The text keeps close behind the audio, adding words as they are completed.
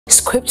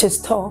Scriptures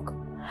talk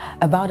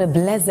about a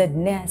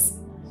blessedness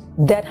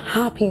that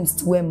happens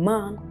to a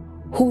man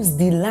whose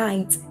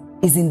delight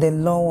is in the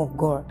law of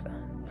God.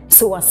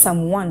 So as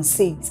Psalm 1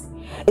 says,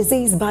 it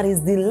says, but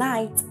his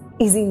delight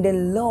is in the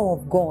law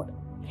of God,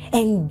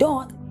 and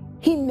doth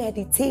he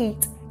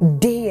meditate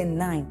day and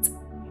night.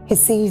 He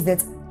says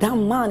that that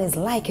man is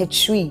like a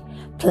tree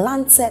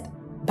planted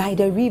by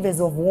the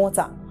rivers of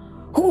water,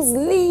 whose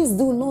leaves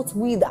do not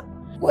wither,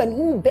 and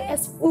who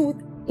bears fruit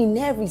in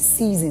every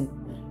season.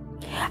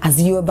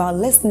 As you're about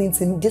listening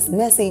to this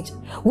message,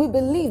 we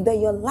believe that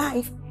your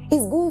life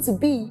is going to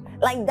be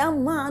like that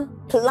man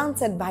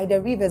planted by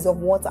the rivers of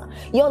water.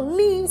 Your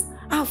leaves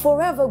are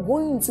forever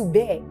going to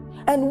bear.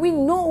 And we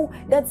know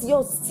that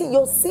your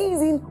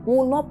season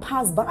will not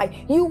pass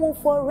by. You will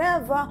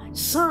forever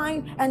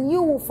shine and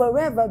you will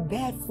forever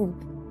bear fruit.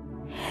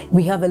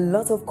 We have a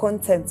lot of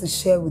content to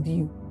share with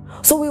you.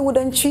 So we would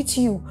entreat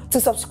you to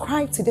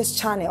subscribe to this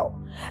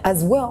channel,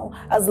 as well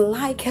as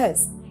like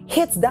us.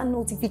 Hit that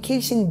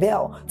notification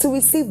bell to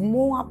receive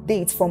more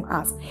updates from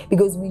us,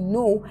 because we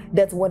know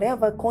that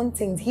whatever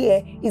content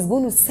here is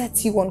going to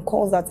set you on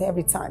course at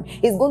every time.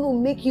 It's going to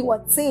make you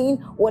attain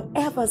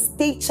whatever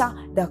stature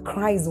that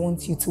Christ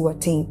wants you to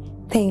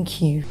attain. Thank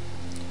you.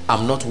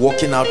 I'm not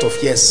walking out of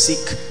here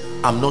sick.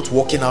 I'm not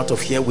walking out of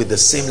here with the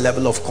same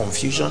level of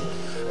confusion.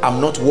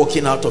 I'm not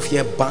walking out of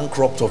here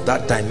bankrupt of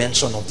that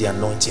dimension of the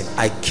anointing.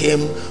 I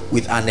came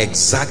with an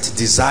exact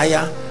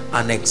desire,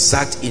 an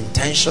exact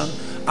intention.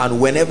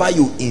 And whenever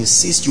you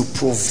insist, you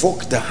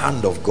provoke the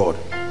hand of God.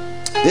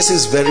 This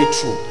is very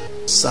true.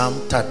 Psalm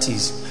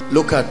 30,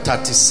 look at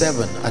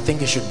 37. I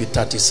think it should be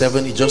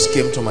 37. It just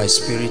came to my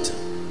spirit.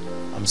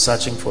 I'm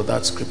searching for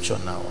that scripture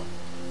now.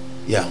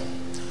 Yeah.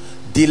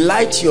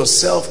 Delight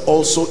yourself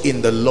also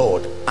in the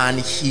Lord, and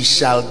he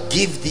shall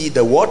give thee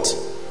the what?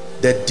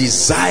 The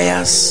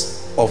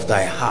desires of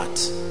thy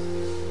heart.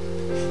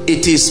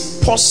 It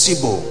is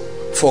possible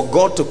for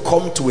God to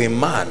come to a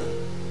man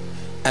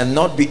and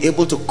not be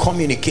able to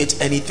communicate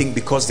anything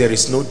because there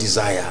is no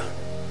desire.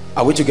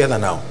 Are we together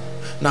now?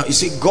 Now you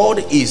see, God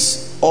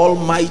is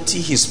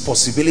almighty. His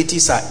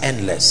possibilities are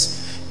endless.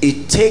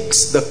 It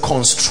takes the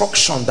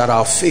construction that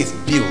our faith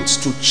builds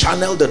to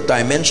channel the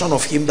dimension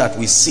of him that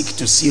we seek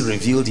to see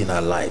revealed in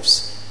our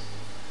lives.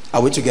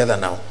 Are we together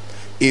now?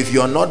 If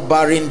you're not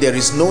barren, there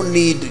is no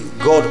need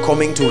God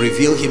coming to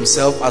reveal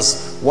himself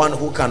as one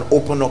who can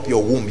open up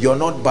your womb. You're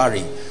not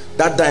barren.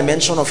 That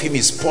dimension of him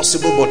is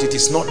possible, but it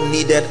is not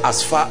needed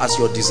as far as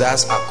your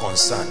desires are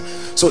concerned.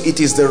 So it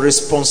is the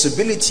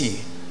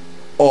responsibility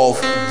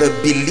of the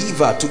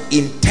believer to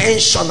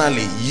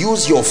intentionally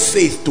use your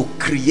faith to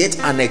create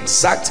an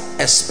exact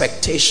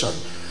expectation.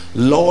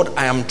 Lord,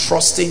 I am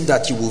trusting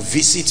that you will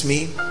visit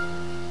me.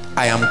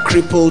 I am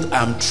crippled.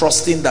 I am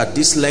trusting that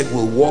this leg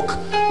will walk.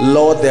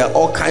 Lord, there are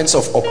all kinds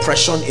of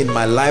oppression in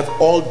my life.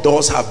 All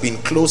doors have been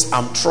closed.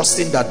 I'm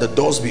trusting that the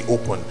doors be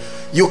open.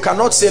 You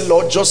cannot say,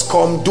 Lord, just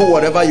come, do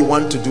whatever you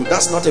want to do.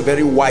 That's not a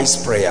very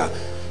wise prayer.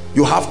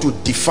 You have to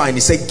define.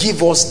 He said,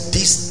 give us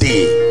this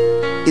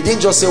day. He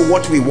didn't just say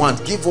what we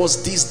want. Give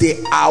us this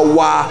day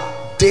our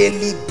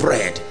daily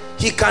bread.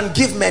 He can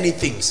give many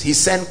things. He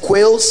sent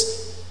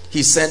quails.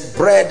 He sent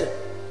bread.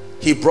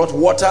 He brought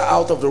water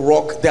out of the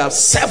rock. There are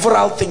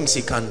several things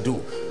he can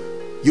do.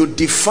 You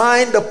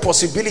define the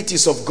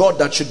possibilities of God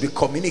that should be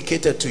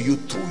communicated to you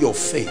through your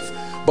faith.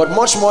 But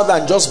much more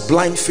than just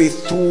blind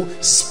faith, through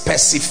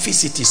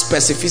specificity.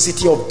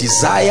 Specificity of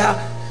desire,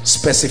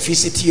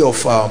 specificity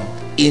of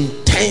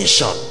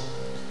intention.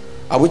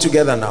 Are we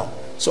together now?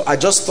 So I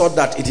just thought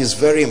that it is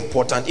very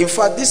important. In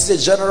fact, this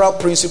is a general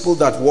principle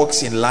that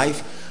works in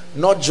life,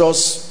 not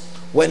just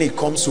when it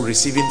comes to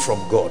receiving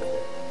from God.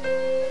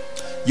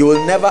 You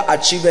will never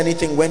achieve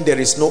anything when there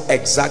is no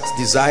exact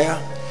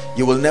desire.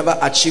 You will never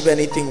achieve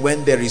anything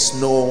when there is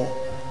no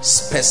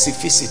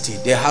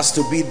specificity. There has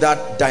to be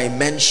that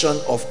dimension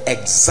of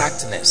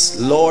exactness.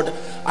 Lord,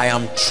 I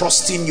am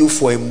trusting you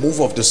for a move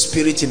of the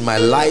Spirit in my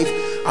life.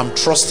 I'm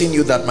trusting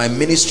you that my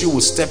ministry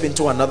will step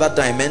into another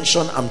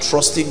dimension. I'm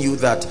trusting you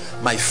that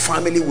my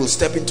family will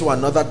step into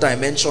another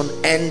dimension,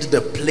 end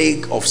the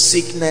plague of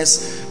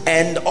sickness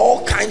and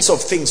all kinds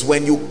of things.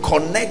 When you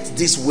connect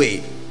this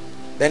way,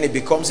 then it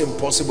becomes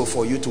impossible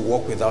for you to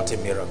walk without a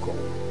miracle.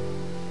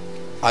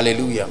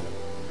 Hallelujah.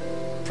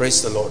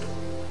 Praise the Lord.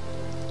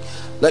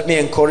 Let me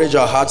encourage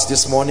our hearts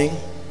this morning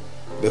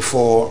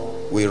before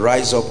we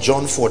rise up.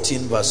 John 14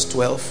 verse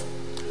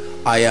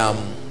 12. I am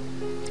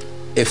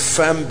a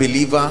firm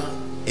believer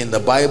in the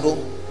Bible.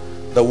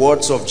 The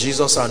words of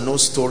Jesus are no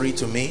story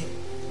to me.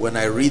 When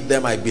I read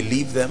them, I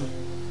believe them.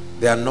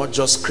 They are not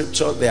just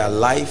scripture, they are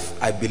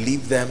life. I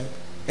believe them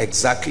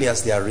exactly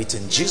as they are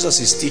written. Jesus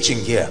is teaching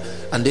here,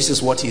 and this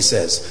is what he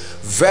says.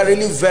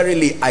 Verily,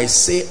 verily, I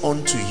say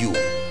unto you,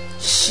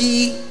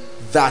 he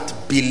that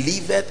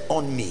believeth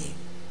on me,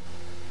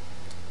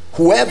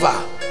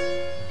 whoever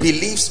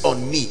believes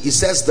on me, he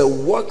says, the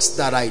works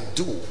that I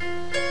do,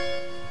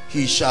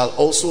 he shall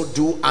also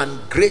do, and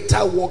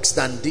greater works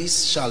than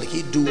this shall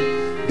he do,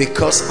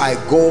 because I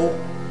go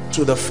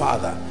to the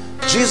Father.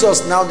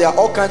 Jesus, now there are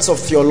all kinds of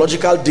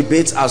theological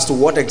debates as to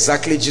what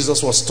exactly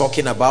Jesus was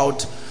talking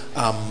about.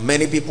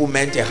 Many people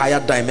meant a higher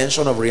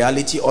dimension of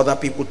reality. Other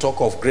people talk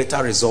of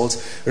greater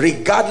results.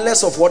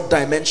 Regardless of what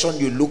dimension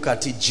you look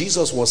at it,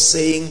 Jesus was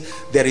saying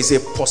there is a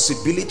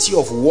possibility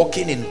of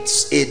walking in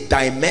a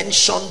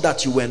dimension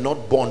that you were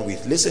not born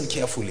with. Listen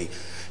carefully.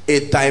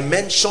 A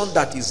dimension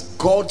that is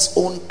God's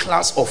own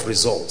class of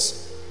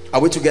results.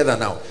 Are we together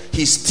now?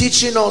 He's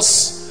teaching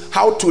us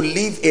how to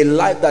live a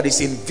life that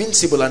is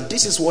invincible, and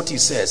this is what he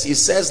says. He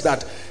says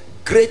that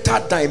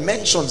greater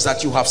dimensions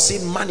that you have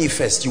seen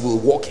manifest, you will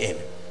walk in.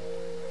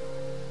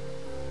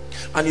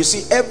 And you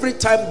see, every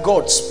time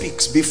God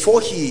speaks,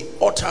 before he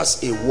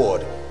utters a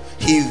word,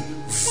 he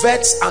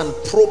vets and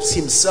probes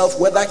himself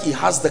whether he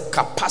has the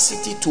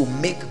capacity to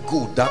make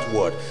good that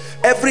word.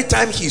 Every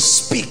time he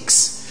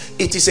speaks,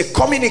 it is a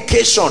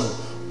communication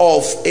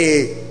of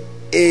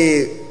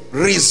a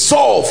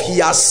resolve. He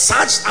has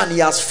searched and he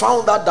has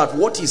found out that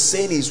what he's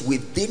saying is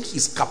within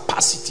his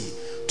capacity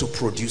to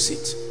produce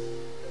it.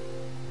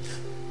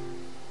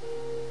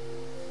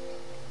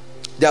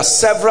 There are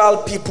several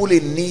people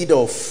in need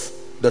of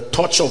the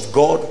touch of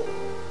God.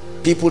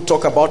 People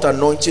talk about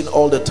anointing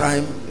all the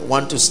time. They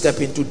want to step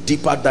into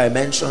deeper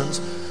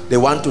dimensions. They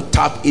want to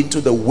tap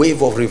into the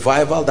wave of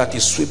revival that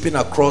is sweeping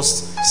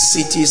across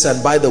cities.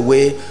 And by the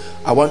way,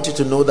 I want you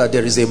to know that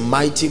there is a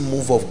mighty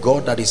move of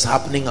God that is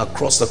happening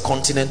across the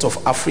continent of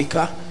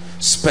Africa,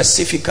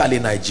 specifically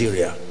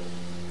Nigeria.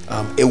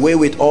 Away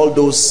with all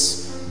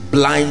those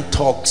blind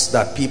talks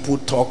that people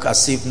talk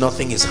as if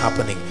nothing is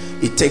happening.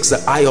 It takes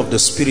the eye of the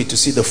Spirit to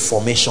see the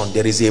formation.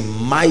 There is a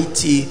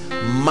mighty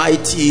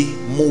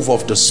move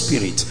of the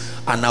Spirit,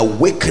 an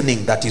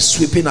awakening that is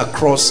sweeping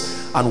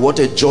across, and what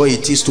a joy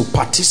it is to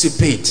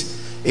participate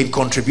in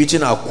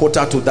contributing our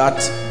quota to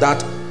that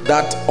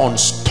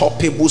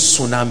unstoppable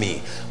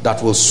tsunami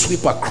that will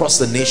sweep across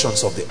the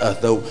nations of the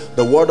earth.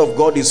 The word of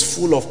God is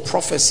full of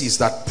prophecies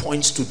that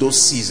points to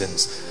those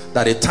seasons,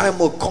 that a time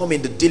will come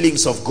in the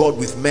dealings of God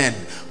with men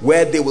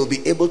where they will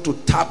be able to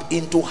tap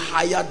into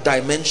higher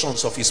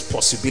dimensions of his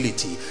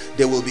possibility.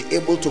 They will be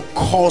able to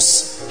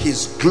cause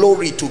his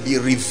glory to be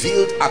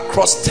revealed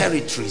across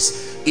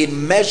territories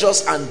in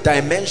measures and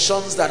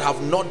dimensions that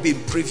have not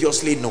been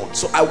previously known.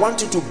 So I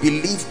want you to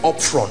believe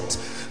up front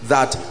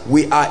that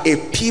we are a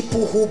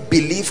people who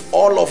believe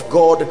all of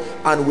God,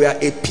 and we are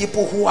a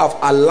people who have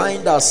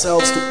aligned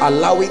ourselves to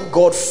allowing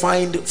God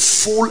find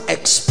full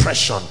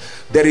expression.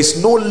 There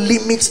is no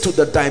limit to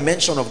the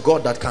dimension of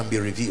God that can be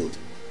revealed.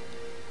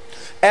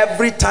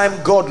 Every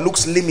time God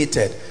looks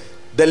limited,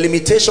 the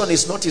limitation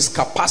is not his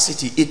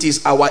capacity, it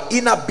is our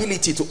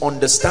inability to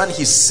understand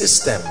his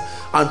system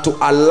and to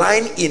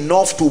align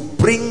enough to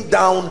bring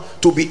down,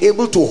 to be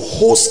able to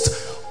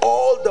host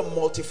all the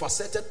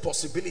multifaceted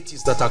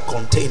possibilities that are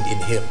contained in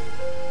him.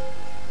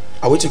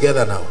 Are we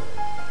together now?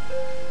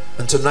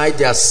 And tonight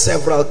there are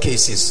several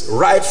cases.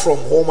 Right from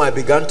home I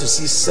began to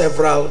see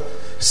several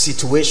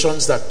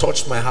situations that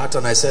touched my heart,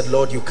 and I said,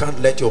 Lord, you can't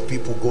let your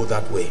people go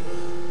that way.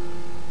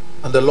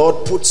 And the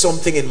Lord put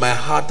something in my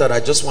heart that I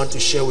just want to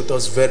share with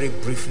us very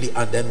briefly,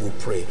 and then we'll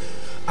pray.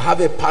 I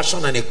have a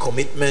passion and a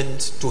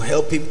commitment to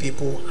helping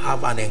people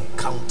have an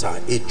encounter,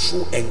 a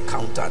true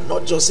encounter,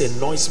 not just a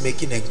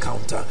noise-making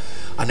encounter,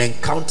 an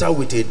encounter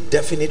with a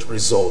definite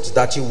result,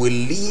 that you will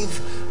leave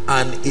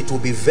and it will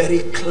be very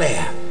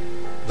clear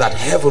that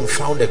heaven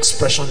found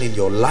expression in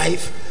your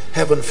life,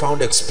 heaven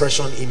found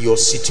expression in your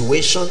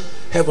situation,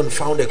 heaven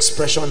found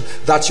expression,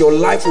 that your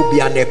life will be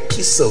an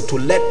epistle to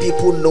let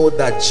people know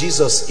that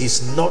Jesus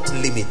is not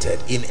limited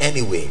in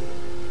any way.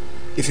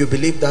 If you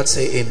believe that,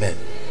 say amen.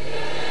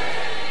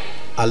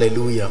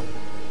 Hallelujah.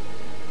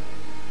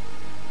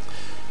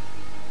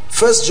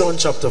 1 John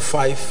chapter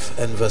 5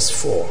 and verse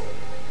 4.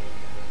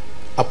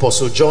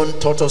 Apostle John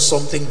taught us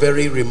something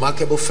very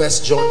remarkable. 1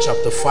 John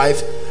chapter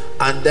 5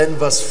 and then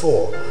verse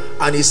 4.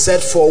 And he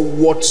said, for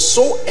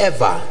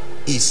whatsoever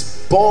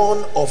is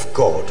born of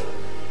God,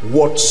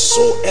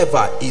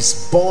 whatsoever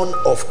is born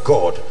of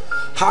God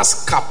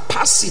has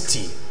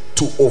capacity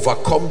to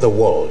overcome the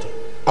world.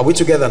 Are we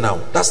together now?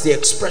 That's the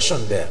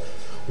expression there.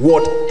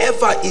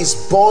 Whatever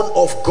is born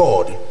of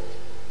God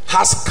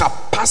has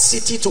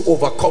capacity to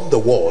overcome the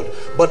world.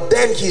 But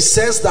then he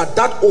says that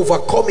that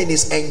overcoming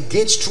is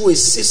engaged through a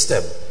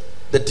system.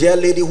 The dear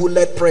lady who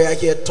led prayer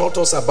here taught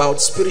us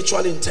about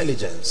spiritual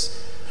intelligence.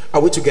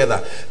 Are we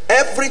together?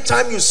 Every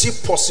time you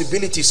see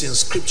possibilities in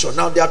scripture,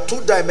 now there are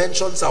two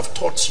dimensions I've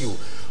taught you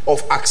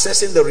of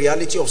accessing the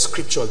reality of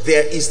scripture.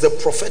 There is the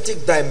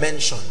prophetic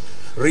dimension,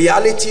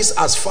 realities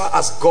as far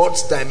as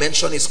God's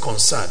dimension is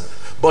concerned,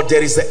 but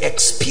there is the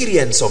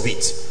experience of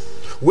it,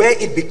 where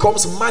it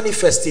becomes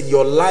manifest in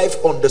your life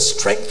on the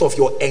strength of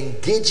your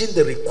engaging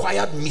the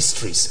required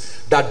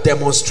mysteries that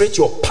demonstrate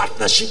your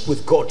partnership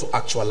with God to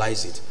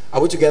actualize it. Are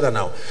we together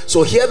now?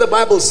 So here the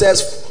Bible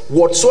says,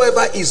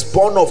 whatsoever is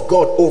born of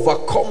God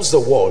overcomes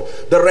the world.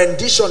 The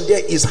rendition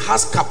there is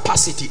has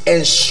capacity.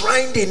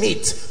 Enshrined in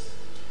it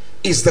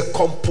is the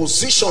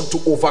composition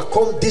to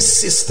overcome this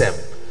system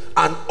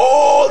and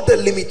all the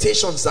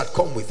limitations that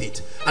come with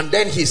it. And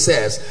then he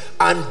says,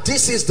 and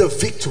this is the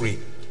victory.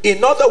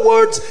 In other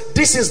words,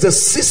 this is the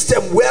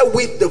system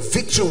wherewith the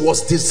victory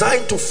was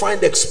designed to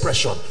find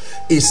expression.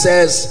 He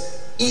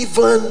says,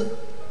 even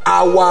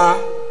our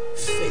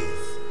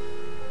faith.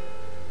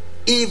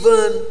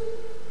 Even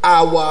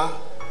our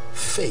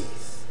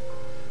faith.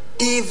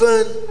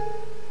 Even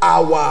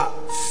our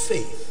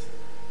faith.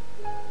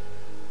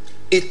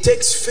 It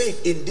takes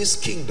faith in this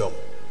kingdom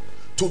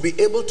to be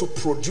able to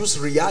produce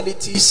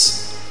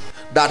realities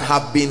that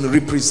have been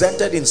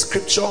represented in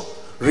scripture,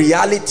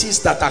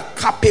 realities that are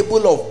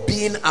capable of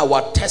being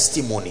our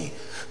testimony.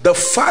 The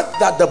fact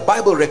that the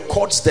Bible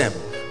records them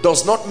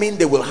does not mean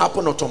they will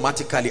happen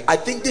automatically. I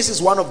think this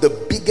is one of the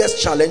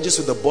biggest challenges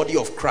to the body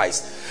of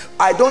Christ.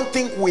 I don't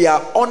think we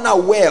are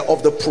unaware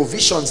of the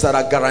provisions that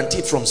are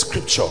guaranteed from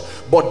scripture,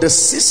 but the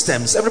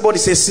systems, everybody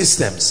say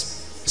systems.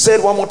 Say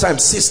it one more time,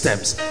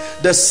 systems.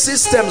 The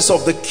systems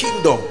of the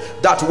kingdom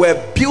that were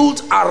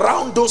built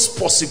around those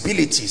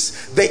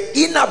possibilities, the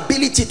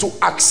inability to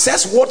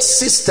access what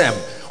system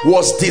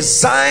was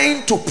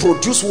designed to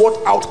produce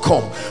what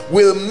outcome,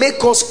 will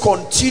make us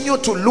continue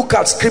to look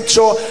at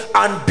scripture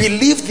and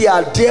believe they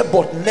are there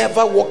but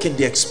never walk in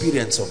the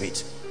experience of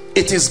it.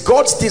 It is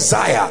God's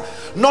desire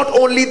not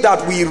only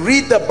that we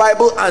read the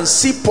Bible and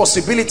see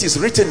possibilities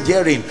written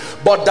therein,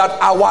 but that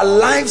our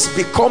lives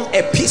become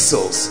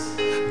epistles,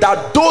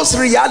 that those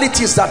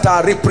realities that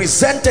are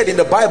represented in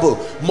the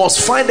Bible must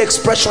find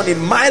expression in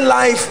my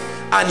life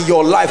and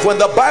your life. When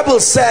the Bible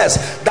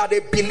says that a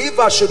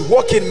believer should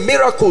walk in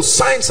miracles,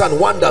 signs and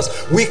wonders,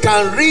 we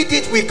can read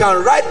it, we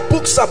can write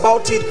books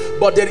about it,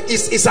 but there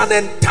is an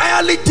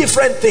entirely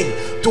different thing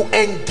to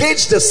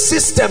engage the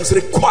systems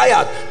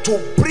required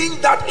to bring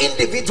that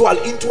individual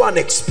into an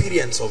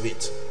experience of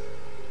it.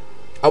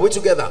 Are we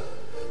together?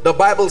 The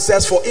Bible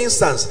says, for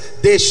instance,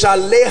 they shall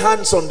lay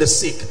hands on the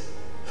sick.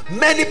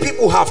 Many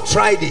people have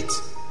tried it.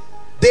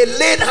 They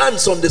laid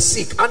hands on the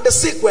sick and the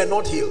sick were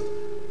not healed.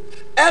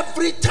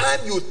 Every time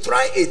you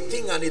try a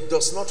thing and it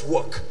does not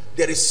work,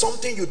 there is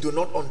something you do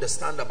not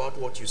understand about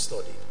what you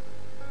studied.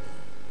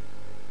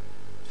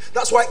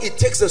 That's why it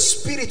takes the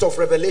spirit of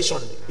revelation.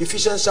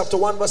 Ephesians chapter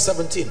 1 verse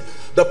 17,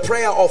 the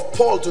prayer of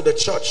Paul to the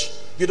church.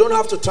 You don't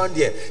have to turn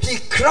there. He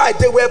cried.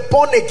 They were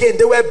born again,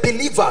 they were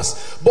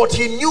believers, but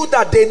he knew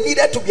that they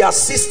needed to be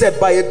assisted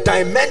by a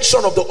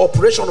dimension of the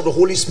operation of the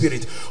Holy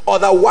Spirit.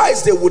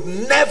 Otherwise they would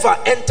never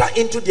enter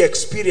into the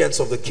experience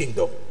of the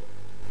kingdom.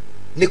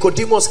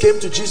 Nicodemus came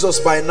to Jesus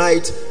by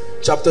night,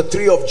 chapter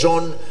 3 of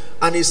John,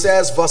 and he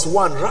says, verse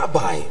 1,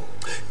 Rabbi,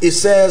 he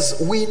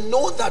says, we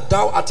know that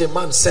thou art a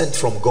man sent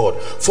from God,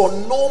 for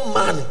no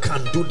man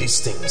can do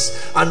these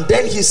things. And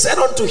then he said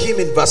unto him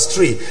in verse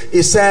 3,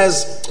 he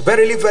says,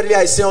 verily, verily,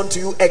 I say unto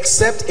you,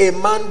 except a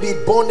man be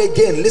born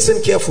again.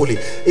 Listen carefully.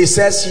 He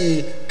says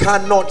he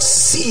cannot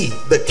see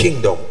the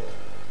kingdom.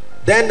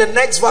 Then the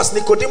next verse,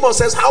 Nicodemus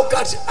says, how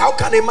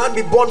can a man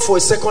be born for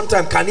a second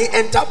time? Can he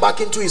enter back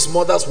into his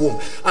mother's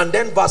womb? And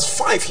then verse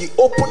 5, he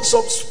opens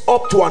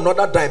up to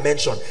another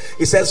dimension.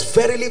 He says,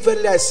 verily,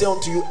 verily, I say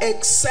unto you,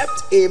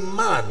 except a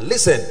man,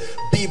 listen,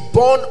 be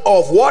born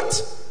of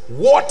what?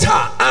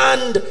 Water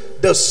and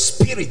the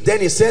Spirit. Then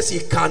he says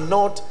he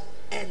cannot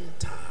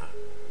enter.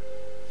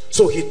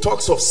 So he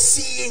talks of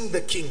seeing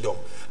the kingdom,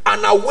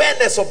 an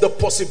awareness of the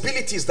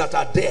possibilities that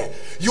are there.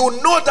 You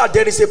know that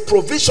there is a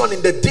provision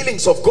in the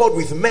dealings of God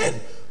with men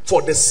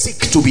for the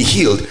sick to be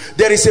healed.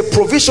 There is a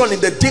provision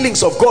in the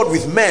dealings of God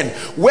with men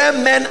where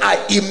men are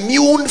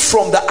immune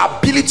from the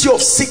ability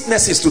of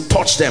sicknesses to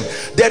touch them.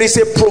 There is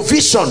a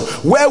provision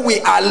where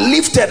we are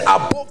lifted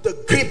above the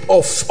grip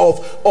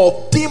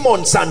of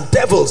demons and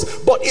devils.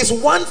 But it's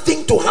one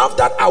thing to have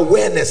that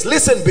awareness,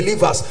 listen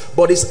believers,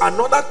 but it's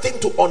another thing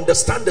to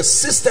understand the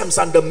systems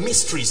and the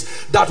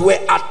mysteries that were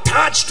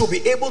attached to be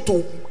able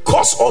to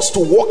cause us to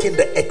walk in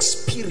the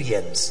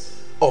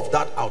experience of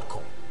that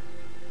outcome.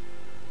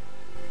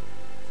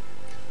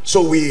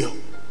 So we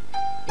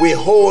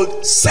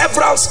hold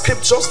several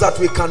scriptures that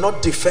we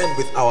cannot defend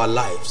with our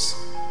lives.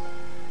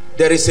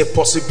 There is a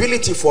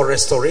possibility for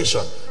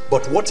restoration,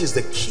 but what is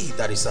the key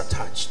that is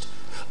attached?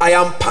 I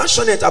am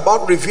passionate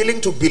about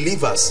revealing to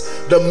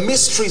believers the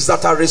mysteries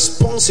that are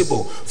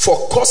responsible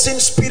for causing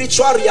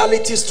spiritual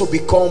realities to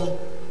become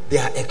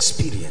their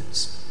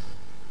experience.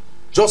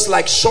 Just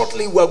like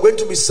shortly we're going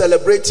to be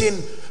celebrating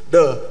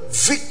the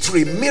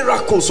victory,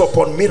 miracles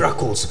upon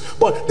miracles.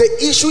 But the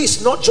issue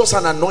is not just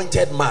an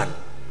anointed man.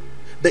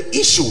 The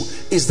issue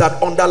is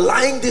that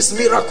underlying these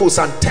miracles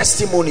and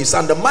testimonies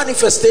and the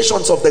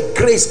manifestations of the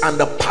grace and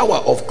the power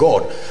of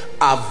God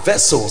are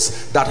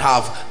vessels that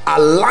have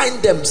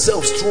aligned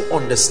themselves through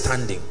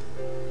understanding.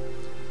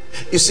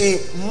 You see,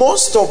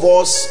 most of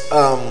us,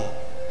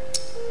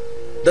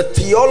 the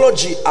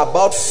theology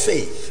about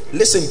faith,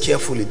 listen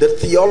carefully, the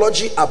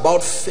theology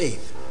about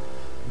faith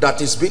that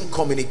is being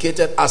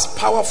communicated, as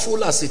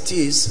powerful as it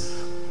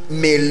is,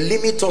 may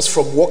limit us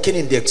from walking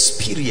in the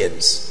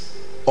experience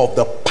of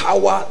the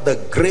power, the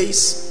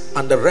grace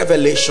and the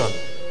revelation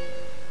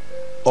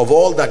of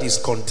all that is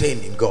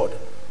contained in God.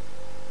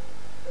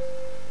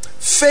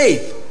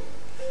 Faith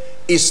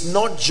is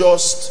not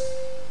just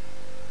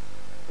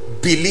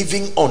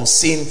believing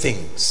unseen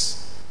things.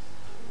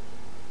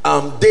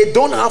 They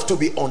don't have to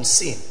be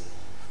unseen.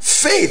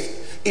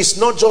 Faith is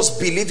not just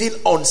believing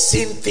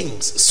unseen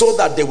things so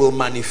that they will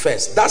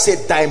manifest. That's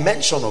a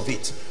dimension of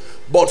it.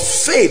 But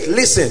faith,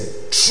 listen,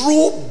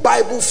 true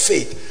Bible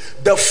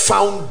faith, the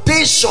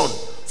foundation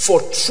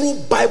for true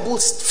Bible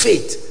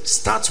faith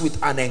starts with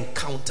an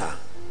encounter.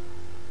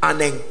 An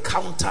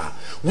encounter.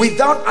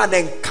 Without an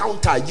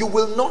encounter, you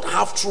will not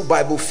have true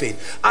Bible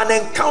faith. An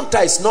encounter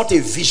is not a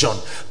vision.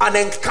 An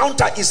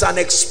encounter is an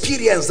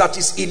experience that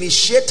is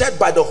initiated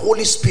by the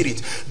Holy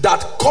Spirit that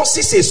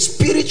causes a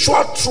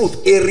spiritual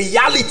truth, a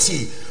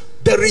reality,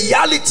 the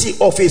reality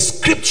of a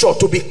scripture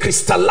to be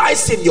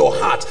crystallized in your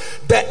heart.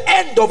 The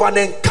end of an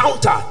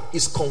encounter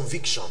is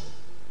conviction.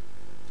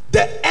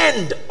 The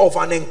end of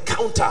an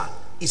encounter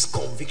is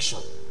conviction.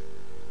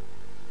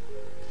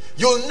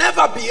 You'll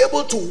never be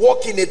able to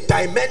walk in a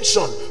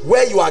dimension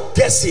where you are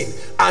guessing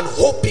and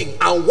hoping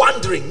and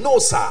wondering. No,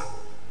 sir.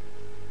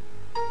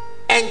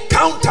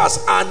 Encounters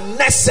are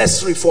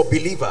necessary for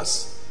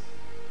believers.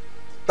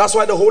 That's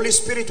why the Holy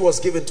Spirit was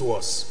given to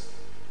us.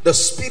 The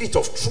Spirit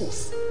of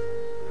truth.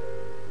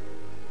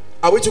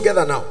 Are we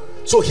together now?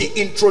 So he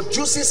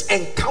introduces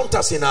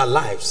encounters in our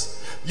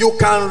lives. You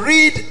can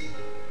read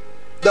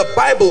the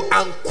Bible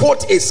and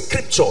quote a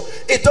scripture.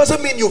 It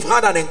doesn't mean you've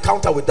had an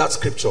encounter with that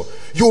scripture.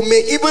 You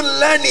may even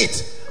learn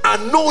it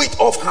and know it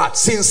off heart.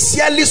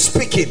 Sincerely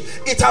speaking,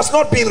 it has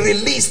not been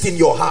released in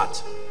your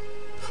heart.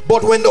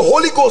 But when the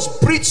Holy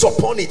Ghost breathes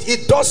upon it,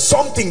 it does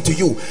something to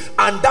you,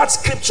 and that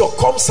scripture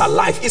comes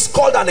alive. It's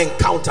called an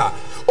encounter.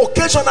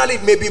 Occasionally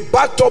it may be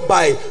backed up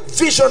by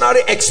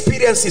visionary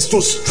experiences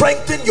to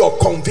strengthen your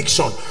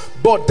conviction.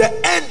 But the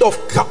end of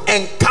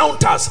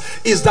encounters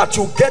is that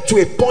you get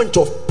to a point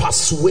of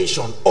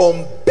persuasion,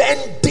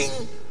 unbending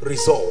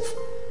resolve.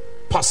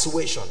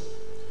 Persuasion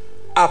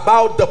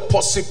about the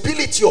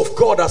possibility of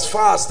God as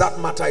far as that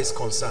matter is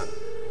concerned.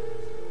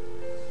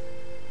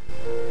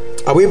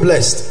 Are we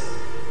blessed?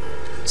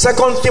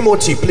 2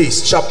 Timothy,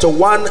 please, chapter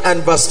 1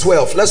 and verse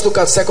 12. Let's look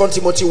at 2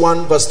 Timothy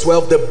 1 verse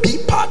 12, the B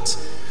part.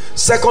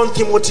 2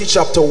 Timothy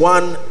chapter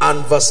 1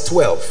 and verse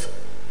 12.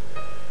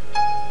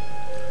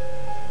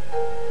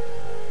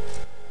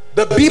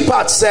 The B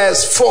part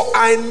says, for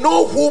I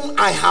know whom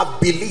I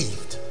have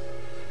believed.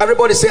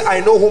 Everybody say,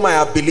 I know whom I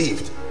have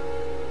believed.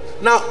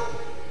 Now,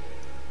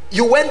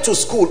 you went to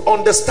school,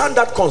 understand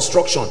that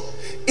construction.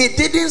 It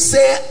didn't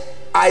say,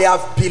 I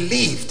have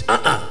believed.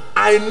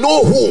 I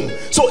know whom.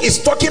 So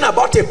it's talking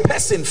about a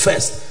person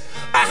first.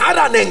 I had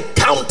an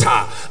encounter,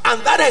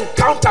 and that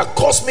encounter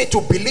caused me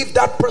to believe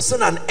that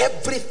person and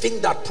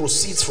everything that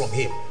proceeds from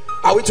him.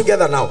 Are we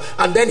together now?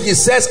 And then he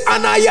says,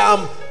 and I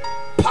am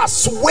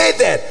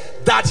persuaded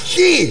that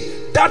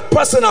that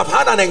person I've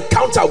had an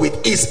encounter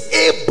with is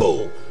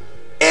able,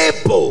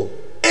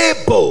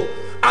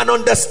 an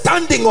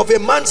understanding of a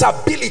man's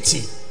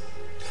ability,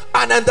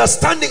 an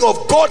understanding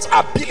of God's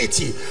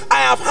ability.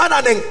 I have had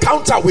an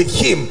encounter with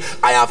him.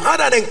 I have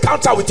had an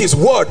encounter with his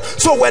word.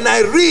 So when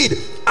I read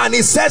and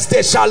it says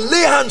they shall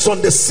lay hands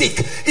on the sick,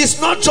 it's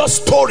not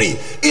just story,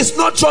 it's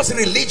not just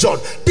religion.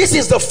 This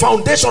is the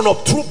foundation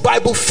of true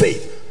Bible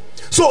faith.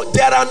 So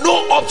there are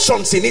no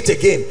options in it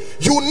again.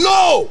 You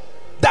know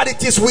that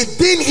it is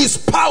within his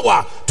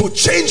power to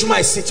change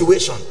my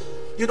situation.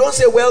 You don't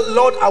say, well,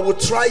 Lord, I will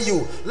try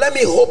you. Let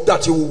me hope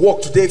that you will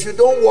walk today. If you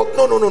don't walk,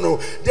 no.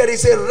 There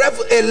is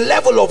a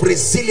level of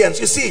resilience.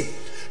 You see,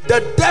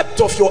 the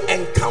depth of your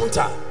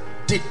encounter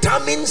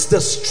determines the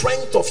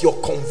strength of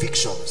your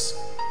convictions.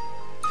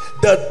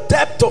 The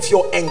depth of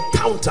your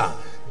encounter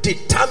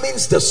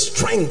determines the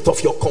strength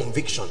of your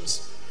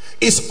convictions.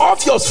 It's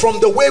obvious from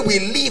the way we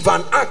live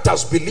and act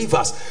as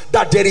believers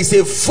that there is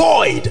a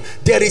void,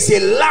 there is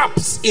a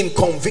lapse in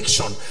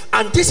conviction,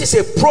 and this is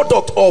a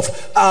product of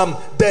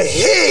the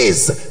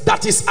haze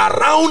that is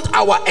around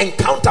our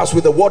encounters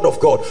with the word of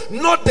God.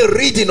 Not the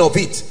reading of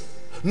it,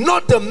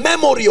 not the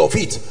memory of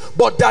it,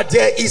 but that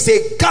there is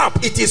a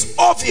gap. It is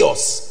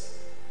obvious.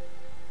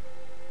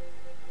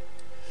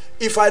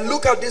 If I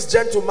look at this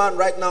gentleman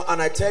right now and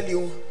I tell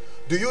you,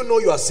 do you know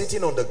you are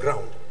sitting on the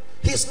ground?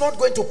 He's not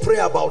going to pray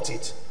about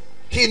it.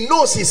 He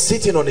knows he's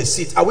sitting on a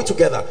seat. Are we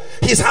together?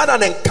 He's had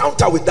an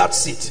encounter with that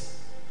seat.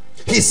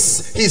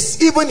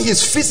 Even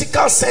his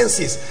physical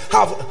senses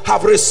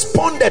have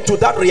responded to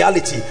that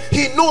reality.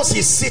 He knows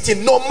he's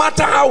sitting. No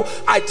matter how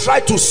I try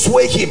to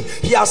sway him,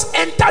 he has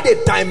entered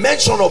a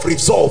dimension of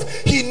resolve.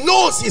 He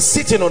knows he's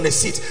sitting on a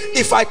seat.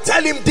 If I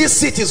tell him this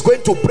seat is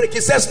going to break,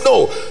 he says,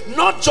 no,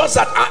 not just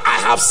that. I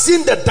have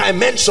seen the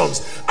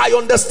dimensions. I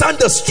understand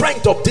the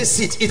strength of this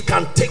seat. It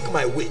can take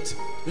my weight.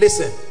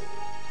 Listen,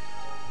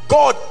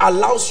 God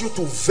allows you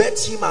to vet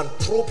him and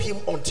probe him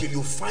until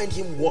you find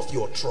him worth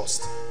your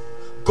trust.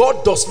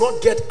 God does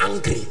not get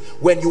angry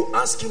when you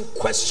ask him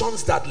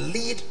questions that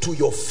lead to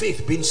your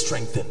faith being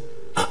strengthened.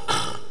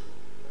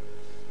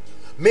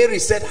 Mary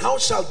said, how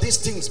shall these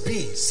things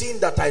be, seeing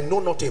that I know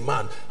not a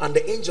man? And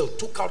the angel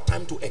took out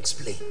time to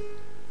explain.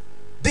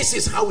 This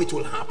is how it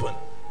will happen.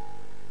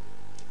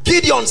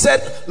 Gideon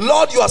said,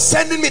 Lord, you are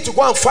sending me to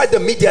go and fight the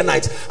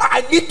Midianites.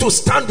 I need to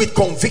stand with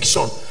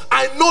conviction.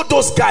 I know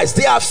those guys,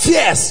 they are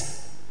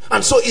fierce.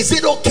 And so is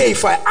it okay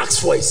if I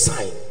ask for a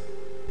sign?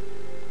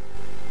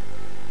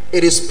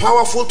 It is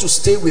powerful to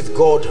stay with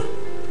God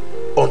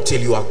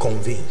until you are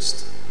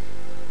convinced.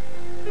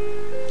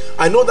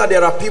 I know that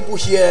there are people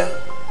here,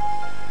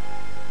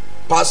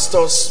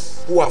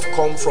 pastors who have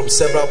come from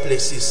several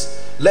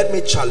places. Let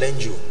me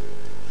challenge you.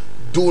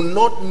 Do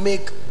not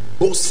make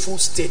boastful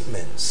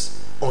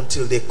statements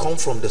until they come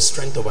from the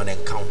strength of an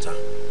encounter.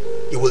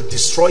 It will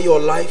destroy your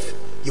life.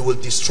 You will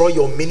destroy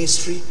your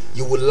ministry.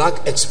 You will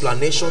lack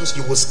explanations.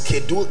 You will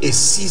schedule a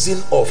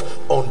season of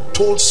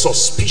untold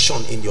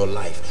suspicion in your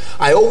life.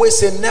 I always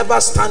say, never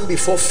stand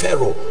before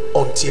Pharaoh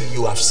until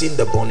you have seen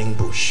the burning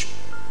bush.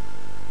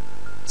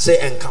 Say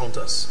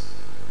encounters.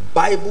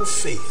 Bible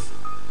faith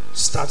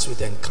starts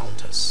with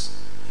encounters.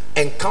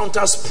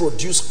 Encounters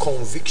produce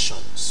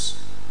convictions.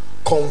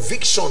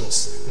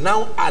 Convictions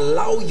now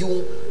allow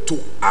you to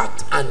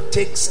act and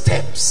take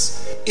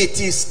steps. It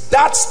is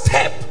that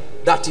step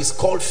that is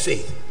called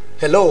faith.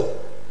 Hello?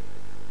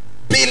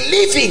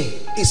 Believing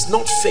is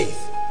not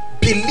faith.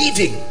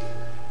 Believing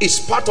is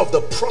part of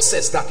the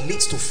process that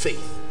leads to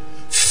faith.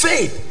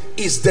 Faith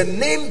is the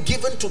name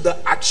given to the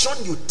action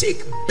you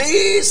take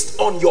based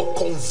on your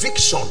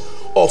conviction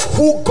of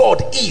who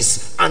God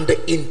is and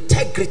the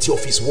integrity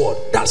of his word.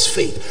 That's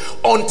faith.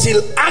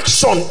 Until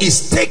action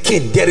is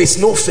taken, there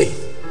is no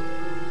faith.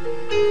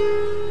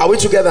 Are we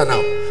together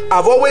now?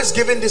 I've always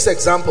given this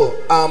example.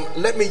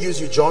 Let me use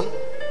you, John.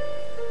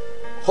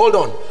 Hold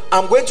on.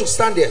 I'm going to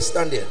stand there.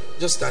 Stand there.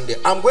 Just stand there.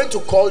 I'm going to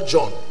call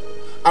John.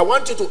 I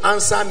want you to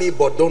answer me,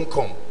 but don't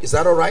come. Is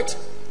that all right?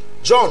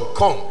 John,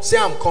 come. Say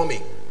I'm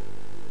coming.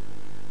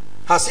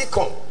 Has he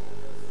come?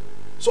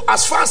 So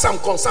as far as I'm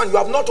concerned, you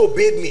have not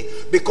obeyed me,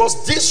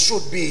 because this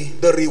should be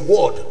the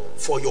reward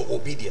for your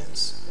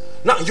obedience.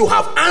 Now you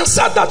have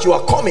answered that you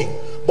are coming,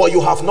 but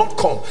you have not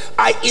come.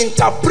 I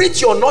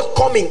interpret your not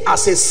coming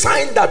as a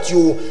sign that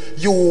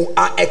you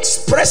are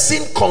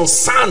expressing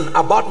concern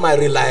about my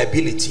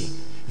reliability.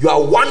 You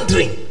are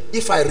wondering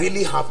if I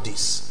really have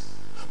this.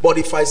 But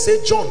if I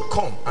say, John,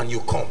 come, and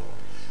you come,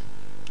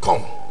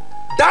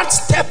 that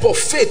step of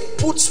faith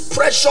puts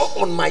pressure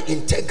on my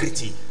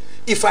integrity.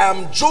 If I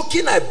am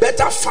joking, I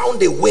better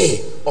find a way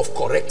of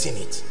correcting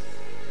it.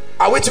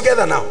 Are we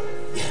together now?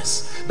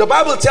 Yes. The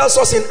Bible tells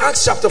us in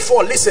Acts chapter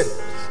 4, listen,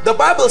 the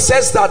Bible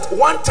says that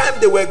one time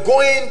they were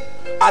going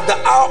at the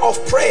hour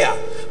of prayer,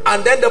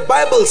 and then the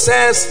Bible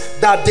says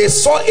that they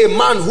saw a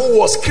man who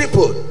was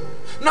crippled.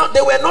 Now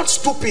they were not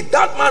stupid.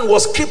 That man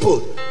was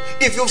crippled.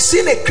 If you've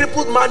seen a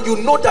crippled man,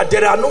 you know that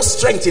there are no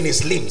strength in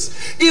his limbs.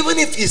 Even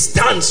if he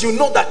stands, you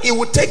know that he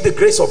would take the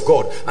grace of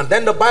God. And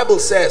then the Bible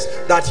says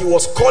that he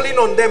was calling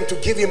on them to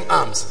give him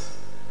alms.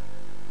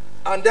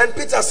 And then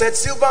Peter said,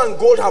 silver and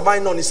gold have I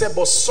none. He said,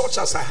 but such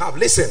as I have,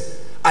 listen,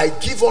 I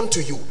give unto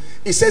you.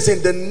 He says,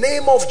 in the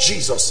name of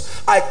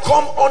Jesus, I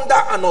come under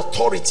an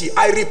authority.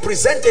 I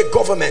represent a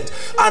government,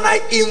 and I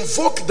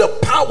invoke the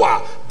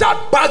power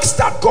that backs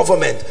that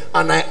government.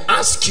 And I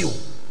ask you,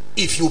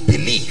 if you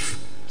believe,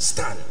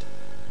 stand.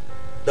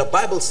 The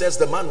Bible says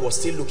the man was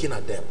still looking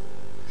at them.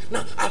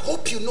 Now, I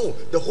hope you know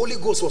the Holy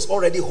Ghost was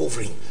already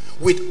hovering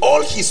with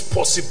all his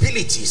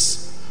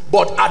possibilities,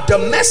 but at the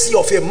mercy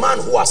of a man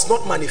who has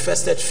not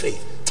manifested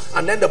faith.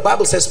 And then the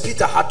Bible says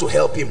Peter had to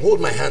help him. Hold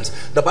my hands.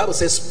 The Bible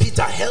says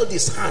Peter held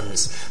his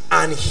hands,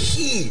 and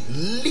he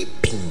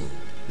leaping.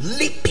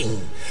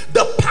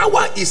 The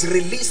power is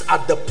released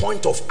at the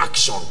point of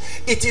action.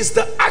 It is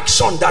the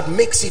action that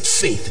makes it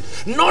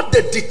faith, not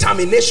the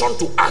determination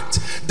to act.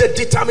 The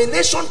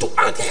determination to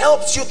act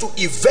helps you to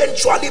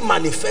eventually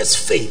manifest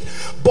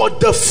faith, but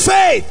the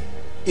faith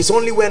is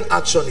only when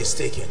action is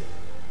taken.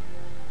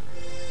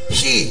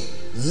 He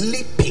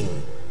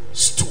leaping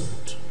stood.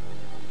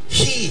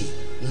 He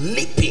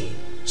leaping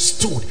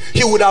stood.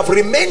 He would have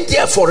remained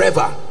there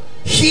forever.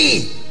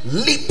 He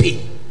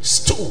leaping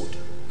stood.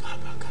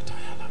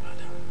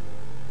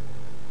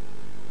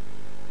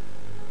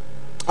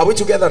 Are we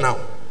together now?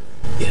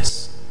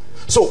 Yes.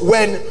 So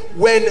when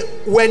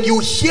you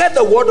hear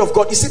the word of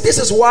God, you see, this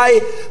is why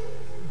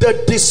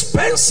the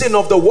dispensing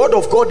of the word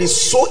of God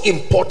is so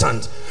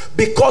important,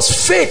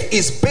 because faith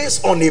is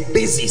based on a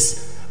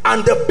basis.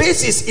 And the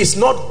basis is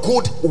not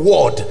good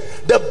word.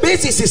 The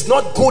basis is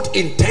not good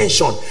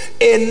intention.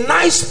 A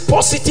nice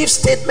positive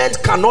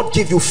statement cannot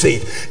give you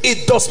faith.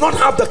 It does not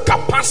have the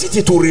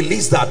capacity to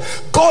release that.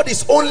 God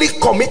is only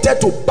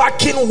committed to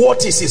backing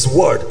what is his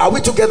word. Are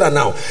we together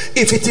now?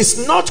 If it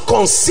is not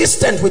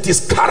consistent with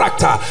his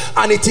character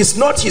and it is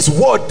not his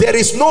word, there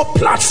is no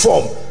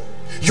platform.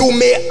 You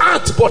may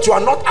act, but you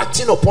are not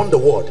acting upon the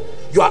word.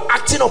 You are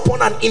acting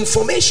upon an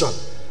information.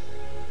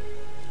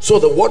 So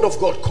the word of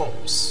God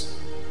comes,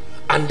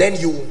 and then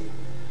you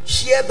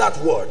hear that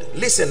word,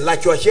 listen,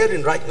 like you are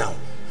hearing right now,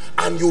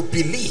 and you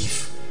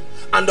believe,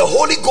 and the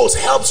Holy Ghost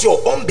helps your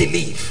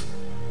unbelief.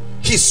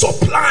 He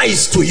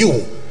supplies to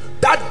you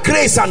that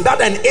grace and that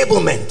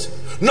enablement.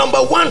 Number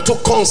one, to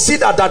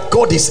consider that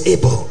God is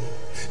able.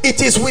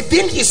 It is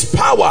within his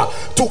power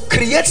to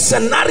create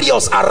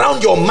scenarios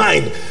around your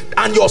mind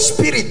and your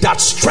spirit that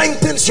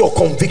strengthens your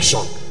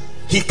conviction.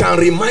 He can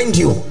remind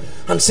you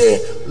and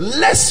say,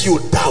 lest you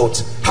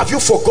doubt, have you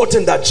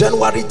forgotten that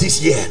January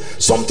this year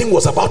something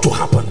was about to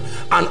happen?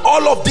 And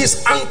all of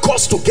this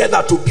anchors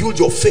together to build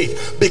your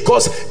faith,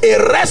 because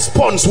a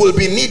response will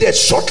be needed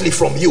shortly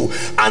from you,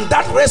 and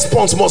that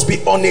response must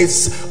be on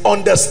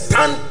the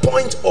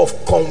standpoint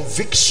of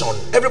conviction.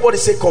 Everybody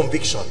say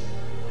conviction.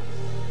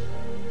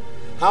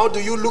 How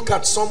do you look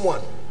at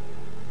someone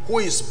who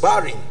is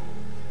barren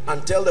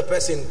and tell the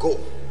person go?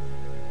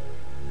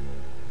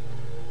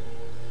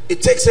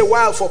 It takes a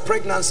while for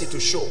pregnancy to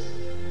show,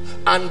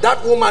 and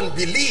that woman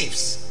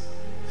believes.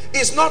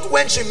 It's not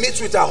when she meets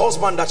with her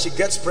husband that she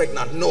gets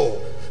pregnant.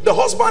 No, the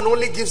husband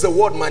only gives the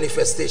word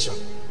manifestation,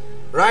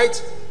 right?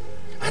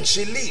 And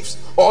she leaves.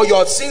 Or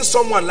you're seeing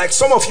someone, like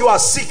some of you are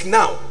sick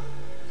now,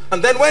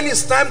 and then when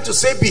it's time to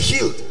say be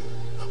healed,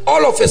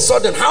 all of a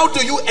sudden, how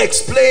do you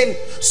explain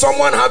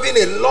someone having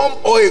a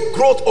lump or a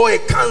growth or a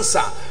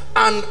cancer,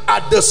 and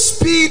at the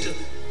speed,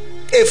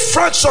 a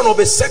fraction of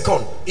a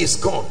second is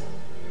gone?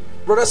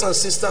 Brothers and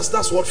sisters,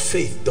 that's what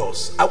faith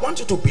does. I want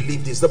you to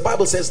believe this. The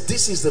Bible says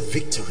this is the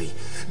victory.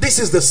 This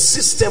is the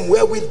system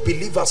wherewith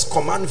believers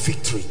command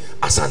victory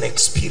as an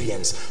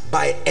experience,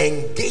 by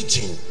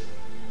engaging.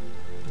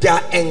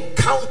 Their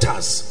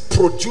encounters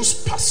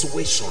produce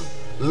persuasion.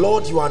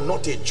 Lord, you are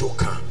not a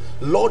joker.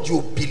 Lord,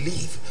 you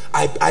believe.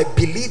 I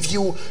believe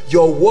you.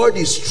 Your word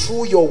is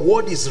true. Your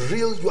word is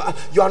real.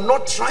 You are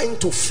not trying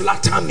to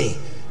flatter me.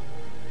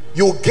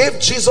 You gave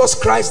Jesus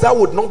Christ. That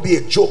would not be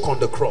a joke on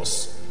the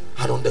cross.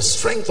 And on the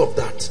strength of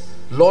that,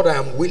 Lord, I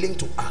am willing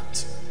to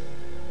act.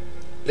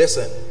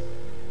 Listen,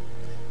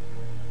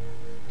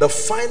 the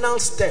final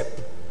step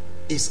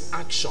is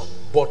action,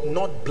 but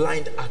not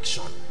blind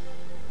action.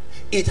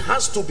 It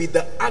has to be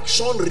the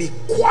action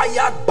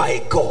required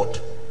by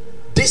God.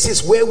 This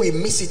is where we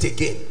miss it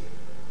again.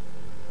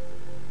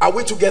 Are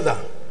we together?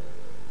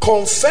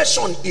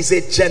 Confession is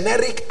a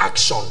generic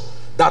action.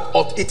 That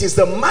it is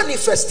the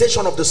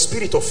manifestation of the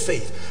spirit of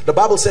faith. The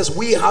Bible says,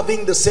 we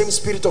having the same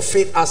spirit of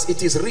faith as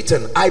it is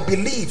written, I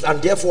believe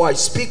and therefore I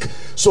speak.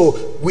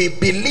 So we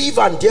believe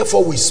and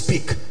therefore we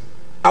speak.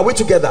 Are we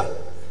together?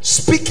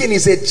 Speaking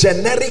is a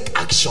generic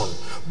action,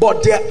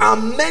 but there are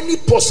many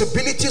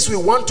possibilities we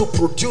want to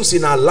produce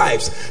in our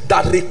lives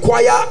that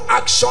require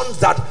actions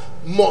that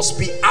must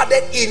be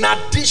added in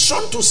addition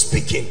to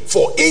speaking.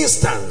 For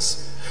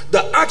instance,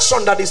 the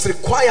action that is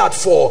required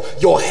for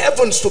your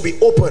heavens to be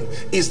open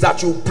is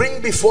that you bring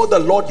before the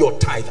Lord your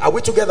tithe. Are we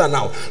together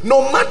now?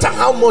 No matter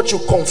how much you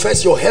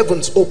confess your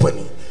heavens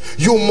opening,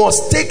 you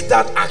must take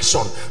that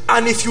action.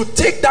 And if you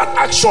take that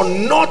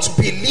action not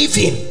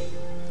believing,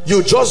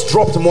 you just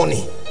dropped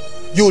money.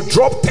 You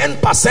drop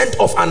 10%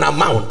 of an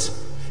amount.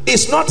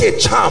 It's not a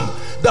charm.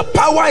 The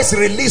power is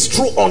released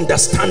through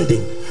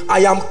understanding. I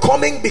am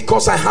coming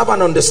because I have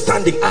an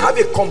understanding. I have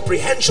a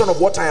comprehension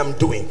of what I am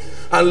doing.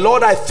 And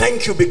Lord, I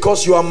thank you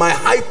because you are my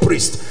high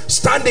priest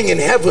standing in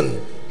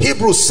heaven.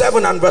 Hebrews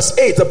 7 and verse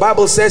 8, the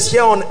Bible says,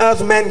 here on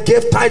earth men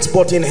gave tithes,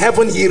 but in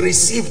heaven he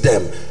received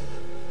them.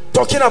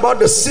 Talking about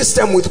the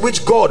system with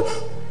which God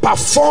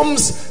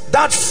performs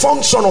that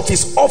function of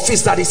his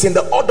office that is in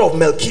the order of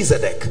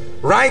Melchizedek,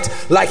 right?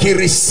 Like he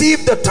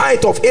received the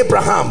tithe of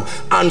Abraham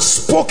and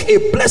spoke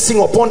a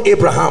blessing upon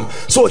Abraham.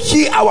 So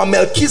he, our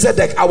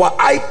Melchizedek, our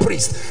high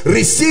priest,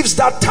 receives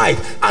that tithe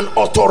and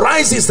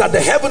authorizes that the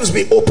heavens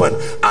be open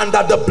and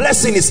that the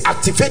blessing is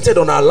activated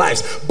on our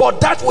lives. But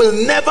that will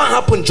never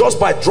happen just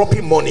by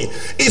dropping money.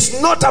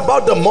 It's not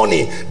about the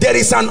money. There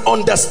is an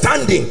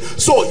understanding.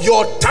 So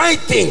your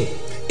tithing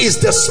is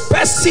the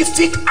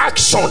specific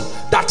action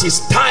that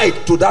is tied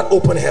to that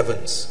open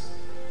heavens.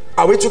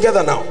 Are we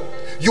together now?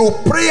 You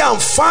pray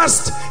and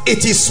fast,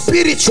 it is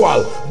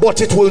spiritual, but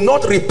it will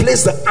not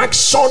replace the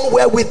action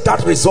wherewith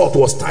that result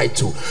was tied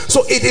to.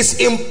 So it is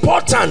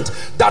important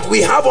that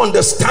we have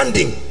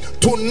understanding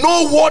to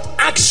know what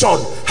action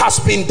has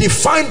been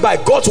defined by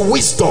God's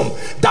wisdom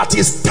that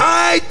is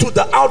tied to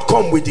the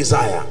outcome we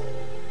desire.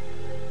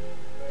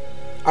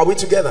 Are we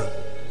together?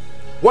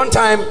 One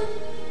time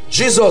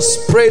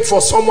Jesus prayed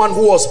for someone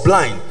who was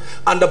blind,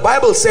 and the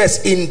Bible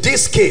says in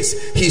this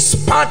case he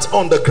spat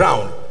on the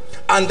ground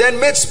and then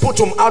made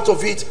sputum out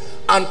of it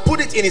and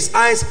put it in his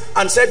eyes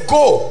and said,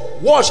 go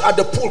wash at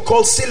the pool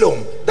called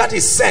Siloam, that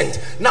is sent.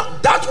 Now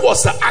that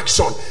was the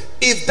action.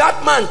 If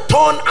that man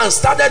turned and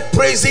started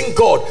praising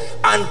God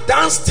and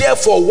danced there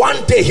for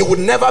one day, he would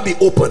never be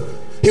open.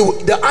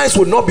 The eyes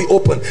would not be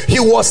open. He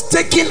was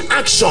taking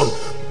action,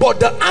 but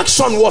the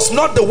action was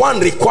not the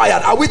one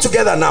required. Are we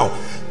together now?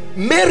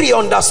 Mary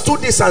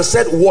understood this and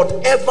said,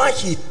 whatever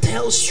he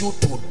tells you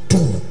to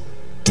do,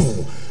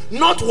 do.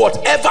 Not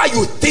whatever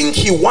you think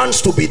he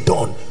wants to be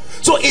done.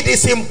 So it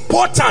is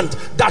important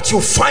that you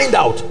find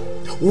out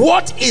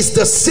what is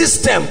the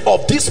system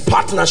of this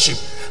partnership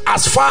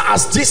as far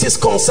as this is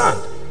concerned.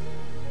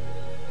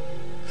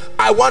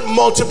 I want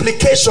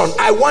multiplication.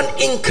 I want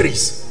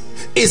increase.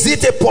 Is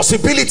it a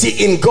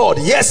possibility in God?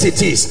 Yes,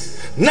 it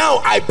is. Now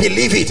I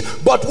believe it.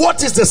 But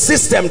what is the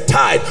system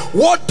tied?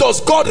 What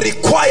does God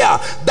require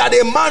that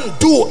a man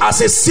do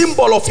as a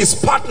symbol of his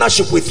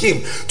partnership with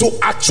him to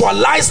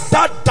actualize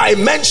that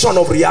dimension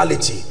of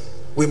reality?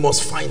 We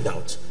must find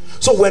out.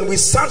 So when we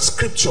search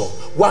scripture,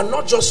 we are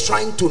not just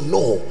trying to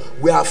know,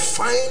 we are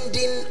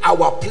finding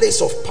our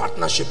place of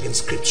partnership in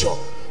scripture.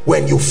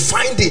 When you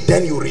find it,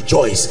 then you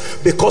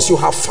rejoice, because you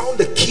have found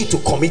the key to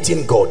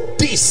committing God.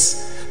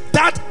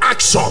 That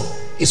action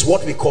is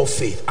what we call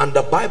faith, and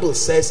the Bible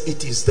says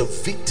it is the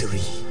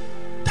victory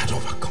that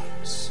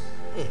overcomes.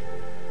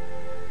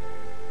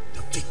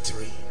 The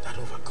victory that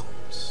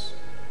overcomes.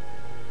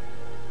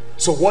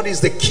 So what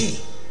is the key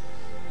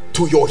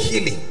to your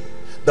healing?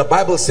 The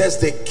Bible says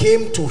they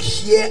came to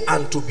hear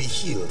and to be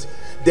healed.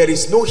 There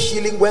is no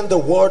healing when the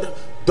word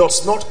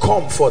does not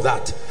come for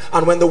that.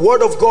 And when the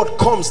word of God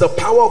comes, the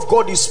power of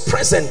God is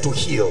present to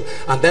heal,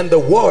 and then the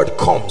word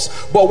comes.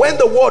 But when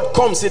the word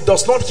comes, it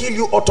does not heal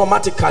you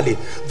automatically.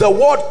 The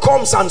word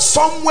comes, and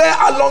somewhere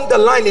along the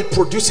line it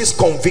produces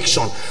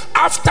conviction.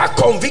 After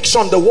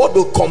conviction, the word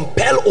will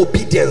compel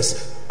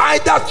obedience,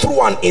 either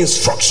through an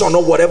instruction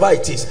or whatever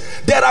it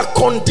is. There are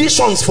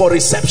conditions for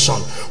reception.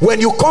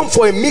 When you come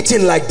for a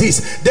meeting like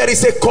this, there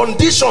is a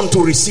condition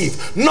to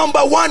receive. Number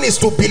one is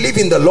to believe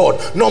in the Lord.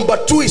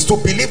 Number two is to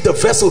believe the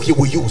vessel he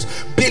will use.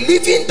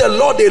 Believing the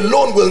Lord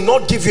alone will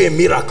not give you a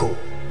miracle.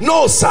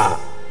 No, sir.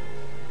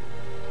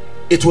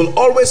 It will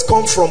always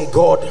come from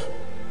God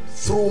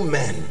through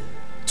men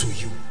to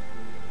you.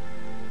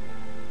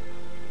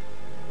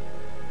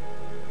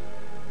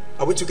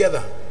 Are we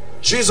together?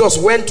 Jesus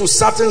went to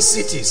certain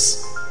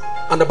cities,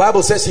 and the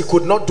Bible says he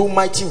could not do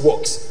mighty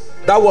works.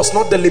 That was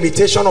not the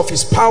limitation of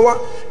his power.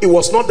 It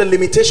was not the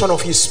limitation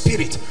of his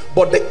spirit,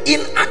 but the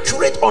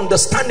inaccurate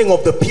understanding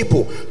of the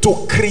people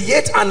to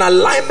create an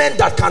alignment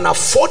that can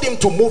afford him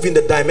to move in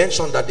the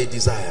dimension that they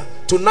desire.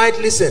 Tonight,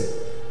 listen,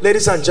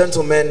 ladies and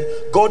gentlemen,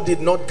 God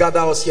did not gather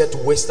us here to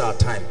waste our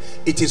time.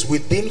 It is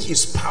within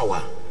his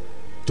power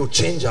to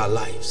change our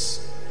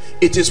lives.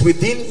 It is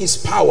within his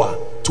power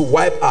to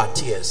wipe our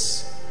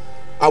tears.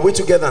 Are we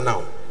together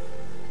now?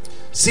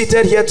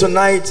 Seated here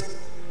tonight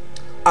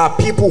are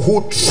people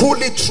who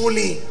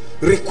truly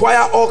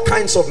require all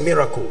kinds of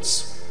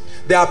miracles.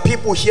 There are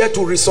people here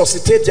to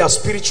resuscitate their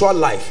spiritual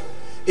life.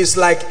 It's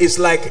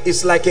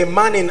like a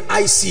man in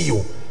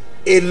ICU.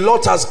 A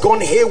lot has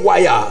gone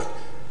haywire.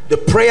 The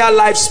prayer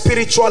life,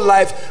 spiritual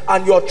life,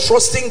 and you're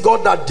trusting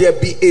God that there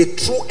be a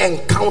true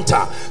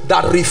encounter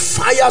that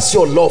refires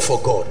your love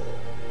for God.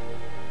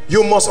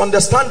 You must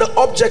understand the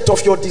object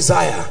of your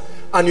desire,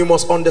 and you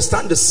must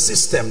understand the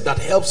system that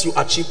helps you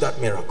achieve that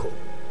miracle.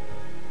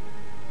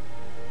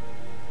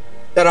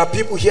 There are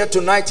people here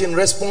tonight in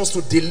response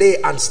to delay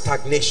and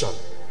stagnation.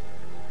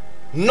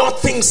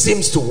 Nothing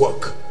seems to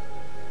work.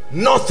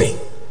 Nothing.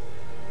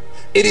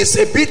 It is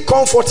a bit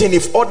comforting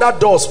if other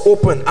doors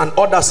open and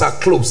others are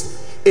closed.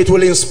 It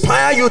will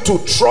inspire you to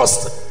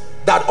trust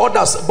that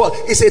others, but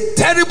it's a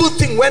terrible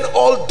thing when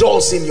all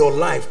doors in your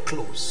life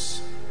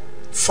close.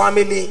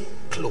 Family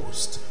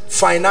closed.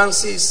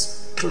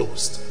 Finances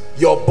closed.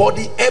 Your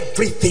body,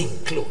 everything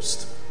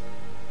closed.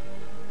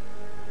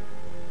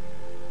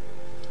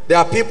 There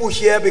are people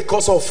here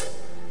because of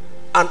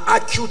an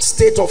acute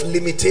state of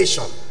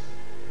limitation.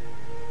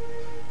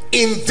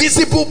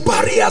 Invisible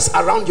barriers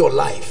around your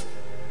life.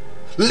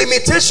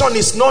 Limitation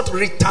is not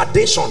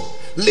retardation.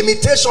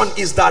 Limitation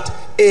is that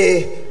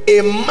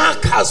a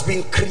mark has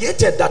been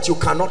created that you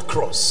cannot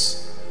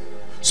cross.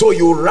 So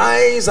you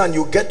rise and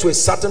you get to a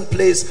certain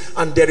place,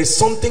 and there is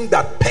something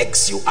that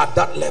pegs you at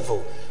that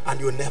level, and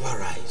you never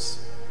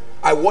rise.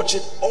 I watch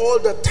it all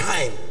the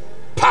time.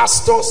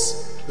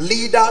 Pastors,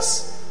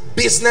 leaders,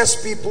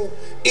 business people,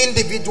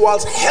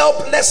 individuals,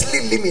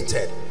 helplessly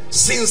limited,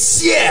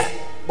 sincere,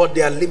 but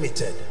they are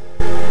limited.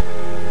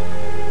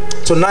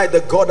 Tonight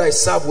the God I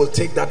serve will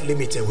take that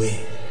limit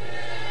away.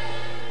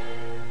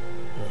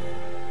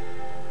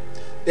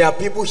 There are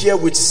people here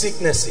with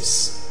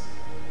sicknesses,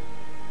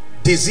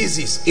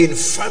 diseases,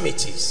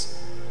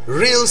 infirmities,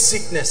 real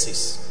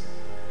sicknesses,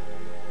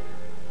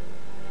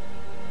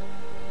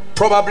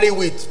 probably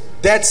with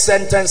death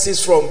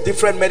sentences from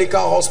different medical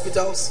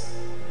hospitals,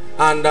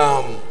 and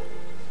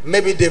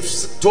maybe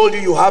they've told you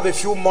you have a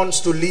few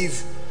months to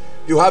live,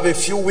 you have a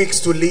few weeks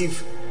to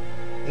live.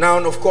 Now,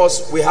 and of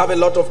course, we have a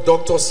lot of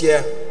doctors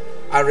here.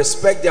 I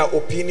respect their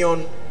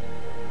opinion.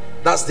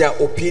 That's their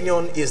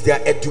opinion, is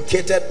their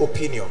educated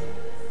opinion.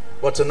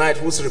 But tonight,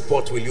 whose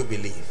report will you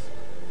believe?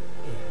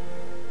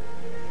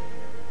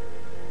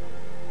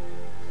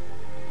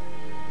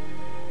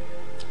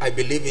 I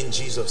believe in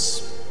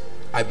Jesus.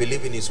 I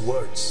believe in his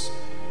words.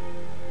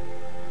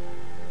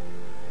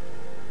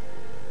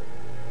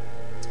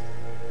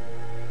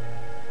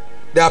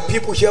 There are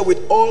people here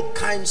with all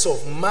kinds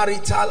of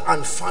marital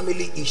and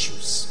family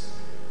issues.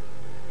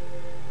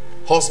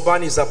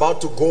 Husband is about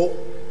to go,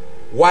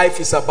 wife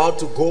is about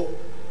to go,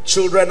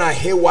 children are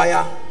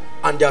haywire,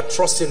 and they are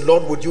trusting,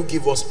 Lord, would you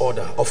give us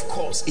order? Of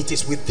course, it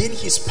is within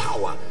his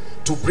power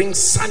to bring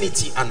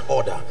sanity and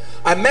order.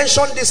 I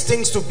mentioned these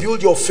things to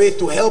build your faith,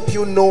 to help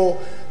you know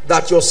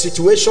that your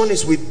situation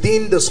is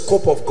within the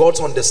scope of God's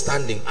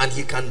understanding and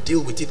he can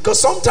deal with it. Because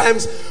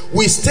sometimes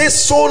we stay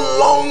so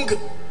long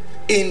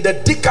in the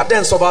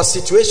decadence of our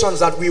situations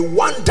that we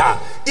wonder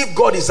if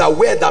God is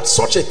aware that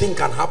such a thing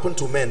can happen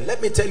to men.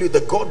 Let me tell you,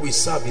 the God we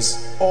serve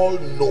is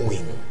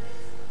all-knowing,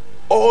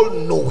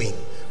 all-knowing,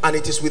 and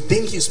it is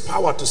within his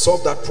power to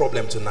solve that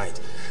problem tonight.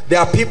 There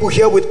are people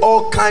here with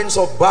all kinds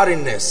of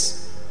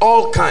barrenness,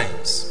 all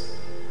kinds,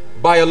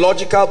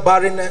 biological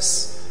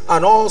barrenness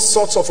and all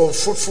sorts of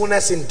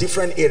unfruitfulness in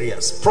different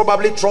areas,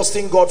 probably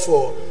trusting God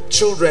for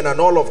children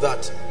and all of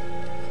that.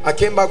 I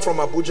came back from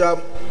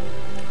Abuja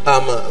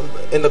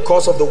in the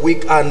course of the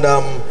week, and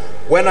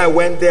when I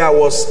went there, I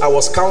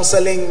was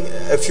counseling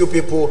a few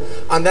people,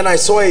 and then I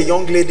saw a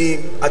young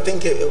lady, I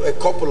think a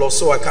couple or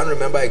so, I can't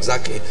remember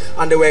exactly,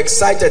 and they were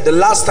excited. The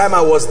last time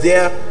I was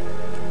there,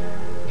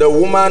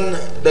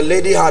 the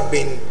lady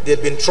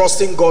they'd been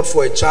trusting God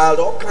for a child,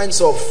 all kinds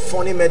of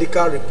funny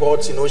medical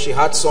reports. You know, she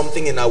had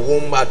something in her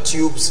womb, her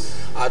tubes,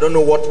 I don't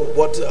know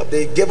what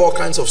they gave all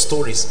kinds of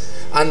stories.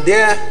 And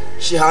there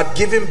she had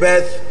given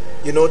birth,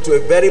 you know, to a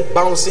very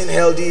bouncing,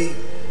 healthy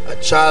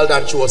child,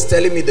 and she was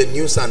telling me the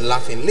news and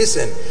laughing.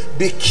 Listen,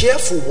 be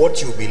careful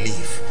what you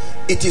believe.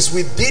 It is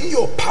within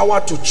your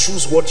power to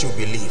choose what you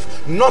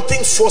believe.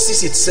 Nothing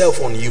forces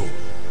itself on you.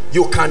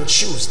 You can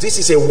choose. This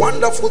is a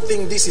wonderful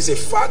thing, this is a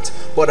fact,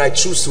 but I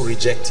choose to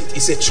reject it.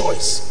 It's a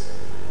choice.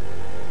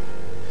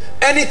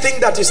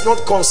 Anything that is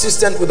not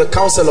consistent with the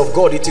counsel of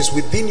God, it is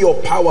within your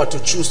power to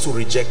choose to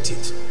reject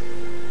it.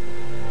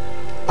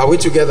 Are we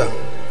together?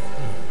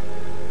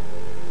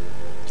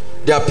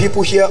 There are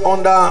people here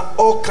under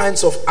all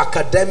kinds of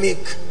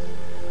academic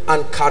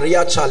and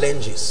career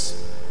challenges.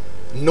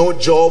 No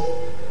job,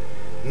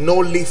 no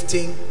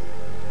lifting,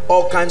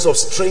 all kinds of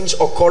strange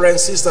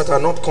occurrences that are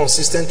not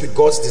consistent with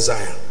God's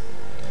desire.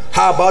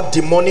 How about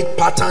demonic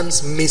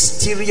patterns,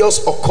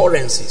 mysterious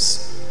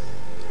occurrences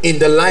in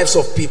the lives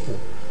of people,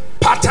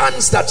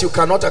 patterns that you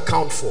cannot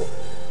account for?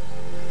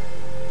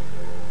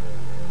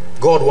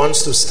 God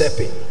wants to step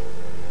in.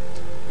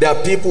 There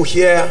are people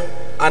here,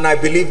 and I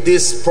believe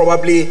this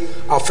probably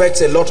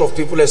affects a lot of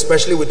people,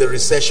 especially with the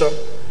recession,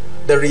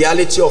 the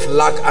reality of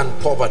lack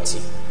and poverty.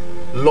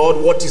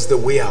 Lord, what is the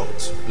way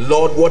out?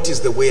 Lord, what is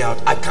the way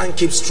out? I can't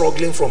keep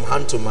struggling from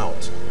hand to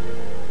mouth.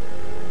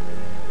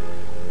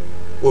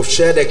 We've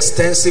shared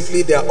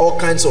extensively. There are all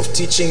kinds of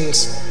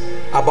teachings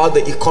about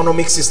the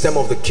economic system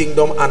of the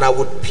kingdom, and I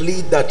would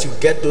plead that you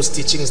get those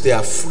teachings. They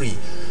are free,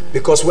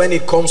 because when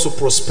it comes to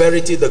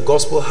prosperity, the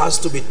gospel has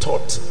to be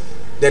taught.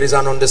 There is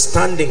an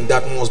understanding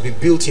that must be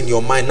built in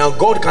your mind. Now,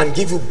 God can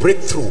give you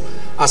breakthrough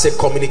as a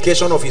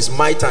communication of his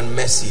might and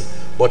mercy,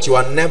 but you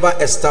are never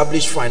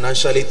established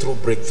financially through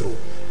breakthrough.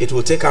 It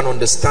will take an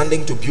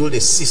understanding to build a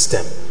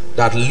system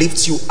that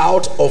lifts you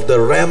out of the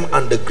realm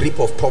and the grip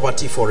of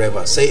poverty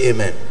forever. Say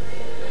amen.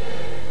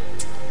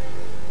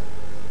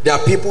 There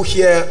are people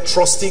here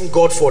trusting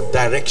God for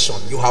direction.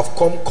 You have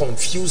come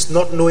confused,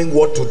 not knowing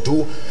what to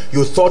do.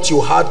 You thought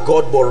you had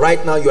God, but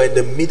right now you are in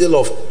the middle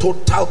of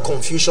total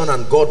confusion,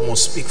 and God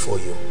must speak for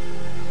you.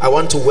 I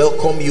want to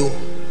welcome you,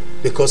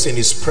 because in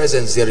his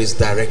presence there is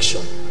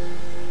direction.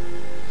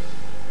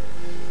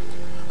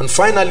 And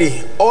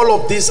finally, all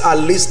of these are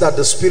lists that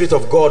the Spirit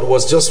of God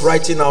was just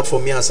writing out for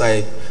me as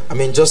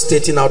just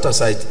stating out as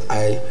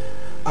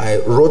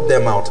I wrote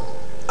them out.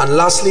 And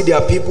lastly, there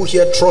are people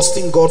here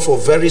trusting God for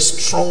very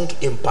strong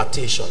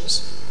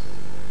impartations.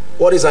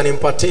 What is an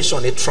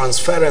impartation? A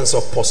transference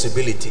of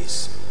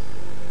possibilities.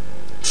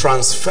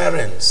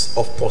 Transference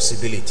of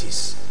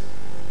possibilities.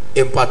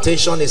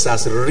 Impartation is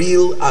as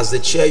real as the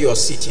chair you're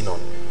sitting on.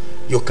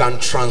 You can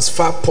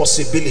transfer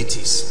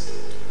possibilities.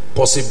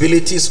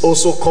 Possibilities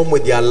also come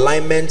with the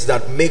alignment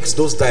that makes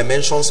those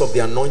dimensions of the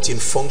anointing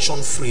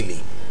function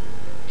freely.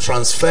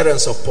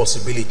 Transference of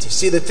possibilities.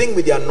 See, the thing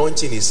with the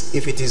anointing is,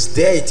 if it is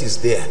there, it is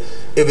there.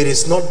 If it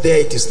is not there,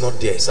 it is not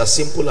there. It's as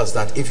simple as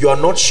that. If you are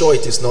not sure,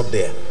 it is not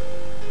there.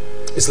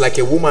 It's like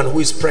a woman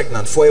who is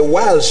pregnant. For a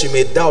while, she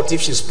may doubt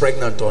if she's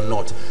pregnant or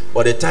not.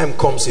 But the time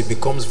comes, it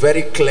becomes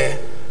very clear,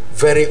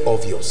 very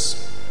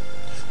obvious.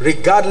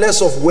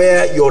 Regardless of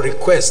where your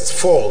request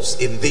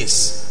falls in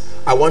this,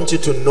 I want you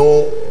to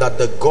know that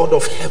the God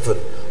of heaven,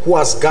 who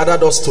has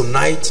gathered us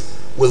tonight,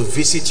 will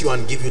visit you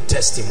and give you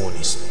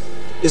testimonies.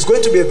 It's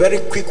going to be a very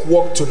quick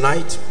walk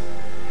tonight.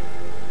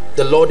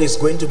 The Lord is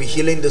going to be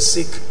healing the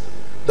sick.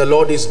 The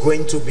Lord is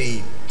going to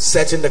be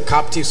setting the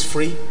captives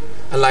free.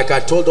 And like I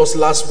told us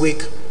last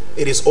week,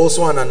 it is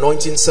also an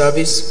anointing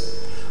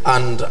service.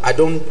 And I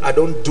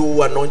don't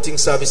do anointing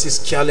services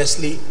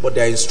carelessly, but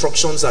there are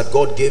instructions that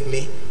God gave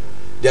me.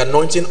 The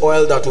anointing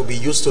oil that will be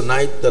used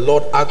tonight, the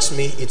Lord asked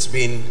me, it's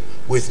been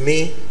with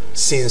me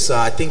since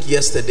I think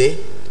yesterday.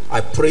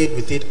 I prayed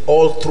with it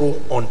all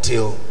through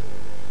until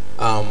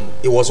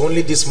it was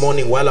only this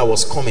morning while I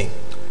was coming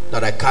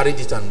that I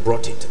carried it and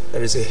brought it.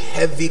 There is a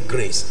heavy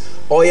grace.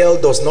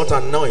 Oil does not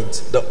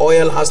anoint. The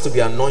oil has to be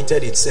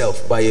anointed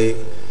itself by a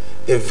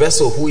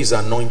vessel who is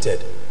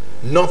anointed.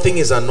 Nothing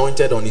is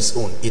anointed on its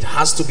own. It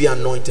has to be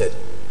anointed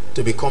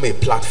to become a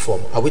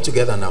platform. Are we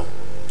together now?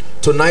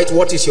 Tonight,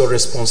 what is your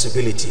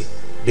responsibility?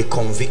 Be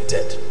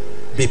convicted.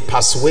 Be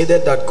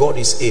persuaded that God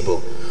is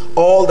able.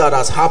 All that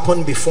has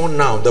happened before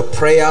now, the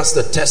prayers,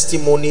 the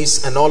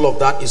testimonies, and all of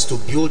that is to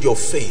build your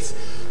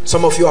faith.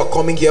 Some of you are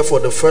coming here for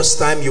the first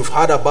time. You've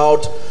heard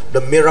about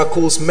the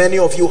miracles. Many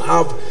of you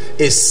have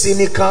a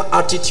cynical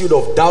attitude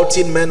of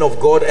doubting men of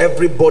God.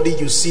 Everybody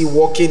you see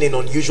walking in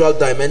unusual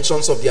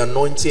dimensions of the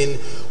anointing.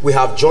 We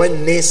have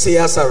joined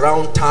naysayers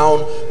around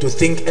town to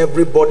think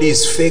everybody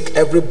is fake,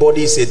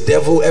 everybody is a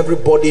devil,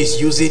 everybody is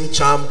using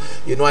charm.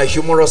 You know, I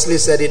humorously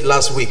said it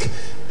last week.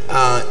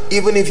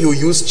 Even if you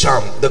use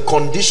charm, the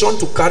condition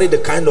to carry the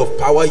kind of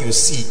power you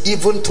see,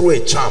 even through a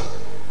charm,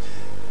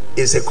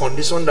 is a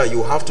condition that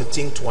you have to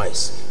think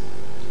twice.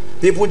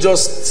 People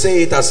just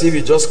say it as if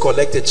you just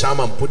collect a charm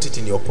and put it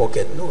in your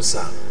pocket. No,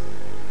 sir.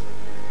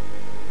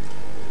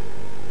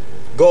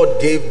 God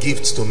gave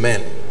gifts to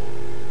men.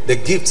 The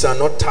gifts are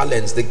not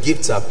talents, the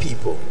gifts are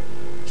people.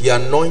 He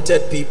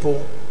anointed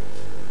people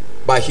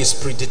by his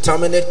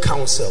predetermined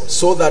counsel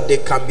so that they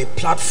can be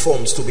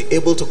platforms to be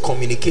able to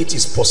communicate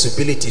his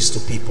possibilities to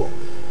people.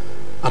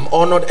 I'm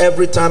honored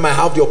every time I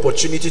have the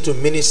opportunity to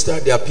minister.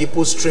 There are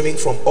people streaming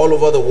from all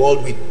over the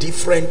world with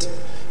different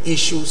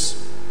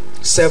issues.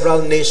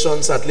 Several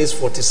nations, at least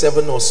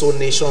 47 or so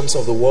nations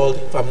of the world,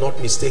 if I'm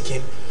not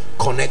mistaken,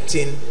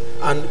 connecting.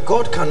 And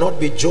God cannot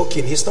be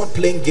joking. He's not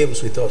playing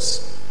games with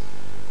us.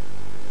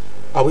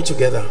 Are we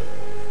together?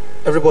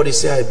 Everybody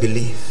say, I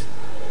believe.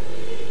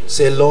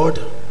 Say, Lord,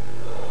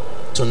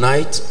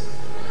 tonight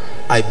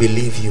I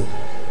believe you.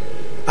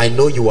 I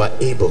know you are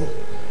able,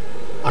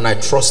 and I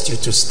trust you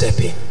to step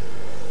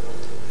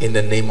in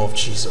the name of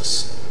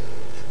Jesus.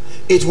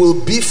 It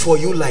will be for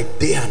you like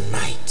day and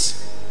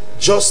night.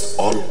 Just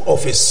all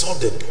of a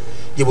sudden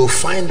you will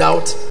find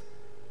out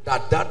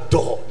that that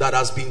door that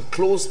has been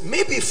closed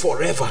maybe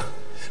forever.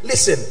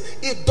 Listen,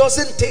 it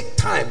doesn't take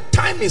time.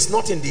 Time is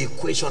not in the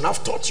equation.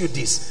 I've taught you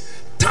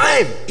this.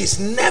 Time is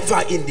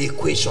never in the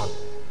equation.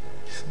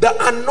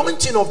 The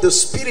anointing of the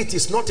Spirit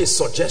is not a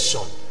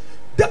suggestion.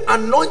 The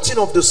anointing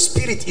of the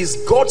Spirit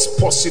is God's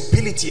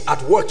possibility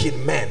at work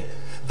in men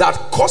that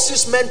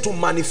causes men to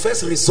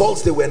manifest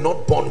results they were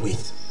not born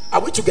with.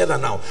 Are we together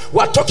now? We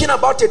are talking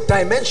about a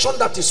dimension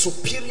that is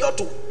superior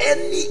to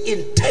any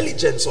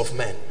intelligence of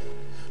men.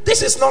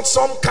 This is not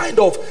some kind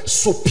of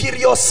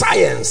superior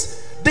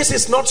science. This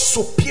is not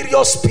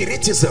superior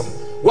spiritism.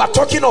 We are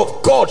talking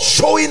of God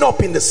showing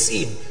up in the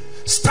scene,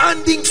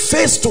 standing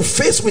face to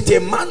face with a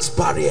man's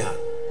barrier.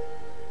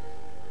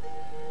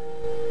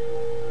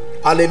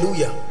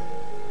 Hallelujah.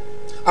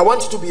 I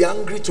want you to be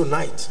angry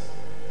tonight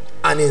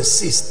and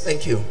insist,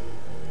 thank you,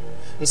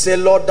 and say,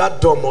 Lord,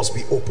 that door must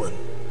be open.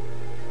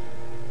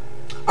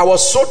 I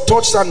was so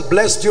touched and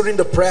blessed during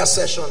the prayer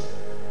session.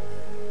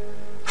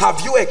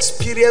 Have you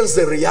experienced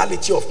the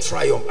reality of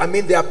triumph? I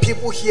mean, there are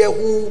people here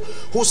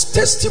whose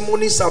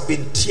testimonies have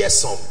been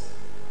tearsome.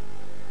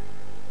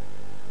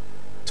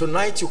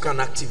 Tonight you can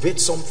activate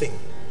something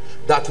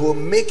that will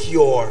make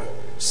your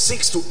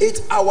 6 to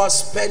 8 hours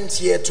spent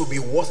here to be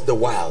worth the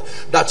while.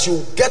 That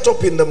you get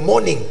up in the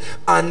morning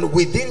and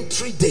within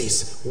 3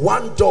 days,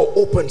 one door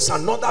opens,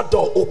 another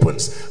door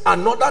opens,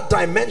 another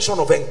dimension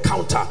of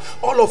encounter.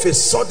 All of a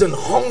sudden,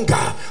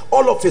 hunger.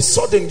 All of a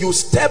sudden, you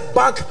step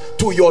back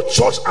to your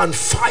church and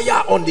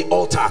fire on the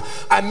altar.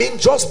 I mean,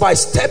 just by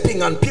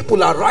stepping, and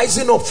people are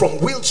rising up from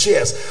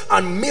wheelchairs,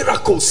 and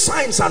miracles,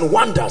 signs and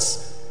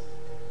wonders.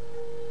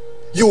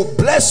 You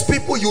bless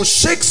people, you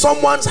shake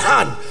someone's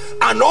hand,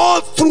 and all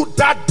through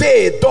that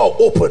day a door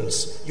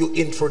opens. You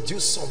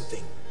introduce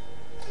something.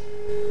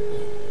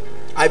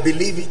 I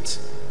believe it.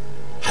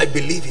 I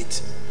believe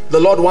it. The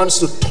Lord wants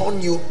to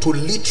turn you to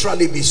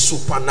literally be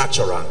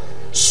supernatural.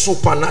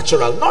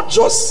 Supernatural, not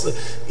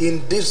just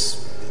in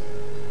this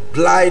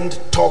blind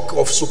talk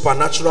of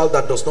supernatural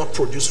that does not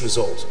produce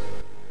results.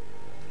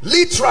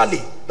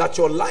 Literally, that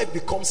your life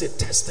becomes a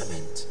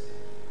testament.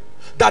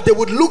 That they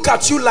would look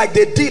at you like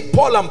they did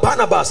Paul and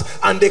Barnabas,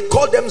 and they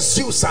called them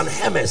Zeus and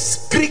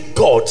Hermes, Greek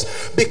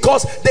gods,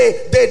 because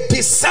they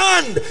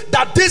discerned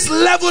that this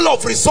level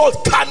of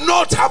result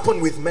cannot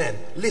happen with men.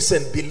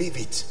 Listen, believe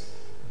it.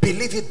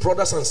 Believe it,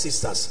 brothers and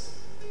sisters.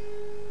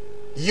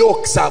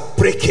 Yokes are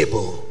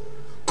breakable.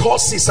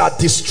 Curses are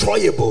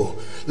destroyable.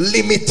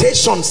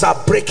 Limitations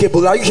are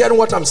breakable. Are you hearing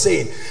what I'm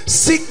saying?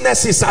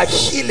 Sicknesses are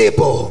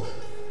healable.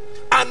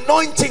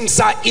 Anointings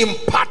are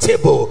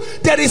impartable.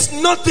 There is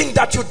nothing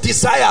that you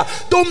desire.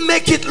 Don't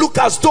make it look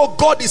as though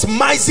God is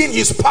mising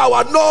his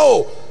power.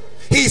 No,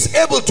 he is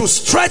able to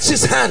stretch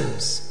his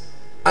hands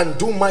and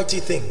do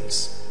mighty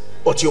things,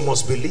 but you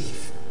must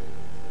believe.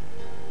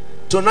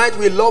 Tonight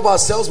we love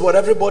ourselves, but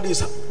everybody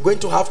is going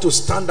to have to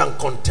stand and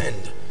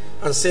contend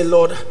and say,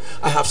 Lord,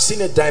 I have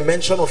seen a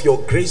dimension of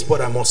your grace, but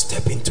I must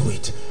step into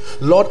it.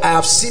 Lord, I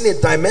have seen a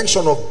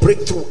dimension of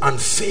breakthrough and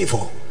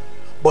favor,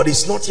 but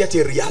it's not yet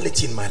a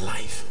reality in my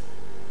life.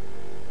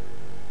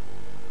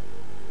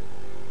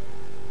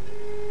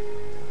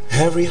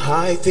 Every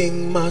high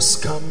thing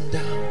must come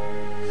down.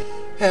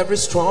 Every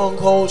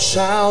stronghold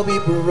shall be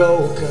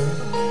broken.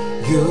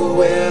 You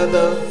wear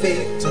the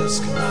victor's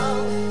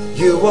crown.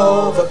 You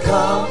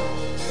overcome.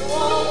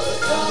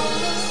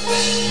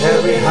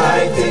 Every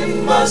high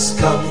thing must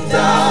come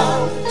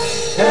down.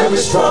 Every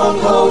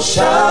stronghold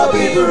shall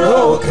be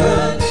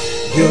broken.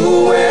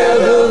 You wear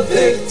the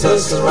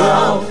victor's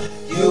crown.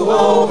 You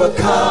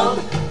overcome.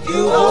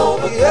 You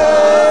overcome.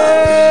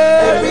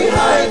 Every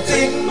high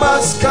thing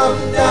must come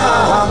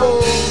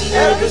down.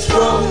 Every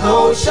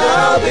stronghold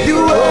shall be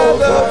broken.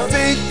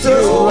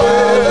 You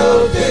wear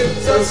the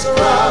victor's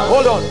crown.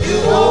 Hold on. You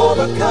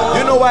overcome.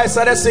 You know why I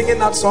started singing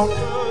that song?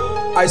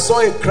 I saw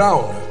a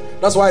crown.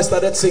 That's why I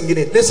started singing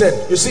it.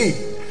 Listen, you see,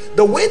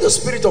 the way the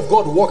Spirit of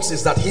God works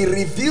is that he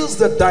reveals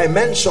the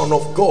dimension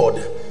of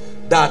God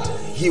that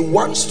he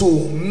wants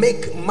to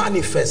make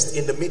manifest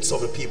in the midst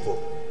of the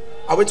people.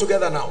 Are we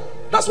together now?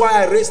 That's why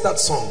I raised that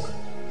song.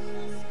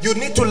 You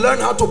need to learn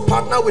how to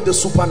partner with the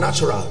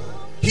supernatural.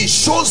 He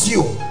shows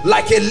you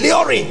like a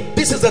luring.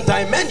 This is the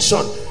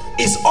dimension.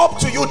 It's up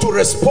to you to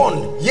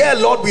respond. Yeah,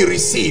 Lord, we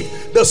receive.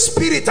 The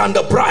Spirit and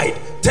the bride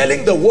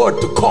telling the word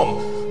to come.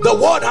 The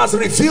word has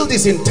revealed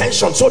his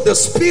intention, so the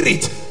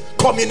Spirit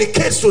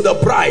communicates to the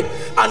bride,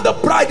 and the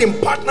bride in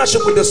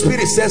partnership with the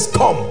Spirit says,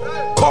 come,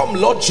 come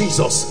Lord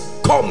Jesus,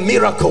 come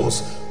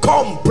miracles,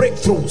 come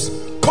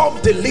breakthroughs, come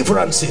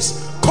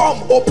deliverances,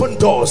 come open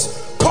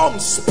doors, come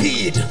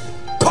speed,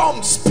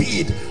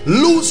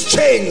 loose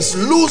chains,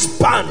 loose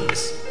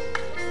bands.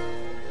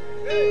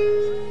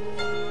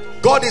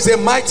 God is a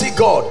mighty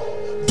God.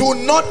 Do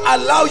not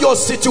allow your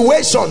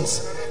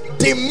situations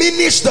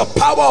diminish the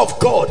power of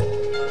God.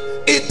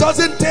 It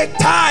doesn't take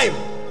time.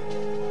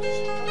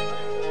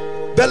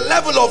 The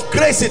level of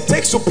grace it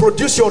takes to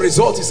produce your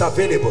results is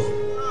available.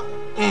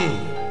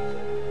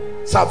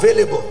 It's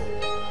available.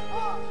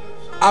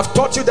 I've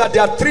taught you that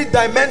there are 3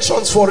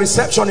 dimensions for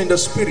reception in the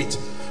Spirit.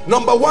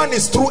 Number 1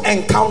 is through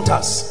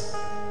encounters.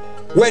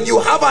 When you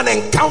have an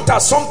encounter,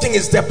 something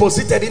is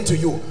deposited into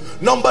you.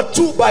 Number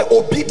 2, by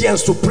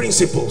obedience to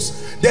principles.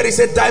 There is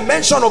a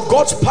dimension of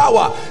God's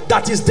power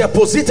that is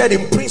deposited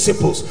in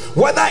principles.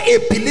 Whether a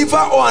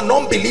believer or an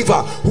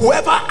unbeliever,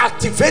 whoever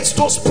activates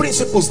those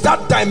principles,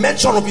 that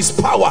dimension of his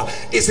power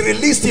is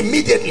released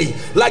immediately.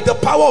 Like the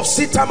power of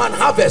seed time and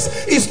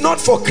harvest is not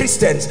for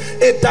Christians.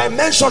 A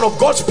dimension of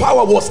God's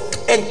power was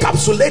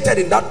encapsulated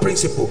in that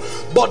principle.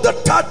 But the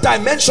 3rd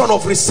dimension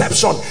of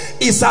reception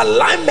is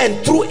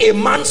alignment through a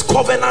man's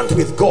covenant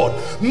with God.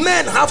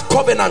 Men have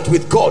covenant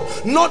with God,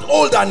 not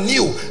old and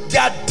new.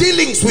 Their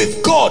dealings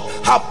with God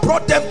have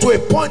brought them to a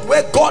point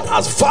where God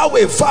has vowed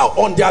a vow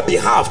on their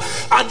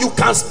behalf, and you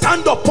can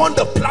stand upon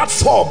the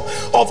platform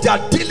of their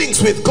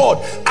dealings with God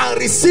and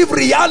receive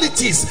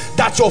realities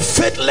that your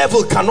faith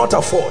level cannot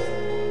afford.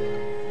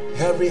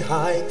 Every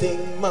high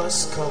thing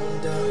must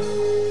come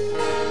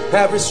down.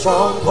 Every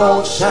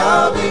stronghold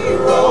shall be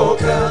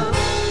broken.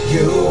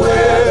 You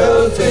wear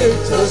the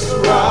victor's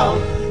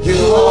crown. You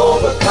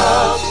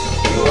overcome.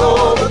 You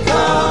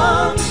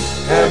overcome.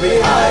 Every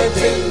high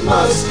thing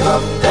must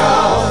come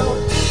down.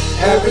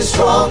 Every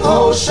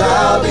stronghold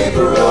shall be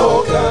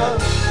broken.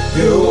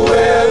 You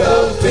wear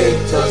the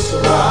victor's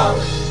crown.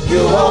 You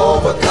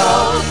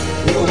overcome.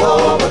 You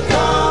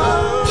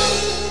overcome.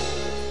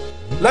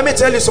 Let me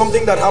tell you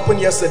something that happened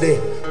yesterday.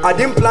 I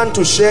didn't plan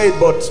to share it,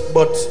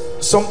 but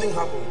something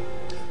happened.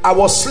 I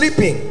was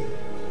sleeping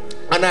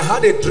and I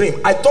had a dream.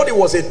 I thought it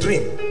was a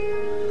dream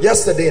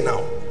yesterday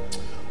now.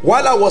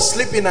 While I was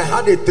sleeping, I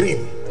had a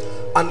dream.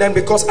 And then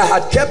because I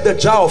had kept the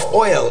jar of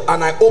oil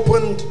and I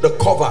opened the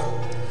cover,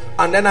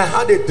 and then I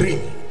had a dream.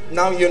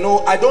 Now, you know,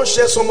 I don't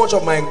share so much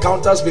of my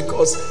encounters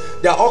because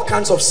there are all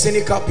kinds of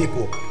cynical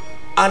people.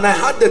 And I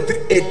had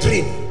a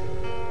dream,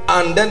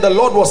 and then the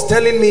Lord was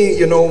telling me,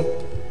 you know,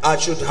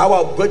 how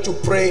I'm going to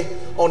pray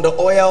on the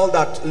oil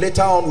that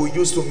later on we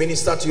use to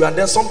minister to you. And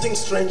then something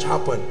strange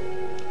happened.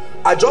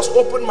 I just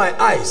opened my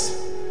eyes,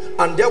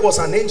 and there was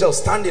an angel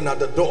standing at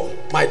the door,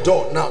 my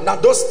door. Now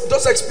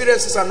those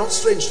experiences are not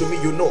strange to me,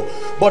 you know,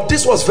 but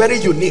this was very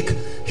unique.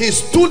 He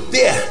stood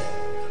there,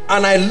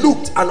 and I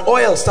looked, and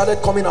oil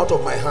started coming out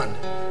of my hand,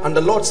 and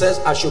the Lord says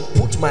I should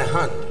put my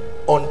hand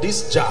on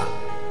this jar,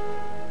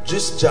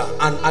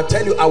 and I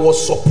tell you, I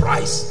was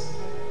surprised.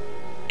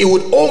 It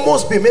would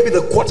almost be maybe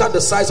the quarter the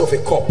size of a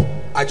cup.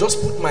 I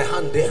just put my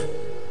hand there,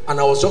 and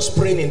I was just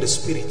praying in the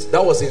Spirit.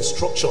 That was the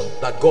instruction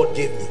that God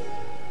gave me.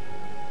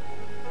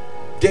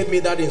 Gave me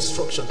that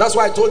instruction. That's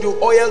why I told you,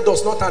 oil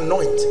does not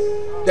anoint.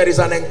 There is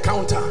an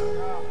encounter.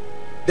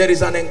 There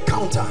is an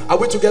encounter. Are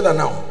we together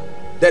now?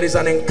 There is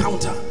an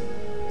encounter.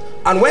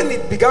 And when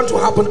it began to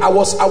happen, I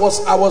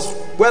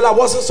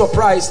wasn't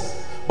surprised.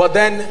 But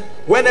then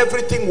when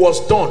everything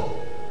was done,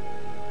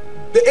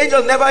 the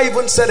angel never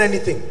even said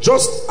anything.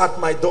 Just at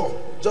my door,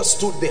 just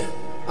stood there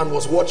and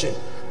was watching.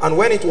 And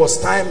when it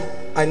was time,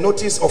 I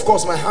noticed, of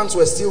course, my hands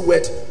were still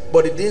wet,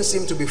 but it didn't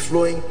seem to be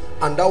flowing.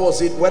 And that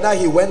was it. Whether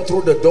he went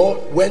through the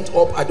door, went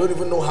up, I don't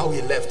even know how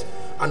he left.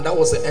 And that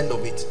was the end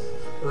of it.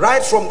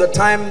 Right from the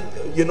time,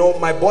 you know,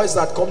 my boys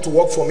that come to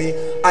work for me,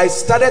 I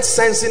started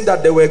sensing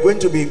that there were going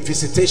to be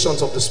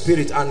visitations of the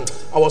Spirit, and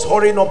I was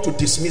hurrying up to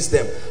dismiss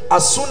them.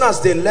 As soon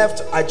as they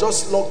left, I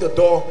just locked the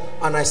door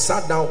and I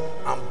sat down,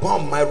 and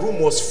boom, my room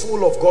was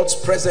full of God's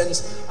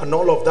presence and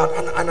all of that.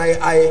 And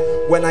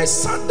when I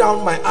sat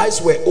down, my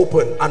eyes were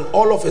open, and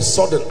all of a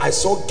sudden I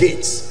saw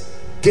gates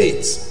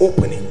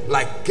opening,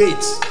 like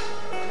gates,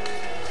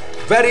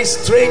 very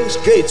strange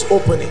gates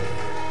opening.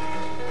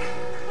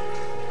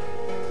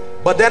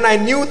 But then I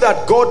knew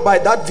that God, by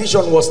that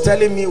vision, was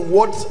telling me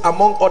what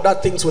among other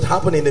things would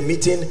happen in the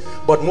meeting,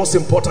 but most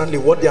importantly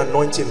what the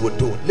anointing would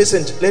do.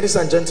 Listen, ladies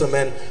and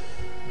gentlemen,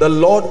 the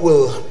Lord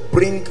will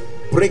bring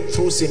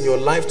breakthroughs in your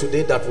life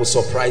today that will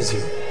surprise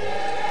you.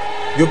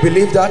 You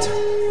believe that?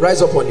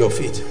 Rise up on your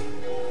feet.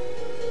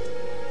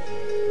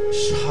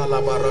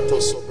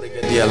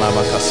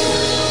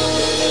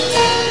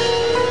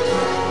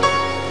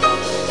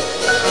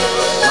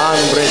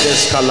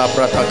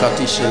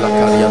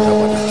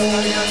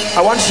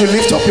 I want you to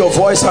lift up your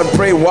voice and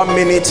pray 1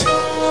 minute.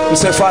 You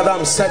say, Father,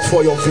 I'm set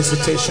for your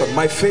visitation.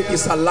 My faith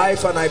is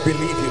alive and I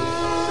believe you.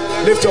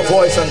 Lift your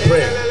voice and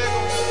pray.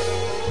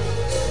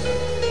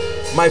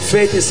 My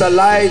faith is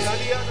alive,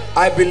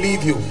 I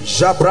believe you.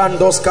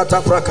 Jabrandos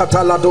katapra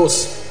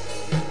katalados.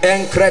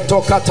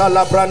 Enkreto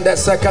katalabrande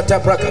sekate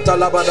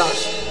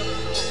prakatalabadash.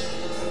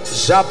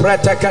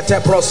 Jabrete kate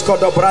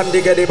proskodo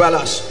brandige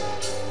balash.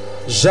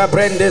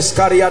 Jabrendes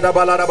kariada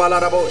balada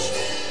baladabosh.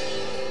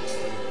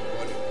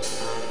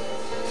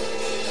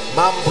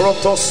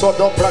 Mambroto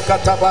sodo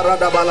prakata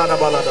barada balada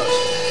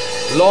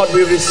baladash. Lord,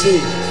 we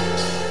receive.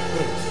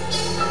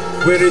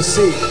 We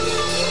receive.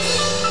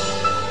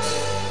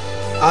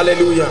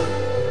 Hallelujah.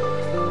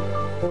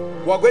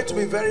 We're going to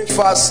be very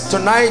fast.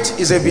 Tonight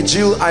is a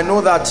vigil. I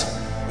know that,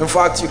 in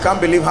fact, you can't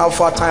believe how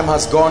far time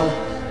has gone,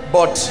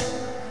 but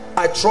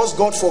I trust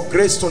God for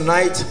grace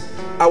tonight.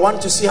 I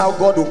want to see how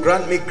God will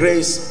grant me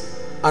grace,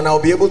 and I'll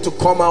be able to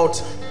come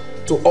out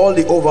to all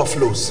the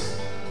overflows.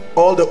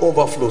 All the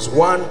overflows.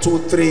 1, 2,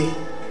 3,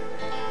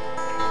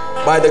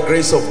 by the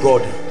grace of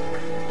God,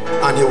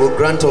 and he will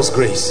grant us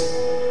grace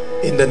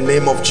in the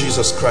name of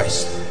Jesus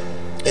Christ.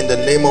 In the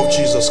name of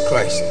Jesus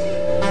Christ.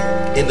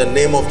 In the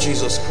name of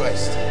Jesus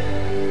Christ.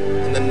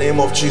 In the name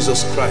of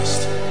Jesus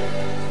Christ.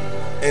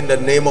 In the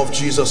name of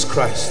Jesus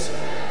Christ.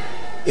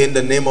 In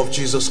the name of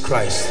Jesus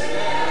Christ.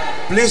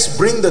 Please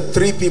bring the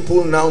 3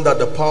 people now that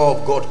the power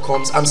of God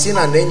comes. I'm seeing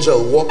an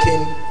angel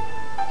walking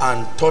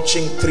and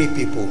touching 3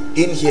 people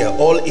in here,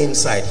 all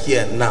inside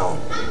here now.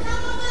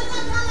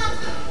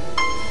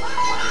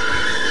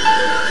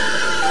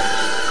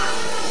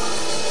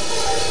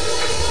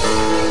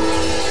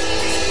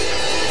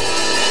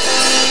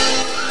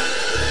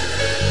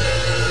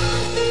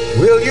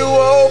 Will you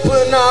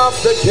open up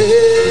the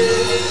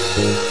gate?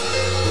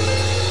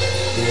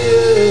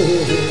 Yeah.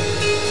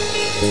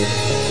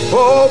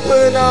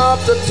 Open up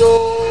the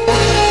door.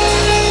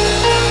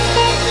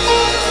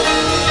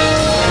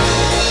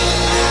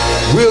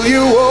 Will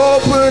you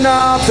open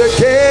up the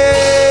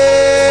gate?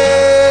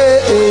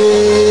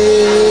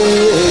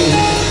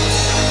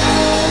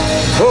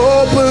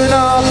 Open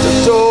up the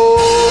door.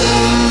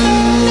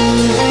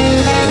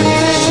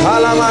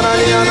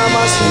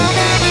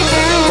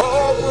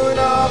 Open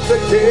up the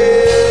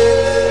gate.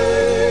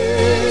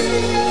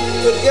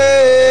 The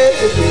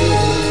gate.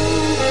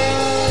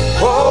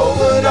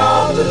 Open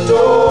up the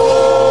door.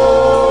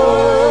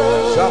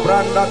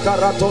 Shabranda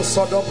karato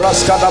sodo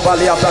braskada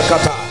baliata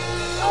kata.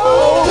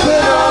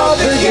 Open up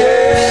the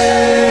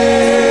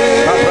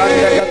gate.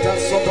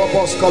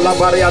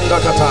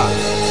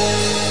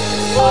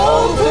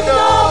 Open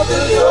up the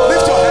door.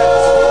 Lift your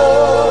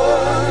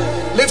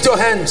hands. Lift your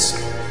hands.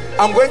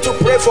 I'm going to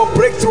pray for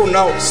breakthrough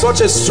now.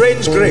 Such a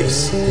strange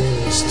grace.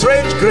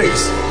 Strange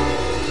grace.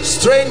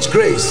 Strange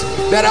grace.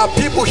 There are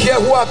people here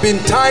who have been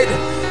tied.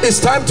 It's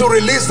time to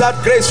release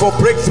that grace for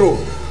breakthrough.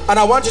 And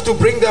I want you to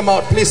bring them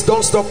out. Please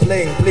don't stop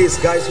playing. Please,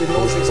 guys, you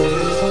know this.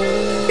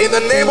 In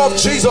the name of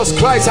Jesus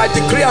Christ, I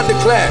decree and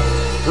declare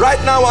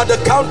right now at the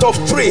count of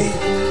 3,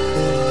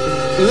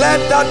 let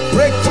that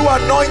breakthrough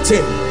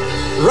anointing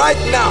right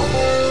now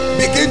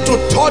begin to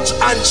touch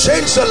and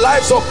change the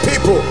lives of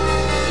people.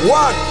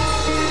 1,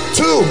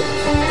 2,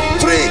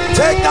 3.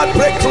 Take that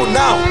breakthrough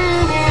now.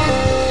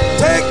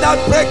 Take that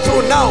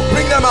breakthrough now.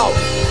 Bring them out.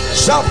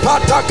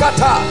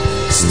 Shapatakata.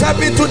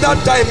 Step into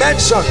that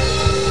dimension.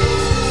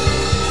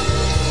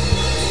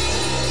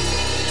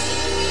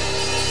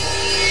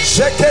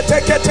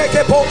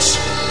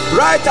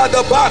 Right at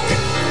the back,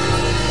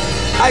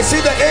 I see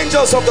the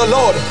angels of the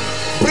Lord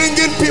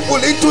bringing people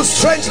into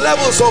strange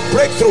levels of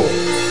breakthrough.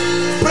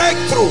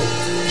 Breakthrough.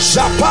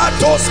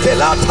 Shapatos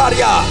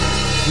kelataria,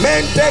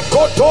 mente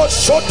kotos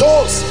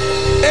shotos,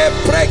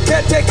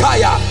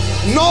 epreketekaya.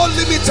 No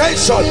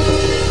limitation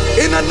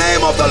in the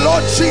name of the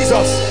Lord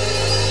Jesus.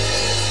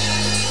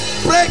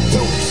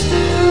 Breakthroughs.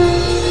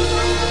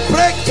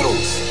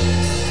 Breakthroughs.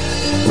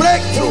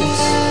 Breakthroughs.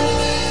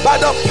 By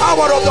the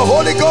power of the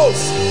Holy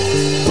Ghost.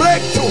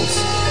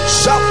 Breakthroughs.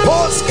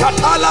 Shapos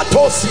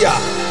katalatosia.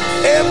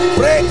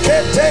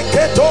 Embrekete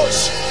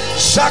ketosh.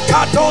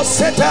 Shakato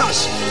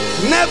Setash.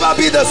 Never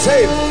be the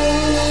same.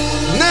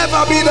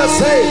 Never be the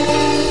same.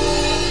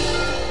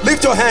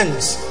 Lift your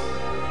hands.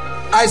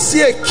 I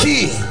see a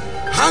key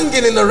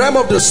hanging in the realm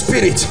of the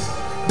spirit.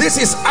 This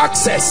is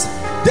access.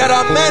 There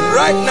are men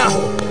right now,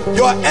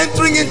 you are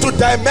entering into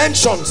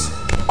dimensions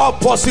of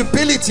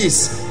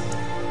possibilities.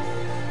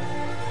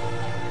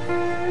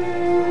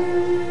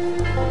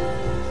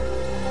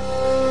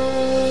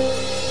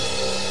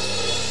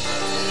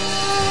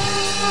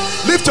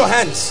 Lift your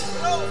hands.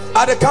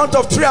 At the count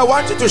of 3, I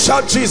want you to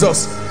shout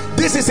Jesus.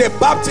 This is a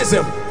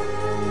baptism.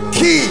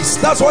 Keys,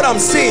 that's what I'm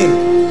seeing.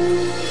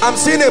 I'm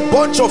seeing a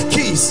bunch of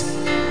keys.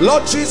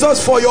 Lord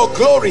Jesus, for your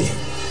glory,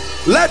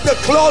 let the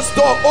closed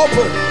door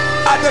open.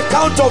 At the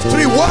count of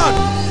 3, 1, 2, 3.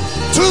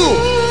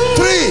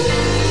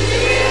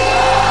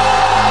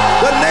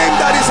 The name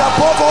that is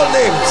above all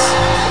names.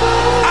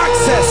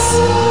 Access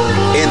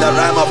in the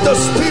realm of the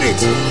spirit.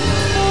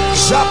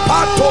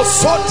 Japato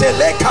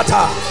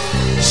sotelekata.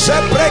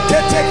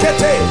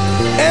 Jebreketekete.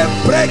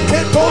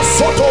 Embreketo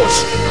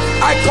sotosh.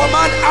 I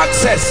command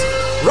access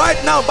right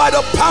now by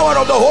the power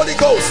of the Holy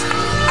Ghost.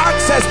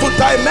 Access to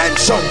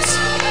dimensions.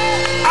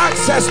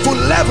 Access to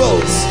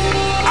levels.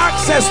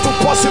 Access to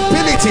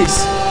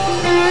possibilities.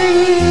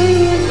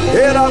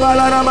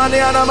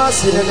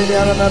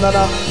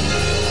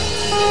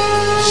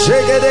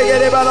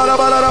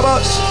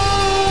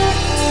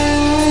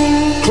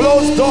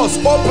 Closed doors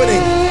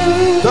opening.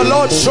 The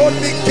Lord showed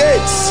me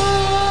gates,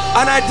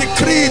 and I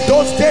decree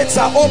those gates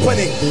are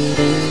opening.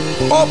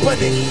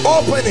 Opening,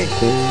 opening,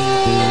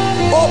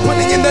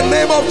 opening in the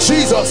name of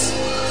Jesus.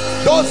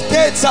 Those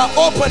gates are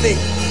opening.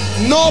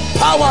 No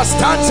power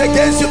stands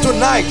against you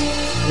tonight.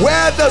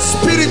 Where the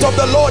Spirit of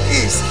the Lord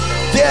is,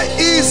 there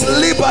is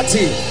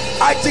liberty.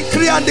 I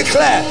decree and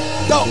declare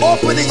the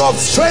opening of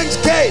strange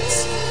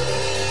gates.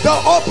 The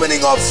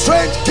opening of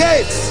strange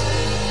gates.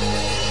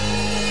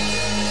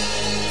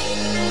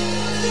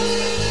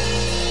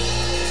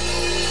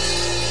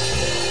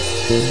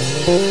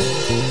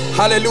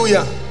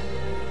 Hallelujah.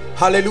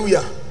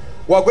 Hallelujah.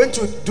 We're going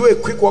to do a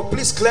quick walk.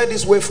 Please clear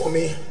this way for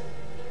me.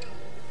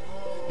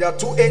 There are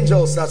 2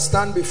 angels that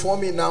stand before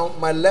me now,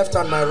 my left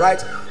and my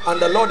right, and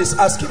the Lord is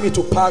asking me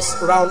to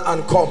pass round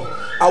and come.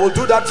 I will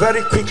do that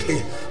very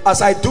quickly.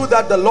 As I do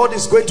that, the Lord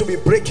is going to be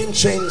breaking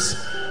chains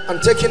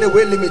and taking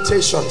away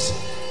limitations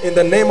in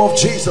the name of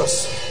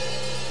Jesus.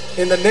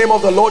 In the name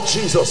of the Lord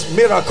Jesus.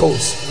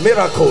 Miracles,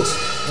 miracles,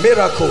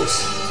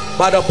 miracles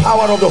by the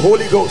power of the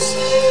Holy Ghost.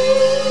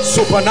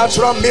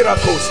 Supernatural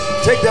miracles,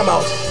 take them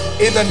out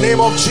in the name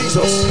of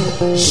Jesus.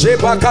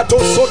 Jebakato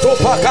soto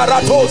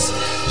pakaratos.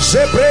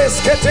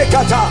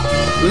 Jebresketekata.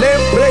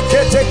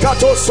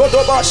 Lembreketekato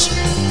sodobash.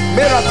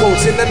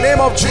 Miracles in the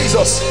name of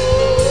Jesus.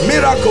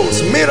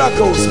 Miracles,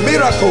 miracles,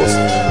 miracles,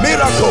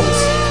 miracles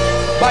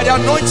by the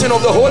anointing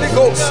of the Holy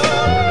Ghost.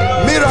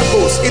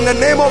 Miracles in the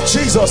name of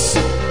Jesus.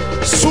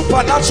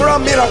 Supernatural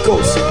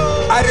miracles.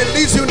 I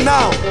release you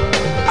now.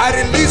 I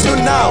release you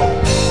now.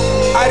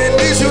 I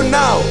release you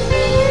now.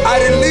 I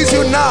release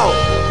you now.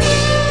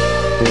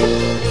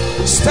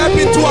 Step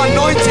into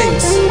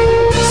anointings.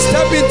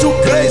 Step into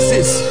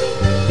graces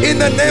in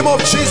the name of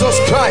Jesus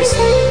Christ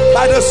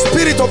by the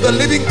Spirit of the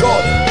living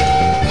God.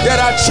 There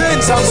are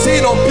chains I'm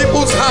seeing on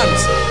people's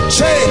hands.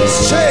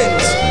 Chains,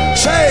 chains,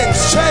 chains,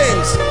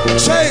 chains,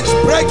 chains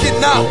breaking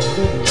now.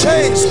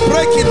 Chains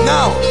breaking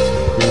now.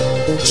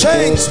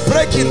 Chains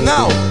breaking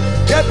now.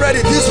 Get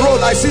ready. This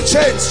road, I see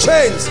chains,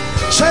 chains,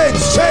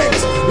 chains,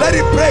 chains. Let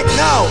it break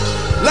now.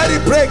 Let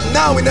it break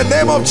now in the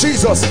name of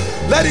Jesus.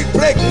 Let it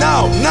break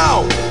now,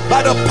 now,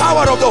 by the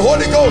power of the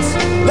Holy Ghost.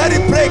 Let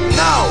it break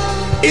now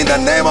in the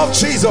name of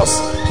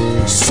Jesus.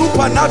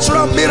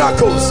 Supernatural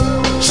miracles.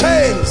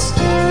 Chains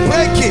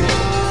breaking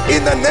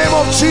in the name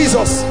of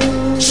Jesus.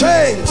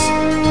 Chains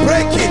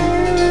breaking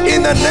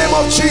in the name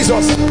of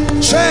Jesus.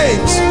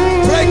 Chains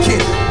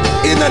breaking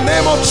in the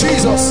name of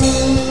Jesus.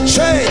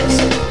 Chains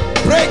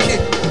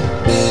breaking.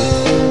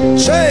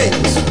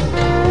 Chains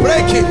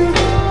breaking.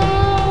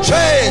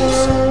 Chains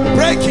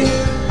breaking.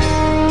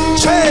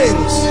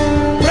 Chains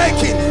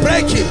breaking,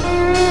 breaking,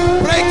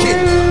 breaking.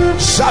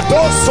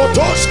 Shadow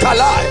sotosh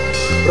kalai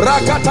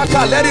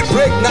rakataka. Let it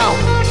break now.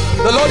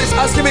 The Lord is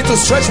asking me to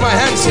stretch my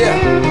hands here.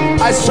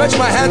 I stretch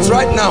my hands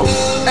right now.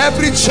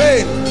 Every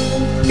chain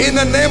in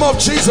the name of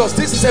Jesus.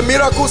 This is a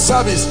miracle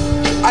service.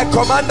 I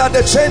command that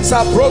the chains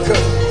are broken.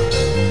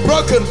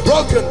 Broken,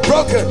 broken,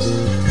 broken,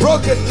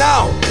 broken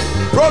now.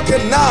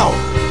 Broken now.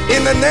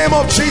 In the name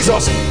of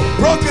Jesus.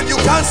 Broken. You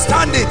can't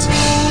stand it.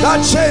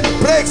 That chain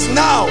breaks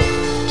now.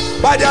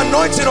 By the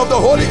anointing of the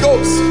Holy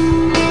Ghost.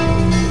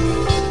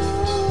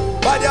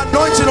 By the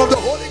anointing of the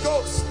Holy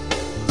Ghost.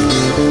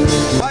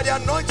 By the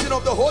anointing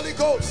of the Holy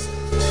Ghost.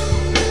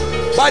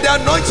 By the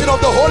anointing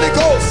of the Holy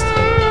Ghost.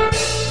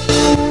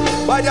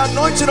 By the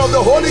anointing of the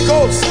Holy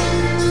Ghost.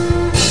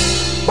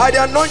 By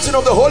the anointing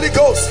of the Holy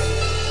Ghost.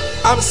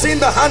 I'm seeing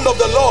the hand of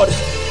the Lord.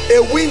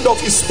 A wind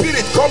of His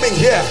Spirit coming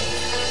here.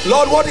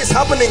 Lord, what is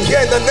happening here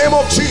in the name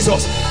of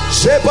Jesus?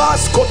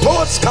 Shebas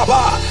kotos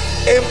kaba.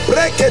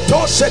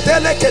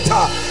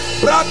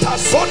 Brata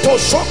soto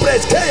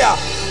shobreskea.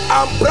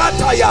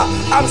 Ambrataya.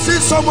 I'm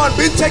seeing someone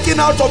being taken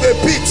out of a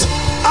pit.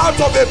 Out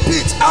of a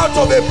pit. Out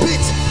of a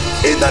pit.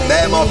 In the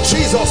name of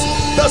Jesus,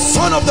 the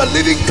Son of the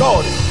living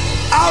God.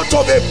 Out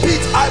of a pit,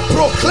 I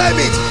proclaim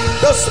it.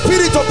 The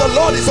Spirit of the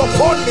Lord is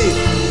upon me,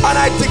 and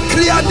I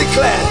decree and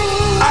declare,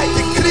 I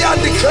decree and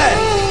declare,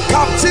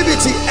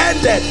 captivity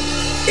ended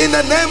in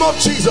the name of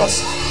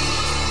Jesus.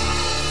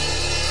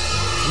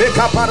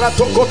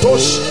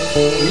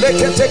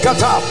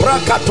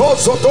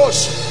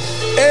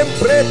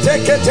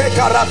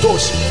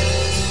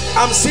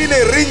 I'm seeing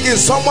a ring in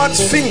someone's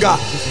finger.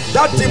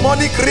 That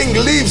demonic ring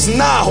leaves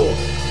now.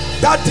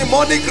 That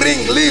demonic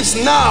ring leaves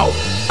now.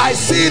 I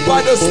see it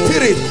by the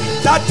Spirit.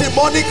 That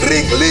demonic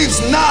ring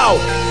leaves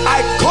now. I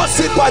curse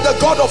it by the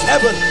God of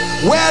heaven.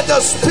 Where the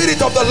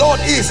Spirit of the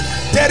Lord is,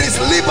 there is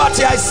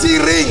liberty. I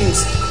see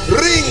rings.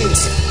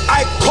 Rings.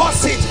 I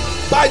curse it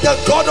by the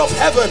God of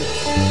heaven.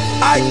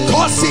 I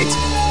curse it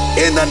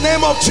in the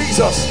name of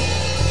Jesus.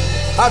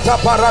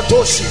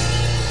 Ataparatoshi.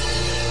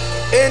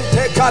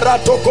 Ente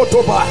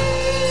karatokotoba.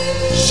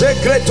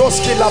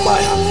 Shekretoski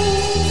labaya.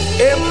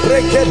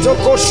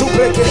 Embreketoko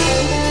shubreke.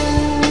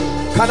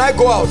 Can I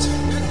go out?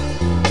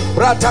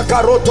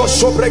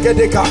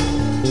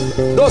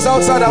 Those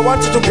outside, I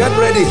want you to get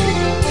ready.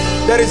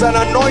 There is an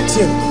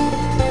anointing.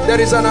 There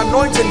is an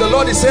anointing. The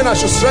Lord is saying I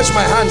should stretch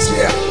my hands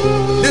here.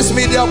 This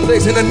media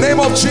place, in the name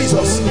of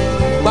Jesus.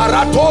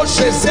 Barato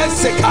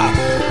shezeseka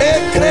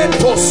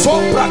ekreto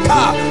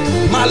sobraka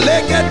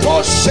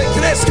malegeto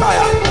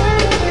shekreskaya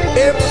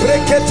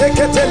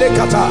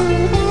ebreketeketelekata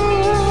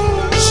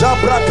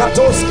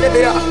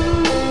shabrakatoskelea.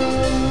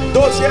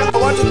 Those here, I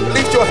want you to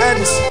lift your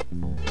hands.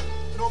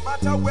 No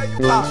matter where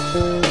you are,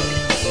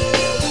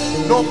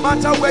 no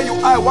matter where you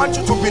are, I want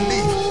you to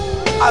believe.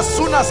 As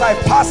soon as I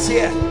pass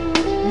here,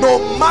 no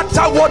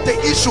matter what the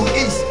issue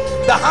is,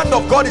 the hand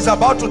of God is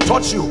about to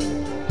touch you.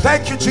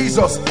 Thank you,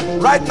 Jesus.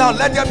 Right now,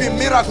 let there be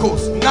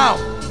miracles. Now,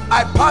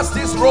 I pass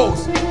these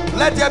rows.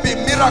 Let there be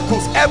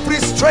miracles. Every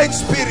strange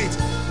spirit,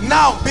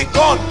 now be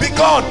gone, be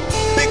gone,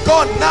 be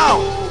gone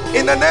now.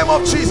 In the name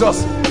of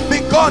Jesus,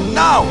 be gone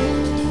now.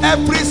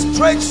 Every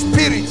strange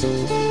spirit,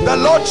 the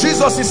Lord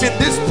Jesus is in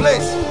this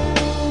place.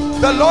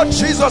 The Lord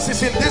Jesus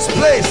is in this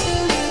place.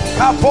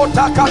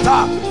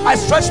 I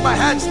stretch my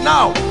hands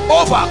now.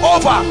 Over,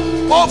 over,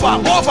 over,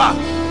 over.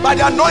 By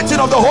the anointing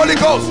of the Holy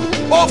Ghost.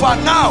 Over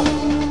now.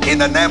 In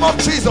the name of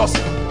Jesus.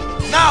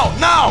 Now,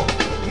 now,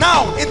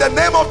 now. In the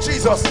name of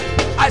Jesus.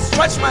 I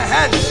stretch my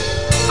hands.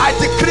 I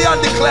decree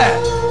and declare.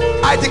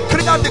 I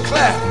decree and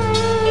declare.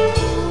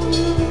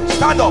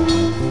 Stand up.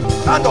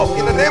 Stand up.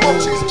 In the name of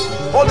Jesus.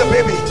 Hold the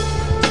baby.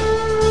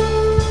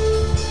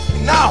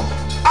 Now,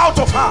 out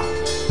of her.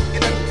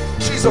 In the name of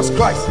Jesus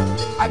Christ.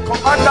 I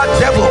command that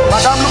devil.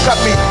 Madam, look at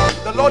me.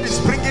 The Lord is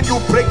bringing you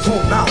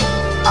breakthrough now.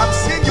 I'm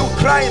seeing you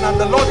crying, and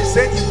the Lord is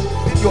saying,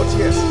 in your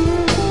tears.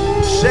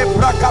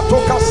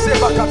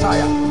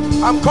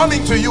 I'm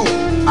coming to you.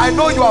 I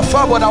know you are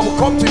far, but I will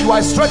come to you.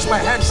 I stretch my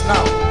hands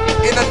now.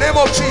 In the name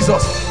of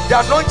Jesus. The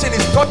anointing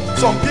is touching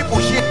some people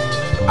here.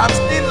 I'm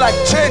seeing like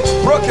chains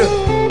broken.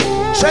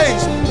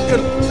 Chains.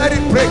 Let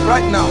it break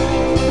right now.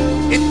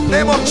 In the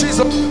name of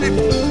Jesus.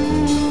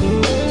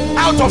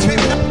 Out of him.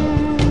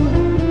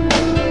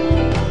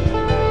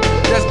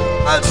 There's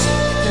else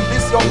in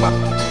this young man.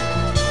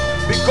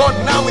 Be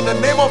gone now in the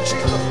name of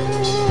Jesus.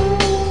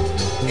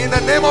 In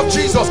the name of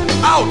Jesus.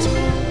 Out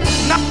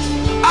now.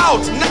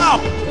 Out now.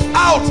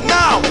 Out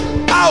now.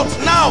 Out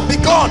now. Be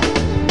gone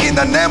in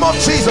the name of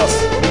Jesus.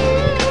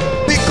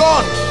 Be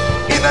gone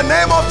in the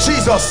name of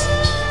Jesus.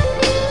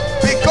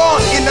 Be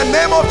gone in the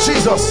name of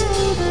Jesus.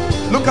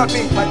 Look at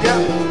me, my dear.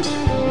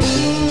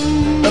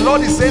 The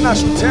Lord is saying I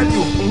should tell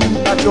you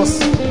that your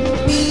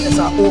sins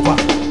are over.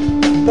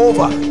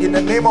 Over in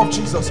the name of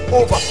Jesus.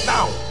 Over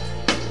now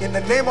in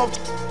the name of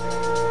Jesus.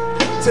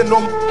 Say, no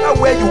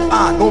matter where you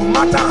are, no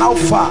matter how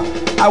far,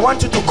 I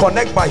want you to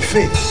connect by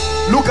faith.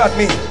 Look at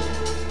me.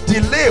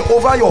 Delay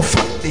over your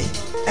family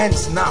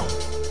ends now.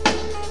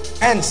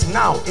 Ends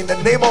now in the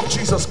name of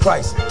Jesus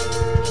Christ.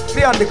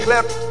 Decree and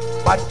declare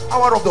by the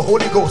power of the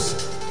Holy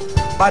Ghost.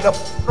 By the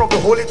power of the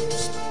Holy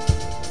Ghost.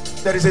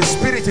 There is a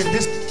spirit in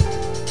this.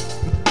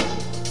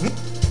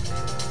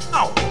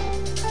 Now.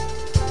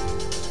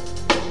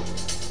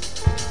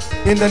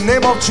 In the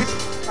name of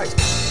Jesus Christ.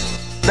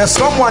 There's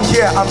someone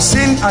here. I'm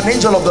seeing an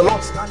angel of the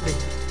Lord standing.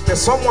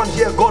 There's someone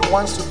here God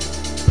wants to.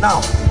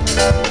 Now.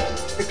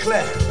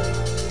 Declare.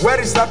 Where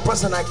is that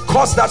person? I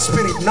curse that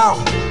spirit now.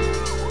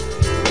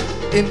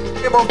 In the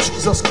name of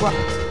Jesus Christ.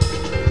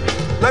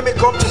 Let me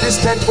come to this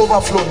tent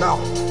overflow now.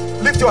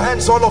 Lift your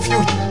hands, all of you.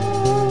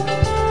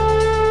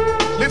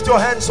 Lift your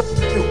hands, all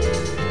of you.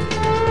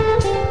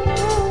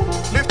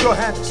 Lift your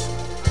hands.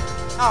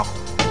 Now,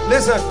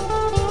 listen.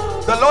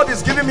 The Lord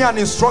is giving me an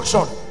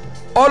instruction.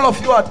 All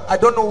of you are, I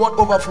don't know what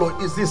overflow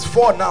is this.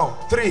 4 now.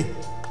 3.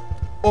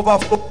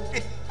 Overflow.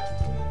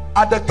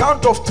 At the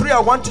count of 3, I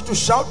want you to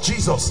shout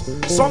Jesus.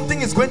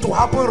 Something is going to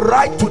happen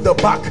right to the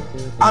back.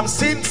 I'm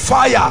seeing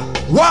fire.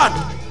 1,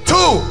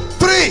 2,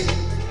 3.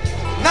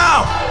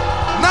 Now,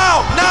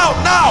 Now, now,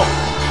 now.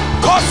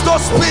 Curse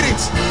those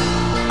spirits.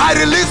 I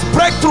release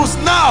breakthroughs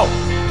now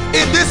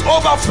in this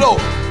overflow.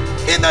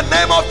 In the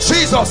name of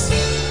Jesus.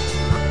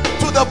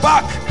 To the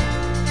back.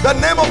 The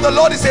name of the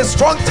Lord is a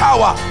strong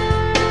tower.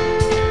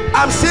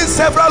 I'm seeing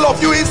several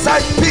of you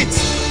inside pits.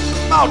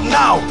 Out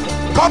now.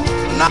 Come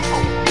now.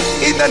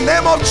 In the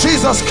name of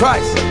Jesus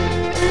Christ.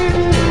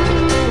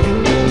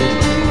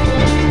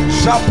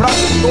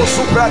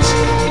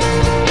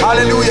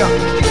 Hallelujah.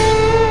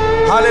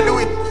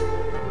 Hallelujah.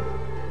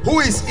 Who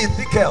is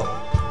Ezekiel?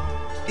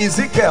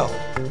 Ezekiel.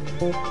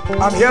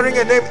 I'm hearing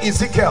a name,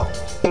 Ezekiel.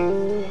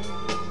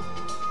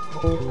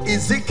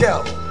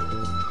 Ezekiel.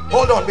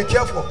 Hold on, be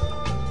careful.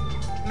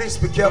 Please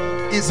be careful.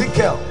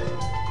 Ezekiel.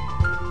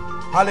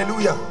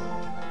 Hallelujah.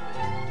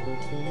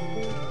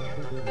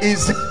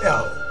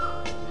 Ezekiel.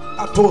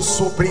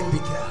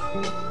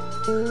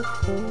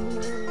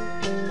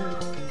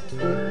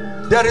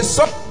 There is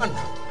someone,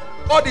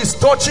 God is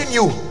touching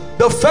you.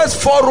 The first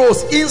 4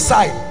 rows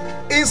inside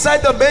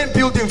the main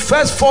building,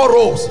 first 4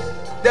 rows.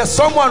 There's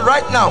someone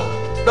right now.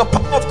 The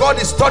power of God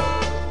is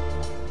touching.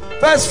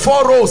 First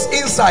 4 rows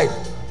inside.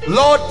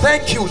 Lord,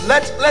 thank you.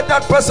 Let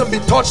that person be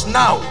touched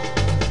now.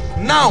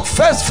 Now,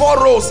 first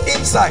 4 rows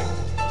inside.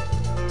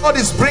 God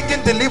is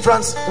bringing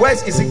deliverance.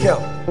 Where's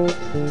Ezekiel?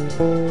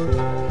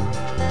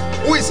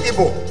 Who is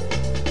Igbo?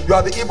 You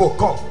are the Igbo.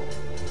 Come.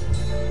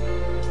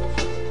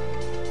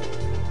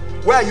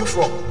 Where are you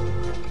from?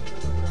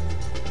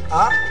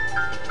 Huh?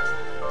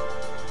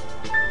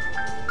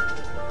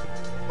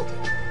 Okay.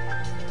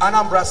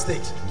 Anambra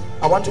State.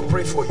 I want to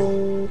pray for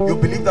you. You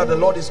believe that the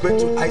Lord is going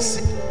to, I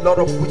see a lot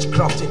of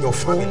witchcraft in your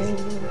family,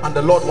 and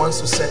the Lord wants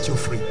to set you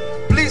free.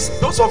 Please,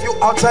 those of you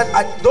outside,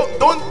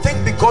 don't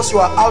think because you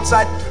are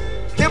outside,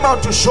 came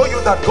out to show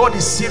you that God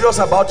is serious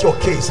about your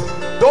case.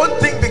 Don't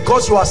think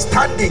because you are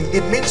standing,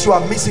 it means you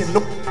are missing.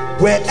 No.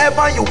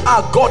 Wherever you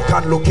are, God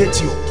can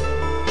locate you.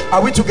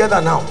 Are we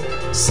together now?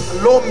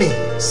 Salome.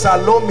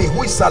 Salome.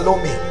 Who is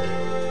Salome?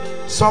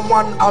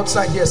 Someone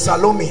outside here.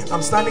 Salome.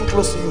 I'm standing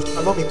close to you.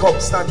 Salome, come,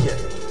 stand here.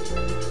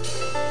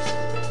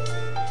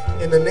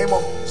 In the name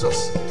of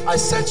Jesus, I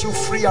set you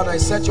free and I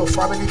set your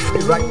family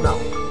free right now.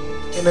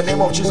 In the name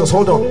of Jesus.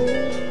 Hold on.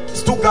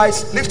 It's 2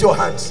 guys. Lift your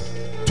hands.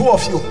 2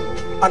 of you.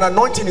 An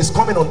anointing is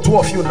coming on 2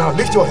 of you now.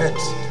 Lift your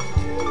hands.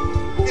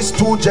 These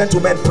 2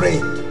 gentlemen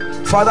praying.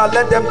 Father,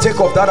 let them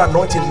take of that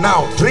anointing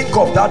now. Drink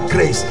of that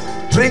grace.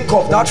 Drink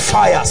of that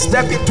fire.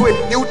 Step into a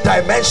new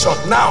dimension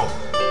now.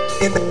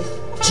 In the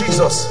name of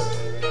Jesus.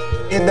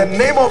 In the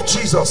name of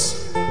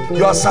Jesus.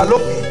 You are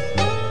Salome.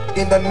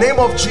 In the name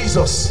of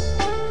Jesus.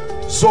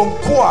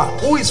 Zonkua.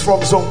 Who is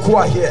from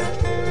Zonkua here?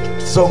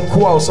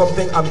 Zonkua or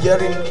something. I'm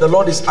hearing the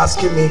Lord is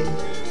asking me.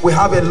 We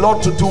have a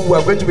lot to do.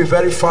 We're going to be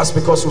very fast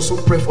because we'll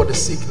soon pray for the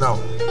sick now.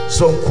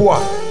 Zonkua.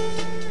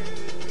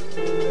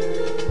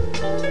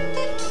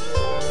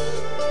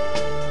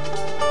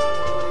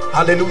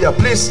 Hallelujah.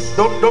 Please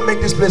don't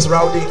make this place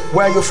rowdy.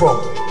 Where are you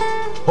from?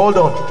 Hold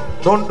on.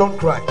 Don't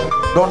cry.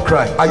 Don't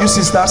cry. Are you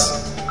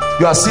sisters?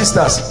 You are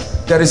sisters.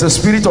 There is a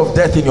spirit of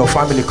death in your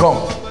family. Come.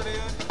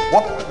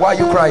 Why are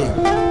you crying?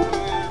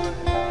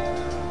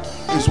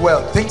 It's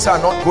well. Things are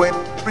not going.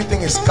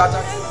 Everything is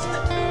scattered.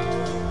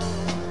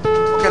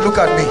 Okay, look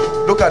at me.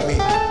 Look at me.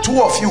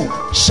 2 of you.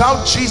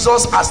 Shout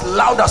Jesus as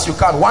loud as you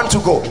can. 1 to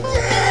go.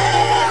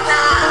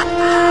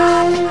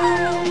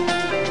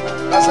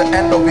 That's the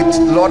end of it.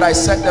 Lord, I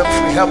set them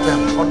free. Help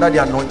them under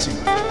the anointing.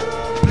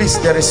 Please,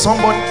 there is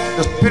somebody,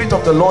 the Spirit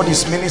of the Lord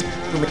is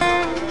ministering to me.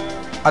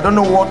 I don't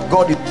know what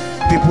God is,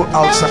 people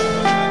outside.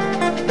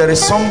 There is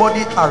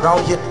somebody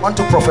around here. I want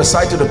to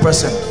prophesy to the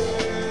person.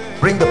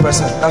 Bring the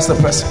person. That's the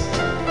person.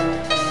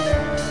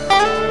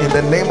 In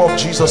the name of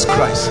Jesus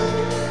Christ.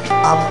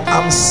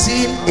 I'm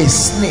seeing a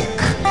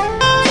snake.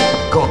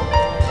 God.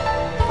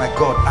 My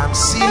God. I'm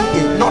seeing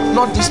a,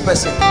 not this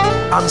person.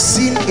 I'm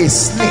seeing a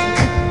snake.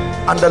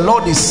 And the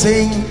Lord is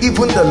saying,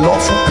 even the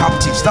lawful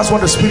captives. That's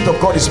what the Spirit of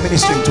God is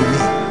ministering to me.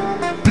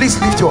 Please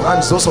lift your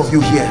hands, those of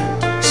you here.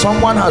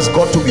 Someone has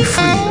got to be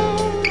free.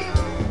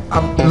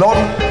 Lord,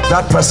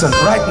 that person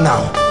right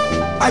now,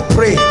 I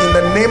pray in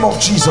the name of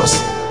Jesus,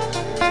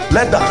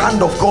 let the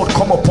hand of God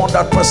come upon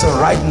that person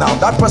right now.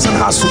 That person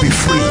has to be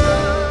free.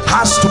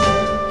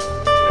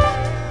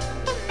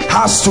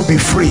 Has to be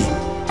free.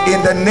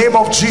 In the name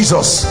of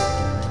Jesus.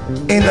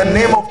 In the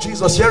name of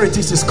Jesus. Here it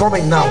is, it's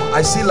coming now.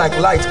 I see like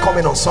light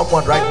coming on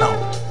someone right now.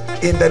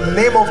 In the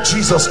name of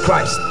Jesus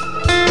Christ.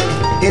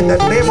 In the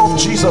name of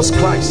Jesus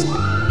Christ.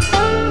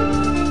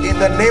 In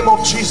the name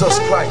of Jesus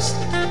Christ.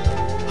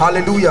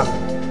 Hallelujah.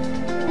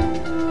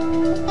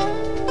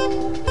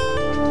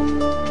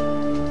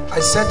 I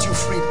set you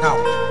free now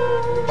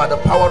by the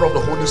power of the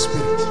Holy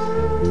Spirit.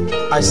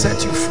 I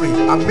set you free.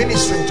 I'm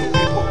ministering to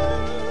people.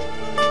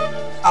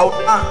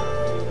 Kauna.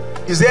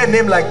 Is there a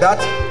name like that?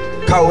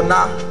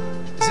 Kauna.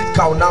 Is it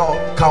Kauna or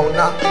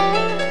Kauna?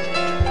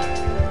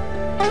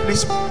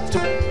 Please to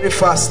very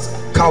fast.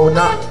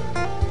 Kauna.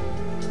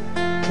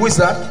 Who is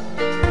that?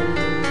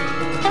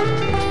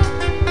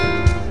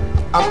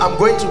 I'm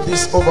going to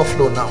this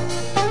overflow now.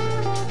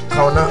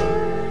 Kauna.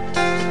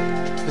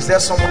 Is there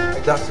someone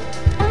like that?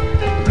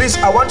 Please,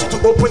 I want you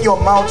to open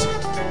your mouth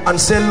and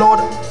say,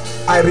 Lord,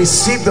 I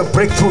receive the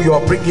breakthrough you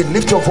are bringing.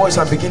 Lift your voice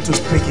and begin to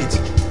speak it.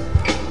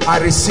 I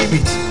receive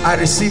it. I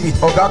receive it.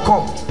 Oga,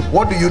 come.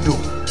 What do you do?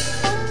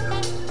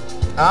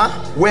 Huh?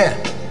 Where?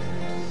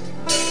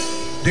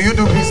 Do you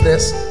do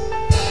business?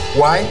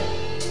 Why?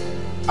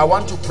 I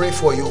want to pray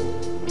for you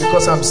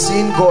because I'm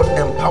seeing God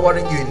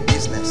empowering you in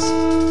business.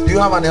 Do you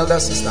have an elder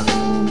sister?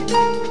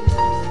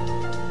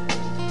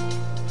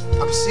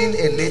 I'm seeing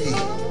a lady.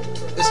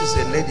 This is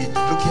a lady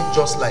looking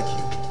just like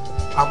you.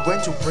 I'm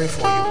going to pray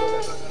for you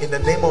in the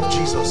name of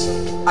Jesus.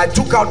 I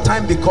took out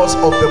time because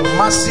of the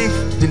massive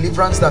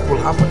deliverance that will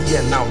happen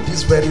here now,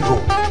 this very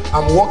row.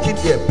 I'm walking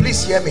here.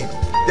 Please hear me.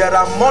 There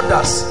are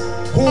mothers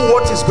who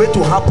what is going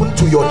to happen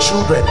to your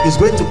children is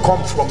going to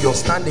come from your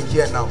standing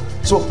here now.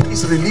 So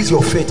please release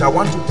your faith. I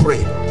want to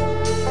pray.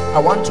 I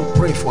want to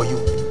pray for you.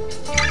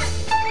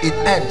 It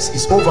ends.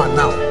 It's over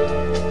now.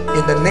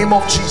 In the name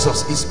of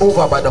Jesus, it's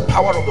over by the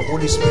power of the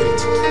Holy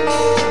Spirit.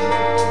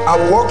 I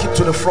will walk it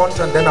to the front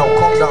and then I'll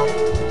come down.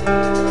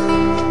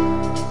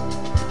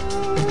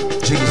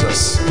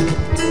 Jesus.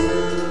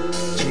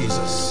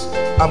 Jesus.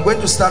 I'm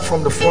going to start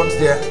from the front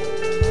there.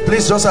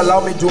 Please just allow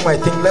me to do my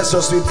thing. Let's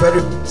just do it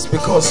very fast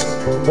because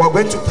we're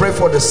going to pray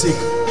for the sick.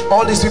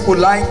 All these people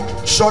lying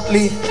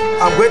shortly,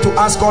 I'm going to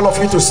ask all of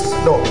you to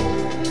stand up.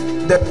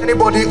 That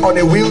anybody on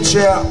a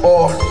wheelchair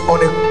or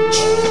on a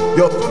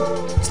your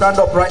stand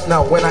up right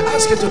now. When I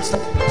ask you to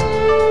stand,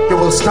 you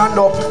will stand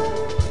up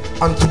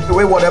and take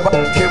away whatever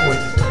you came with.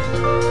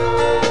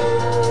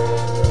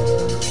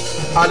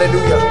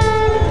 Hallelujah.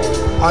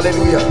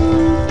 Hallelujah.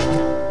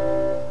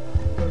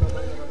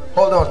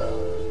 Hold on.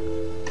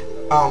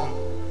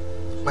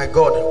 My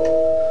God,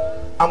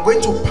 I'm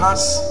going to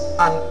pass,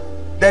 and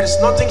there is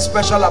nothing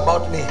special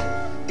about me.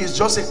 It's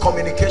just a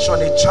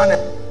communication, a channel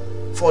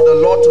for the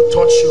Lord to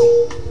touch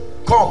you.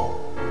 Come,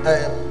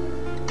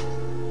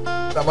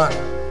 Selman.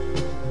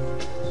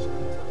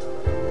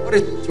 What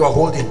is it you are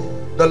holding?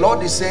 The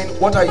Lord is saying,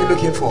 what are you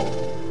looking for?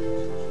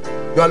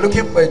 You are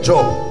looking for a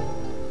job,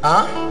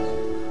 huh?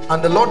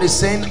 And the Lord is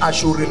saying, I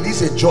should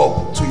release a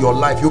job to your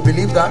life. You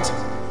believe that?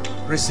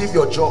 Receive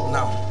your job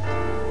now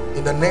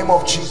in the name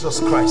of Jesus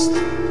Christ.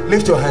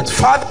 Lift your hands.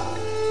 Father,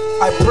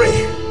 I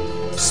pray,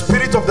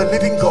 Spirit of the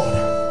living God,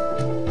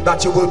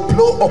 that you will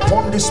blow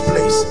upon this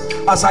place.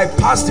 As I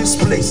pass this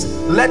place,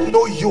 let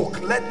no yoke,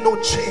 let no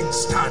chain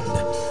stand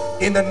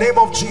in the name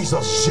of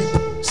Jesus.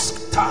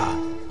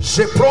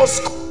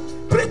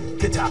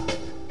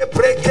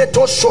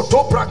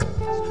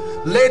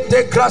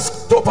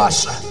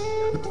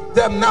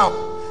 Them now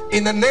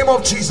in the name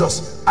of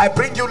Jesus. I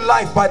bring you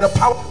life by the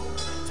power of the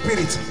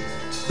Spirit,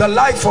 the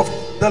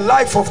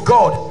life of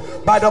God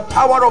by the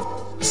power of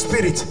the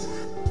Spirit.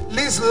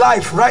 Release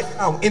life right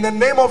now in the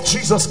name of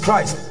Jesus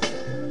Christ.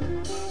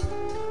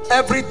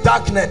 Every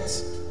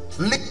darkness,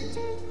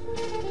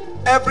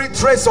 every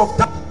trace of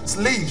darkness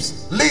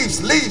leaves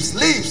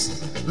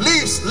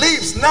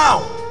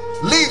now,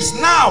 leaves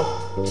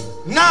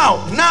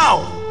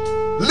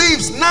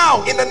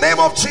now in the name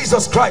of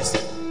Jesus Christ.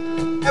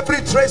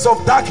 Every trace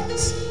of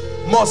darkness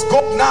must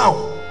go now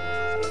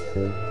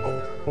in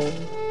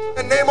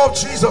the name of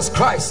Jesus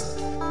Christ.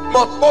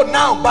 Must go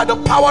now by the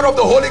power of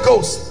the Holy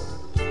Ghost.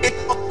 It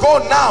must go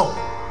now.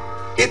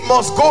 It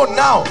must go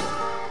now.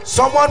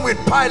 Someone with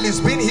pile is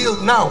being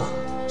healed now.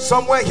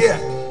 Somewhere here,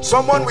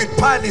 someone with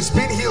pile is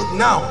being healed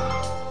now.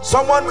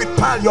 Someone with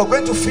pile, you're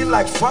going to feel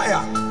like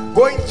fire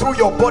going through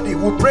your body.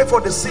 We'll pray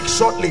for the sick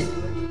shortly.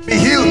 Be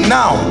healed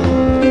now.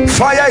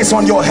 Fire is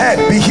on your head.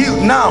 Be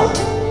healed now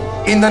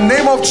in the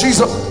name of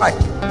Jesus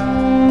Christ.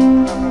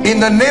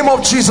 In the name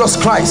of Jesus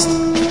Christ.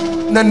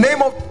 In the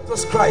name of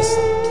Jesus Christ.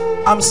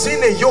 I'm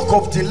seeing a yoke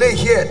of delay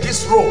here,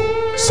 this row.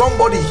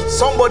 Somebody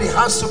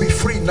has to be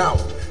free now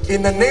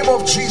in the name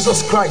of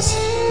Jesus Christ.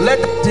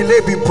 Let that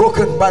delay be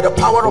broken by the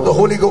power of the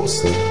Holy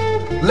Ghost.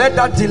 Let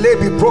that delay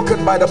be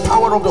broken by the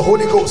power of the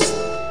Holy Ghost.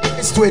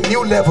 It's to a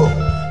new level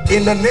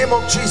in the name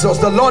of Jesus.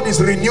 The Lord is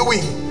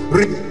renewing.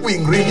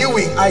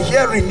 I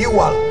hear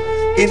renewal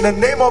in the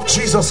name of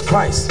Jesus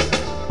Christ.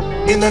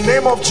 In the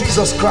name of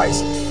Jesus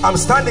Christ. I'm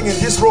standing in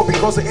this row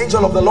because the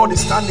angel of the Lord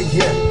is standing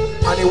here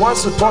and he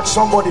wants to touch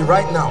somebody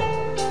right now.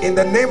 In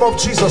the name of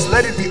Jesus,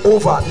 let it be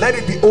over. Let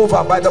it be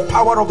over by the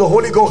power of the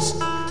Holy Ghost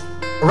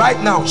right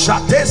now. Please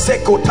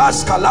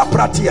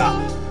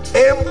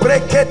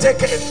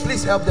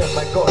help them,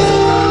 my God.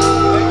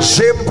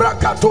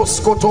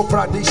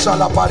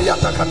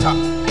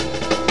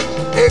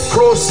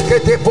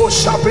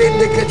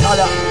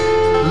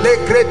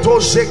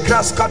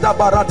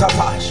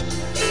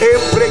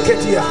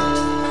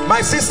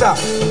 My sister,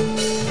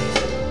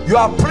 you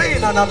are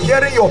praying and I'm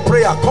hearing your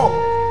prayer. Come,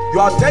 you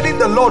are telling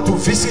the Lord to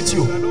visit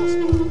you.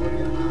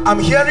 I'm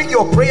hearing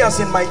your prayers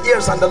in my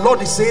ears and the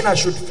Lord is saying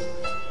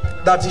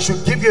that he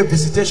should give you a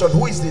visitation.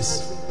 Who is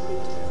this?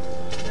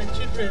 My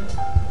children.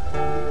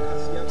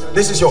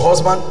 This is your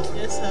husband?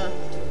 Yes, sir.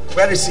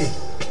 Where is he?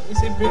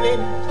 He's in Berlin.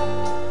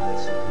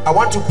 I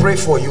want to pray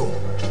for you.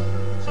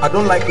 I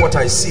don't like what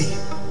I see,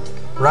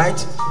 right?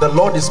 The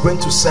Lord is going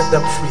to set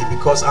them free,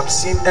 because I'm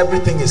seeing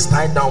everything is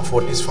tied down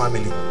for this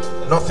family.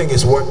 Nothing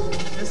is working.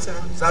 Yes, sir.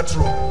 Is that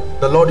true?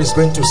 The Lord is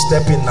going to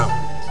step in now.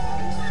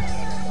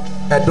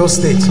 Edo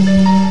State.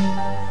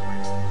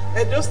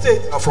 Edo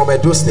State. I'm from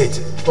Edo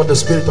State. What the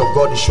Spirit of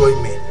God is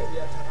showing me.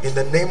 In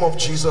the name of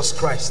Jesus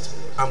Christ,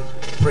 I'm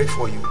praying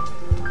for you.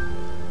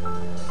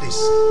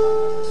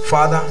 Please,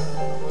 Father,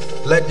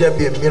 let there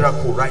be a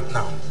miracle right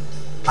now.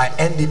 I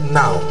end it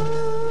now.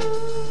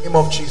 In the name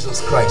of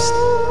Jesus Christ,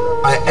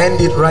 I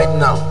end it right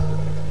now.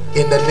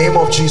 In the name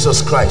of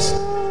Jesus Christ,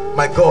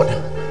 my God.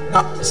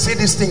 Now, see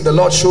this thing the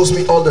Lord shows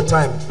me all the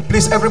time.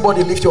 Please,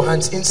 everybody, lift your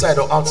hands inside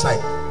or outside.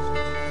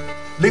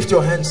 Lift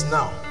your hands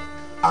now.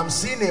 I'm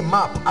seeing a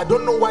map. I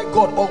don't know why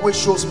God always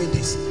shows me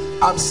this.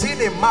 I'm seeing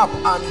a map,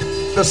 and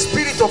the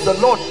Spirit of the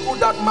Lord through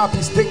that map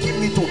is taking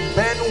me to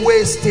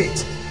Benue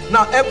State.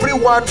 Now,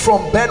 everyone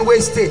from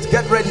Benue State,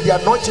 get ready. The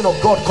anointing of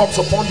God comes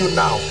upon you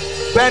now.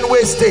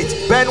 Benue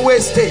State, Benue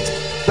State.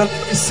 The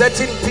Lord is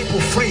setting people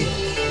free.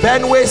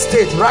 Benue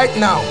State right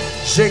now.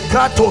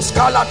 Shekatos,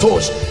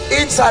 Kalatos,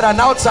 inside and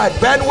outside.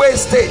 Benue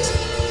State,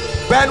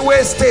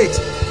 Benue State,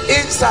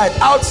 inside,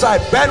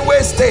 outside.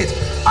 Benue State.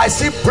 I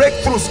see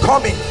breakthroughs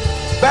coming.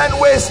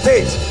 Benue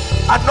State,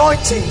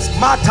 anointings.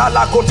 Mata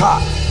Lakota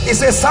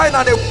is a sign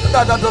and a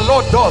wonder that the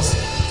Lord does,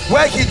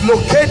 where He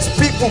locates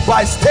people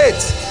by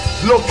states.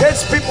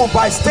 Locates people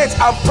by states.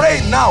 I'm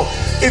praying now.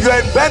 If you're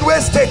in Benue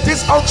State,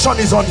 this unction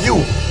is on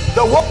you.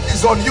 The work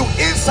is on you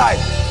inside.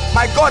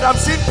 My God, I'm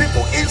seeing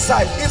people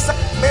inside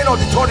main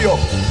auditorium.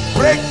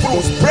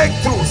 Breakthroughs,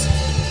 breakthroughs,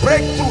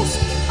 breakthroughs.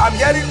 I'm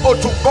hearing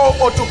Otuko,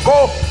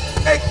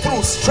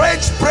 breakthroughs,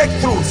 strange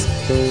breakthroughs,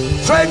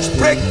 strange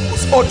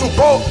breakthroughs.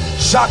 Otuko,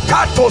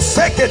 Shakato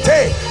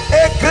Sekete,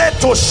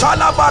 Egreto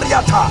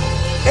Shalabariata,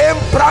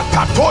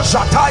 Embrakato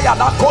Shataya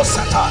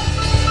Lakosata.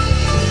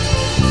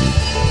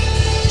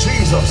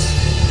 Jesus.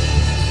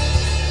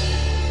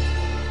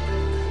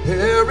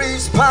 There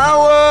is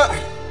power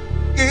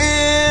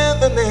in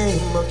the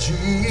name of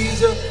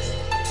Jesus.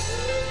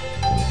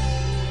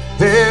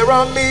 There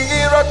are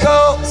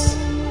miracles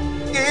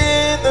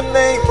in the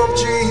name of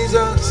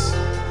Jesus.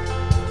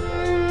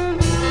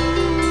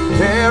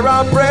 There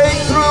are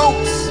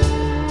breakthroughs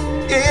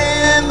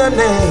in the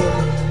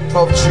name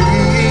of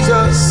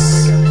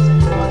Jesus.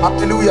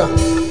 Hallelujah.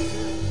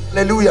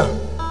 Hallelujah.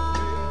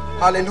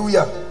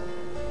 Hallelujah.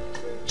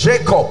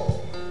 Jacob,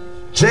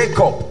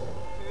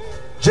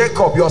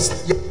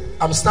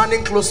 I'm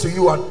standing close to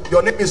you, and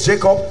your name is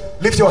Jacob.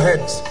 Lift your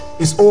hands.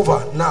 It's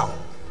over now,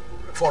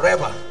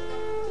 forever,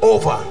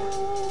 over.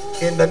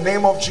 In the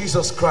name of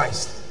Jesus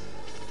Christ.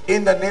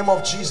 In the name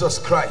of Jesus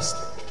Christ.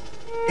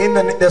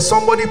 There's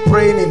somebody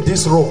praying in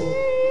this room.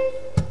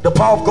 The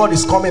power of God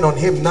is coming on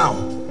him now.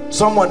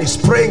 Someone is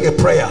praying a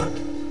prayer.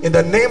 In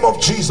the name of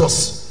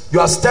Jesus, you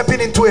are stepping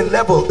into a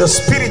level. The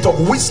spirit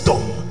of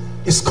wisdom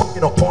is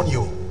coming upon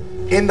you.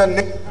 In the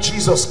name of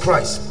Jesus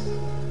Christ.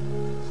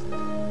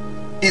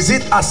 Is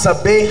it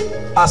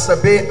Asabe?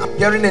 Asabe, I'm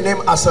hearing the name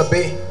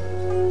Asabe.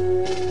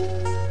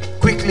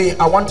 Quickly,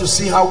 I want to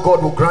see how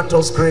God will grant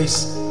us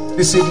grace.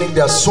 This evening,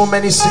 there are so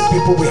many sick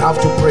people we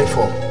have to pray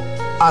for.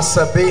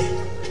 Asabe.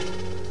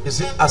 Is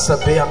it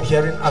Asabe? I'm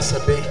hearing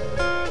Asabe.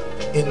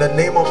 In the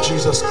name of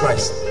Jesus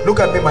Christ. Look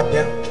at me, my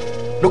dear.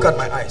 Look at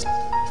my eyes.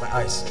 My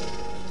eyes.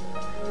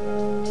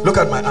 Look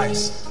at my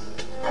eyes.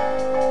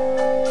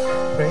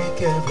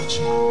 Break every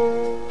chain.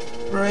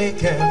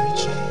 Break every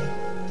chain.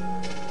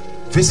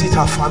 Visit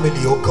our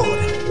family, oh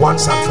God,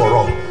 once and for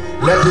all.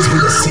 Let this be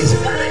the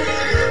season.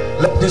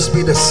 Let this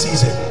be the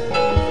season.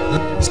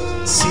 Let this be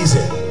the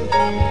season.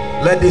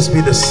 Let this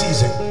be the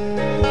season.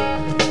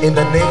 In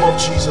the name of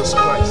Jesus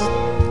Christ.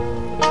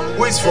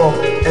 Who is from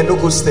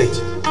Enugu State?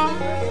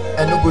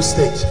 Enugu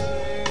State.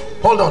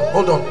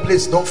 Hold on,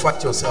 please don't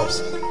fight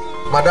yourselves.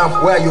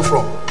 Madam, where are you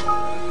from?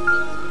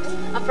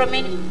 I'm from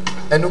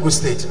Enugu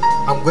State.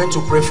 I'm going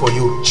to pray for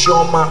you.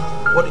 Chioma.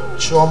 What is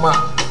Chioma?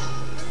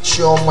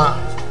 Chioma.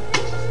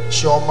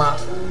 Chioma.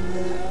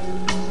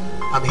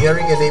 I'm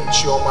hearing a name,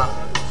 Chioma.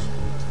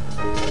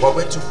 We're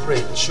going to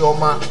pray.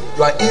 Chioma,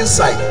 you are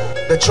inside.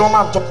 The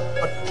Chioma I'm talking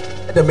about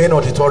at the main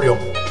auditorium.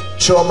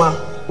 Chioma,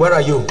 where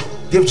are you?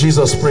 Give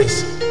Jesus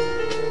praise.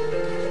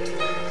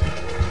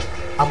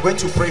 I'm going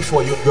to pray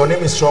for you. Your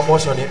name is Chioma.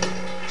 What's your name?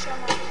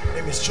 Chioma. Your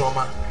name is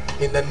Chioma.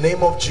 In the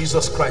name of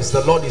Jesus Christ,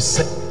 the Lord is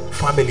setting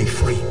family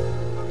free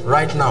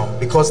right now,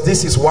 because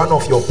this is one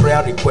of your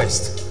prayer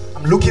requests.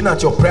 I'm looking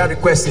at your prayer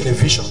request in a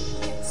vision.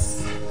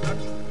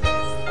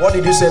 What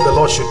did you say the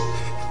Lord should?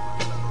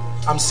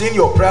 I'm seeing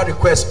your prayer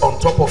request on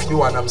top of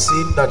you, and I'm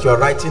seeing that you're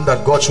writing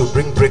that God should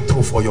bring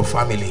breakthrough for your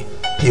family.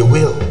 He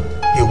will.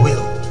 He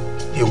will.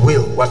 He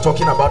will. We're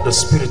talking about the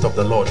Spirit of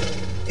the Lord.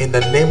 In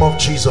the name of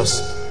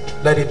Jesus,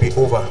 let it be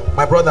over.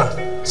 My brother,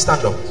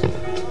 stand up.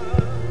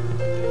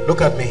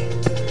 Look at me.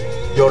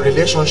 Your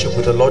relationship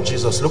with the Lord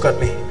Jesus. Look at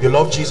me. You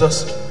love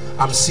Jesus?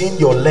 I'm seeing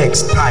your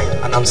legs tied,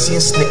 and I'm seeing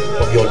snake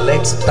of your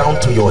legs down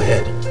to your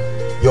head.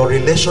 Your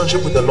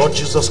relationship with the Lord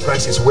Jesus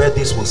Christ is where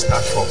this will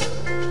start from.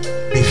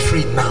 Be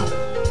free now.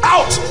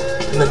 Out!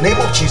 In the name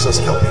of Jesus,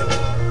 help him.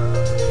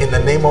 In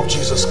the name of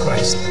Jesus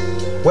Christ.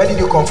 Where did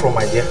you come from,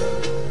 my dear?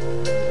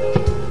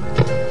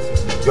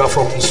 You are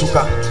from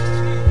Isuka.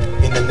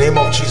 In the name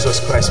of Jesus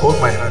Christ, hold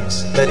my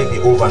hands. Let it be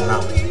over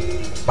now.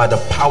 By the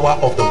power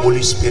of the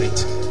Holy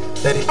Spirit,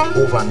 let it be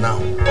over now.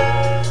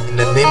 In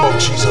the name of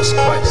Jesus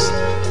Christ.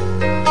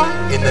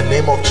 In the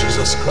name of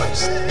Jesus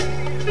Christ.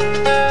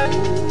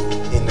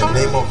 In the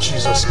name of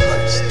Jesus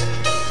Christ.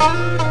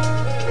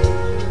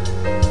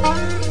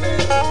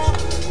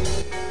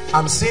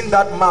 I'm seeing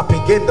that map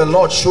again. The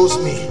Lord shows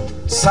me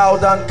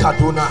Southern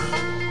Kaduna.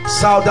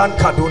 Southern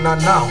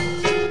Kaduna now.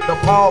 The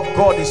power of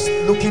God is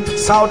looking to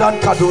Southern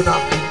Kaduna.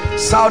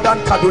 Southern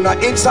Kaduna,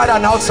 inside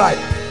and outside.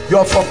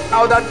 You're from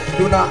Southern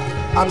Kaduna.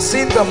 I'm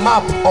seeing the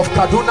map of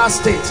Kaduna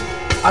State,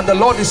 and the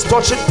Lord is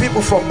touching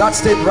people from that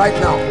state right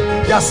now.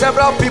 There are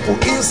several people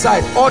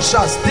inside,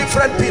 ushers,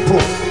 different people.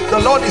 The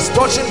Lord is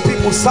touching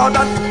people.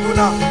 Southern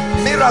Kaduna,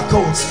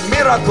 miracles,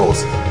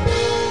 miracles.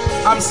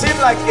 I'm seeing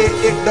like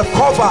the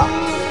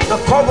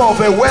cover of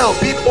a well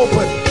being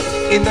opened.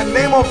 In the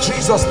name of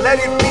Jesus, let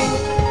it be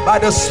by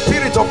the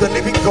Spirit of the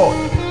living God.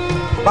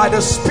 By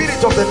the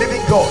Spirit of the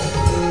living God.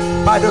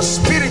 By the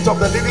Spirit of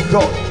the living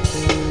God.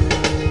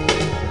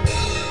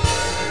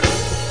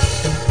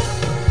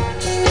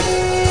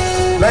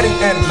 Let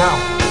it end now.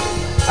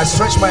 I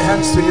stretch my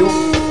hands to you.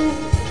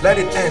 Let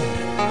it end.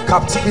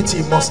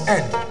 Captivity must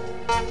end.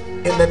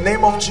 In the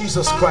name of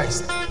Jesus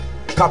Christ.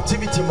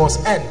 Captivity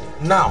must end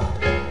now.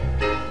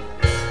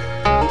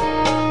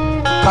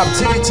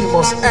 Captivity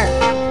must end.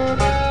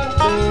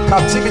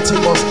 Captivity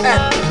must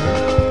end.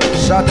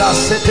 Shada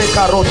sete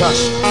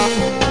karotash.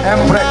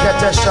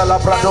 Embrekete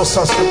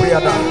shalabradosa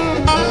subriada.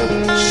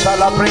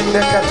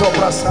 Shalabrinde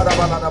ketobra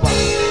sarabanaba.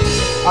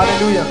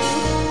 Hallelujah.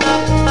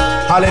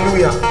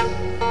 Hallelujah.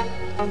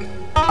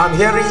 I'm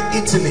hearing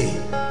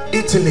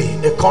Italy,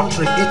 a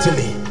country,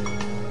 Italy.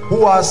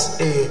 Who has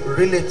a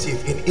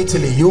relative in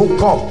Italy? You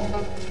come.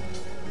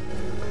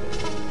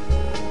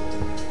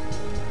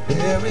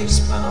 There is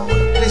power.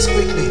 Please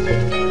quickly.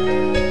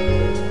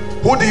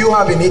 Who do you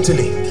have in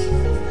Italy?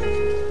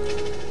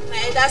 My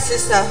elder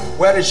sister.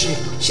 Where is she?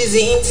 She's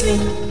in Italy.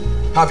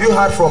 Have you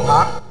heard from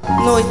her?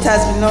 No, it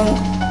has been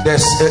long.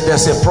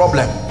 There's a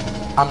problem.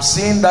 I'm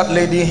seeing that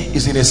lady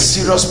is in a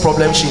serious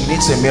problem. She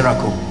needs a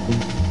miracle.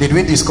 Did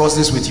we discuss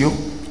this with you?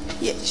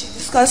 Yeah, she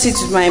discussed it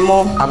with my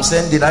mom. I'm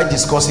saying, did I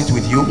discuss it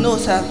with you? No,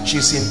 sir.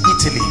 She's in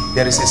Italy.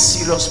 There is a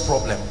serious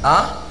problem.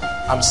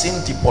 I'm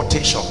seeing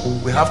deportation.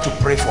 We have to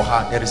pray for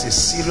her. There is a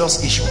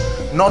serious issue.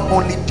 Not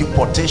only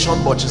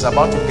deportation, but she's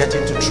about to get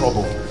into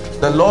trouble.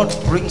 The Lord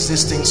brings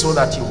this thing so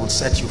that He will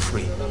set you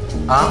free.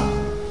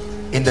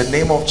 In the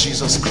name of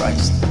Jesus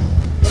Christ.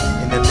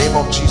 In the name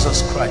of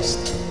Jesus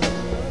Christ.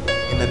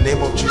 In the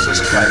name of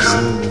Jesus Christ.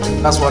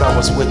 That's what I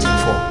was waiting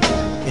for.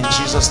 In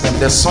Jesus' name.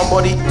 There's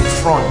somebody in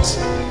front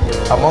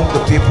among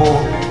the people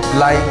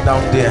lying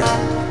down there.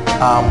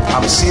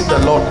 I'm seeing the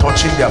Lord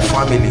touching their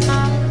family.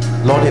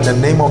 Lord, in the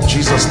name of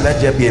Jesus,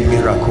 let there be a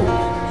miracle.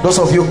 Those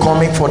of you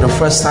coming for the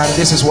first time,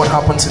 this is what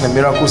happens in the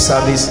miracle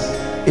service.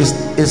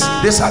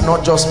 These are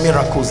not just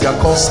miracles, they are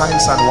called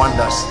signs and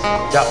wonders.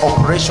 They are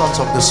operations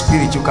of the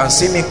Spirit. You can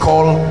see me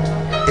call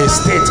a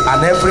state,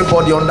 and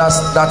everybody under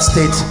that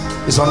state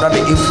is under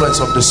the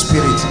influence of the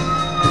Spirit.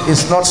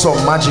 It's not some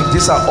magic.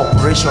 These are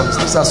operations.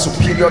 These are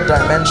superior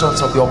dimensions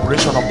of the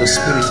operation of the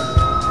Spirit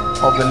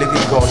of the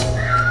living God.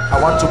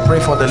 I want to pray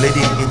for the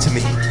lady in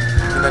Italy.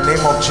 In the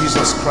name of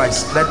Jesus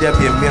Christ, let there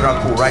be a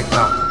miracle right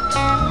now.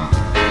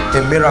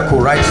 A miracle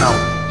right now.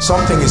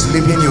 Something is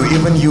leaving you,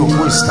 even you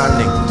who is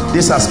standing.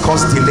 This has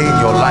caused delay in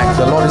your life.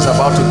 The Lord is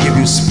about to give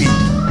you speed.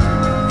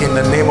 In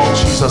the name of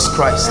Jesus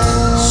Christ,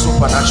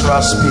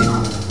 supernatural speed.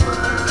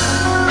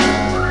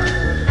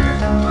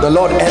 The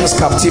Lord ends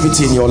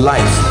captivity in your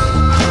life.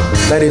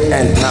 Let it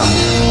end now.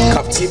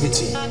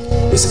 Captivity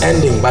is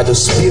ending by the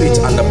Spirit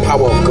and the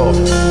power of God.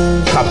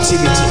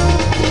 Captivity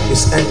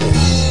is ending.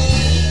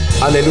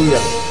 Hallelujah.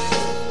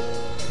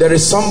 There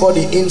is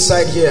somebody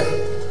inside here.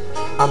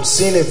 I'm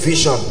seeing a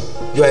vision.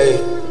 You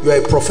are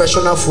a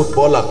professional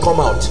footballer. Come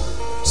out.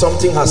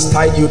 Something has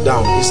tied you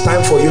down. It's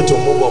time for you to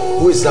move up.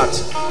 Who is that?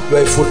 You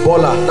are a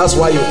footballer. That's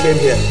why you came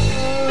here.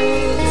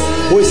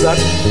 Who is that?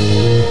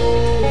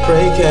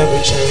 Break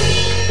every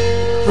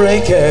chain.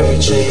 Break every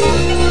chain.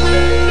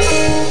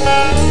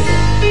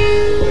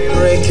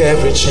 Break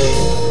every chain.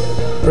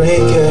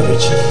 Break every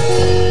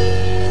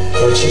chain.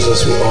 Lord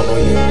Jesus, we honor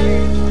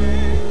you.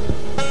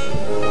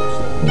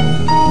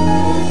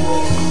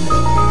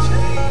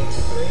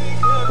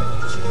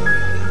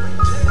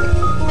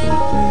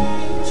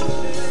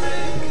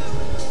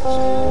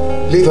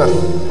 Leave her.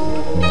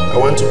 I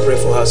want to pray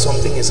for her.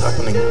 Something is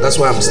happening. That's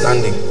why I'm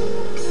standing.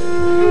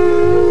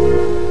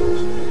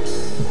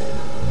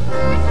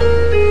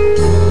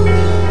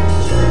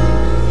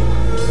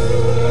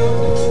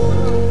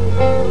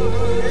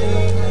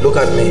 Look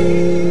at me.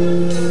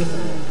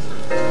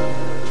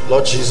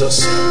 Lord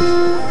Jesus,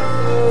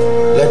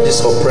 let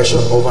this oppression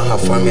over her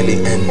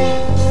family end.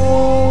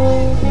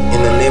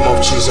 In the name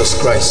of Jesus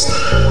Christ.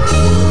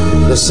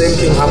 The same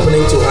thing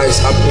happening to her is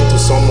happening to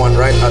someone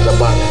right at the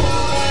back.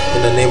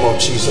 In the name of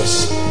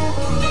Jesus.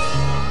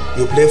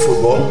 You play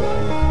football?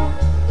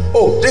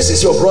 Oh, this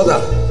is your brother.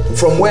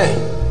 From where?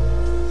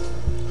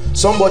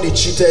 Somebody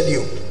cheated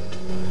you.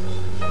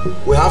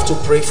 We have to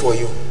pray for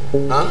you.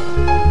 Huh?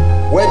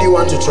 Where do you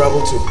want to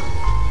travel to?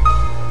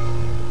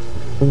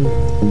 I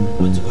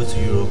want to go to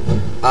Europe.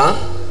 Huh?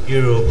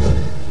 Europe.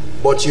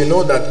 But you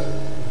know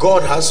that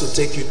God has to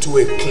take you to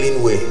a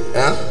clean way.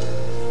 Huh?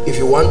 If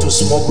you want to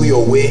smuggle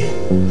your way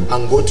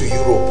and go to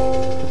Europe,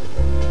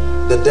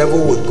 the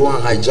devil would go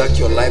and hijack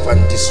your life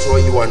and destroy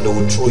you, and they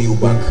will throw you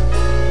back.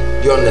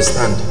 Do you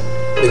understand?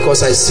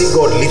 Because I see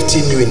God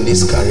lifting you in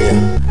this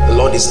career. The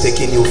Lord is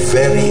taking you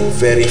very,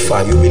 very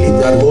far. You believe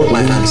that? Hold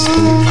my hands.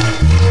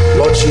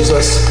 Lord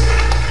Jesus,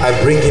 I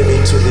bring him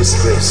into this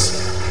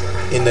grace.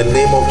 In the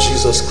name of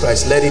Jesus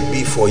Christ, let it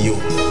be for you.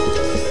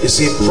 You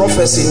see,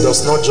 prophecy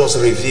does not just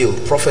reveal,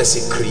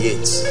 prophecy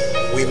creates.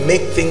 We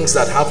make things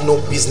that have no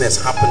business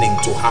happening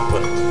to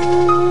happen.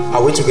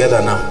 Are we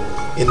together now?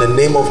 In the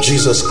name of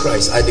Jesus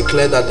Christ, I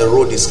declare that the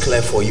road is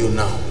clear for you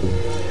now.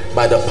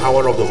 By the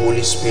power of the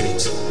Holy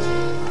Spirit.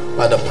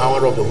 By the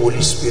power of the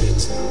Holy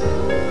Spirit.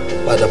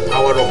 By the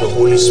power of the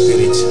Holy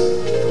Spirit.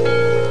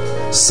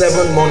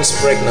 7 months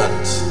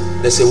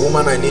pregnant. There's a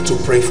woman I need to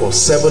pray for.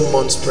 7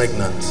 months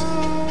pregnant.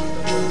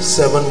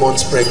 7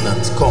 months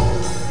pregnant. Come.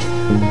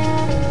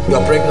 You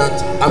are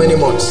pregnant. How many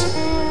months?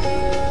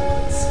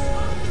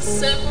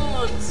 7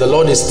 months. The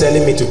Lord is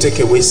telling me to take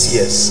away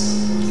CS.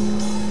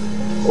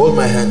 Hold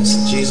my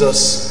hands.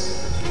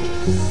 Jesus.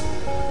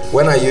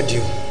 When are you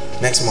due?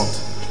 Next month.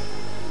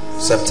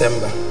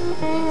 September.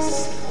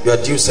 You are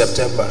due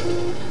September.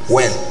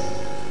 When?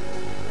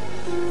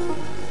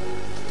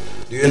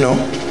 Do you know?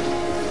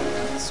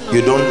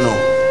 You don't know.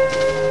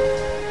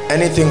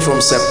 Anything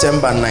from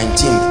September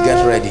 19th,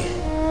 get ready.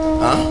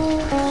 Huh?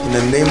 In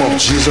the name of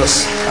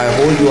Jesus, I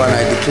hold you and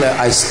I declare,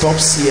 I stop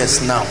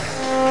CS now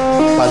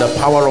by the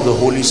power of the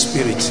Holy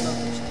Spirit.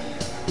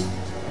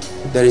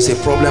 There is a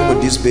problem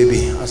with this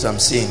baby, as I'm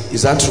seeing.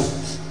 Is that true?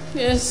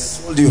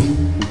 Yes. I told you,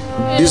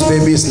 this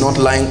baby is not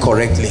lying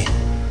correctly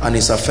and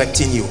it's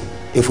affecting you.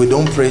 If we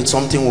don't pray,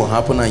 something will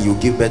happen and you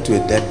give birth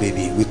to a dead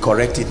baby. We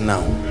correct it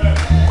now.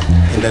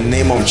 In the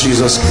name of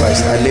Jesus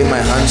Christ, I lay my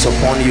hands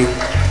upon you.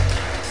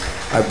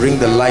 I bring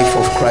the life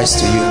of Christ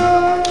to you.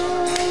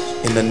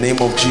 In the name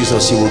of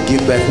Jesus, you will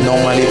give birth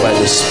normally by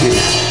the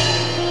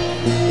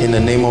Spirit. In the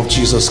name of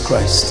Jesus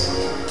Christ.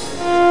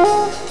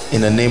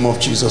 In the name of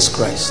Jesus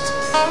Christ.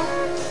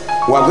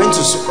 We are going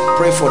to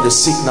pray for the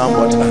sick now,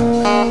 but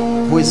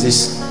who is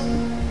this?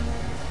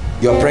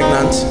 You are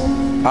pregnant?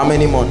 How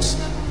many months?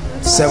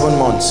 7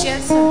 months.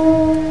 Yes, sir.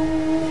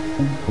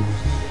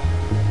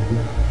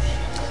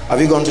 Have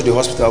you gone to the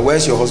hospital?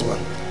 Where's your husband?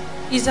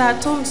 He's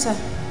at home, sir.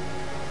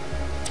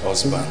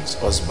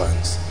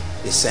 Husbands.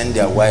 They send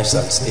their wives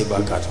and stay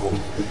back at home.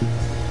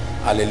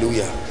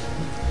 Hallelujah.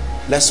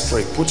 Let's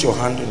pray. Put your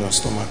hand on your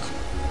stomach.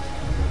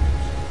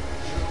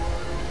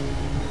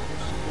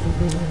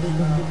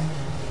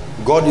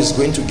 God is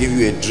going to give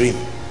you a dream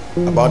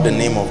about the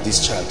name of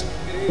this child.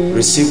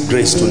 Receive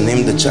grace to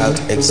name the child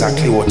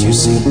exactly what you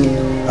see.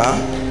 Huh?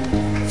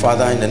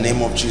 Father, in the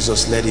name of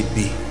Jesus, let it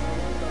be.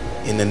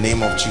 In the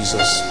name of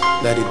Jesus,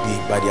 let it be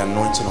by the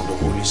anointing of the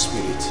Holy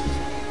Spirit.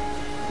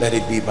 Let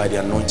it be by the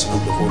anointing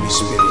of the Holy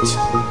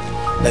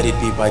Spirit. Let it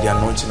be by the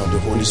anointing of the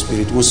Holy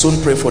Spirit. We'll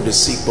soon pray for the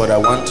sick, but I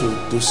want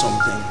to do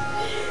something.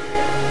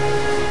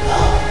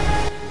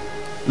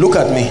 Look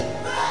at me.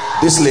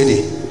 This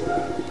lady.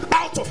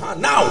 Out of her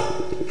now.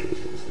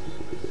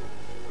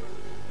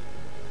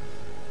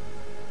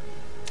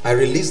 I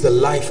release the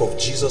life of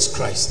Jesus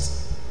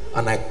Christ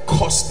and I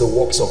curse the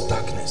works of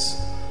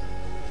darkness.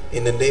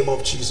 In the name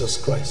of Jesus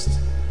Christ.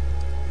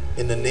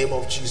 In the name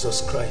of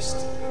Jesus Christ.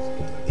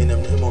 In the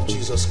name of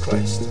Jesus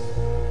Christ.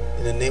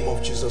 In the name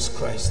of Jesus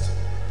Christ.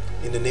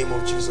 In the name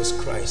of Jesus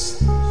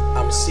Christ.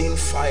 I'm seeing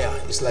fire.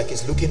 It's like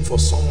it's looking for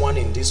someone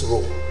in this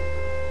row.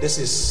 This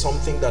is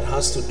something that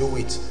has to do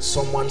with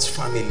someone's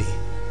family.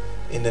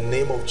 In the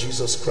name of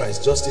Jesus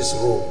Christ. Just this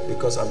row,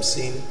 because I'm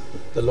seeing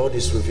the Lord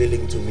is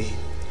revealing to me.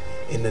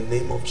 In the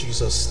name of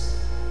Jesus.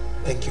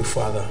 Thank you,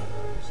 Father.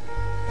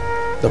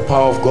 The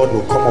power of God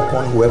will come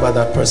upon whoever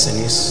that person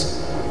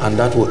is, and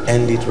that will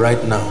end it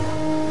right now.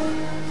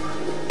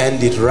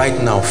 End it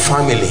right now.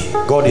 Family.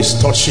 God is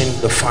touching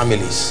the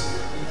families.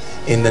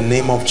 In the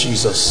name of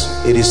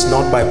Jesus. It is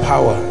not by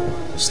power.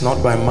 It's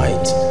not by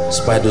might. It's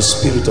by the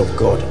Spirit of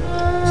God.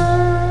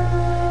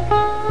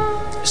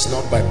 It's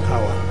not by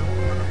power.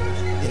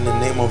 In the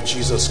name of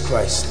Jesus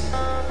Christ.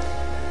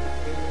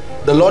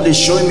 The Lord is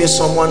showing me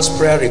someone's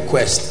prayer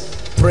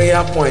request.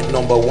 Prayer point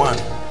number 1.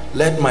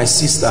 Let my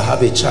sister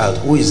have a child.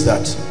 Who is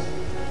that?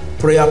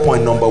 Prayer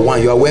point number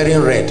 1. You are wearing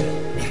red.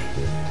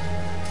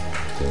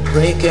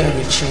 Break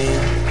every chain.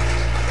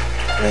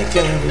 Break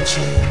every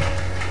chain.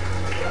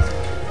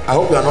 I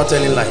hope you are not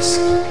telling lies.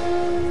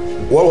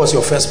 What was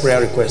your first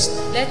prayer request?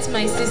 Let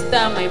my sister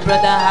and my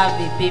brother have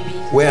a baby.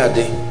 Where are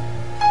they?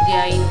 They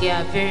are in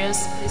their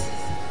various places.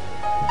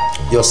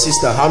 Your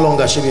sister, how long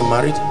has she been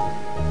married?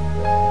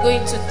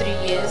 Going to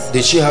 3 years.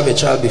 Did she have a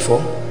child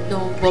before? No,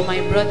 but my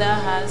brother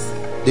has.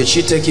 Did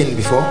she take in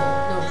before?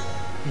 No.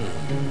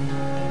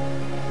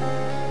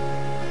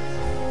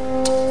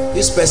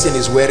 This person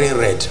is wearing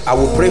red. I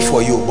will pray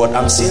for you, but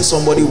I'm seeing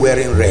somebody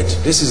wearing red.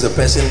 This is the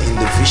person in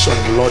the vision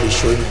the Lord is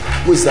showing me.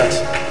 Who is that?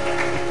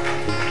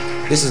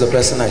 This is the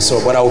person I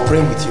saw, but I will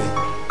pray with you.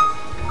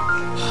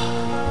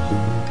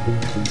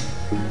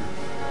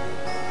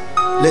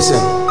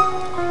 Listen,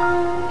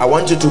 I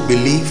want you to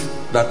believe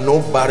that no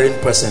barren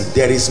person,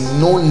 there is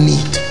no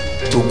need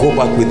to go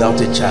back without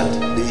a child.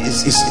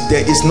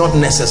 It's not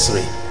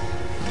necessary.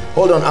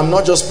 Hold on, I'm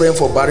not just praying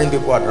for barren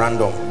people at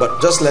random,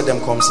 but just let them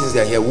come since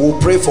they're here. We'll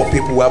pray for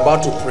people. We're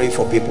about to pray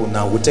for people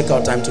now. We'll take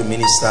our time to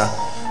minister.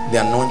 The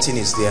anointing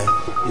is there.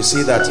 You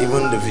see that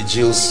even the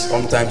vigils,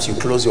 sometimes you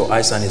close your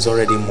eyes and it's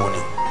already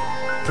morning.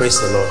 Praise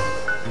the Lord.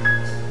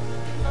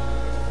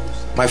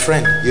 My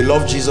friend, you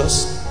love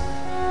Jesus?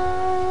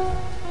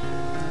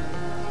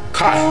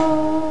 Kai,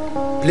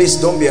 please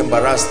don't be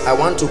embarrassed. I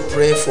want to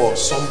pray for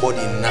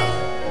somebody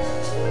now.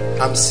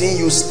 I'm seeing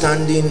you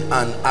standing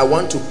and I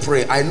want to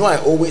pray. I know I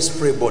always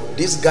pray, but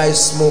this guy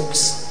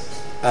smokes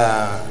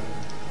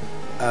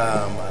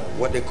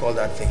what they call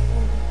that thing.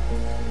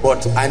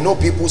 But I know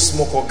people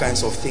smoke all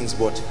kinds of things,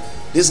 but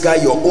this guy,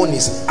 your own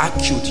is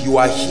acute. You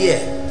are here,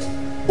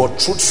 but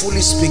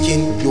truthfully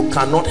speaking, you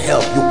cannot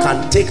help. You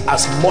can take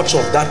as much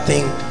of that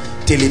thing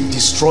till it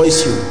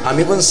destroys you. I'm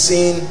even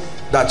seeing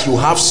that you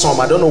have some.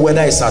 I don't know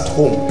whether it's at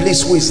home.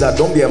 Please, who is that?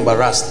 Don't be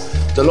embarrassed.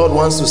 The Lord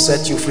wants to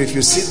set you free. If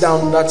you sit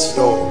down, that's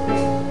for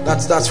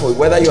you.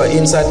 Whether you are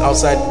inside,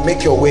 outside,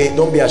 make your way.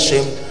 Don't be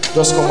ashamed.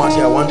 Just come out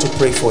here. I want to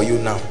pray for you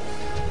now.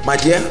 My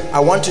dear,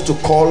 I want you to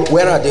call.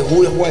 Where are they?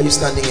 Who are you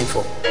standing in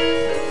for?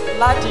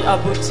 Ladi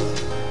Abuti.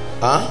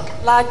 Huh?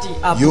 Ladi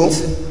Abuti.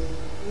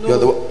 You? No,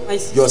 You're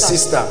your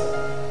sister.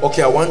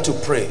 Okay, I want to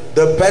pray.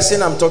 The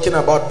person I'm talking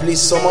about,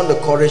 please summon the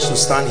courage to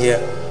stand here.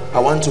 I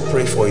want to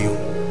pray for you.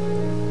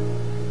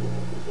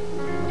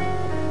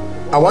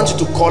 I want you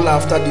to call her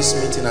after this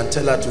meeting and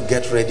tell her to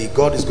get ready.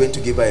 God is going to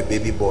give her a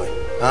baby boy.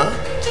 Huh?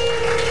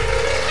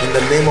 In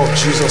the name of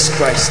Jesus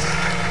Christ.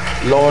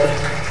 Lord,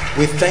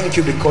 we thank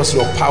you because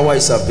your power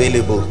is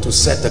available to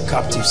set the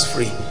captives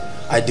free.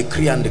 I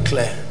decree and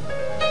declare,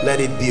 let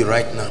it be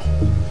right now.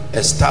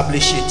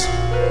 Establish it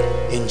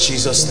in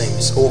Jesus' name.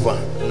 It's over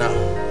now.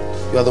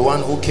 You are the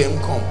one who came.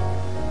 Come.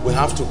 We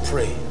have to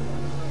pray.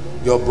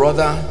 Your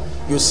brother,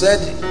 you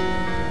said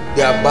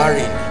they are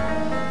barren.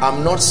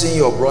 I'm not seeing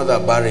your brother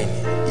barren.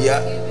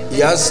 He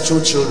has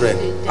 2 children.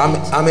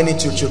 How many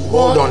 2 children?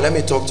 Hold on, let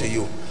me talk to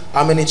you.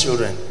 How many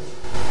children?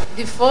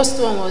 The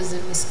first one was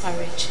a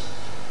miscarriage.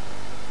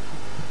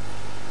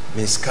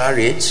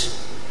 Miscarriage?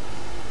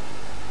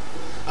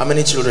 How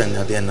many children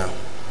are there now?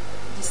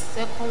 The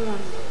second one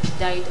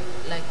died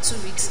like 2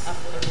 weeks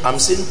after. I'm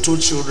seeing 2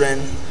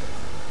 children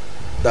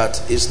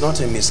that is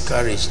not a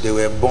miscarriage. They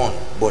were born,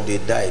 but they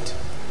died.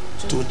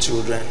 2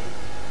 children.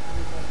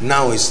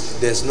 Now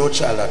there's no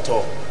child at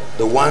all.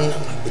 The one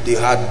they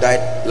had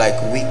died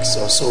like weeks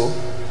or so.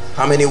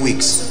 How many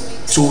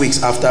weeks? 2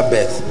 weeks after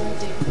birth.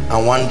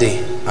 And 1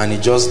 day, and he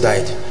just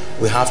died.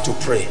 We have to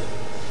pray.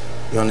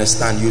 You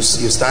understand? You're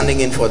standing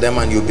in for them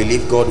and you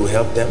believe God will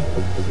help them.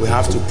 We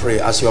have to pray.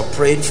 As you're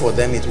praying for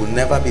them, it will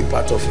never be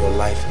part of your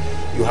life.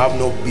 You have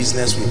no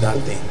business with that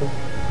thing.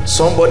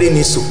 Somebody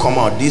needs to come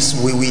out. This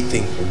wee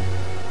thing.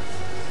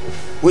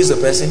 Who is the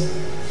person?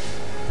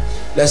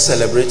 Let's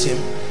celebrate him.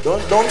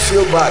 Don't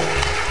feel bad.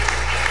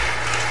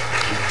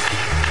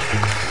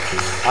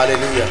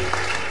 Hallelujah.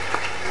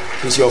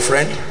 He's your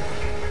friend.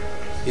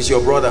 He's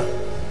your brother.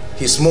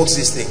 He smokes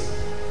this thing.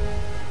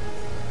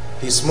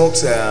 He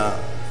smokes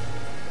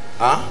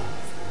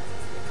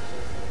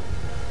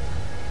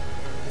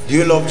Do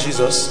you love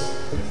Jesus?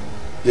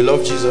 You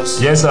love Jesus?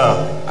 Yes,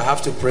 sir. I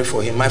have to pray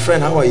for him. My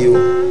friend, how are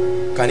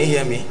you? Can you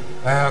hear me?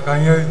 I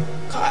can hear you.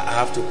 I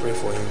have to pray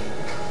for him.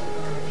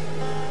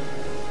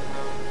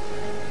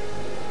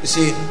 You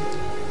see,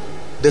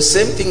 the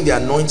same thing, the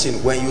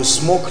anointing, when you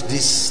smoke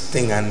this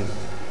thing and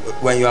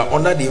when you are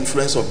under the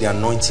influence of the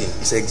anointing,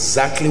 it's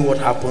exactly what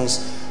happens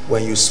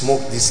when you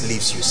smoke these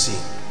leaves you see.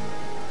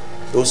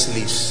 Those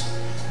leaves.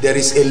 There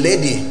is a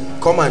lady,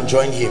 come and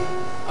join him.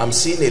 I'm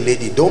seeing a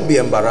lady. Don't be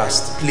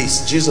embarrassed,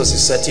 please. Jesus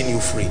is setting you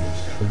free.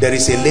 There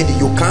is a lady,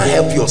 you can't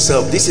help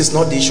yourself. This is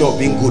not the issue of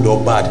being good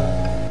or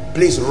bad.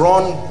 Please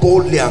run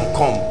boldly and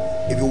come.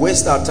 If you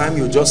waste our time,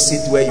 you just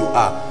sit where you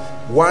are.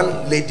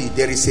 One lady,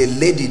 there is a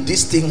lady,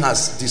 this thing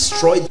has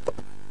destroyed.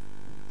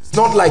 It's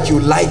not like you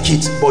like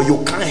it, but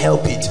you can't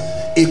help it.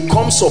 It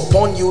comes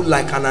upon you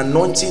like an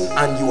anointing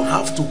and you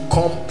have to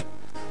come.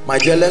 My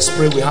dear, let's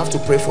pray. We have to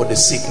pray for the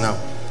sick now.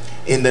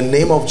 In the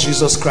name of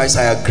Jesus Christ,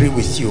 I agree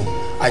with you.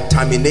 I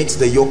terminate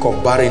the yoke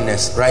of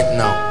barrenness right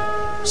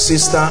now.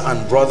 Sister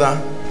and brother,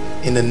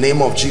 in the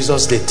name of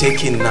Jesus, they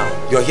take in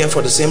now. You're here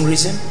for the same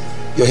reason?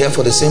 You're here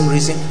for the same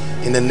reason?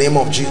 In the name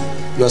of Jesus.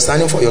 You're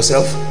standing for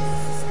yourself?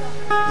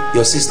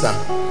 Your sister.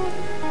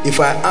 If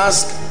I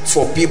ask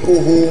for people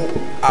who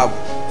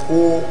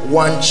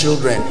want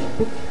children,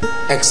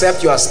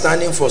 except you are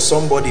standing for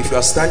somebody, if you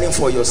are standing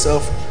for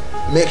yourself,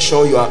 Make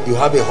sure you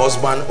have a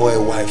husband or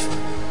a wife.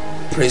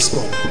 Praise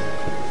God.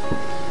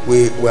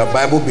 We are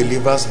Bible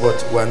believers,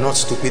 but we are not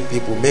stupid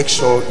people. Make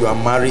sure you are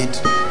married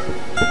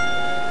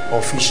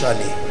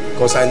officially,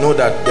 because I know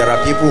that there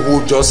are people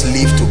who just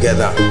live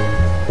together.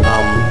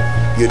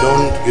 You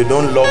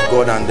don't love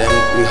God, and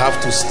then we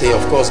have to stay.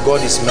 Of course,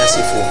 God is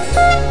merciful.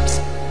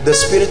 The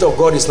Spirit of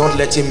God is not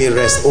letting me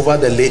rest over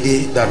the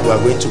lady that we are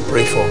going to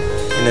pray for.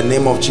 In the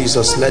name of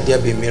Jesus, let there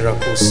be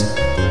miracles.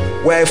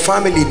 We're a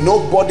family.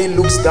 Nobody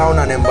looks down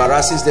and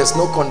embarrasses. There's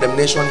no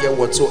condemnation here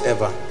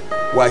whatsoever.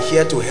 We're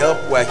here to help.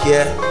 We're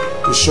here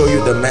to show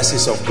you the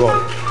mercies of God.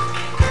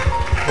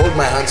 Hold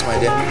my hands, my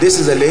dear. This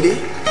is a lady?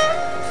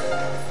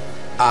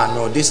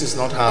 No, this is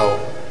not how.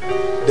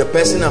 The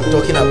person I'm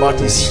talking about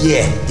is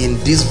here in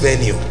this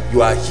venue.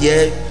 You are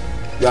here.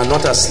 You are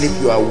not asleep.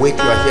 You are awake.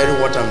 You are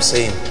hearing what I'm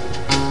saying.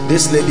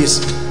 This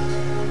lady's,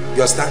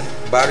 you understand?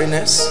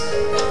 Barrenness.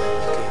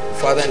 Okay.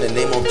 Father, in the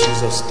name of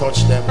Jesus,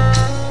 touch them.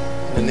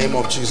 In the name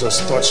of Jesus,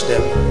 touch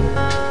them.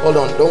 Hold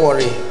on, don't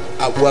worry.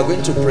 We are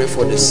going to pray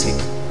for the sick.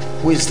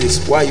 Who is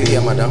this? Why are you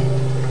here, madam?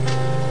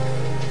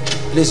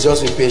 Please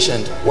just be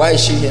patient. Why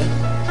is she here?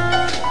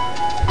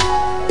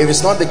 If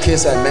it's not the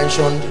case I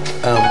mentioned,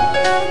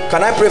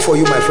 can I pray for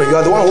you, my friend? You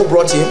are the one who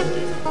brought him.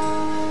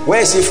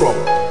 Where is he from?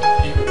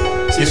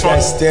 He's from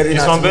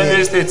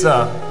Benue State,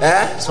 sir.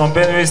 Eh? He's from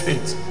Benue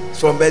State.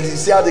 From Benue. You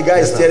see how the guy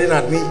is staring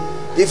at me?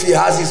 If he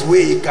has his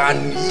way, he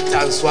can eat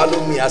and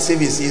swallow me as if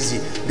it's easy.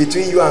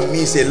 Between you and me,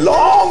 it's a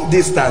long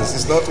distance.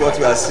 It's not what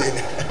we are saying.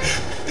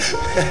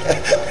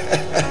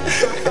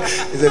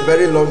 It's a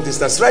very long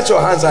distance. Stretch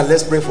your hands and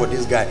let's pray for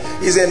this guy.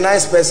 He's a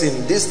nice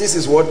person. This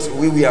is what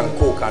we and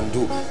co can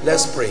do.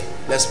 Let's pray.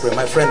 Let's pray.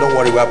 My friend, don't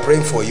worry. We are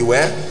praying for you.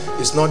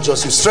 It's not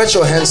just you. Stretch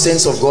your hands,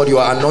 saints of God. You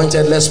are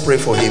anointed. Let's pray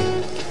for him.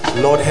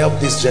 Lord, help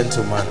this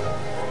gentleman.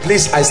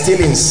 Please, I still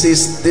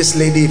insist, this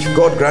lady, if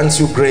God grants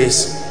you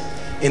grace,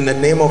 in the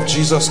name of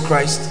Jesus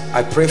Christ,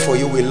 I pray for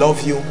you. We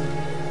love you.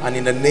 And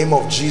in the name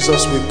of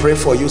Jesus, we pray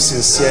for you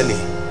sincerely.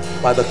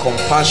 By the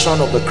compassion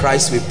of the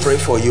Christ, we pray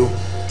for you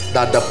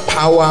that the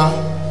power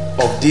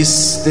of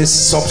this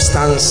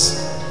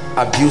substance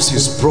abuse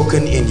is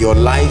broken in your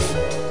life.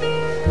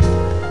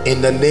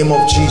 In the name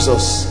of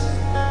Jesus.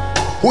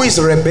 Who is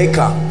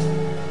Rebecca?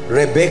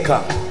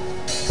 Rebecca.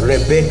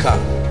 Rebecca.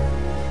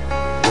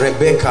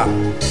 Rebecca.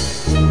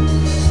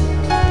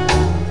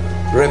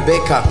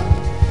 Rebecca.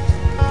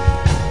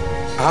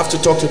 I have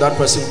to talk to that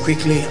person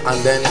quickly,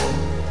 and then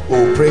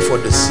we'll pray for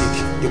the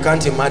sick. You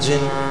can't imagine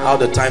how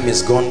the time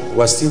is gone.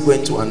 We're still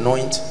going to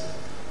anoint.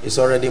 It's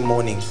already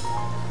morning.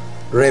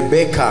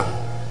 Rebecca.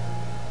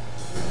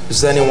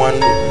 Is there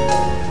anyone?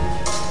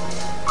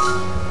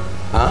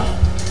 Huh?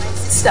 My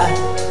sister.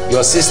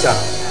 Your sister.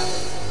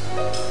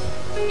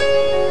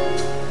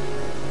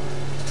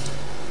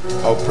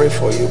 I'll pray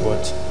for you,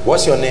 but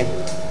what's your name?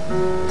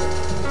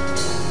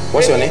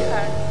 What's your name?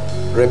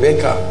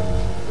 Rebecca.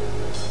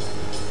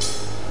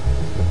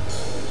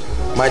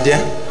 My dear,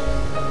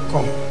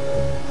 come.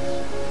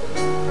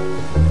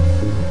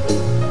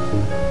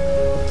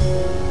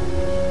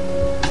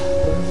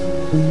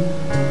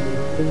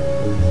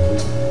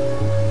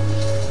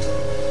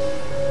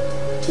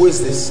 Who is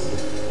this?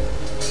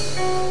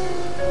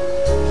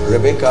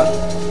 Rebecca,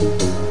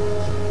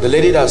 the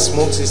lady that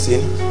smokes this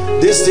thing.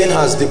 This thing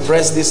has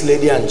depressed this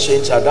lady and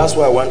changed her. That's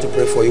why I want to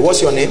pray for you.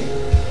 What's your name?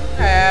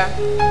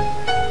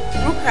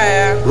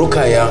 Rukaya.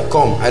 Rukaya,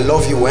 come. I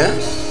love you.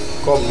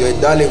 Come, you're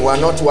a darling. We're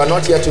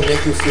not here to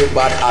make you feel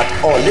bad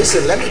at all.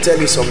 Listen, let me tell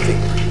you something.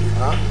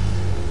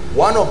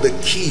 One of the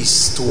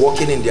keys to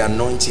walking in the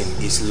anointing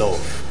is love.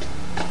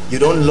 You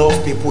don't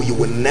love people, you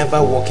will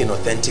never walk in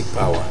authentic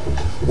power.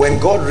 When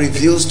God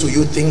reveals to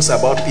you things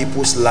about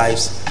people's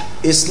lives,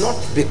 it's not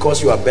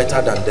because you are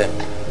better than them.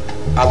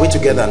 Are we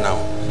together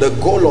now? The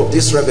goal of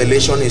this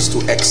revelation is to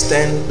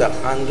extend the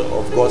hand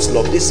of God's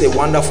love. This is a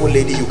wonderful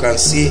lady. You can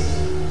see,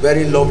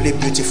 very lovely,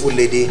 beautiful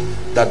lady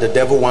that the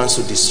devil wants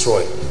to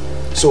destroy.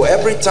 So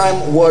every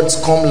time words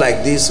come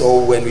like this,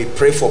 or when we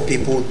pray for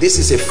people, this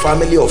is a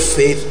family of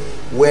faith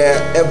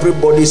where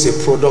everybody is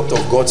a product of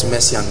God's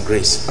mercy and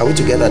grace. Are we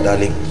together,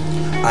 darling?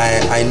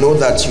 I know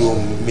that you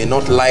may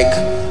not like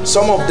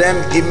some of them.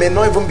 It may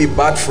not even be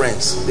bad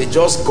friends. They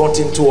just got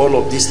into all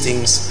of these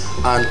things.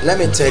 And let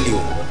me tell you,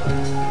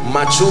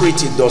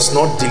 maturity does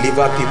not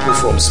deliver people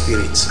from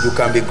spirits. You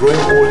can be growing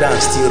older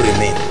and still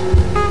remain.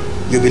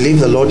 You believe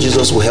the Lord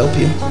Jesus will help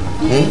you?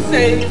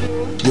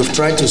 You've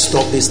tried to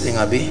stop this thing,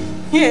 Abi?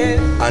 Yes.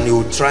 And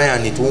you try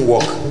and it won't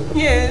work?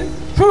 Yes.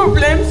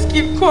 Problems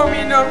keep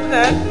coming up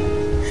that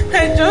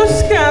I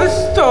just can't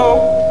stop.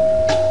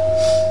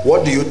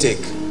 What do you take?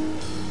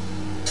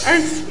 I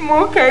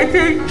smoke, I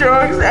take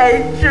drugs,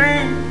 I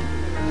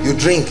drink. You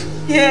drink?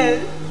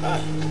 Yes.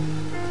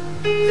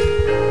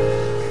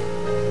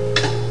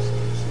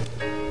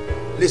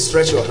 Please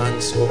stretch your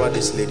hands over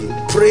this lady.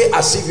 Pray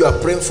as if you are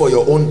praying for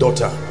your own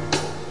daughter.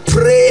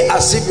 Pray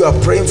as if you are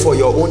praying for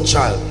your own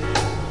child.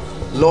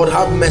 Lord,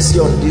 have mercy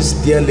on this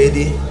dear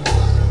lady.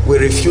 We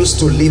refuse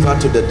to leave her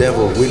to the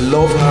devil. We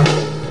love her.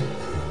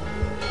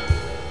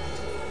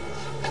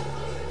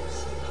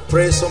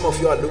 Pray. Some of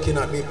you are looking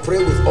at me.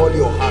 Pray with all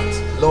your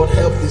heart. Lord,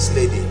 help this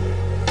lady.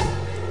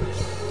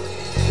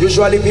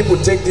 Usually people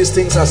take these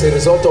things as a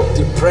result of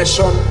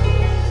depression,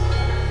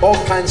 all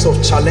kinds of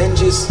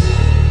challenges,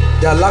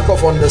 their lack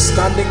of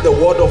understanding the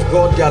word of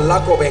God, their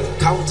lack of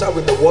encounter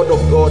with the word of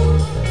God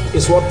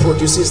is what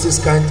produces this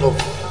kind of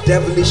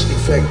devilish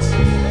effect.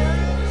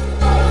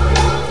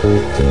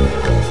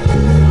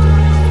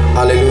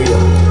 Hallelujah.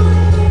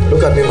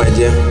 Look at me, my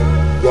dear.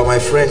 You are my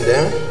friend,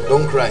 eh?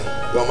 Don't cry.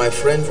 You are my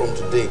friend from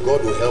today.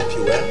 God will help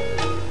you, eh?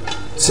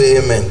 Say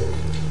amen.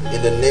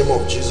 In the name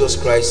of Jesus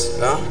Christ,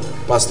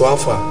 Pastor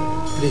Alpha,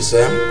 please,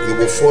 you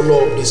will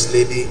follow this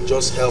lady.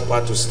 Just help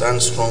her to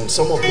stand strong.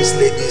 Some of these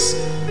ladies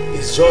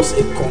is just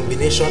a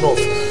combination of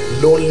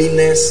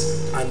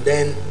loneliness, and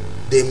then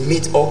they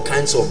meet all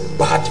kinds of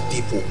bad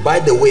people. By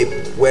the way,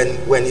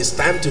 when it's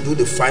time to do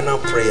the final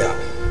prayer,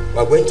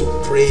 we're going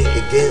to pray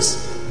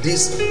against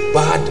these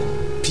bad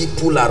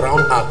people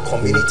around our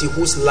community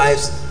whose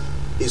lives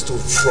is to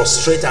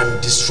frustrate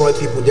and destroy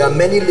people. There are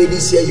many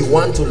ladies here, you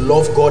want to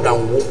love God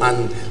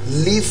and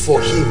live for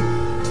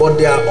him, but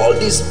there are all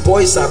these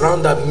boys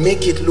around that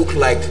make it look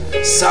like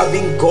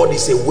serving God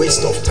is a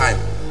waste of time,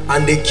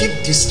 and they keep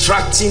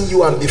distracting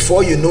you, and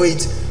before you know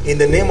it, in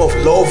the name of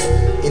love,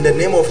 in the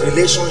name of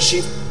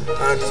relationship,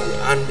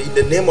 and in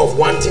the name of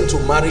wanting to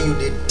marry you,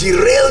 they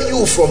derail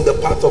you from the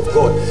path of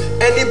God.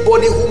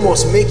 Anybody who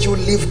must make you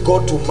leave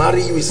God to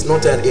marry you is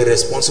not an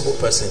irresponsible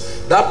person.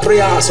 That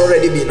prayer has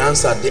already been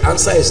answered. The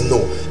answer is no.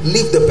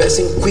 Leave the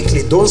person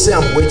quickly. Don't say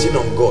I'm waiting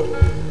on God.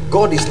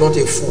 God is not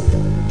a fool.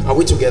 Are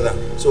we together?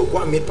 So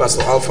go and meet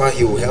Pastor Alpha.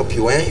 He will help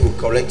you. He will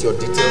correct your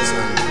details,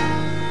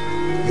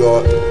 and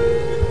your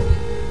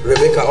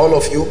Rebecca, all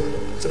of you,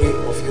 3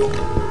 of you.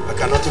 I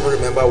cannot even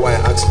remember why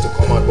I asked you to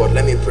come out, but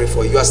let me pray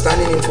for you. You are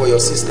standing in for your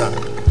sister.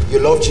 You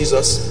love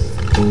Jesus.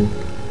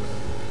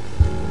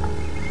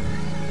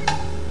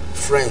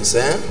 Friends,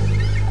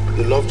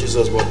 you love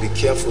Jesus, but be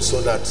careful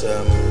so that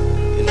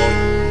you know,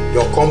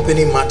 your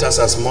company matters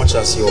as much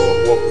as your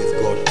walk with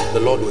God.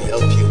 The Lord will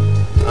help you.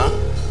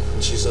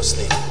 In Jesus'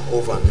 name,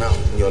 over now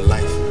in your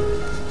life.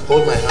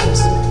 Hold my hands.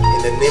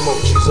 In the name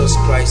of Jesus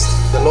Christ,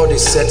 the Lord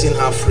is setting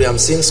her free. I'm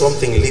seeing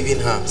something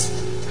leaving her.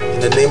 In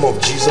the name of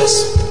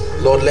Jesus,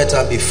 Lord, let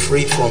her be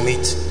free from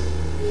it.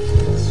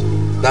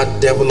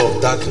 That devil of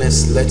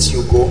darkness lets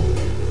you go.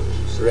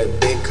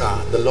 Rebecca,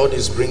 the Lord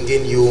is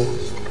bringing you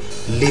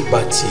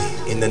liberty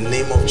in the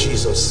name of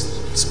Jesus.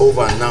 It's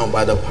over now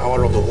by the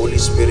power of the Holy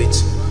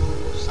Spirit.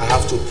 I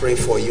have to pray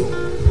for you.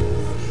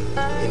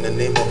 In the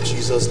name of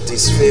Jesus,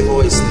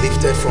 disfavor is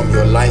lifted from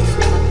your life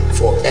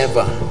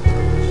forever.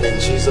 In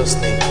Jesus'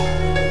 name.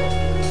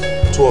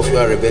 2 of you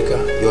are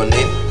Rebecca. Your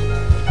name?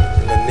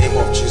 In the name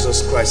of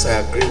Jesus Christ, I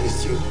agree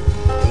with you.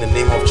 In the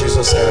name of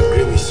Jesus, I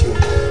agree with you.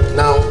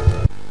 Now,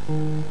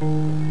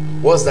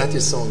 what's that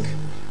song?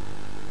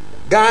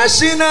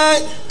 Gashina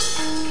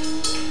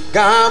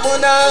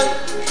Gamuna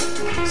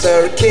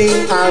Sir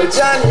King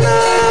Aljana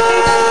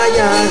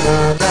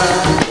Yanana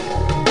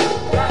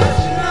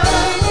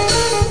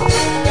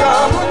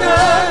Gamuna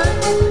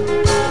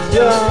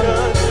Yanana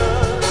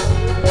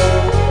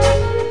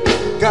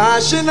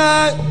Gashina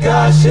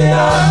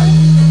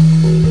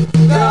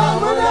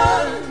Gamuna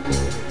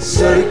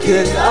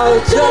Sarkin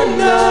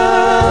Aljana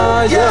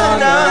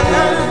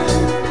Yanana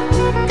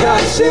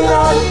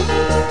Gashina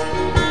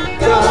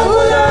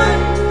Gamuna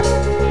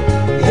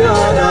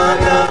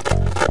Yanana.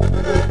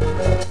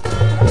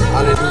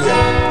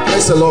 Hallelujah.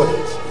 Praise the Lord.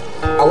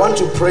 I want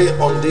to pray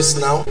on this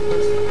now.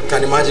 You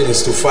can imagine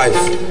it's to 5.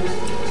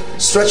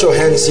 Stretch your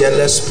hands here.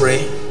 Let's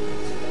pray.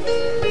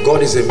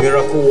 God is a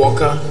miracle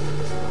worker.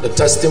 The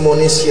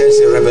testimonies here is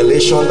a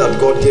revelation that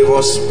God gave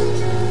us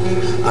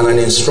and an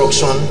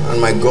instruction, and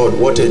my God,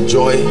 what a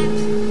joy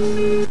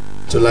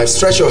to life.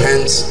 Stretch your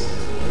hands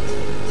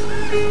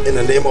in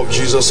the name of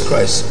Jesus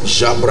Christ.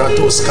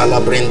 Jabratos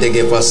kalabrende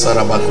geva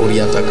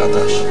sarabakoria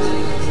takatash.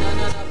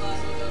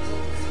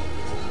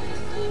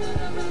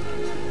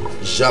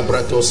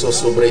 Jabratos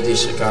osobredi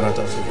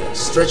shikarata.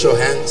 Stretch your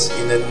hands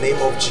in the name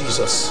of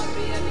Jesus.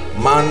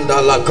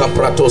 Mandala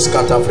kapratos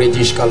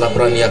katavredish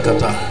kalabrania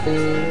kata.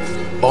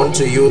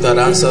 Unto you that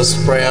answers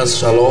prayers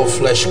shall all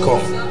flesh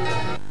come.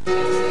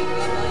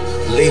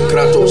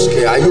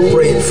 Are you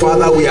praying?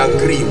 Father, we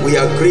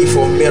agree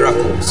for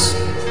miracles.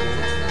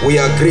 We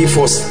agree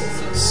for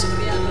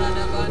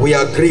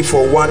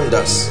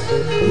wonders.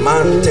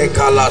 Mante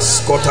kalas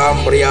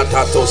kotambria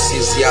tato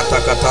sisiata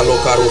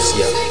kataloka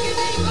Rusia.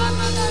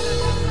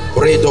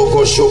 Bredo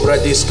goshobra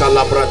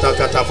diskalabrata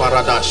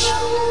katafaradash.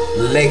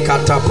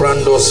 Lekata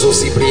brando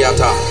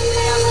susibriata.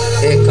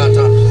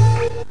 Ekata.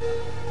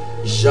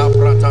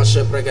 Jabrata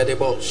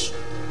shepregedebosh.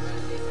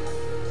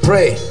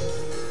 Pray.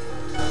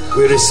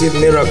 We receive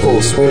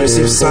miracles, we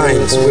receive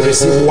signs, we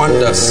receive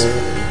wonders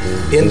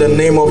in the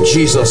name of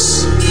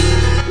Jesus.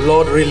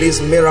 Lord,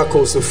 release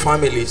miracles to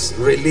families,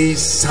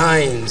 release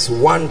signs,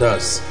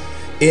 wonders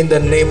in the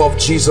name of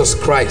Jesus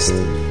Christ.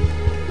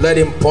 Let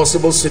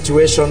impossible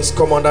situations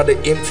come under the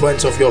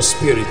influence of your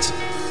spirit.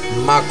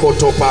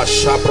 Makotopa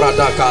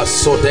Shabradaka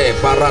Sode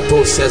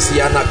Barato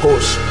Sesiana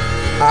Kosh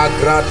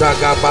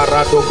Agradaga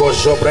Barado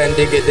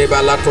Gojobrendige de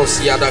Balatos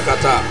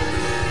Yadakata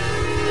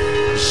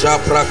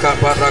Japraka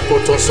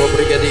Barakoto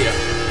Sobrigadia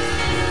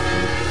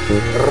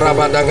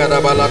Rabadaga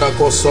da Balada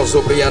Koso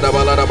Sobriada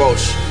Balada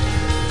Bosh.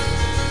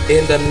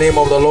 In the name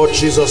of the Lord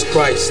Jesus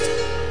Christ.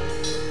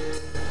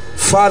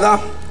 Father,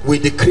 we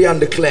decree and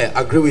declare,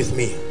 agree with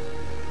me,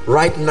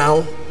 right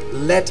now,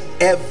 let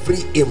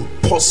every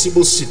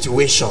impossible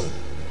situation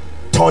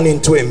turn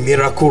into a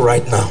miracle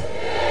right now.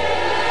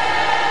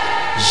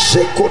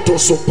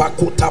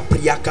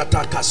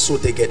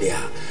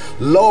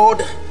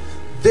 Lord,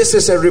 this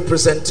is a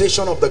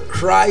representation of the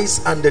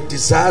cries and the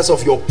desires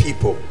of your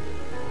people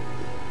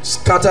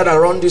scattered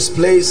around this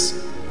place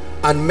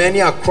and many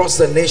across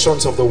the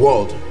nations of the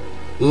world.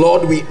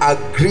 Lord, we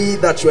agree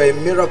that you are a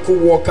miracle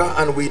worker,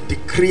 and we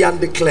decree and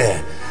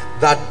declare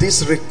that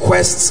these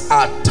requests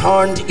are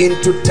turned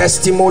into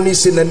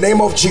testimonies in the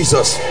name of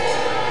Jesus.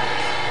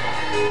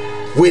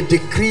 We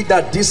decree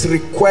that these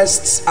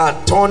requests are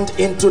turned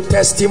into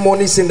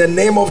testimonies in the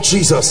name of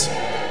Jesus.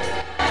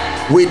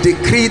 We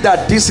decree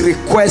that these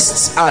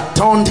requests are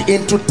turned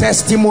into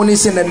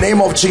testimonies in the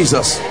name of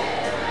Jesus.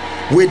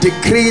 We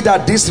decree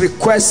that these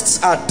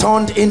requests are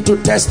turned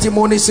into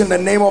testimonies in the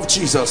name of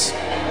Jesus.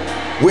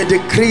 We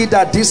decree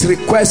that these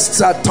requests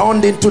are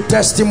turned into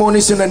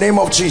testimonies in the name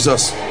of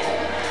Jesus.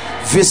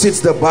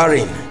 Visit the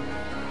barren,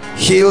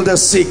 heal the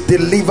sick,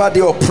 deliver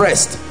the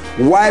oppressed,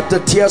 wipe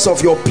the tears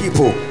of your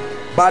people.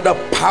 By the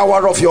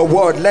power of your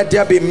word, let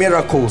there be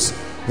miracles.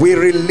 We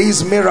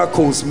release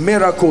miracles,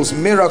 miracles,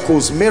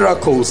 miracles,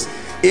 miracles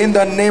in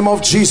the name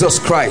of Jesus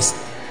Christ.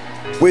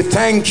 We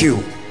thank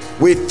you.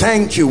 We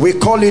thank you. We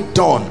call it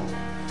done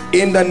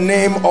in the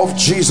name of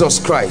Jesus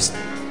Christ.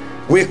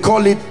 We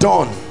call it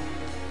done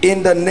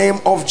in the name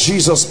of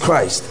Jesus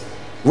Christ.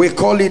 We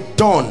call it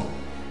done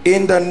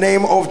in the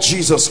name of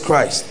Jesus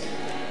Christ.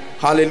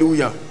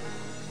 Hallelujah.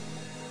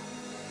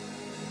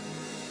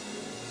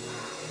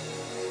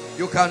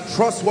 You can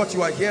trust what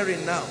you are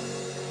hearing now.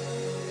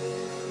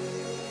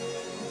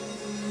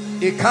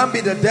 It can't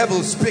be the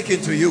devil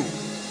speaking to you,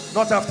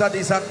 not after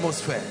this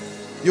atmosphere.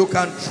 You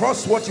can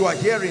trust what you are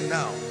hearing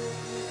now.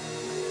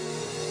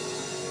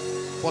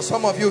 For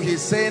some of you,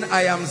 he's saying,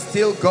 I am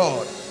still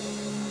God.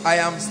 I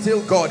am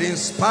still God. In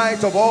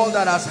spite of all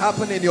that has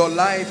happened in your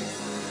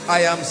life,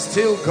 I am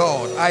still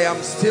God. I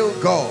am still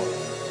God.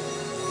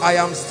 I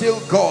am still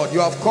God.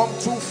 You have come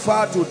too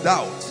far to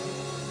doubt.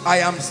 I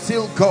am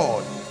still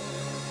God.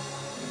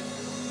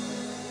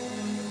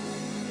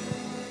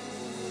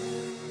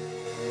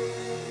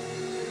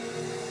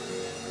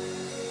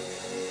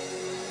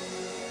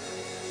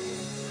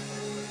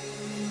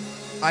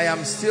 I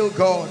am still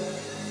God.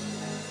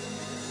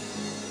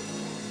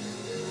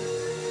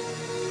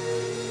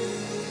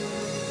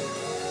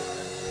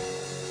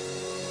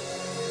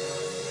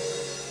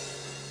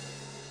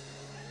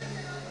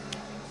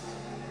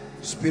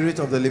 Spirit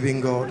of the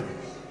living God,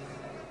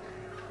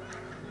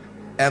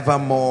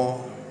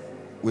 evermore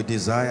we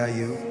desire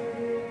you.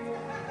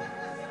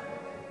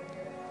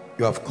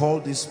 You have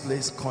called this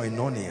place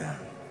Koinonia,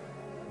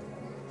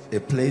 a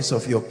place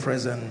of your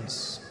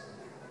presence.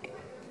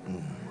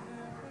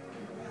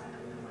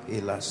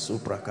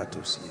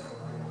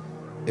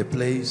 A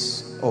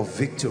place of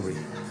victory,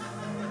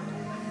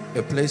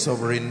 a place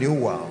of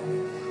renewal,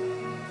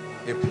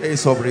 a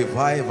place of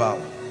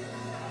revival,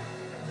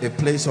 a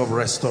place of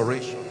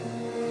restoration.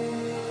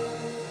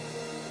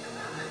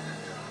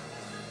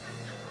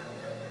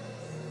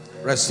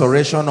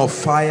 Restoration of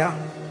fire,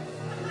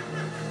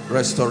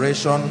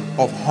 restoration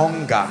of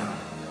hunger,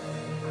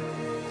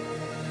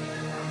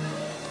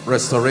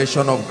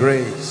 restoration of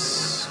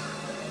grace,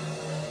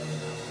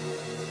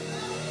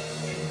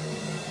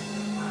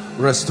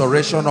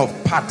 restoration of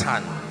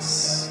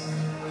patterns,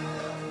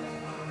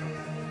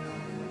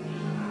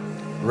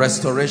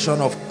 restoration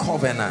of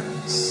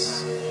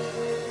covenants.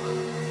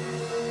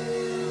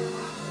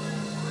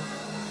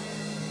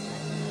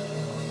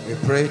 We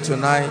pray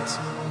tonight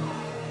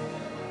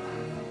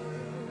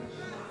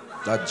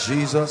that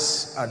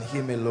Jesus and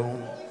him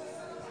alone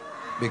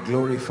be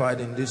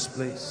glorified in this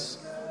place.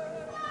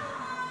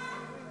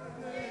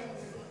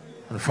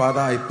 And Father,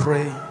 I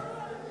pray,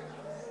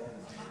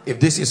 if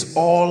this is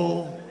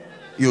all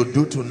you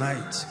do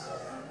tonight,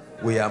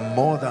 we are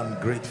more than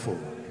grateful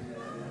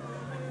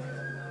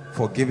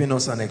for giving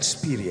us an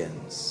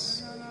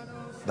experience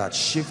that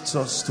shifts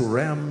us to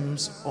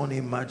realms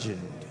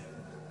unimagined.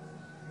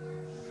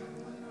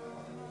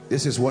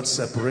 This is what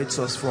separates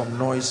us from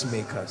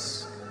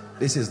noisemakers.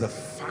 This is the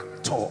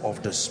factor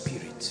of the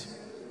Spirit.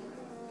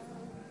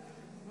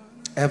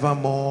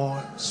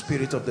 Evermore,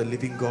 Spirit of the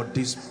living God,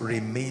 this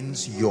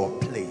remains your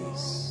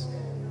place.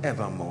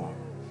 Evermore,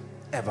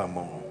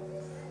 evermore.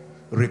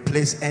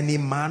 Replace any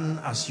man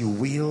as you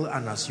will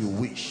and as you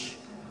wish.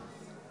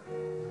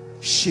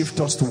 Shift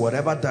us to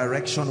whatever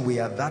direction we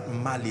are that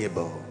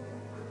malleable.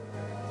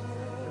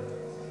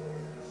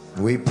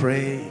 We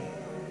pray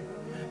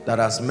that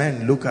as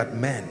men look at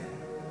men,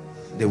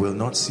 they will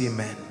not see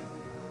men.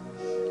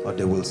 but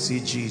they will see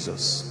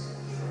Jesus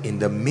in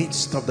the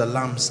midst of the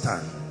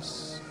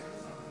lampstands,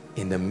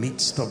 in the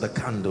midst of the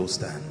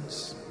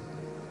candlestands.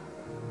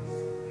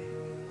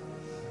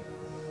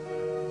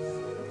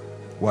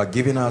 We are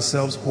giving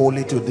ourselves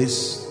wholly to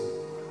this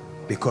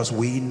because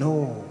we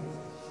know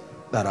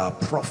that our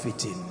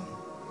profiting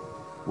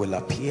will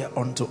appear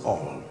unto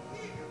all.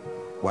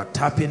 We're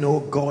tapping,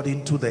 oh God,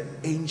 into the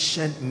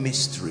ancient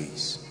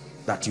mysteries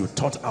that you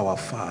taught our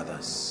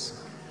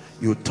fathers.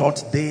 You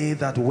taught they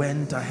that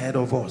went ahead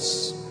of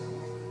us,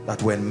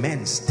 that when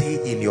men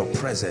stay in your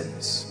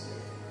presence,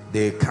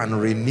 they can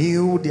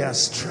renew their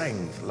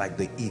strength like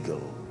the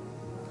eagle.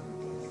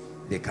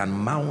 They can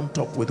mount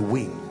up with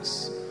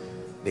wings.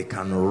 They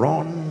can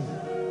run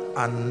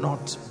and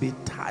not be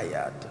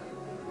tired.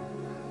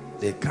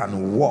 They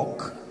can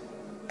walk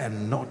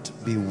and not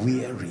be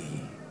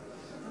weary.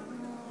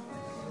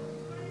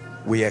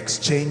 We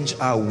exchange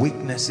our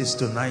weaknesses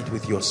tonight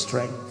with your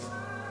strength.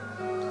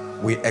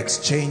 We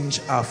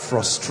exchange our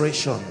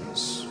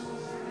frustrations.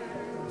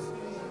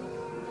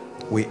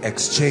 We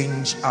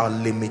exchange our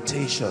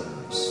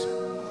limitations.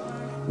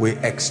 We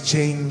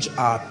exchange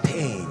our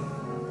pain.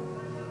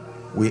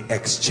 We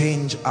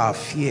exchange our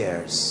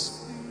fears.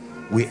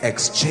 We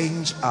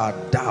exchange our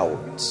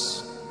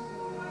doubts.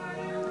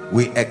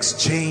 We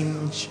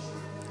exchange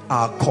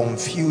our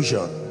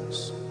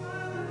confusions.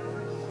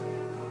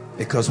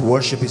 Because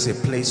worship is a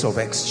place of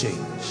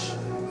exchange,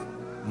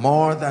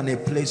 more than a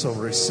place of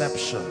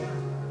reception.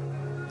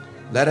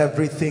 Let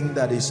everything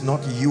that is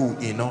not you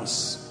in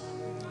us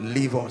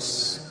leave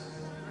us.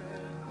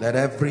 Let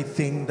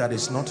everything that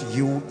is not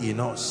you in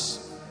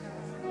us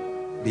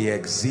be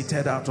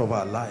exited out of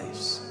our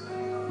lives.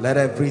 Let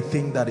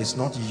everything that is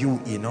not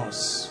you in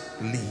us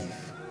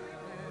leave.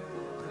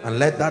 And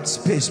let that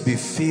space be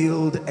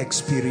filled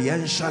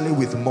experientially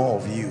with more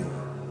of you,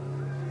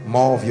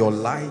 more of your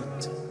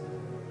light,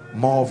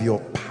 more of your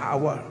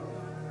power,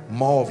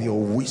 more of your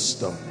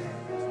wisdom,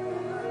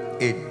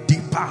 a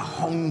deeper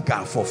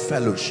hunger for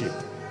fellowship,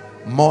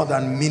 more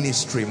than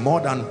ministry,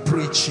 more than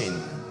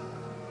preaching,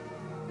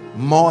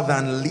 more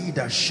than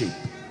leadership,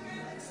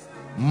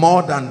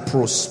 more than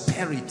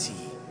prosperity,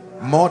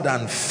 more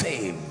than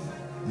fame,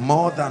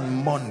 more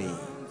than money.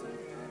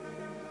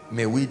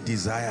 May we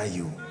desire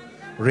you.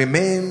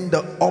 Remain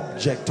the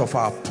object of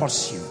our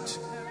pursuit.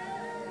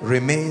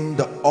 Remain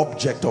the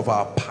object of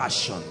our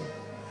passion.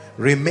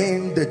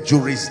 Remain the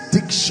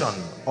jurisdiction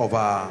of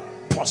our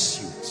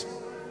pursuit.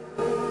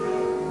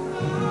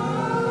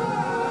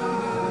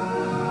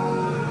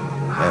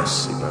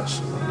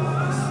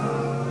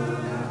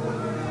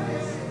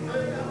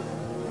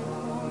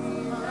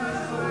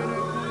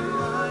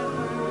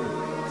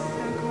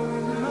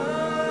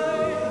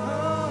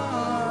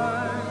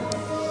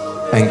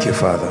 Thank you,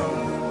 Father.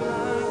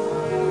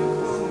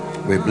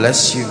 We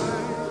bless you,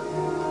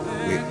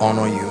 we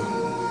honor you,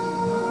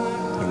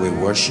 and we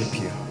worship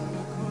you.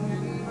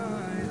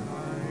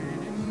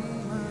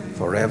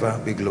 Forever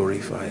be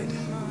glorified.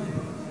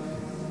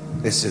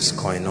 This is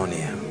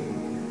Koinonia.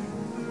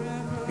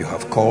 You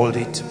have called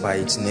it by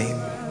its name.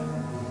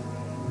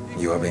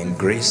 You have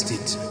engraced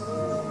it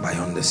by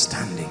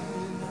understanding.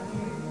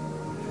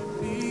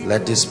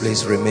 Let this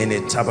place remain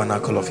a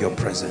tabernacle of your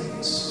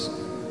presence.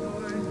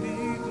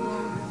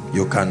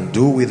 You can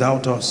do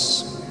without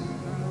us,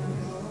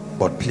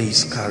 but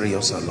please carry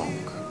us along.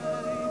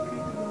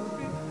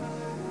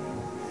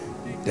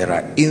 There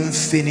are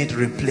infinite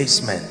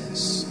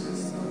replacements,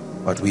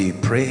 but we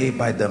pray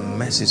by the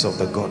mercies of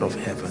the God of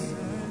heaven,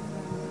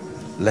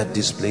 let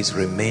this place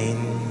remain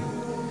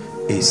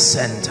a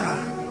center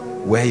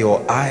where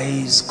your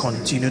eyes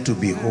continue to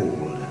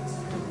behold.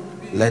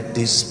 Let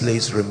this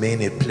place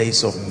remain a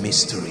place of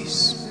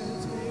mysteries.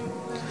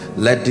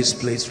 Let this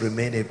place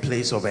remain a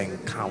place of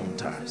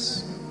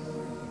encounters.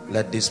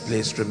 Let this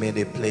place remain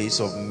a place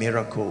of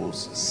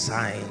miracles,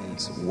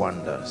 signs,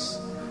 wonders.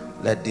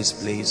 Let this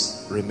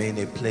place remain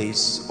a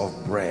place of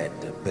bread,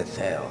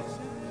 Bethel,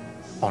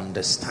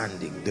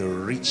 understanding, the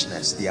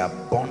richness, the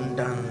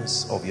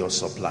abundance of your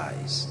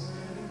supplies.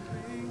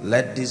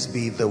 Let this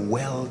be the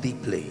wealthy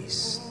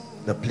place,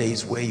 the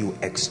place where you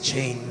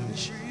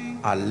exchange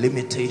our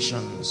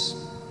limitations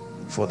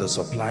for the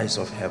supplies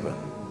of heaven.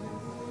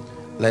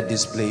 Let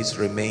this place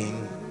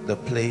remain the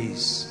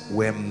place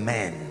where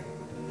men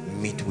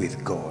meet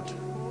with God.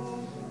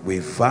 We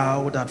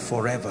vow that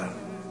forever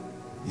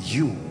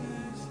you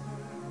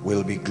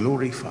will be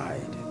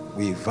glorified.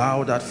 We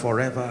vow that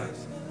forever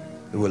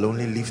we will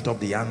only lift up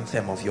the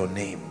anthem of your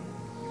name.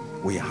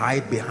 We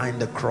hide behind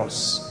the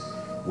cross.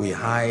 We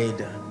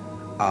hide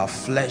our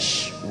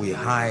flesh. We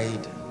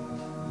hide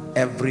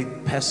every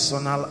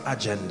personal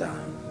agenda.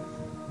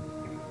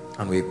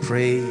 And we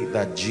pray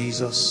that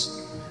Jesus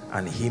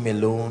and him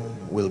alone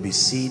will be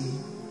seen,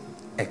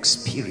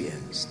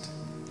 experienced,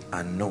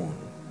 and known.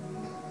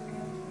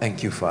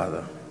 Thank you,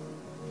 Father.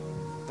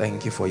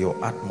 Thank you for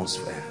your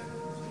atmosphere.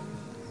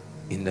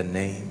 In the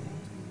name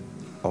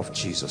of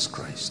Jesus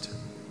Christ.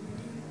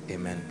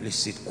 Amen. Please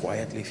sit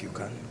quietly if you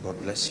can.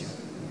 God bless you.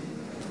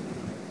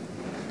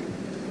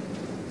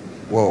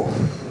 Whoa.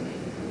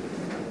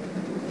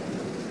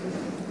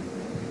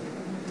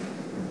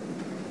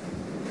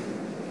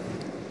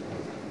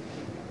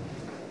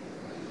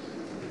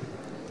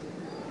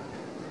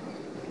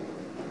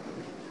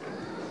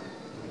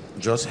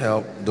 just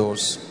help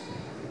those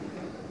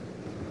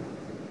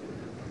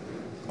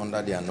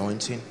under the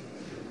anointing.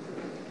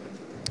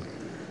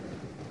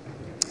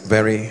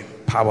 Very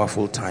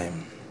powerful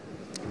time.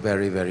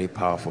 Very, very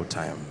powerful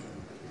time.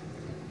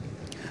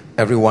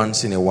 Every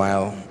once in a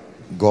while,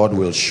 God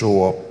will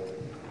show up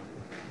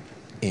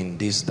in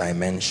these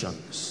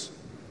dimensions.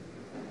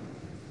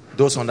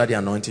 Those under the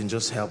anointing,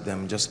 just help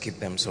them. Just keep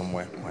them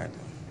somewhere quiet.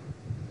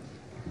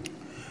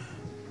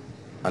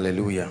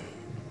 Hallelujah.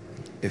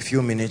 A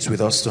few minutes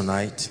with us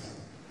tonight,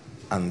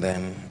 and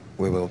then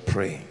we will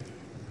pray.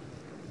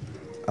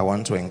 I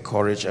want to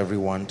encourage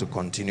everyone to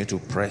continue to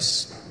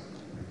press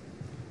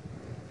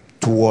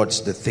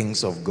towards the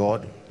things of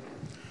God.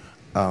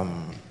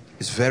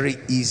 It's very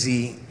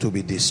easy to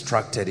be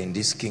distracted in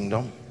this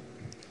kingdom.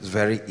 It's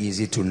very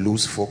easy to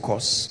lose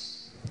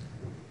focus,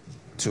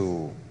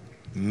 to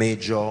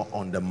major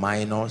on the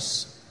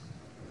minors.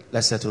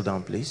 Let's settle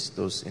down, please.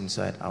 Those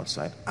inside,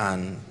 outside,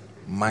 and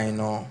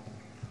minor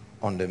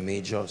on the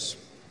majors.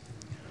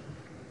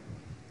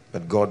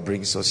 But God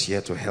brings us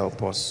here to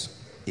help us,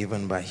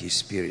 even by His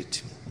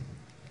Spirit.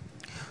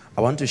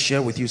 I want to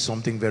share with you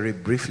something very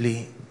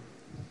briefly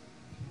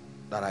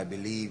that I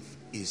believe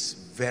is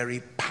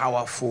very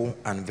powerful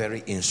and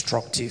very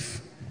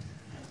instructive,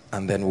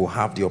 and then we'll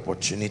have the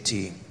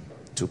opportunity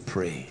to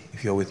pray.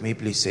 If you're with me,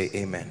 please say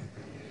amen.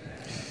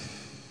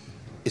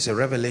 It's a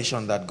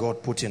revelation that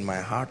God put in my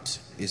heart.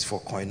 It's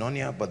for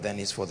koinonia, but then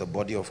it's for the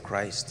body of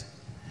Christ,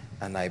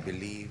 and I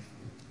believe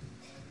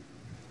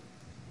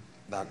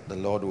that the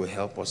Lord will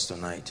help us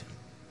tonight.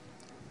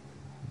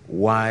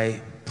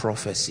 Why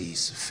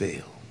prophecies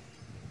fail.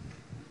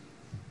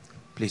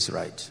 Please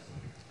write,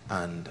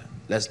 and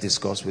let's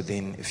discuss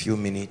within a few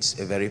minutes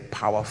a very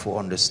powerful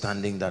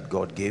understanding that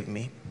God gave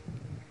me.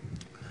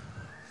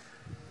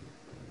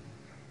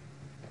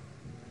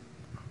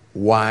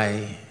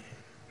 Why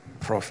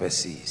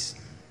prophecies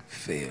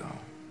fail.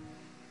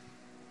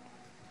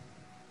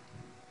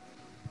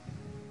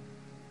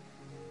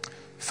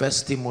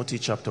 First Timothy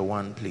chapter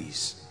 1,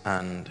 please,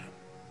 and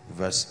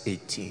verse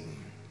 18.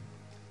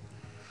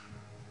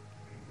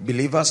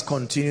 Believers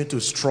continue to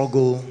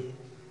struggle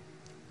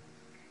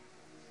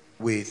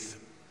with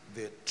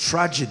the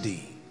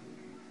tragedy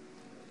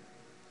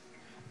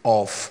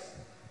of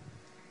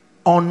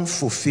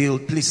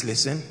unfulfilled, please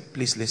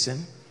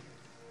listen,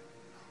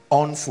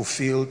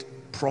 unfulfilled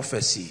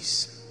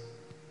prophecies.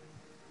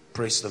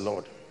 Praise the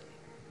Lord.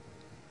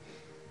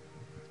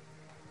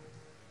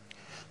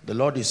 The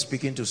Lord is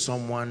speaking to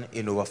someone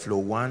in Overflow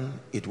 1.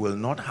 It will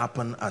not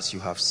happen as you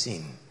have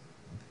seen.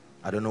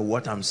 I don't know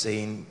what I'm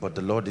saying, but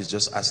the Lord is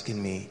just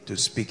asking me to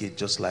speak it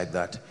just like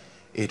that.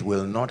 It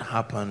will not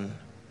happen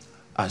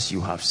as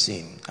you have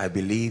seen. I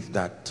believe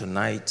that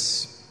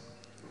tonight's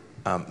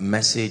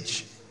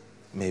message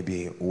may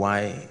be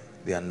why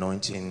the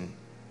anointing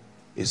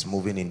is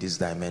moving in this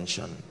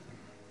dimension.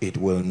 It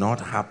will not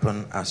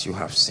happen as you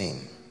have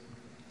seen.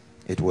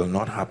 It will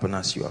not happen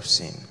as you have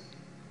seen.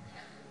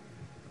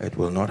 It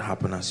will not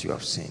happen as you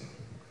have seen.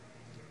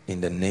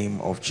 In the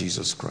name of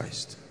Jesus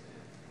Christ.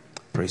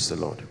 Praise the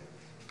Lord.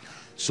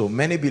 So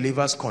many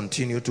believers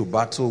continue to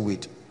battle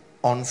with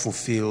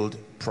unfulfilled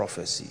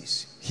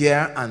prophecies.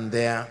 Here and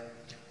there,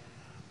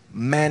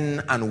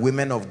 men and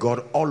women of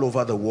God all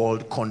over the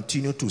world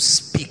continue to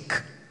speak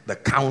the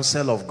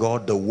counsel of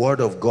God, the word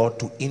of God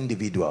to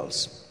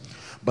individuals.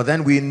 But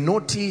then we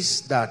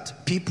notice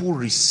that people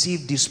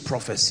receive these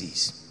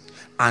prophecies,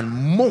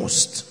 and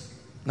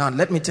now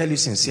let me tell you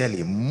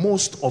sincerely,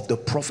 most of the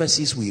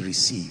prophecies we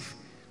receive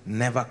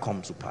never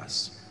come to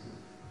pass.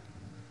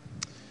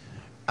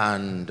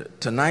 And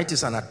tonight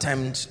is an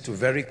attempt to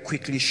very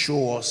quickly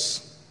show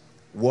us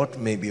what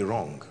may be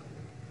wrong.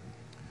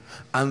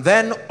 And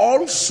then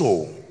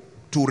also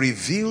to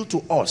reveal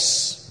to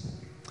us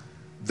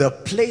the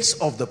place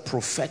of the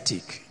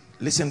prophetic.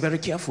 Listen very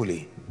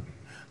carefully.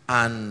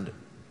 And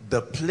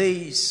the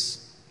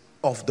place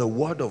of the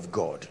word of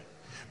God.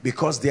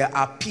 Because there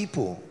are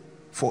people,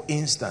 for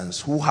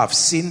instance, who have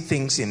seen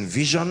things in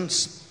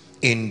visions,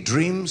 in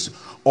dreams,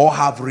 or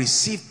have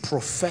received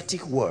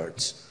prophetic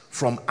words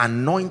from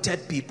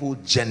anointed people,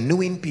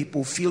 genuine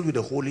people filled with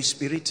the Holy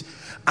Spirit,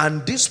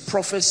 and these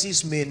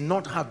prophecies may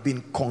not have been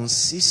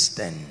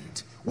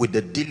consistent with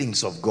the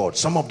dealings of God.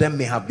 Some of them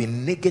may have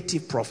been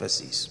negative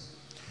prophecies,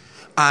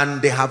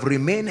 and they have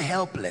remained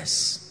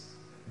helpless,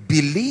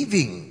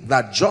 believing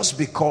that just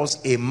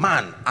because a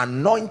man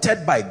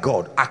anointed by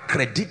God,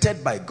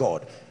 accredited by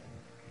God,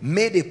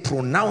 made a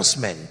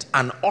pronouncement,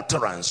 an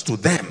utterance to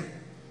them,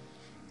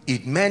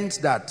 it meant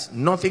that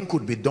nothing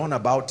could be done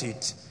about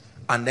it.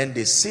 And then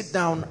they sit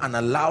down and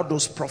allow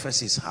those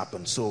prophecies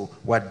happen. So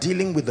we're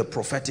dealing with the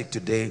prophetic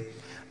today,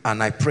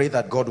 and I pray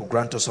that God will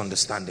grant us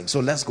understanding.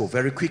 So let's go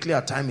very quickly.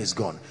 Our time is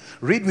gone.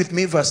 Read with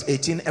me verse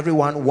 18.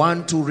 Everyone,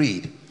 1, 2,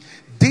 read.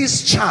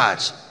 This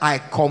charge I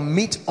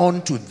commit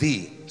unto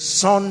thee,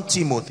 son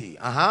Timothy,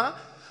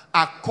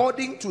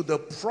 according to the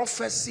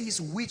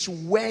prophecies which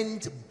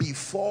went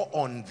before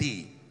on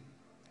thee,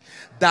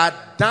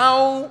 that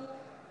thou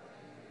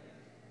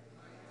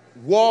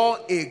war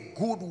a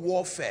good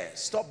warfare.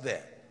 Stop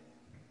there.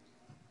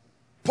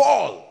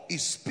 Paul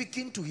is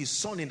speaking to his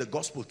son in the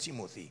gospel,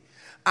 Timothy,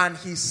 and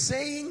he's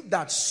saying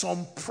that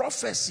some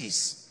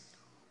prophecies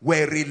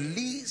were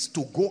released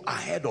to go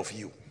ahead of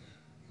you.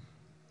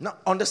 Now,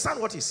 understand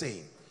what he's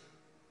saying.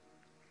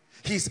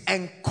 He's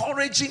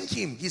encouraging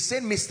him. He's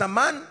saying, Mr.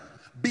 Man,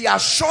 be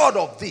assured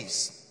of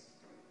this,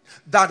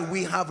 that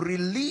we have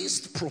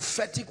released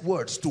prophetic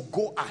words to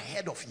go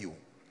ahead of you.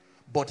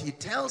 But he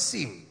tells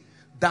him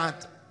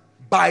that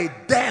by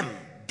them,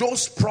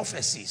 those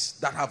prophecies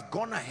that have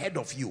gone ahead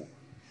of you,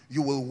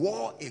 you will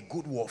war a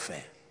good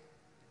warfare.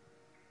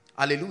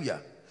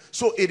 Hallelujah.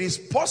 So it is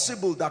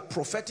possible that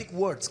prophetic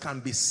words can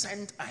be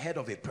sent ahead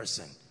of a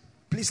person.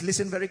 Please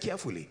listen very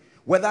carefully.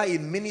 Whether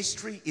in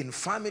ministry, in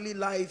family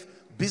life,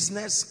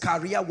 business,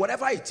 career,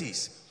 whatever it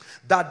is,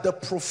 that the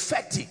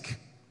prophetic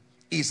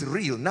is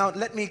real. Now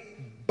let me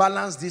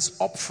balance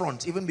this up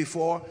front even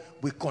before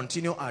we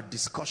continue our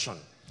discussion.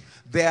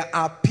 There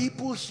are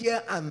people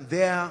here and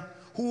there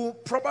who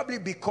probably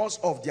because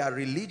of their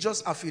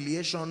religious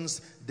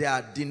affiliations,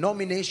 their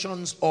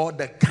denominations, or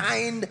the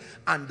kind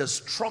and the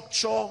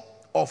structure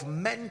of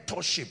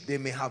mentorship they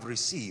may have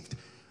received,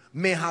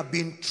 may have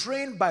been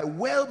trained by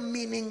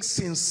well-meaning,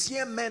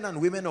 sincere men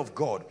and women of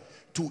God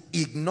to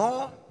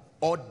ignore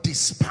or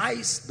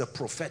despise the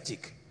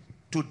prophetic,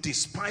 to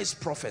despise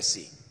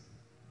prophecy.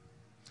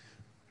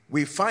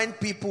 We find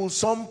people,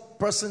 some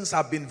persons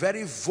have been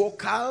very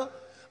vocal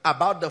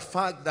about the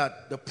fact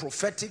that the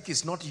prophetic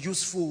is not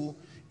useful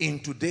in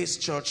today's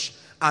church,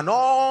 and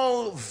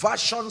all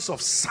versions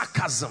of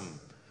sarcasm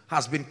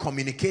has been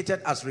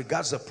communicated as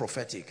regards the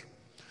prophetic.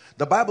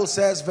 The Bible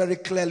says very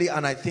clearly,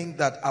 and I think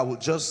that I will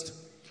just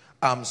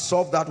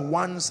solve that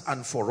once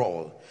and for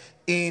all.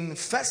 In 1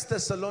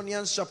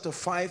 Thessalonians chapter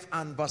 5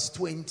 and verse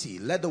 20,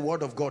 let the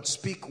word of God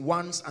speak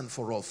once and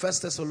for all. 1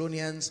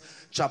 Thessalonians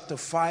chapter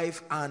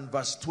 5 and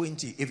verse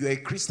 20. If you're a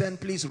Christian,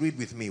 please read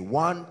with me.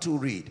 1, 2,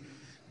 read.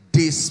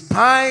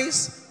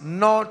 Despise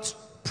not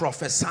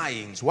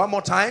prophesying. One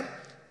more time.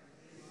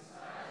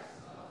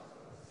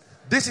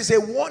 This is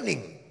a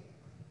warning.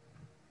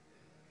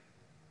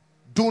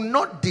 Do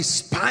not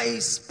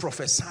despise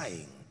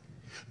prophesying.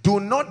 Do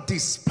not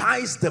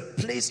despise the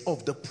place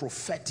of the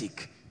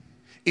prophetic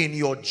in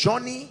your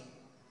journey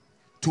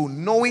to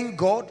knowing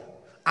God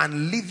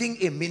and living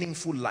a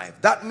meaningful life.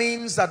 That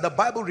means that the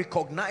Bible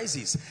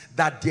recognizes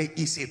that there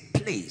is a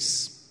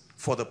place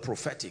for the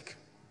prophetic.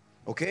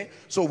 Okay,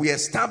 so we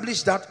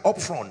established that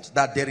up front,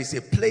 that there is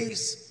a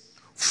place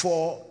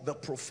for the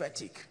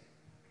prophetic.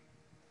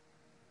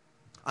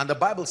 And the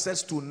Bible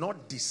says to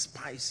not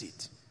despise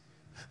it.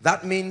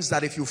 That means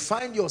that if you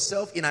find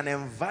yourself in an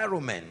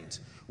environment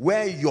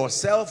where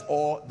yourself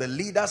or the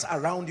leaders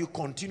around you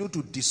continue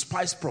to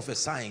despise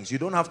prophesying, you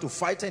don't have to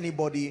fight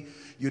anybody,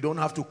 you don't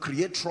have to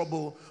create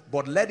trouble,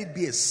 but let it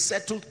be a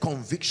settled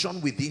conviction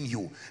within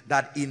you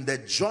that in the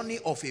journey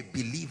of a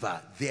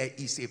believer, there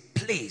is a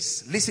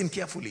place, listen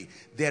carefully,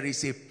 there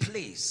is a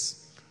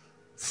place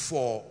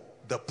for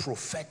the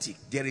prophetic.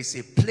 There is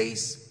a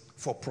place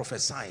for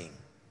prophesying.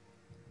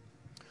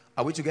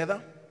 Are we together?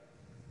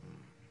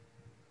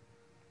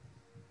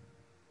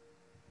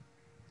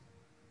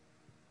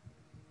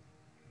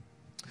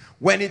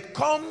 When it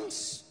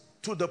comes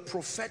to the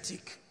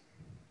prophetic,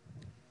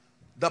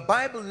 the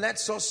Bible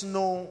lets us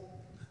know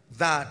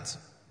that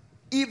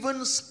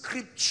even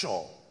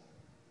scripture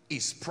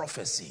is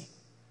prophecy.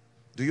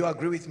 Do you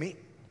agree with me?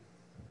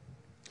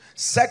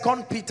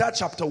 2 Peter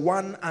chapter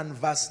 1 and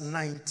verse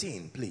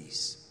 19,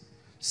 please.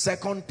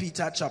 2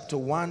 Peter chapter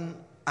 1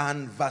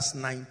 and verse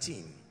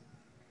 19.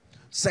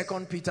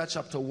 2 Peter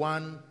chapter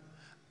 1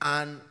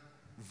 and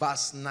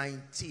verse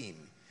 19.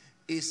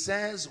 It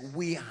says,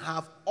 we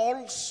have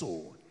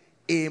also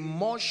a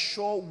more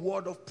sure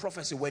word of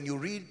prophecy. When you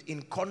read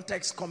in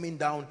context coming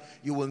down,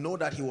 you will know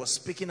that he was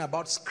speaking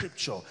about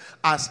scripture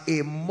as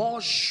a more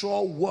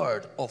sure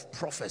word of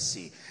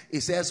prophecy.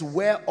 It says,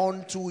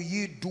 whereunto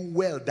ye do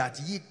well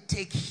that ye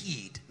take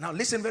heed. Now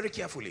listen very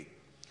carefully.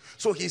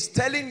 So he's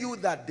telling you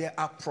that there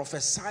are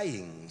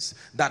prophesyings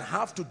that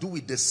have to do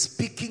with the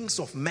speakings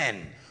of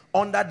men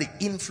under the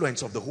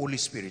influence of the Holy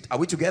Spirit. Are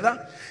we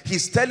together?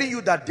 He's telling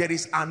you that there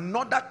is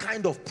another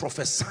kind of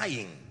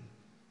prophesying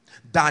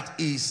that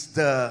is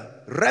the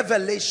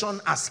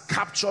revelation as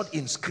captured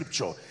in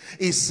scripture.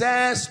 It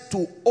says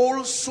to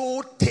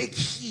also take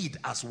heed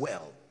as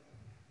well.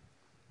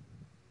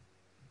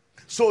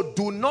 So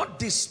do not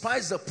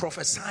despise the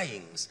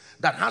prophesyings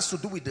that has to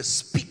do with the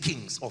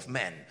speakings of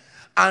men,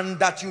 and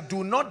that you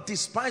do not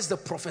despise the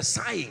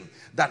prophesying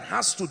that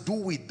has to do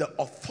with the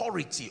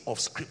authority of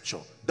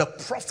scripture, the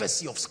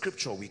prophecy of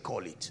scripture we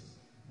call it.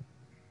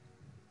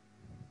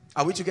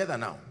 Are we together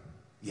now?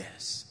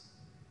 Yes.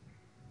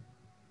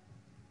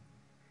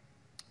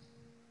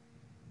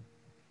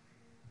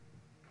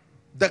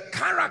 The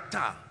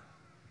character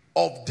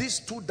of these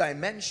two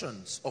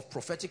dimensions of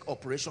prophetic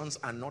operations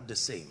are not the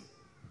same.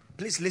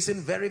 Please listen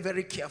very,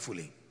 very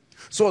carefully.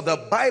 So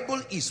the Bible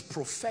is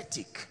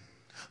prophetic.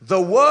 The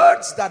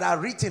words that are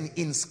written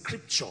in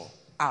scripture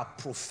are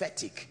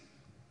prophetic.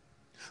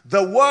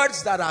 The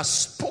words that are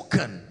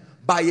spoken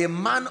by a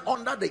man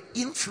under the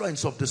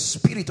influence of the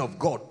Spirit of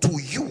God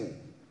to you,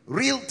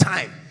 real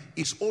time,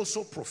 is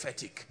also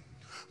prophetic.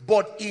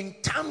 But in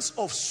terms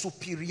of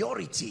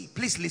superiority,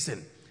 please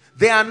listen,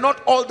 they are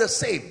not all the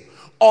same,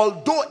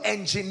 although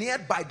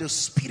engineered by the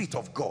Spirit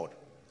of God.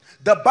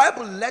 The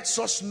Bible lets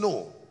us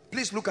know,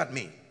 please look at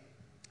me,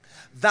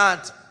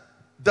 that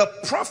the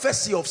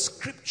prophecy of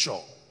Scripture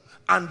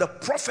and the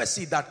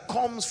prophecy that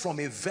comes from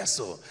a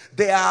vessel,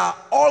 they are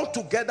all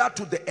together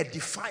to the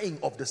edifying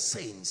of the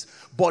saints,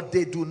 but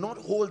they do not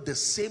hold the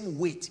same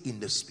weight in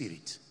the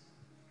Spirit.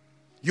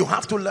 You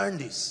have to learn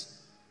this.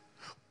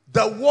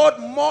 The word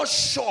more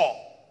sure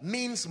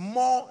means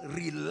more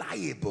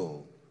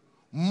reliable,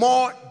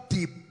 more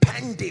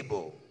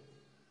dependable.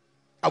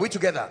 Are we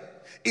together?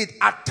 It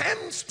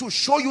attempts to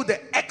show you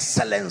the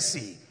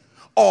excellency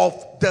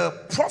of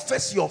the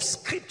prophecy of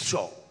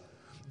Scripture.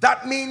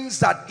 That means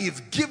that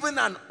if given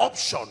an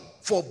option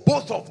for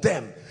both of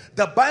them,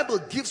 the Bible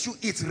gives you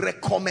its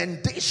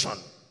recommendation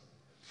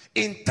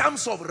in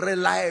terms of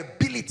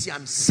reliability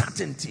and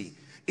certainty.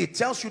 It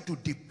tells you to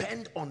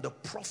depend on the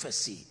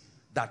prophecy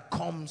that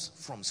comes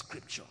from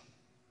Scripture.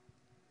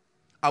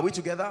 Are we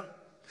together?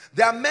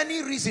 There are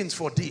many reasons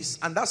for this,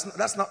 and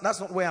that's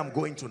not where I'm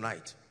going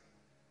tonight.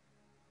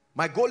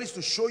 My goal is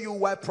to show you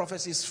why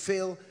prophecies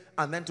fail,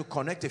 and then to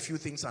connect a few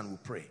things, and we'll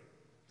pray.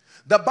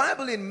 The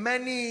Bible in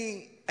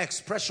many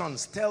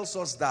expressions tells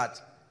us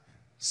that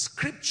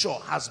Scripture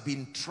has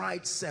been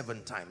tried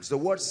 7 times. The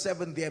word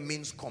 7 there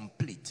means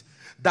complete.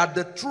 That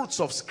the truths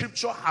of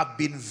Scripture have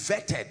been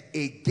vetted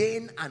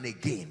again and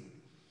again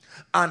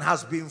and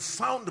has been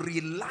found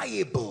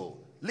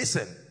reliable.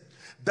 Listen,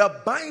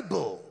 the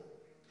Bible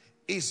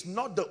is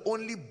not the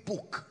only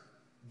book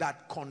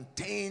that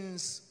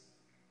contains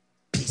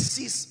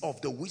pieces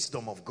of the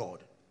wisdom of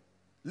God.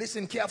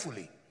 Listen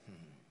carefully.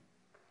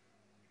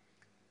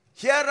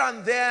 Here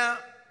and there,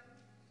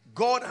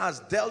 God has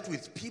dealt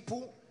with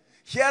people.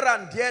 Here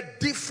and there,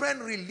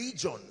 different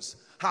religions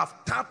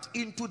have tapped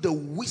into the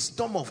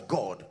wisdom of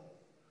God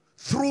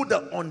through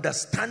the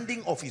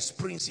understanding of his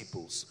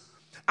principles.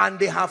 And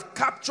they have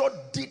captured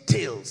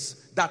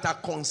details that are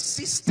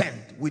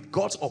consistent with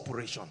God's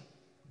operation.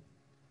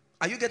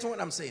 Are you getting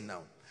what I'm saying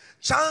now?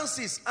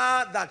 Chances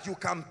are that you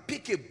can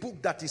pick a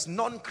book that is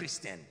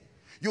non-Christian.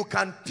 You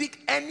can pick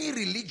any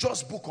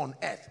religious book on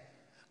earth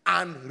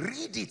and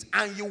read it,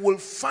 and you will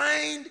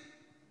find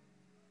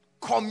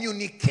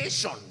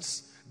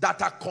communications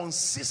that are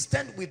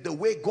consistent with the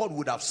way God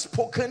would have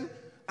spoken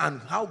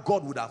and how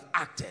God would have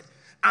acted.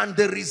 And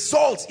the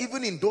results,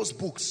 even in those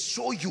books,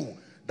 show you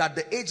that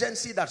the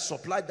agency that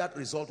supplied that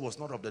result was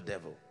not of the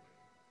devil.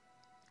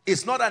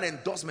 It's not an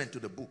endorsement to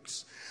the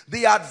books.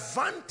 The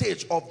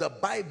advantage of the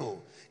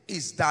Bible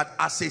is that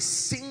as a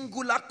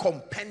singular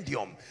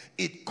compendium,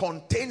 it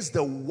contains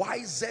the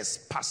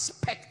wisest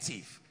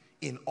perspective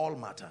in all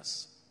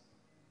matters.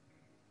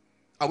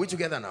 Are we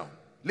together now?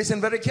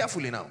 Listen very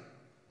carefully now.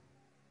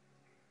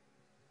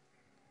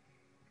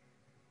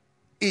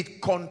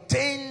 It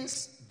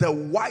contains the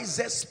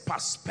wisest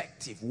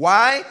perspective.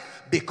 Why?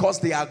 Because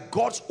they are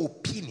God's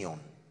opinion.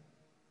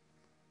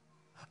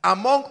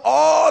 Among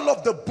all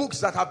of the books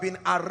that have been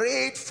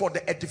arrayed for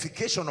the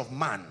edification of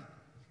man,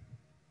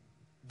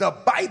 the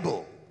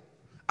Bible,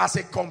 as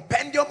a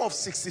compendium of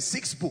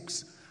 66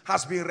 books,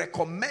 has been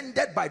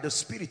recommended by the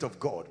Spirit of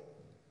God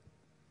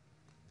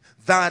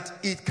that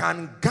it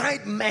can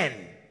guide men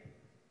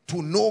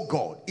to know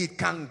God. It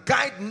can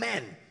guide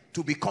men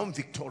to become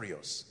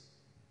victorious.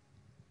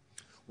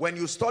 When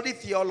you study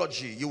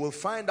theology, you will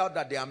find out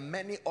that there are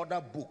many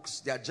other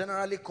books. They are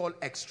generally called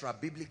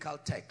extra-biblical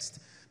texts.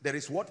 There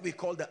is what we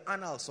call the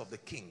Annals of the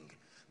King.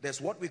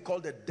 There's what we call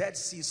the Dead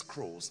Sea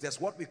Scrolls.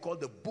 There's what we call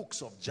the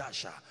books of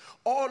Jasher.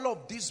 All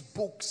of these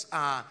books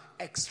are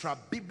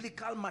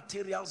extra-biblical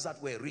materials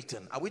that were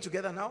written. Are we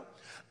together now?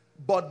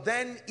 But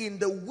then in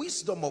the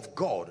wisdom of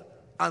God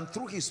and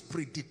through his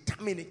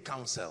predeterminate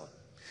counsel,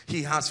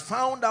 he has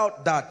found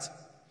out that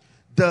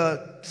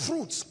the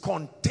truths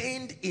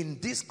contained in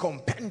this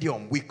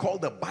compendium we call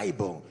the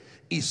Bible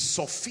is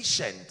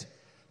sufficient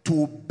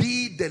to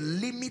be the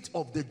limit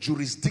of the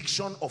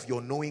jurisdiction of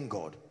your knowing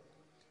God.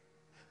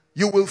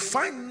 You will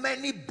find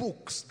many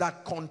books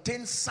that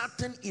contain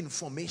certain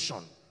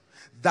information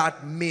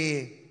that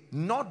may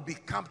not be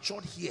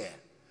captured here.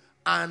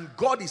 And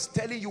God is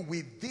telling you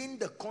within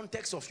the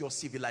context of your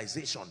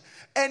civilization,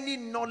 any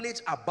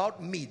knowledge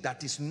about me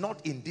that is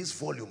not in this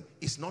volume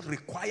is not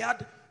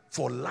required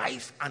for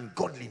life and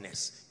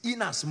godliness,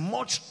 in as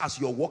much as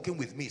you're walking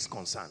with me is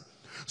concerned.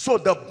 So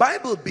the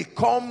Bible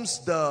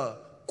becomes the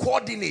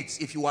coordinates,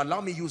 if you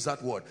allow me to use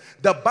that word.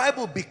 The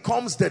Bible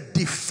becomes the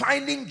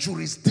defining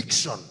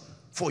jurisdiction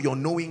for your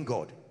knowing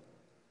God.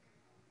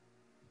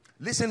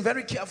 Listen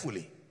very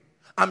carefully.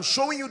 I'm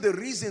showing you the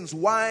reasons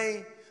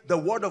why the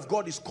word of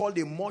God is called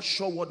a more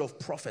sure word of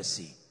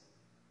prophecy.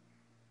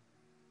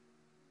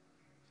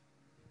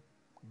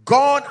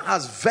 God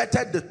has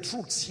vetted the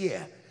truths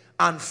here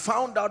and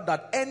found out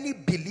that any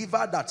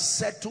believer that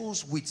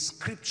settles with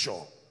Scripture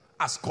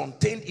as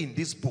contained in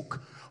this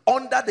book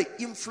under the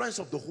influence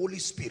of the Holy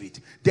Spirit,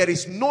 there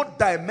is no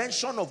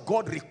dimension of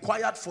God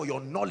required for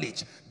your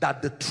knowledge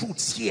that the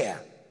truths here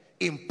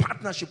in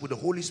partnership with the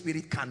Holy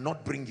Spirit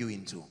cannot bring you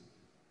into.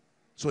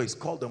 So it's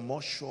called the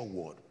more sure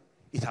word.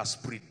 It has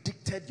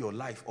predicted your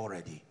life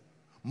already.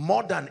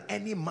 More than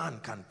any man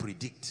can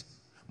predict.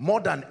 More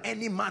than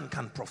any man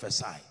can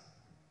prophesy.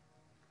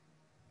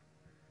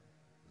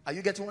 Are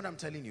you getting what I'm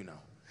telling you now?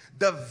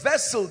 The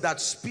vessel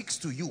that speaks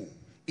to you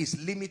is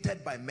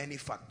limited by many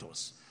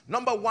factors.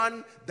 Number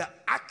one, the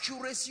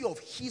accuracy of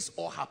his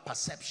or her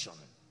perception.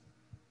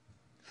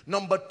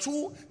 Number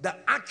two, the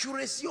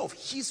accuracy of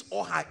his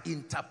or her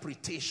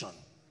interpretation.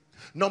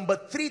 Number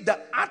three, the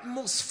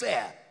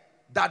atmosphere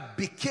that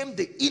became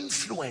the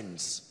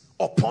influence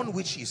upon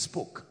which he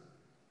spoke.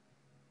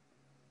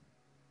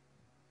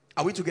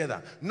 Are we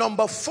together?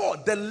 Number four,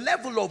 the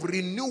level of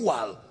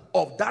renewal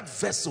of that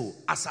vessel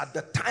as at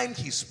the time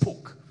he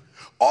spoke.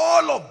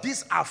 All of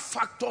these are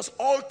factors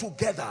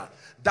altogether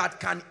that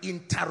can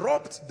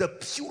interrupt the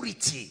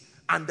purity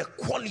and the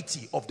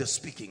quality of the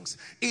speakings.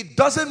 It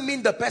doesn't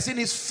mean the person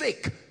is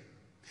fake.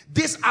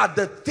 These are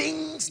the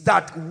things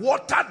that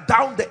water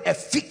down the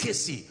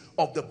efficacy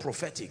of the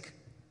prophetic.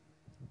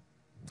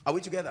 Are we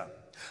together?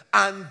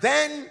 And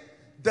then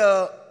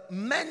the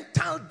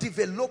mental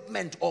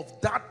development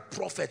of that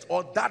prophet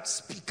or that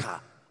speaker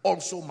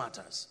also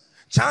matters.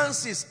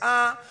 Chances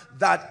are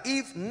that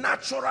if,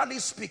 naturally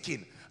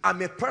speaking,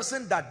 I'm a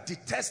person that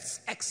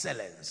detests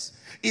excellence,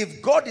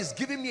 if God is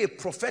giving me a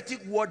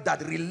prophetic word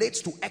that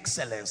relates to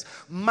excellence,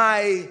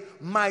 my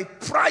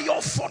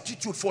prior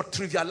fortitude for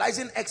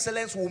trivializing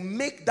excellence will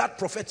make that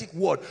prophetic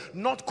word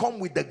not come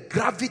with the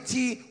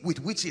gravity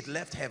with which it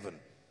left heaven.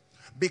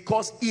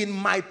 Because in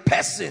my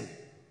person,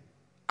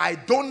 I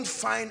don't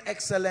find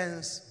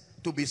excellence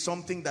to be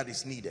something that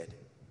is needed.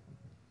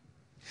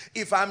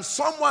 If I'm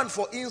someone,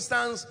 for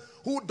instance,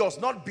 who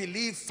does not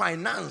believe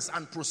finance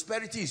and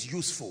prosperity is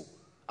useful,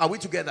 are we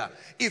together?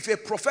 If a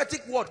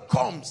prophetic word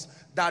comes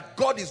that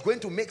God is going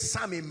to make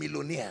Sam a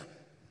millionaire,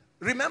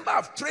 remember,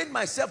 I've trained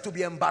myself to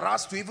be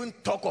embarrassed to even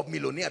talk of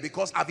millionaire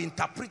because I've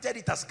interpreted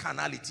it as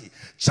carnality.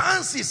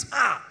 Chances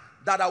are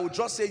that I will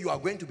just say you are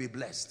going to be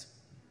blessed.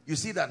 You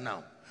see that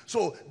now?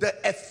 So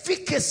the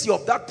efficacy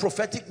of that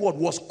prophetic word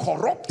was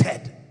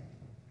corrupted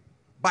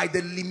by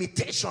the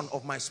limitation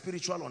of my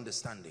spiritual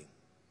understanding.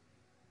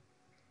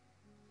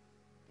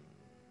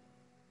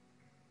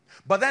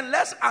 But then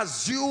let's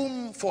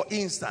assume, for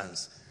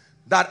instance,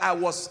 that I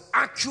was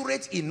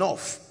accurate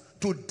enough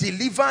to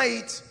deliver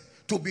it,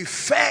 to be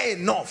fair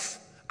enough,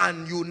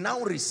 and you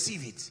now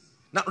receive it.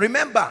 Now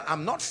remember,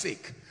 I'm not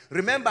fake.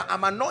 Remember,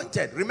 I'm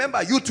anointed.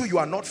 Remember, you too, you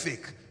are not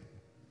fake.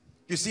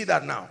 You see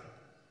that now?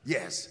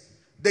 Yes.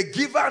 The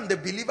giver and the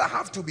believer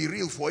have to be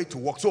real for it to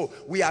work. So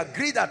we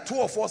agree that two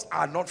of us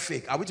are not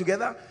fake. Are we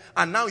together?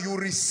 And now you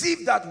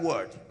receive that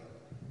word.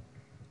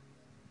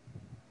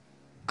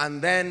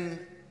 And then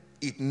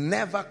it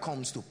never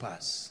comes to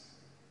pass.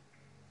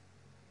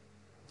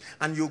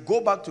 And you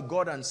go back to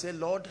God and say,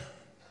 Lord,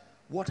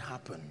 what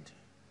happened?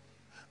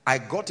 I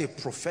got a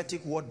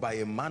prophetic word by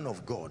a man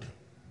of God.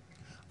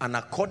 And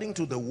according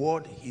to the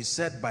word, he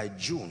said by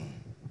June,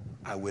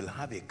 I will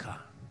have a car.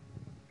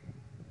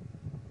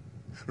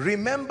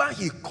 Remember,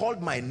 he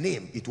called my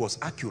name. It was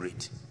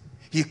accurate.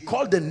 He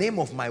called the name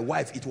of my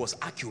wife. It was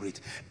accurate.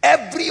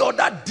 Every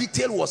other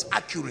detail was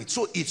accurate.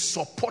 So it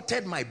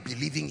supported my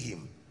believing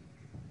him.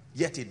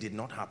 Yet it did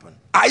not happen.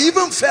 I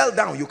even fell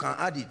down. You can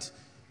add it.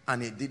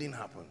 And it didn't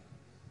happen.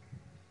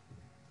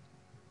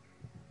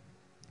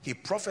 He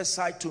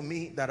prophesied to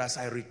me that as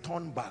I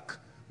return back,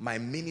 my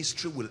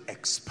ministry will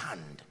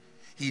expand.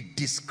 He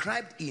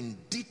described in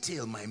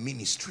detail my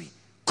ministry.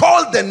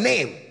 Called the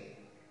name.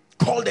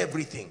 Called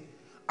everything.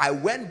 I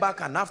went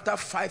back, and after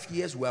 5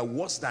 years were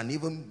worse than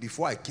even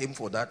before I came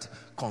for that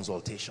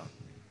consultation.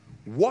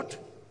 What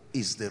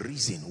is the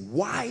reason?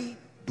 Why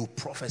do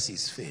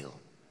prophecies fail?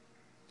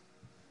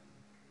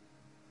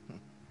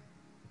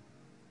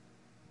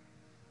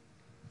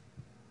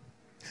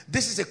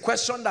 This is a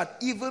question that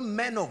even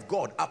men of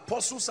God,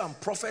 apostles and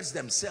prophets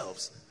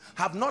themselves,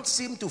 have not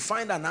seemed to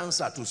find an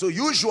answer to. So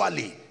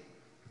usually,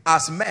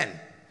 as men,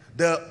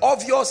 the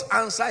obvious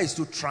answer is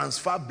to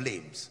transfer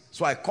blames.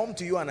 So I come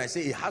to you and I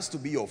say, it has to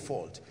be your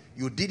fault.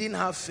 You didn't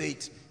have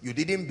faith. You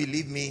didn't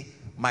believe me.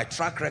 My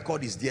track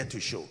record is there to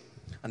show.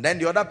 And then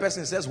the other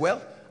person says,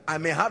 well, I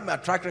may have my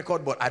track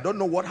record, but I don't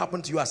know what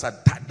happened to you as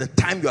at the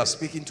time you are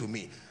speaking to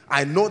me.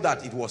 I know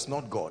that it was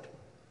not God.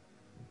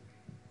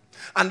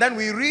 And then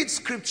we read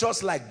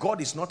scriptures like,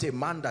 God is not a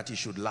man that he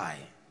should lie,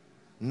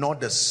 nor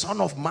the son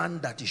of man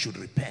that he should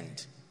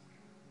repent.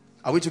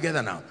 Are we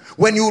together now?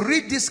 When you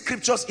read these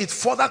scriptures, it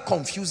further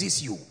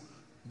confuses you,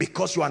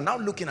 because you are now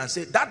looking and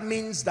say, that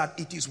means that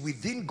it is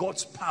within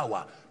God's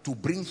power to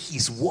bring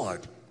his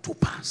word to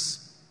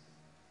pass.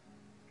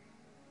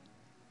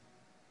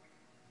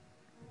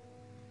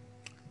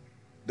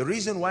 The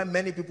reason why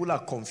many people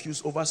are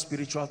confused over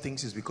spiritual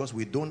things is because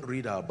we don't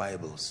read our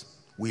Bibles.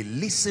 We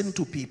listen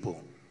to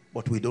people,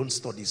 but we don't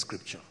study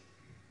scripture.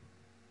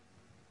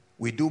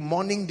 We do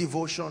morning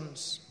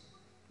devotions,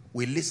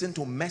 We listen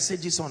to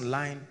messages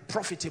online,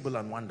 profitable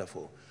and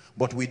wonderful,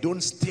 but we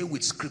don't stay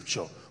with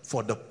scripture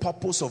for the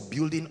purpose of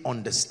building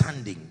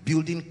understanding,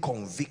 building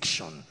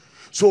conviction.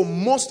 So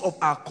most of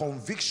our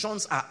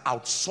convictions are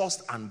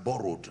outsourced and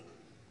borrowed.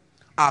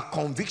 Our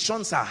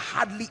convictions are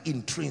hardly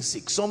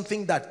intrinsic,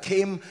 something that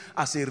came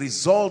as a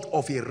result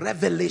of a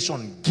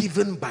revelation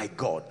given by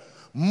God.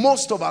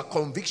 Most of our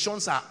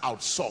convictions are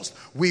outsourced.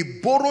 We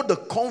borrow the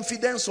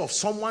confidence of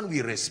someone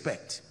we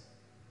respect.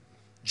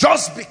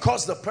 Just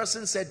because the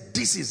person said,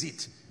 this is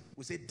it,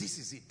 we say, this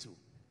is it too.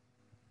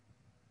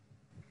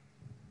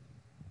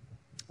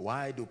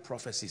 Why do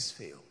prophecies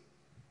fail?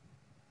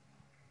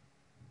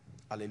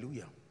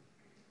 Hallelujah.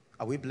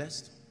 Are we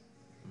blessed?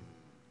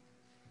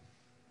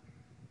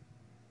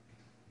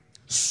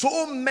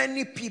 So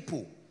many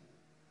people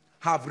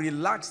have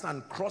relaxed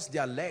and crossed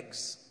their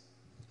legs.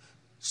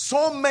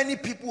 So many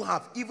people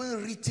have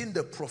even written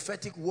the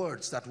prophetic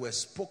words that were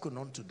spoken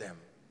unto them.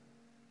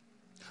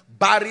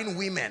 Barren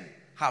women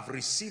have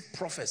received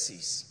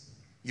prophecies.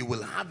 You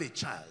will have a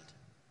child.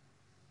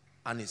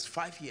 And it's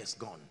 5 years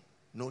gone.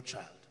 No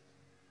child.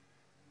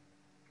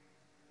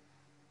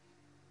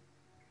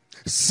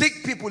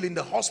 Sick people in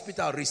the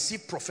hospital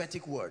receive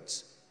prophetic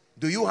words.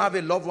 Do you have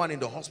a loved one in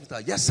the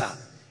hospital? Yes, sir.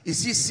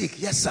 Is he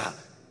sick? Yes, sir.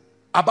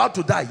 About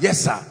to die?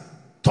 Yes, sir.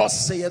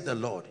 Thus saith the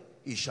Lord,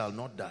 he shall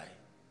not die.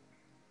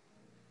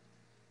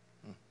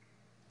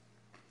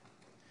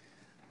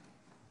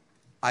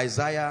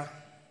 Isaiah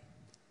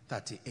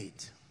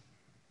 38.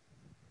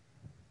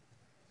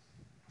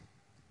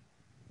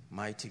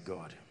 Mighty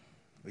God,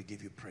 we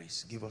give you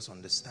praise. Give us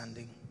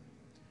understanding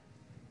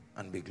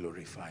and be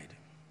glorified.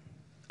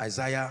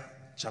 Isaiah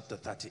chapter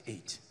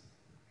 38.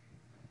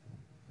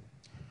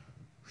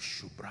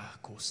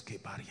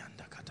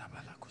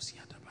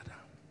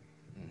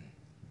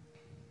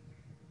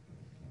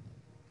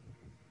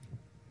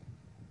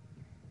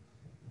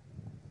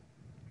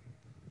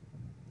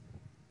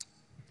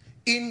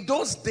 In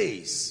those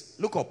days,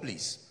 look up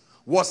please,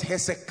 was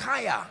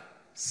Hezekiah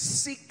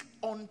sick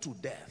unto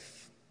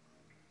death.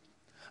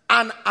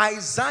 And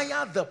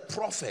Isaiah the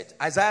prophet,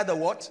 Isaiah the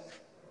what?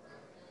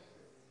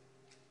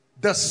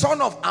 The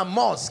son of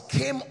Amoz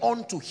came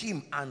unto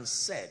him and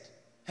said,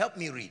 help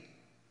me read.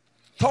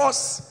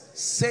 Thus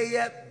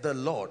saith the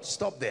Lord.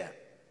 Stop there.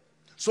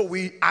 So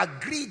we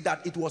agreed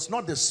that it was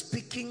not the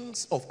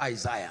speakings of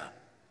Isaiah.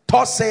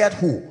 Thus saith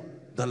who?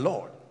 The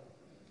Lord.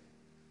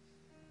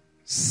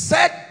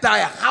 Set thy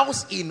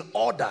house in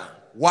order.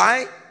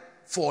 Why?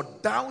 For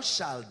thou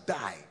shalt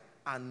die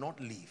and not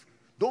live.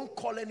 Don't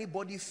call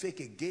anybody fake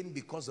again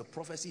because the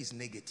prophecy is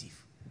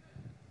negative.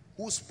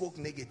 Who spoke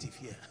negative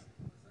here?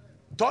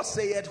 Thus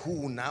saith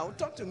who now?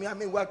 Talk to me. I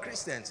mean, we're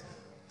Christians.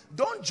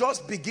 Don't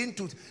just begin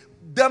to...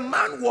 The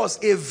man was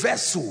a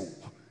vessel.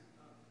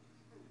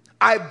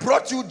 I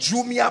brought you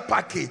Jumia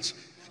package.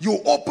 You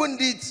opened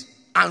it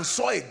and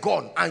saw a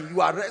gun and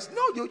you arrest.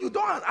 No, you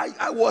don't.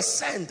 I was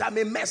sent. I'm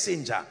a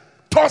messenger.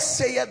 Thus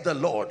saith the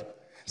Lord.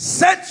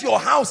 Set your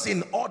house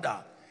in order.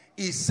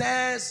 He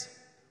says,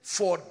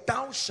 for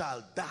thou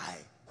shalt die.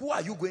 Who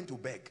are you going to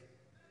beg?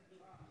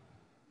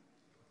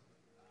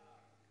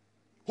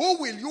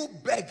 Who will you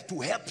beg to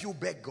help you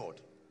beg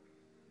God?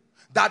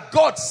 That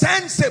God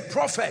sends a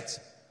prophet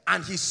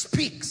and he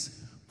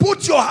speaks.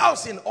 Put your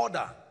house in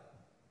order.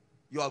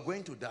 You are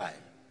going to die.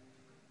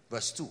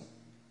 Verse 2.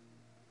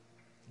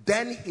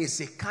 Then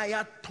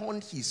Hezekiah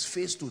turned his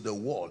face to the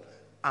wall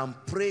and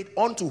prayed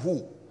unto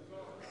who?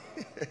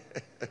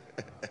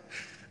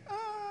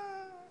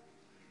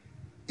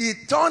 He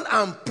turned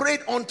and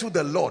prayed unto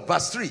the Lord.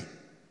 Verse 3.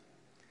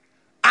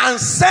 And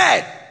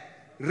said,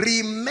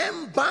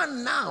 remember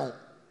now,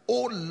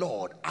 O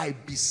Lord, I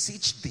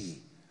beseech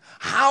thee,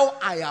 how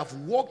I have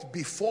walked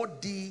before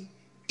thee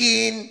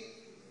in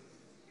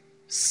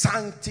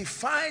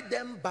sanctify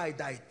them by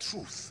thy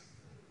truth.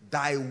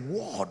 Thy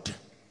word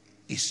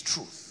is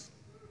truth.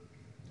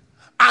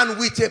 And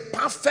with a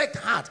perfect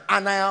heart,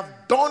 and I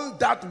have done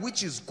that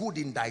which is good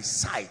in thy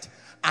sight.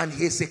 And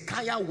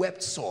Hezekiah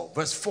wept sore.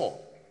 Verse 4.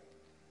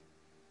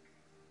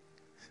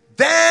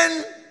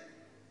 Then,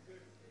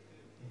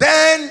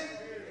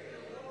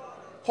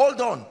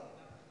 hold on.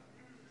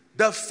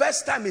 The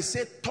first time he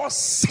said, thus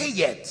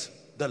saith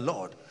the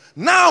Lord.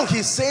 Now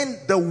he's saying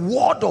the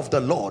word of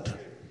the Lord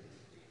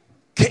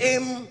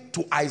came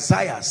to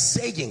Isaiah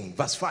saying,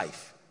 verse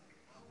 5,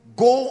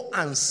 go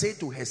and say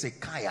to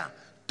Hezekiah,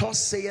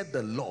 thus saith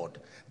the Lord,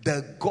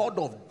 the God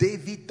of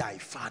David thy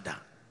father,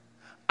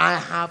 I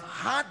have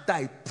heard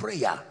thy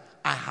prayer,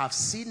 I have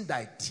seen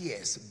thy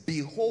tears.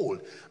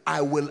 Behold,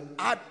 I will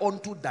add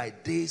unto thy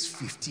days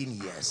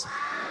 15 years.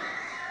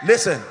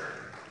 Listen.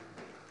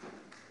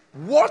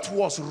 What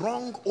was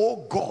wrong,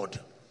 oh God,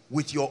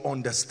 with your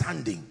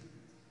understanding?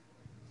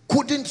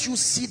 Couldn't you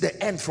see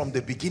the end from the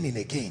beginning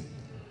again?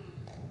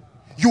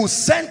 You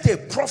sent a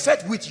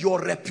prophet with your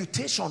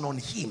reputation on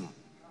him.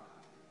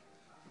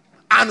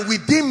 And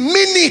within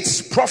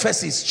minutes,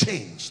 prophecies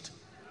changed.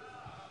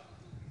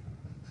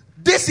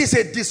 This is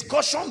a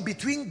discussion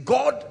between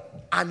God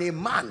and a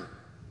man.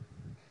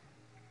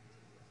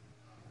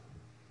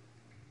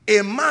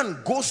 A man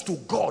goes to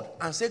God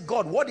and says,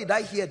 God, what did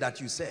I hear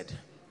that you said?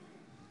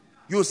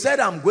 You said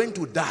I'm going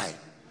to die.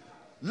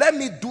 Let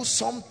me do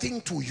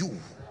something to you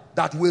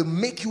that will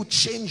make you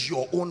change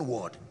your own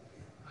word.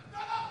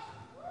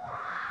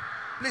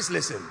 Please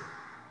listen.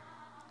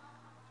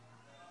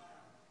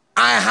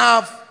 I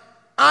have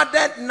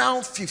added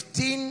now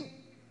 15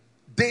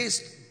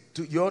 days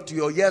to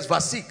your years,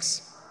 verse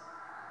 6.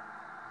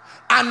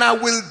 And I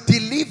will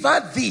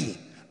deliver thee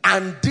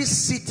and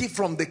this city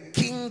from the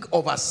king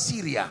of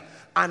Assyria,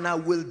 and I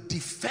will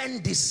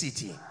defend this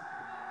city.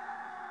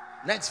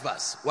 Next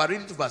verse, we're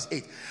reading to verse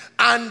 8.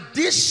 And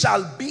this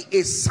shall be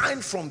a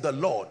sign from the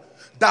Lord,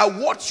 that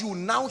what you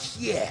now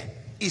hear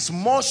is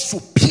more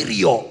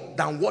superior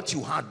than what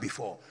you had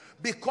before.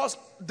 Because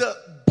the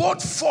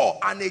both for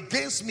and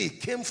against me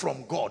came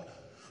from God.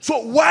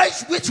 So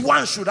which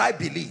one should I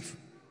believe?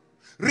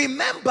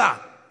 Remember,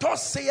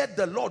 thus saith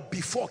the Lord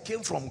before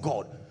came from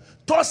God.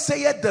 Thus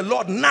saith the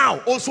Lord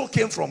now also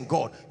came from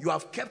God. You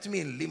have kept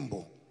me in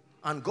limbo.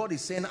 And God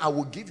is saying, I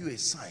will give you a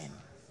sign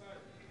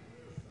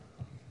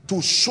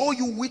to show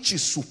you which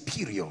is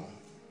superior.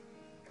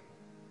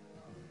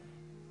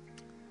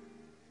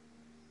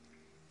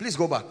 Please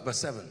go back, verse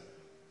 7.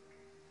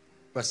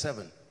 Verse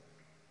 7.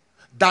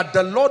 That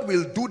the Lord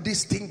will do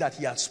this thing that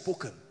he has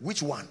spoken.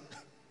 Which one?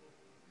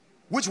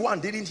 Which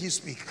one didn't he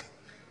speak?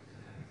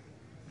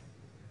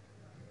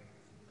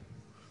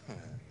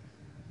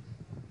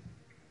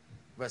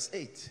 Verse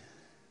 8.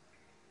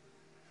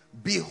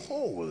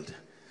 Behold,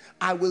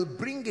 I will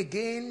bring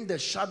again the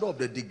shadow of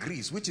the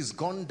degrees, which is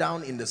gone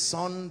down in the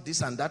sun,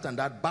 this and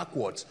that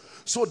backwards.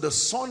 So the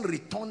sun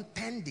returned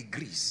 10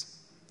 degrees,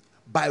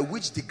 by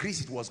which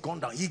degrees it was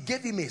gone down. He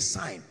gave him a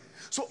sign.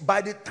 So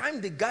by the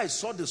time the guy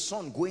saw the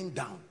sun going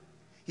down,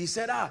 he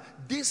said,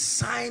 this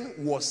sign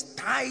was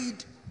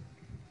tied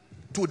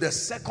to the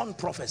second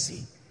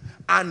prophecy.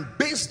 And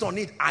based on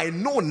it, I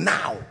know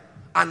now,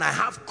 and I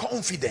have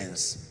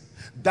confidence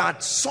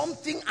that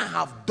something I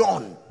have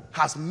done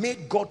has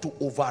made God to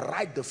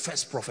override the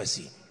first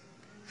prophecy.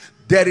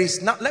 There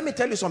is now, let me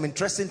tell you some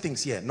interesting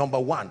things here. Number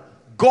one,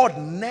 God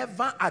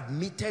never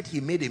admitted he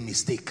made a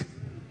mistake.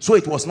 So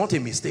it was not a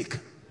mistake.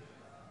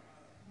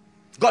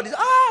 God is,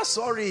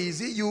 sorry,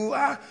 is it you?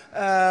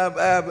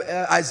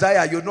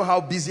 Isaiah, you know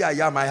how busy I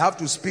am. I have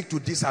to speak to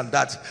this and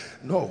that.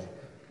 No.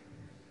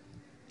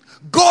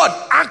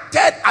 God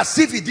acted as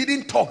if he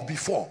didn't talk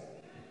before.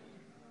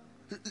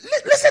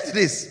 Listen to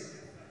this.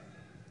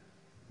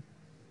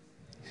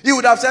 He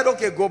would have said,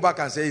 okay, go back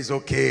and say, it's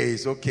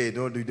okay.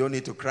 No, you don't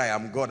need to cry.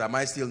 I'm God. Am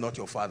I still not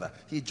your father?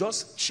 He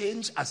just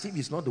changed as if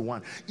he's not the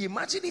one.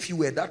 Imagine if you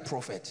were that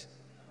prophet.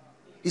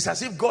 It's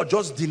as if God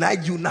just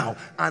denied you now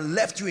and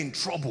left you in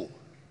trouble.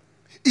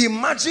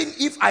 Imagine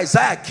if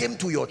Isaiah came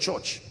to your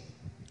church.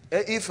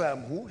 If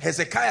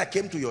Hezekiah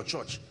came to your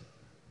church,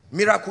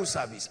 miracle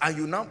service, and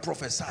you now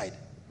prophesied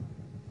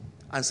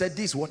and said,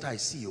 this is what I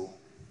see.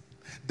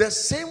 The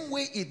same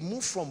way it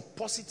moved from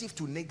positive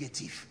to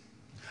negative,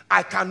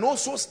 I can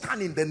also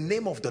stand in the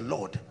name of the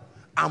Lord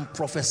and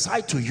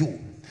prophesy to you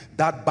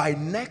that by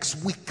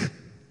next week,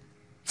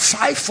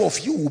 5 of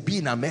you will be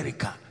in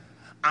America.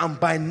 And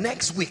by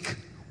next week,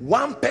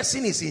 1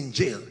 person is in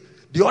jail.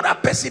 The other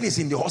person is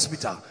in the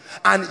hospital.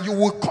 And you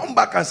will come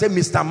back and say,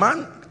 Mr.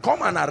 Man,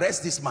 come and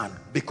arrest this man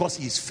because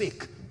he is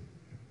fake.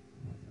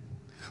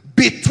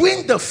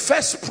 Between the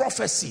first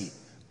prophecy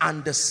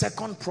and the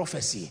second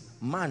prophecy,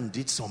 man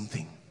did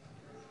something.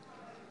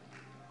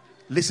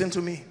 Listen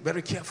to me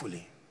very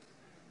carefully.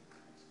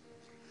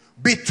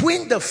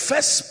 Between the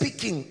first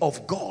speaking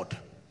of God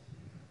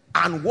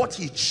and what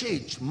he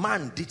changed,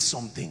 man did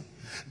something.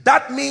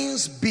 That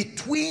means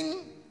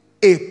between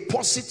a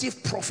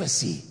positive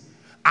prophecy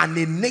and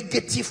a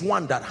negative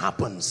one that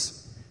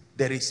happens,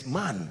 there is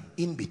man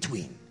in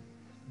between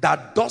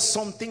that does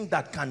something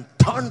that can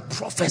turn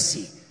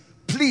prophecy.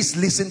 Please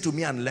listen to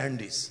me and learn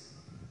this.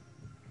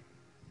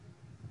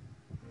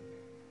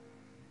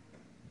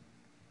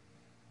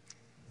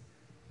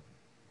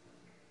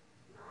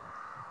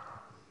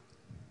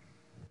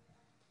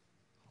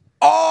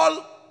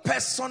 All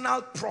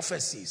personal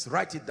prophecies,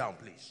 write it down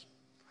please.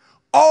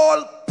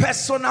 All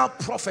personal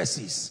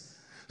prophecies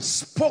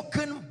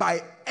spoken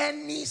by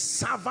any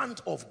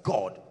servant of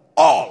God,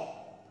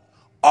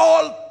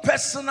 all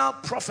personal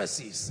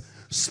prophecies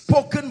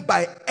spoken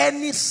by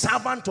any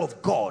servant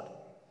of God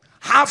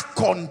have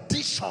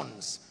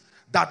conditions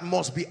that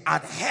must be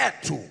adhered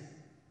to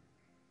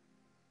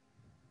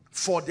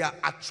for their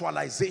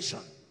actualization.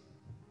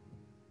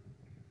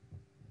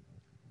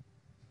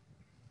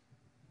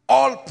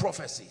 All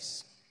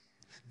prophecies.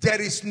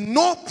 There is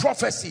no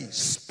prophecy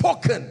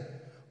spoken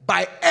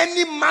by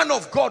any man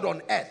of God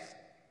on earth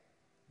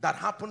that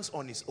happens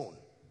on his own.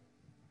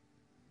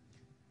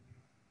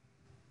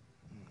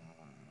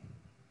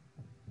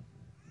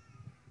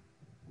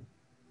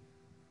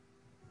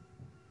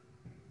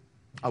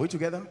 Are we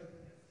together?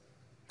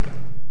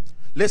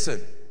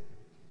 Listen.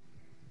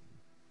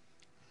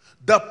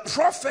 The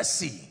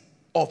prophecy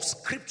of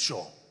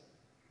scripture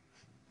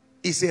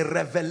is a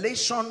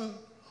revelation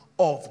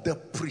of the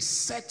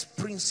preset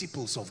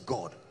principles of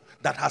God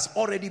that has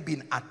already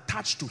been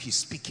attached to his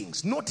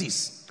speakings.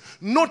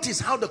 Notice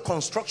how the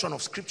construction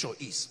of scripture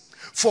is.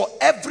 For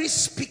every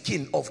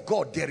speaking of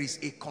God, there is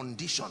a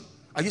condition.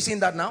 Are you seeing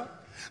that now?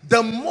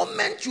 The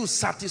moment you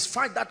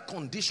satisfy that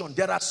condition,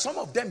 there are some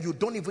of them you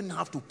don't even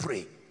have to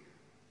pray.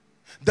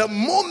 The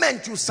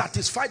moment you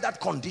satisfy that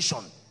condition,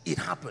 it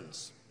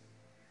happens.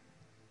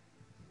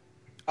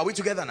 Are we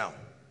together now?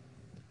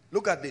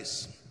 Look at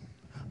this.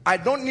 I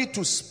don't need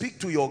to speak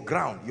to your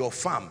ground, your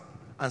farm,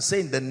 and say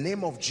in the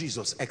name of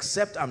Jesus,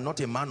 except I'm not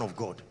a man of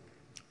God,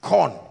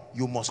 corn,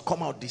 you must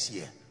come out this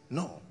year.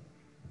 No.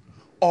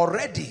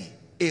 Already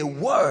a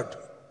word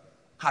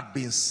had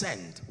been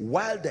sent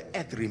while the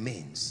earth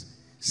remains.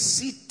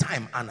 Seed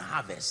time and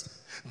harvest.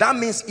 That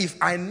means if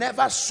I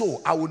never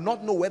sow, I will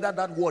not know whether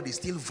that word is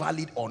still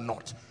valid or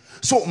not.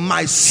 So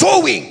my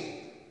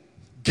sowing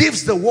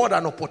gives the word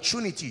an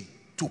opportunity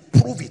to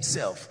prove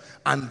itself,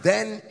 and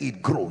then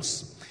it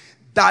grows.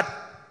 That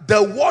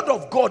the word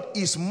of God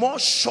is more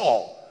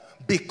sure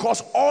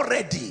because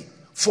already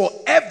for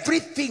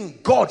everything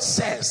God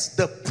says,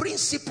 the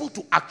principle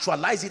to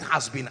actualize it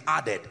has been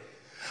added.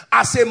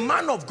 As a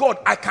man of God,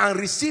 I can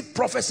receive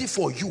prophecy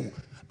for you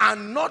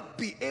and not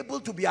be able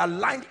to be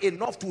aligned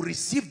enough to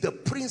receive the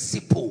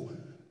principle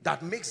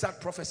that makes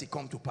that prophecy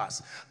come to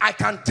pass. I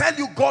can tell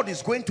you God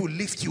is going to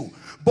lift you,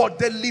 but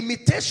the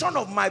limitation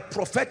of my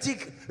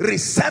prophetic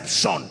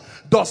reception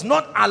does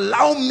not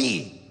allow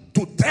me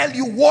to tell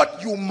you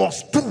what you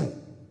must do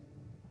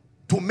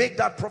to make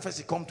that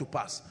prophecy come to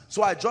pass.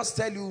 So I just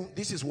tell you,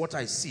 this is what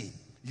I see.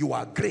 You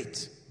are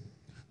great.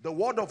 The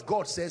word of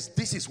God says,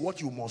 this is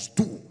what you must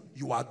do.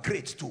 You are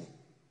great too.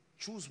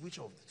 Choose which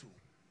of the two.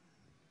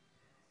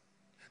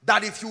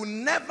 That if you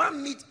never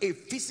meet a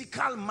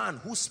physical man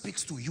who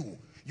speaks to you,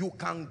 you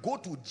can go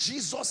to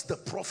Jesus the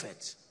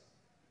prophet.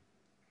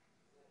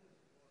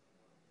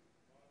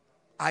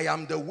 I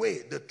am the way,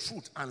 the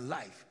truth, and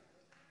life.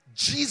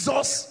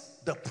 Jesus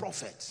the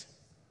prophet.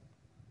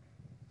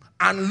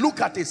 And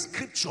look at a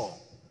scripture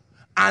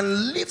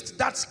and lift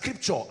that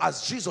scripture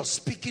as Jesus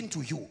speaking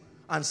to you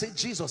and say,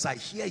 Jesus, I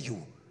hear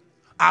you.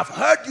 I've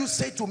heard you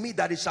say to me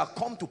that it shall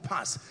come to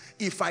pass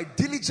if I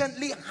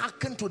diligently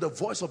hearken to the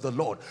voice of the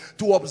Lord,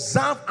 to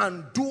observe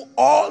and do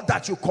all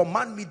that you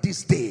command me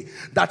this day,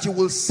 that you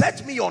will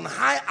set me on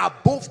high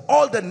above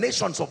all the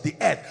nations of the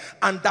earth,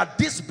 and that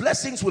these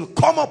blessings will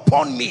come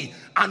upon me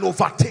and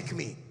overtake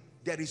me.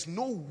 There is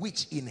no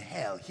witch in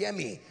hell. Hear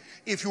me.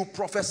 If you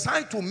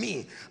prophesy to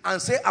me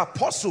and say,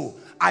 Apostle,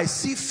 I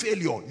see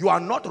failure, you are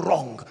not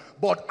wrong,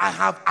 but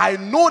I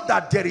know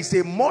that there is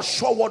a more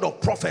sure word of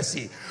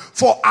prophecy.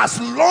 For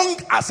as long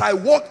as I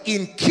walk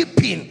in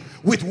keeping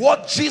with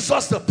what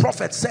Jesus the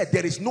prophet said,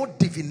 there is no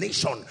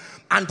divination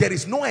and there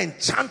is no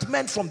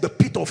enchantment from the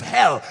pit of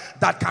hell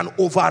that can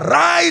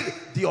override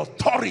the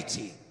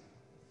authority.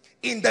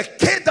 In the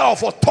cadre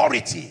of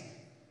authority,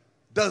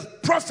 the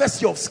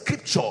prophecy of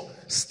scripture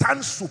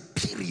stands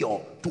superior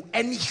to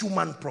any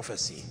human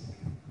prophecy.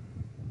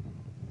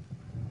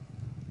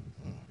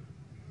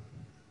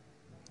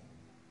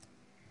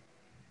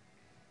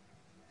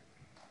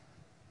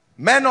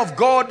 Men of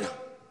God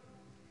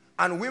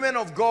and women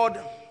of God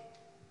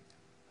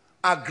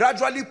are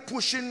gradually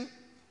pushing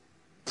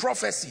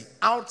prophecy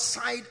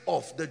outside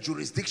of the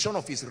jurisdiction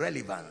of its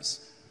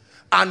relevance.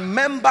 And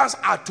members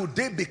are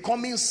today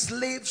becoming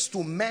slaves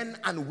to men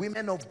and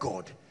women of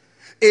God.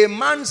 A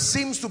man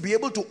seems to be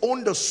able to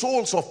own the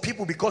souls of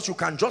people because you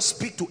can just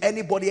speak to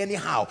anybody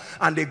anyhow,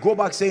 and they go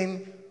back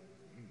saying,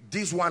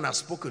 this one has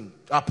spoken.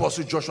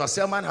 Apostle Joshua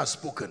Selman has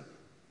spoken.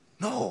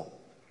 No.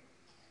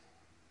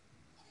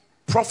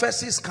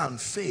 Prophecies can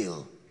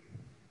fail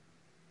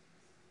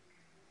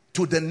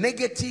to the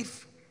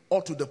negative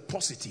or to the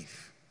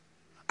positive.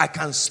 I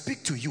can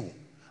speak to you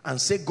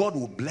and say God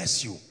will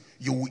bless you.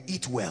 You will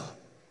eat well.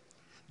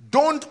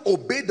 Don't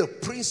obey the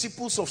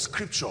principles of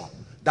scripture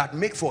that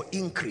make for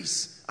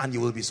increase, and you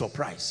will be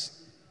surprised.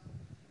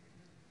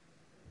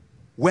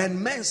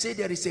 When men say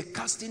there is a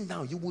casting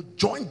down, you will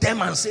join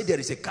them and say there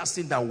is a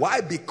casting down. Why?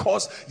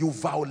 Because you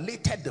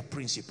violated the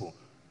principle.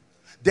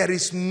 There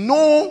is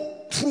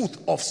no truth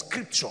of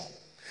scripture.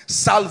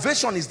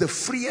 Salvation is the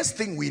freest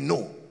thing we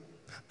know,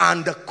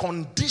 and the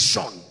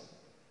condition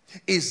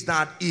is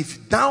that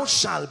if thou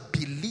shalt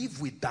believe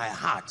with thy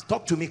heart,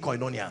 talk to me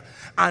koinonia,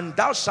 and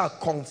thou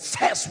shalt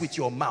confess with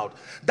your mouth.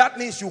 That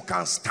means you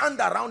can stand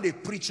around a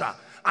preacher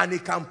and he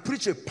can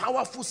preach a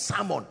powerful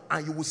sermon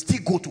and you will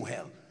still go to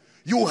hell.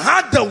 You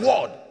heard the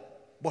word,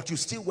 but you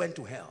still went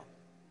to hell.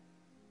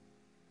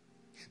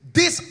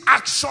 This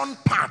action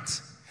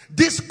part,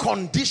 this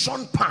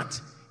condition part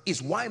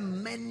is why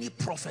many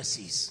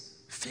prophecies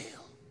fail.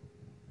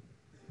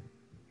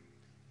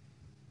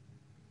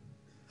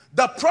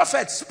 The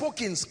prophet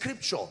spoke in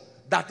scripture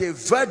that a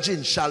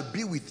virgin shall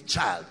be with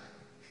child.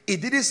 He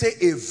didn't say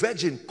a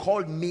virgin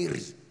called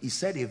Mary. He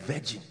said a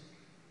virgin.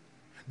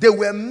 There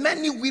were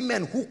many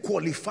women who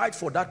qualified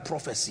for that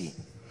prophecy,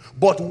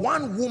 but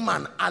one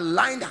woman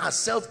aligned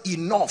herself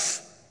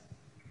enough.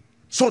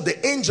 So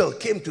the angel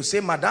came to say,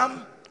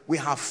 Madam, we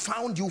have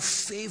found you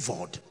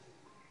favored.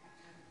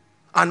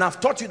 And I've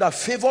taught you that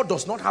favor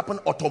does not happen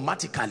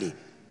automatically.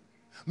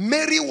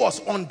 Mary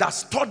was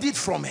understudied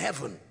from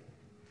heaven.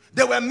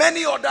 There were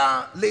many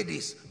other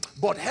ladies,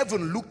 but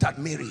heaven looked at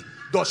Mary.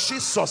 Does she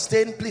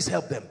sustain? Please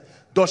help them.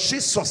 Does she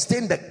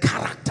sustain the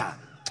character?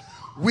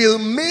 Will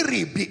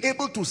Mary be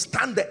able to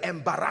stand the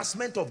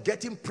embarrassment of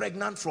getting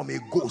pregnant from a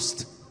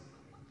ghost?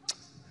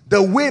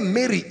 The way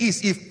Mary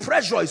is, if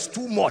pressure is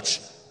too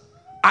much,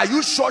 are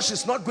you sure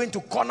she's not going to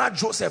corner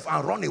Joseph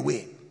and run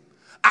away?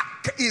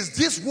 Is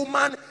this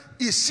woman,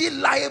 is she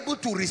liable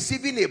to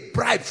receiving a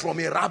bribe from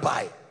a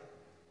rabbi?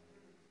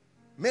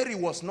 Mary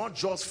was not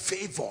just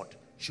favored,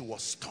 she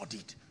was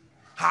studied.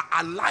 Her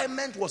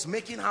alignment was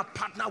making her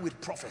partner with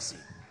prophecy.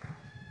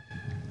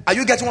 Are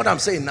you getting what I'm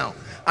saying now?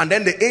 And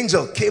then the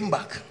angel came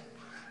back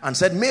and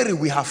said, Mary,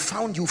 we have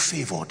found you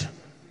favored.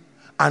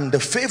 And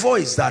the favor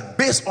is that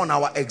based on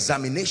our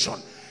examination,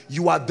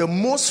 you are the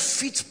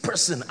most fit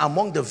person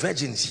among the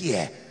virgins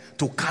here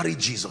to carry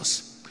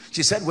Jesus.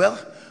 She said, well,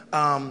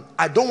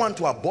 I don't want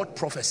to abort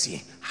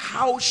prophecy.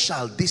 How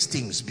shall these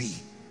things be,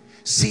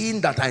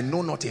 seeing that I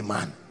know not a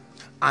man?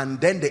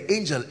 And then the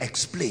angel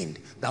explained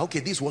that,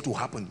 okay, this is what will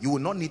happen. You will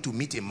not need to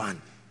meet a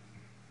man.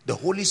 The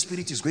Holy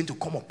Spirit is going to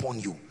come upon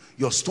you.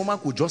 Your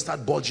stomach will just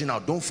start bulging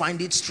out. Don't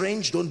find it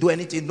strange. Don't do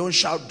anything. Don't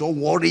shout. Don't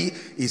worry.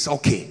 It's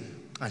okay.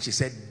 And she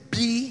said,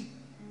 be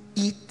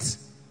it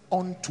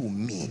unto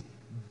me.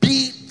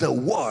 Be the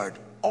word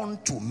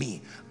unto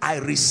me. I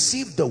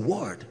received the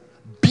word.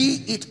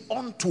 Be it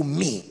unto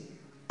me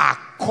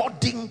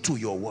according to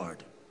your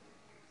word.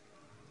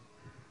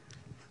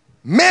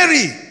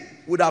 Mary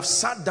would have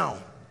sat down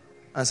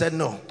and said,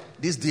 no,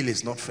 this deal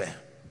is not fair.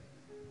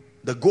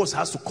 The ghost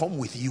has to come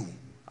with you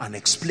and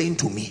explain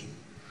to me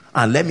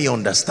and let me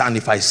understand.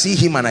 If I see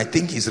him and I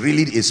think he's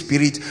really a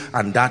spirit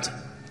and that,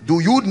 do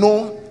you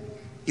know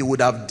it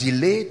would have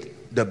delayed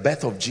the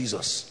birth of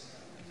Jesus?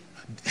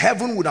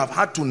 Heaven would have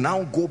had to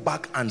now go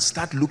back and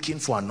start looking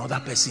for another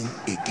person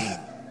again.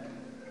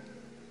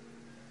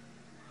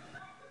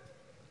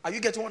 Are you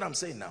getting what I'm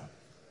saying now?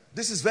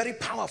 This is very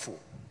powerful.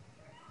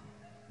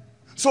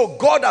 So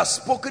God has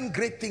spoken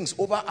great things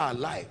over our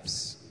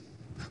lives.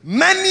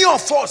 Many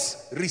of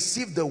us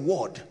received the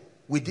word.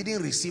 We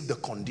didn't receive the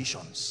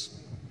conditions.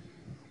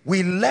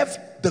 We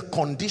left the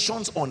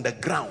conditions on the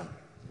ground.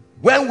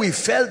 When we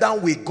fell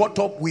down, we got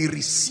up, we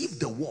received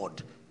the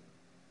word.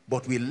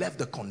 But we left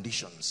the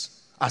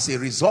conditions. As a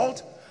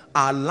result,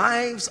 our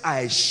lives are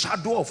a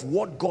shadow of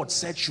what God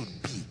said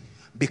should be.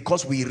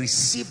 Because we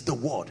received the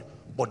word,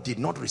 but did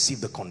not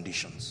receive the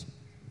conditions.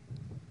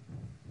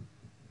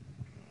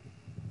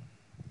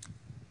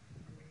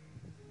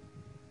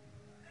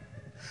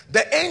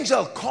 The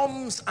angel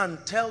comes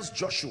and tells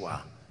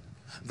Joshua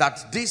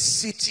that this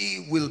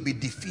city will be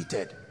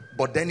defeated,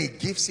 but then he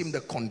gives him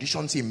the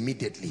conditions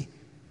immediately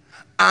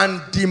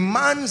and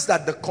demands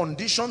that the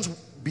conditions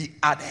be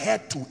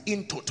adhered to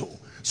in total.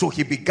 So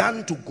he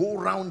began to go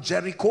around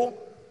Jericho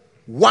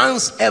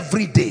once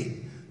every day.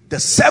 The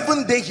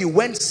seventh day he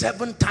went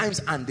 7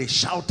 times and they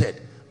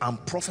shouted,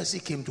 and prophecy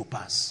came to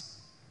pass.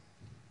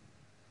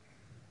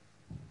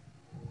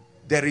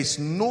 There is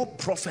no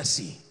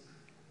prophecy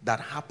that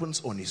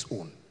happens on its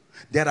own.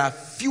 There are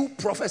few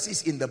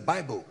prophecies in the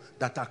Bible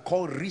that are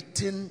called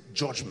written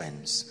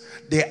judgments.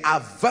 There are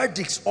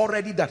verdicts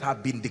already that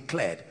have been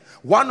declared.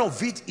 One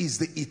of it is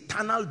the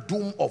eternal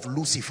doom of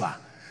Lucifer.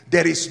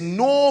 There is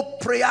no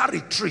prayer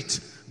retreat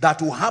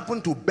that will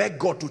happen to beg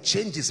God to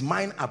change his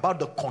mind about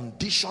the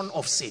condition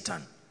of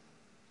Satan.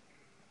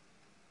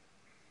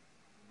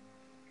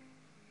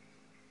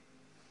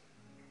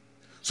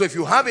 So if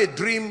you have a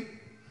dream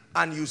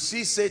and you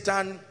see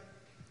Satan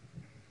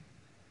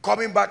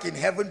coming back in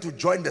heaven to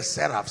join the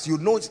seraphs, you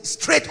know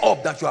straight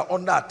up that you are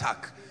under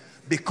attack,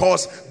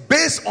 because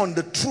based on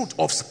the truth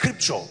of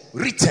scripture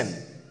written,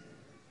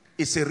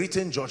 it's a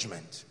written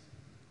judgment.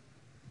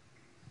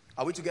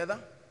 Are we together?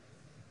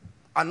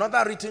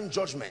 Another written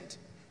judgment,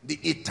 the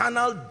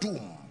eternal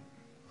doom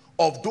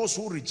of those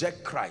who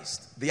reject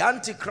Christ, the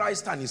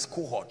Antichrist and his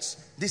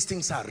cohorts. These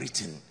things are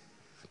written.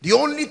 The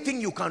only thing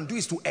you can do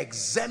is to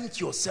exempt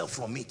yourself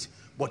from it,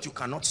 but you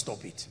cannot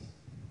stop it.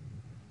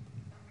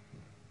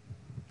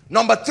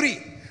 Number 3,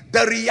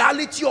 the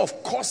reality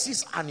of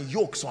curses and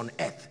yokes on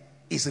earth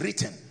is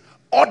written.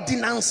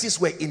 Ordinances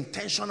were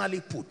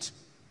intentionally put.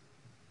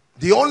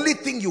 The only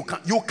thing you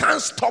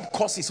can't stop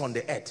curses on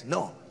the earth.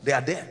 No, they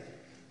are there.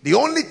 The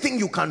only thing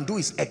you can do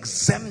is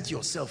exempt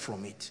yourself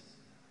from it.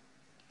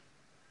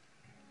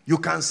 You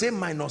can say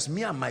minus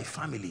me and my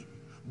family,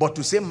 but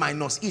to say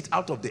minus it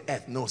out of the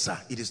earth, no sir,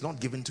 it is not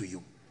given to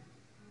you.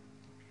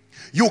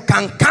 You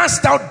can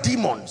cast out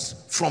demons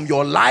from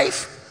your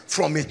life,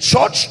 from a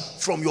church,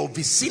 from your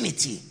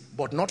vicinity,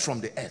 but not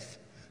from the earth.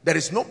 There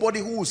is nobody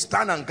who will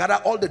stand and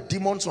gather all the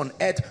demons on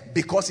earth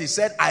because he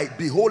said,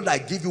 behold, I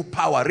give you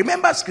power.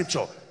 Remember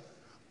scripture,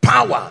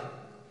 power.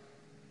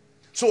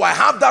 So I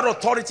have that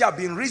authority. I've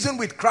been risen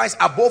with Christ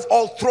above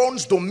all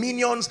thrones,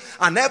 dominions,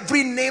 and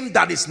every name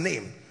that is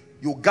named.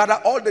 You gather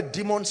all the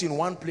demons in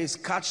one place,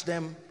 catch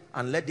them,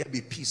 and let there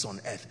be peace on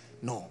earth.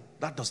 No,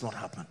 that does not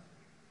happen.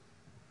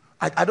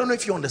 I don't know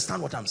if you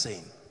understand what I'm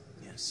saying.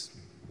 Yes.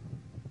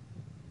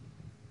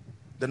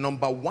 The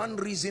number one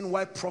reason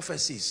why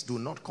prophecies do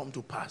not come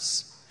to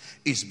pass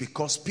is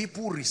because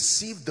people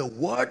receive the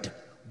word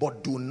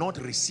but do not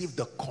receive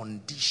the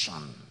condition.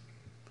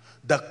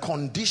 The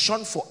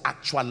condition for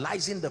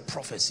actualizing the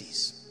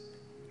prophecies.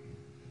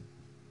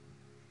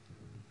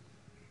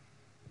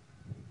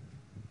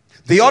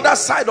 The other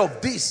side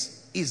of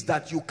this is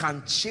that you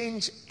can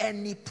change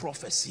any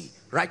prophecy.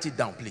 Write it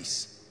down,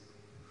 please.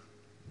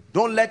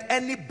 Don't let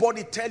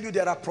anybody tell you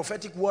there are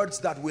prophetic words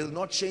that will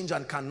not change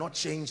and cannot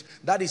change.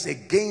 That is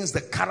against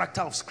the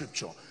character of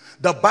Scripture.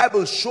 The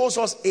Bible shows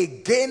us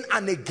again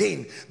and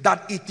again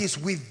that it is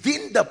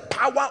within the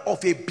power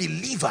of a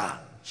believer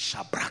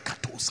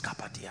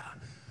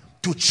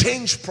to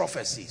change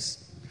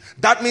prophecies.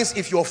 That means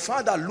if your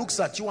father looks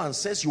at you and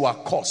says you are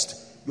cursed,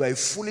 you are a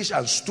foolish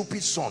and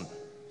stupid son.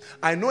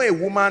 I know a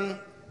woman,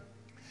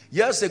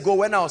 years ago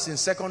when I was in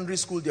secondary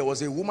school, there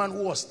was a woman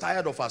who was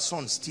tired of her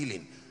son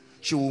stealing.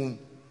 She will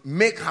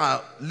make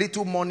her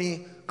little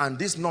money and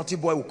this naughty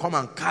boy will come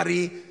and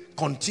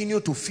continue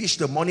to fish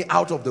the money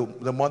out of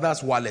the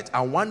mother's wallet.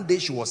 And one day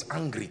she was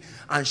angry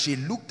and she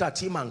looked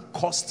at him and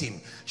cursed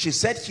him. She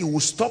said he will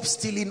stop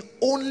stealing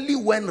only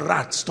when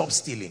rats stop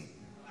stealing.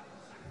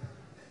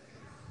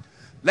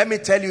 Let me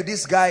tell you,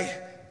 this guy,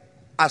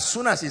 as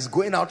soon as he's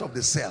going out of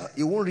the cell,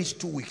 it won't reach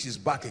 2 weeks, he's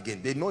back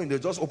again. They know him, they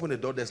just open the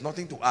door, there's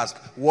nothing to ask.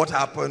 What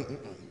happened?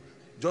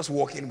 Just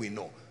walk in, we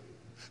know.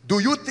 Do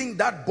you think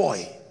that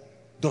boy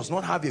does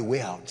not have a way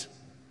out?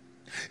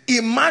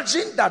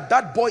 Imagine that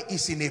that boy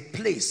is in a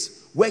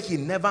place where he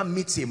never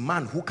meets a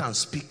man who can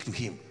speak to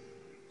him.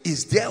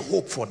 Is there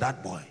hope for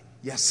that boy?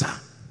 Yes, sir.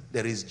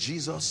 There is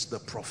Jesus the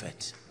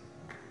prophet.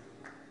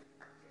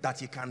 That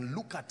he can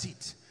look at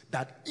it,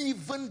 that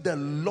even the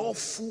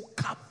lawful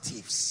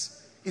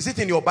captives, is it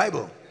in your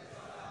Bible?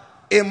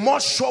 A more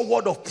sure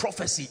word of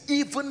prophecy,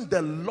 even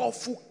the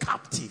lawful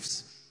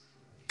captives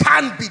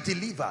can be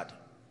delivered.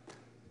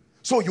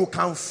 So you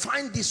can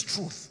find this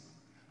truth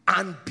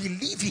and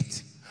believe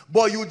it.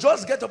 But you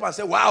just get up and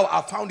say, wow,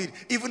 I found it.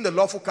 Even the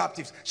lawful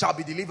captives shall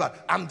be delivered.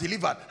 I'm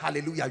delivered.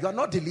 Hallelujah. You are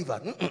not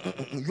delivered.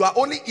 You are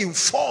only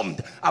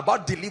informed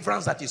about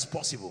deliverance that is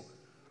possible.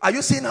 Are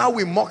you seeing how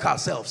we mock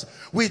ourselves?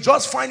 We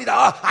just find it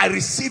out. I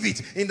receive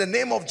it in the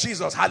name of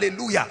Jesus.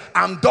 Hallelujah.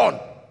 I'm done.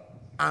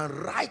 And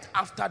right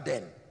after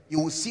then,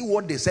 you will see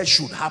what they said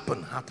should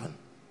happen.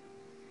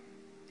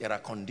 There are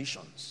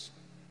conditions.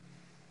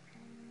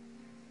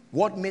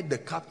 What made the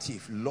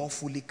captive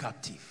lawfully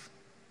captive?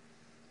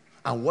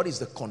 And what is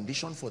the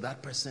condition for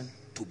that person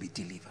to be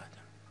delivered?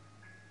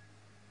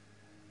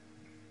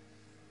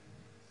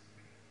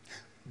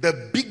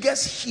 The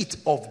biggest hit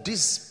of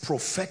this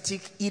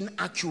prophetic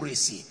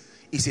inaccuracy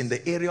is in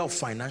the area of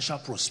financial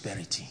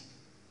prosperity.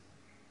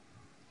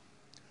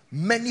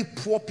 Many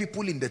poor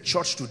people in the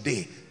church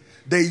today,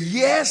 the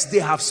years they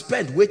have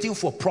spent waiting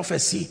for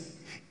prophecy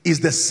is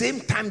the same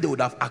time they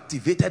would have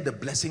activated the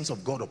blessings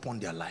of God upon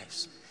their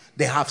lives.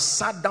 They have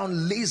sat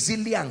down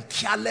lazily and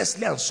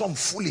carelessly and some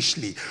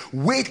foolishly,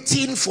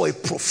 waiting for a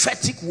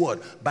prophetic word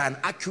by an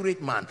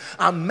accurate man.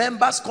 And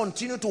members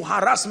continue to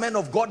harass men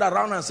of God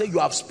around and say, you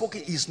have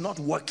spoken, it's not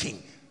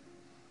working.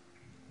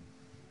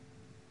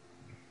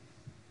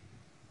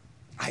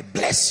 I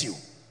bless you.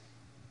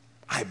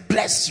 I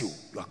bless you.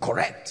 You are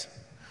correct.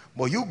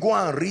 But you go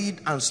and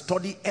read and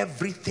study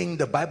everything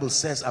the Bible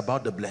says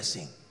about the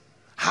blessing.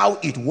 How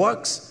it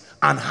works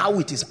and how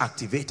it is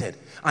activated.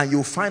 And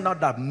you'll find out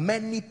that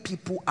many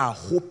people are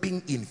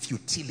hoping in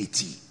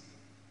futility.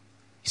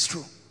 It's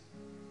true.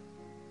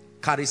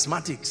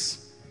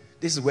 Charismatics.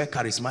 This is where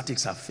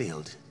charismatics have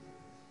failed.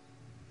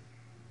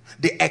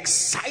 The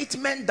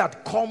excitement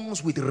that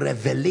comes with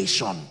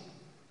revelation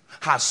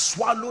has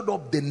swallowed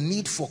up the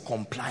need for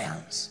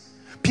compliance.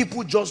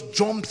 People just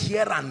jump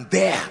here and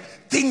there.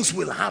 Things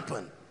will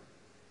happen.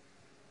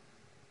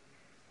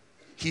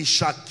 He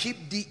shall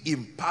keep thee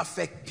in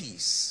perfect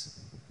peace.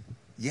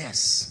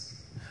 Yes.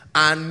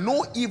 And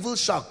no evil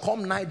shall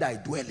come nigh thy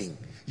dwelling.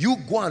 You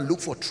go and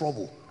look for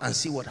trouble and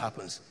see what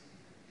happens.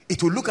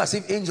 It will look as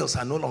if angels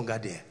are no longer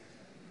there.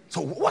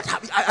 So what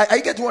happens? I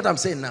get what I'm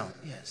saying now.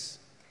 Yes.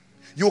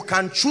 You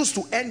can choose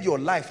to end your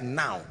life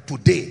now,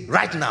 today,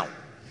 right now.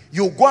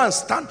 You go and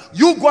stand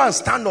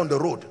on the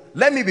road.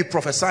 Let me be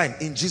prophesying.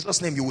 In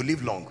Jesus' name, you will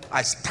live long.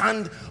 I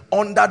stand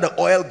under the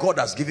oil God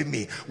has given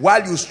me.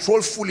 While you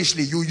stroll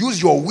foolishly, you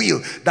use your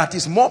will that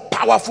is more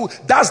powerful.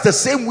 That's the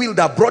same will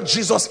that brought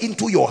Jesus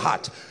into your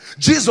heart.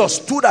 Jesus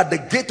stood at the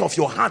gate of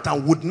your heart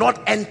and would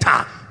not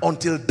enter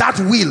until that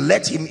will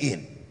let him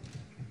in.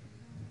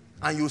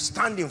 And you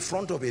stand in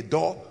front of a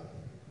door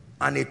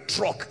and a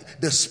truck.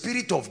 The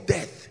spirit of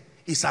death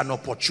is an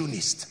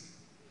opportunist.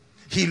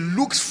 He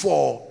looks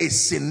for a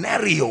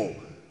scenario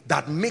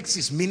that makes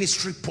his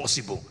ministry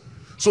possible.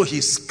 So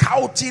he's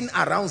scouting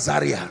around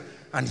Zaria,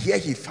 and here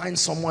he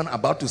finds someone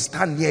about to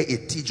stand near a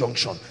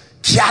T-junction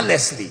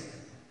carelessly.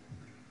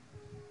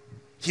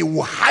 He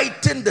will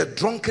heighten the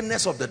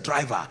drunkenness of the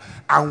driver,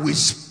 and with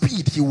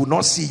speed he will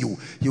not see you.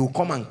 He will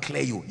come and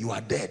clear you. You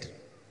are dead.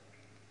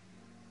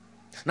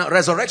 Now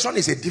resurrection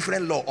is a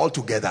different law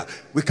altogether.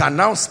 We can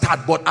now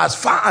start, but as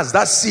far as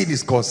that seed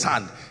is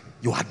concerned,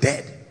 you are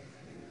dead.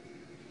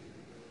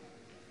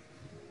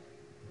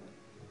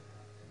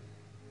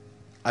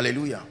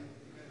 Hallelujah.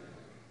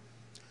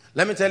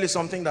 Let me tell you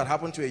something that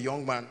happened to a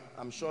young man.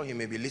 I'm sure he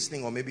may be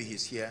listening, or maybe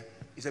he's here.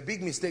 It's a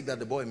big mistake that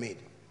the boy made.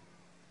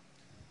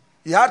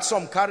 He had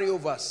some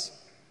carryovers,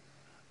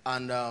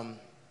 and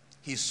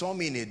he saw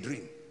me in a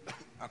dream.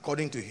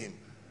 According to him,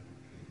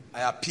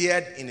 I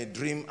appeared in a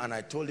dream, and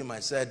I told him, I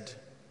said,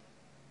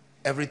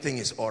 everything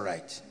is all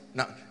right.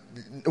 Now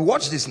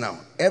watch this now.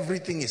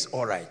 Everything is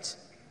all right.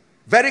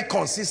 Very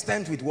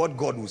consistent with what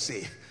God will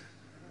say.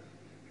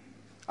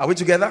 Are we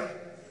together?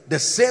 The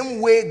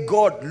same way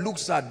God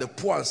looks at the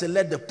poor and says,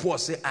 let the poor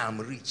say, I am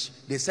rich.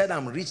 They said,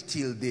 I'm rich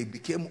till they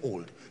became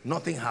old.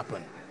 Nothing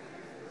happened.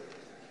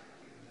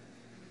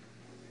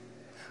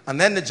 And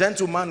then the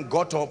gentleman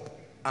got up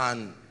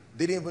and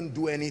didn't even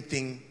do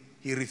anything.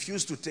 He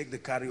refused to take the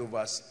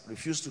carryovers,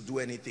 refused to do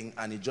anything,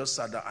 and he just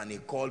sat there and he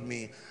called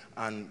me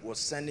and was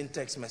sending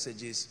text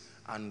messages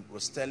and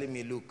was telling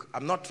me, look,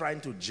 I'm not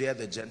trying to jeer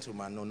the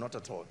gentleman, no, not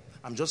at all.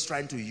 I'm just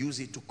trying to use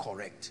it to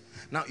correct.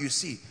 Now you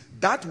see,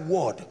 that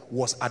word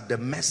was at the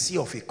mercy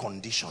of a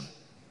condition.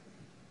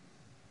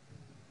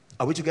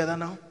 Are we together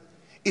now?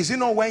 Is it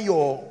not when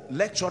your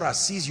lecturer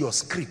sees your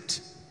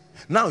script?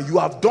 Now you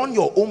have done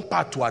your own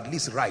part to at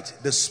least write.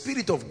 The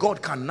Spirit of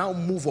God can now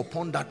move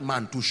upon that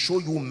man to show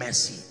you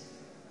mercy.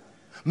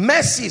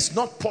 Mercy is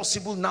not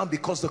possible now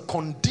because the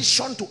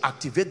condition to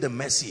activate the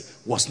mercy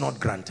was not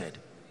granted.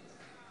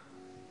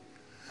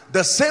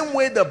 The same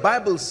way the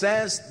Bible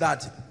says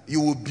that you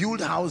will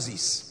build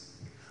houses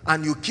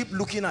and you keep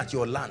looking at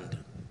your land,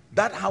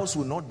 that house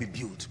will not be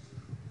built.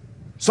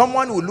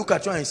 Someone will look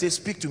at you and say,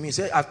 speak to me.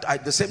 Say,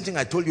 the same thing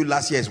I told you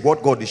last year is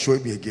what God is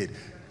showing me again.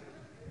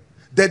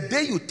 The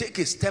day you take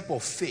a step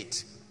of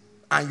faith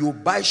and you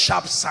buy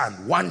sharp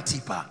sand, 1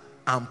 tipper,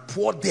 and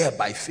pour there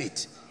by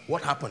faith,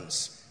 what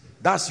happens?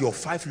 That's your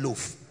 5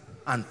 loaves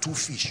and 2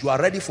 fish. You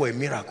are ready for a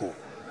miracle.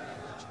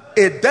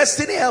 A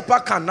destiny helper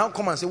can now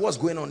come and say, what's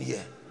going on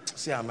here?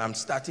 Say, I'm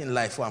starting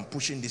life, or I'm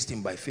pushing this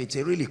thing by faith.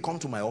 Say, really, come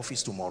to my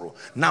office tomorrow.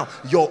 Now,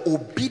 your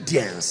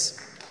obedience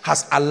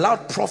has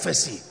allowed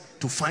prophecy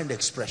to find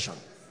expression.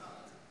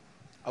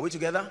 Are we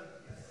together?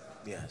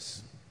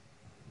 Yes.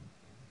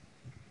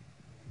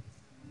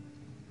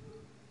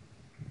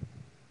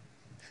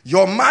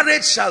 Your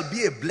marriage shall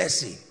be a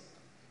blessing.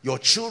 Your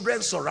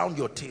children surround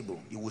your table.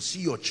 You will see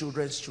your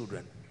children's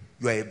children.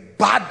 You are a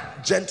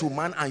bad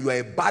gentleman and you are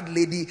a bad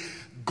lady.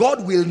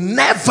 God will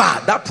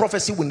never, that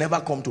prophecy will never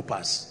come to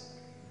pass.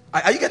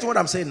 Are you getting what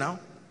I'm saying now?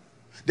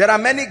 There are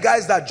many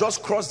guys that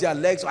just cross their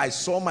legs. I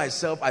saw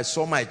myself, I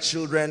saw my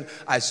children,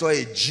 I saw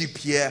a jeep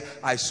here,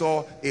 I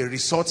saw a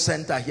resort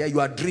center here. You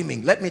are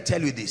dreaming. Let me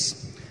tell you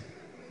this.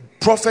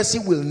 Prophecy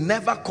will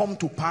never come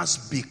to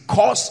pass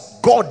because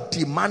God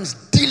demands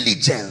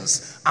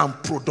diligence and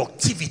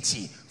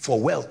productivity for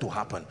wealth to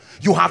happen.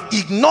 You have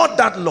ignored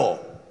that law,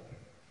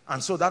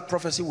 and so that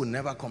prophecy will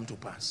never come to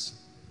pass.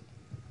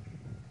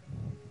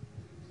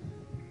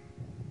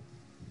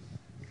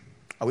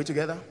 Are we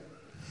together?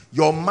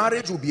 Your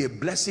marriage will be a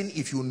blessing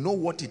if you know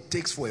what it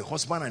takes for a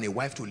husband and a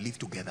wife to live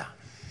together.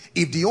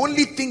 If the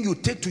only thing you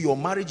take to your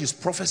marriage is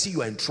prophecy,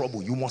 you are in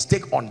trouble. You must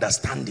take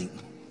understanding.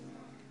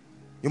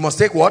 You must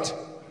take what?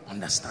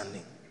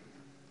 Understanding.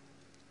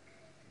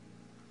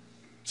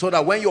 So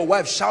that when your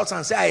wife shouts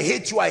and says, I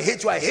hate you, I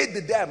hate you, I hate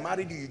the day I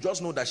married you, you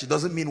just know that she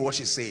doesn't mean what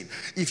she's saying.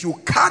 If you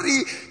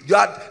carry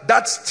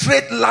that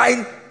straight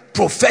line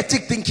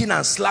prophetic thinking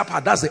and slap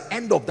her, that's the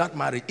end of that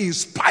marriage, in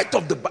spite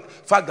of the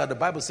fact that the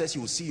Bible says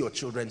you will see your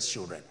children's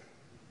children.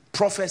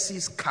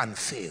 Prophecies can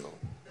fail.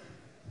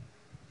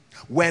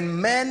 When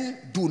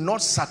men do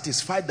not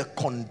satisfy the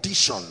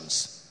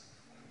conditions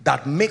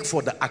that make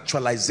for the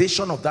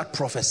actualization of that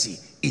prophecy,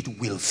 it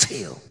will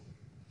fail.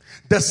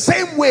 The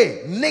same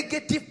way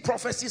negative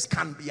prophecies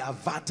can be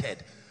averted.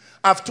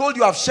 I've told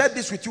you, I've shared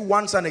this with you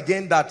once and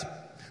again,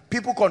 that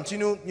people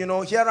continue,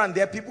 here and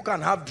there, people can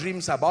have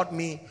dreams about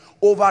me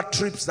over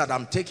trips that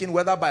I'm taking,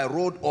 whether by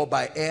road or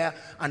by air,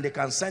 and they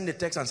can send a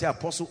text and say,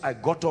 Apostle, I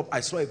got up,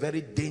 I saw a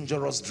very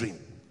dangerous dream.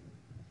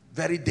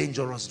 Very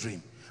dangerous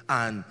dream.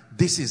 And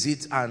this is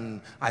it,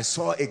 and I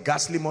saw a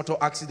ghastly motor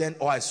accident,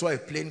 or I saw a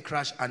plane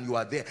crash, and you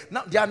are there.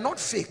 Now, they are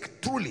not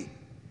fake, truly.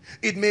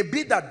 It may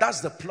be that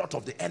that's the plot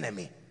of the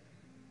enemy.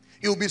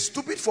 It will be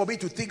stupid for me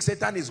to think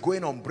Satan is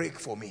going on break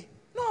for me.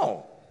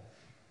 No.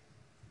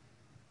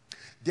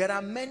 There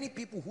are many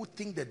people who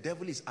think the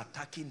devil is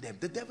attacking them.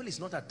 The devil is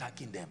not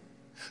attacking them.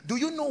 Do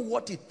you know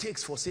what it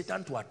takes for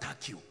Satan to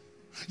attack you?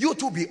 You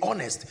to be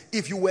honest,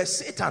 if you were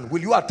Satan,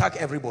 will you attack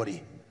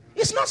everybody?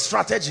 It's not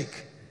strategic.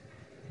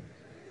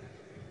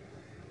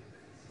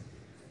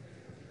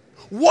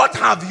 What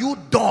have you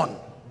done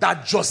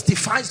that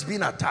justifies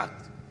being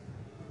attacked?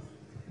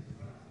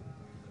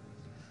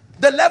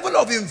 The level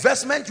of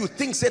investment you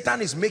think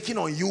Satan is making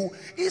on you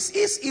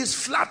is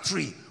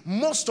flattery.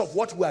 Most of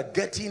what we are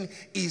getting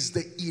is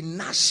the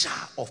inertia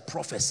of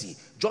prophecy,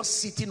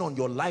 just sitting on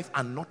your life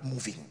and not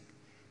moving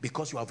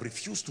because you have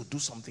refused to do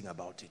something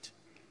about it.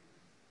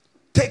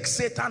 Take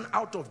Satan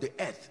out of the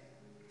earth,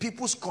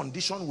 people's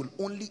condition will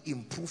only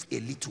improve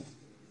a little.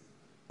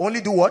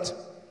 Only do what?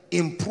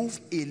 Improve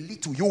a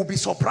little. You will be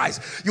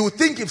surprised. You will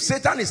think if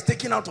Satan is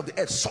taken out of the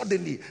earth,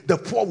 suddenly the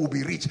poor will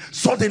be rich.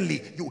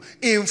 Suddenly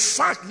in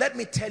fact, let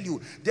me tell you,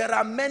 there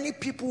are many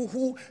people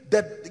who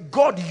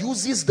God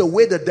uses the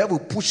way the devil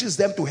pushes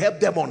them to help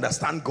them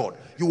understand God.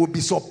 You will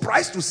be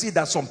surprised to see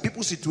that some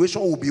people's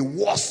situation will be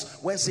worse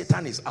when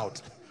Satan is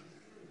out.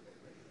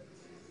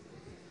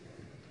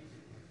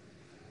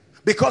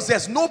 Because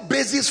there's no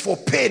basis for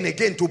pain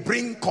again to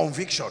bring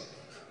conviction.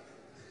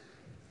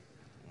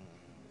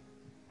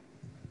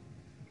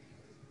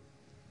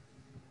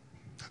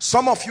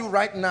 Some of you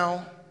right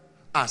now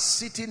are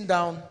sitting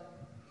down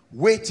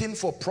waiting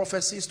for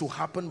prophecies to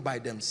happen by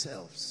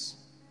themselves.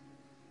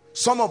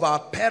 Some of our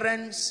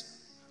parents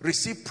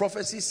received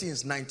prophecy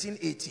since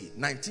 1980,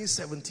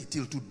 1970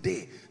 till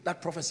today.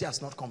 That prophecy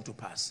has not come to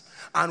pass.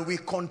 And we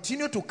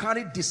continue to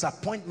carry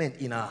disappointment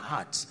in our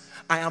hearts.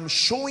 I am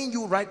showing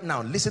you right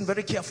now, listen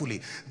very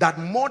carefully, that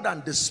more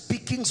than the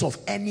speakings of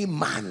any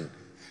man,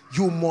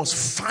 you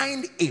must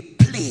find a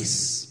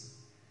place.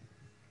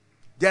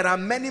 There are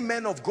many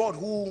men of God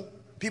who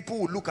people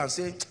will look and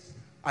say,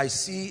 I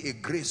see a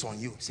grace on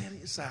you. Say,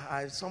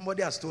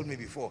 somebody has told me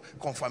before,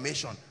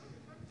 confirmation.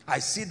 I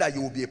see that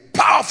you will be a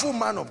powerful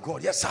man of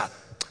God. Yes, sir.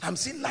 I'm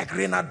seeing like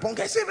Reinhard Bonnke.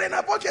 I say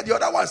Reinhard Bonnke. The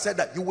other one said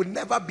that you will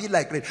never be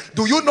like Reinhard.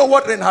 Do you know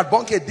what Reinhard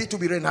Bonnke did to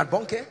be Reinhard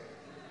Bonnke?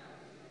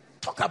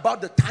 Talk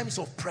about the times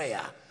of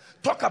prayer.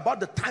 Talk about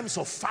the times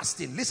of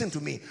fasting. Listen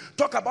to me.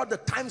 Talk about the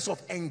times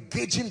of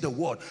engaging the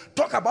word.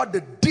 Talk about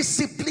the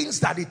disciplines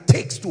that it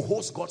takes to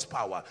host God's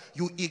power.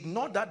 You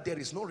ignore that, there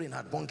is no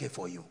Reinhard Bonnke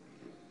for you.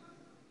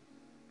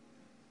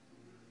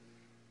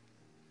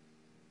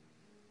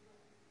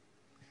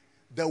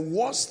 The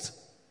worst,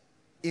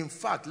 in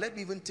fact, let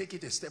me even take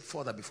it a step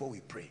further before we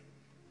pray.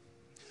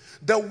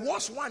 The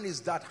worst one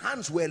is that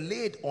hands were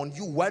laid on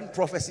you when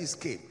prophecies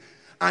came.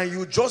 And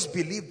you just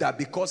believe that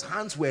because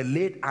hands were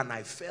laid and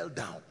I fell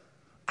down,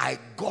 I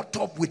got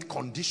up with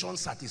conditions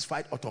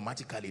satisfied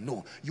automatically.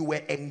 No, you were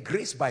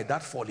engraced by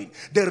that falling.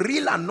 The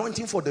real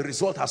anointing for the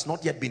result has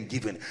not yet been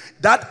given.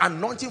 That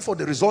anointing for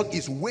the result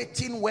is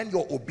waiting when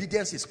your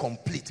obedience is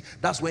complete.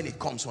 That's when it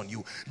comes on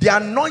you. The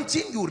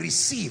anointing you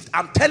received,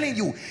 I'm telling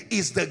you,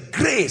 is the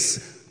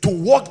grace to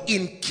walk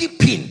in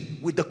keeping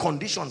with the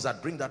conditions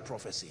that bring that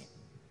prophecy.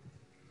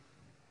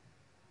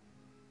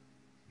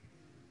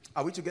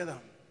 Are we together?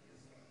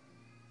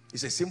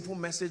 It's a simple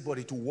message, but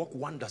it will work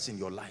wonders in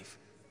your life.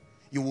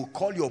 You will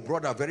call your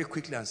brother very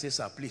quickly and say,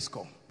 sir, please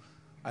come.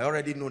 I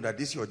already know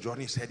that your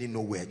journey is heading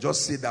nowhere.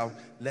 Just sit down,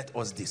 let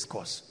us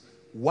discuss.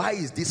 Why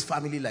is this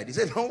family like this?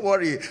 He said, don't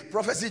worry,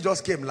 prophecy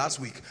just came last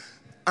week.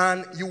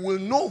 And you will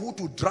know who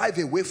to drive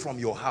away from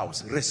your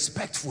house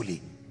respectfully.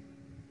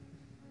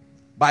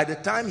 By the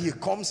time he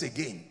comes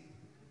again,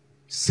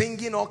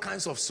 singing all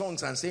kinds of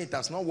songs and saying it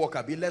has not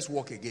worked, let's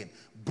walk again.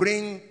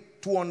 Bring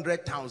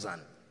 200,000.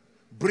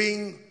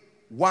 Bring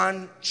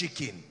 1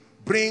 chicken.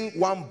 Bring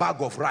 1 bag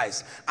of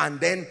rice, and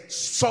then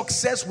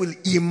success will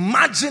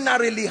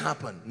imaginarily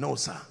happen. No,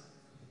 sir.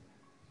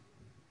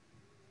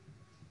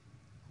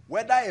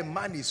 Whether a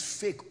man is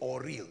fake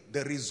or real,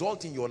 the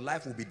result in your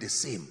life will be the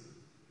same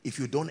if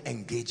you don't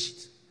engage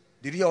it.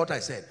 Did you hear what I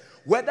said?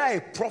 Whether a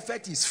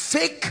prophet is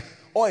fake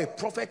or a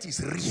prophet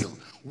is real,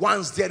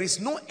 once there is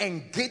no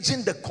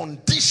engaging the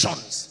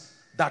conditions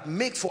that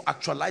make for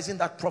actualizing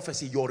that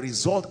prophecy, your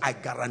result, I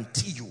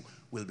guarantee you,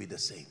 will be the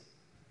same.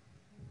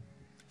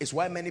 It's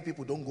why many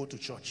people don't go to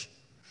church.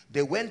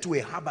 They went to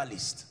a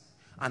herbalist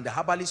and the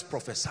herbalist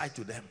prophesied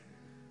to them.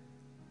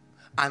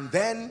 And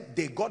then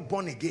they got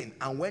born again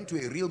and went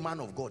to a real man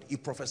of God. He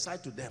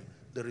prophesied to them.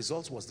 The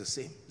result was the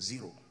same,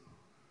 0.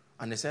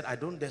 And they said,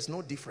 there's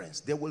no difference.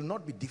 There will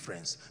not be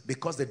difference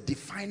because the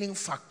defining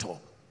factor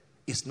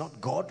is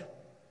not God,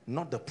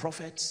 not the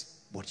prophets,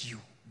 but you,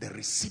 the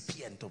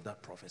recipient of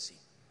that prophecy.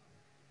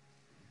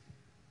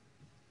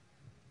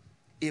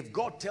 If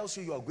God tells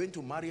you are going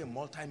to marry a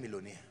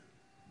multi-millionaire,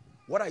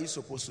 what are you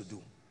supposed to do?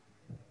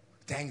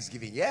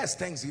 Thanksgiving. Yes,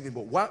 Thanksgiving.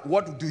 But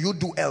what do you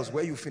do else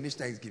where you finish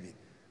Thanksgiving?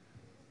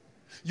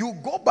 You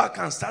go back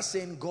and start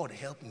saying, God,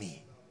 help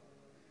me.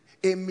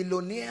 A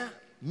millionaire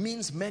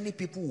means many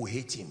people will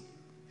hate him.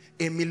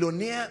 A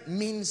millionaire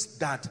means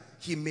that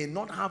he may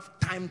not have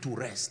time to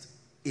rest.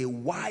 A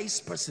wise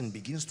person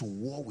begins to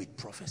war with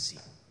prophecy.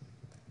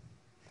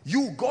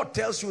 God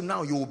tells you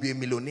now you will be a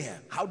millionaire.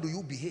 How do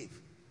you behave?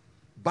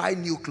 Buy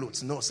new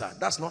clothes. No, sir.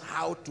 That's not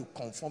how to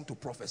conform to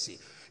prophecy.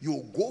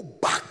 You go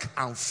back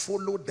and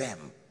follow them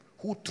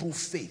who through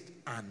faith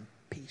and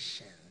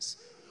patience.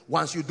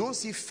 Once you don't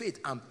see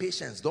faith and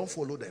patience, don't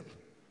follow them.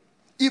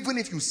 Even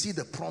if you see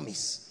the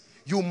promise,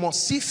 you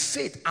must see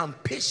faith and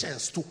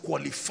patience to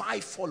qualify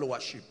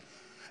followership.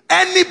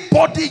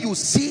 Anybody you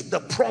see the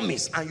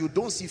promise and you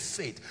don't see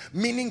faith,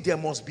 meaning there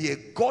must be a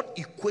God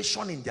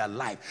equation in their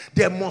life.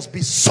 There must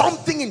be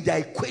something in their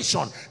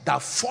equation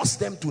that forces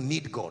them to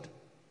need God.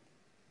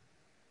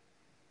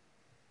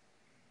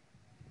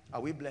 Are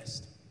we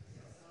blessed?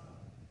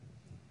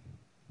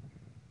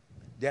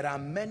 There are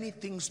many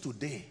things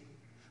today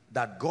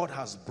that God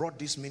has brought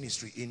this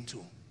ministry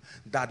into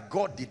that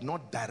God did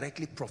not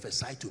directly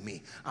prophesy to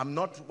me. I'm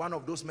not one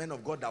of those men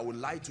of God that will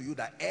lie to you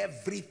that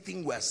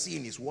everything we're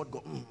seeing is what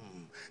God...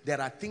 There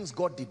are things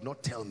God did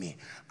not tell me.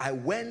 I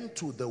went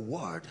to the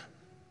word,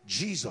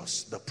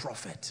 Jesus the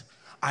prophet.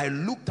 I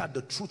looked at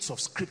the truths of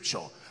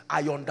scripture.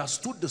 I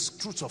understood the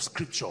truths of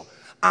scripture.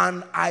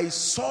 And I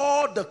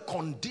saw the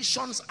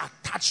conditions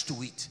attached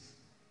to it.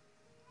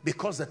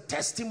 Because the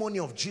testimony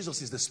of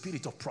Jesus is the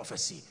spirit of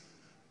prophecy.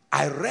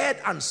 I read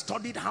and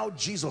studied how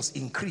Jesus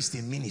increased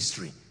in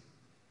ministry.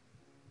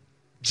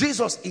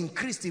 Jesus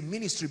increased in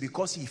ministry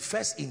because he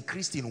first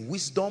increased in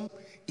wisdom,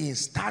 in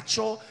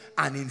stature,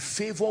 and in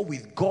favor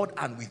with God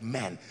and with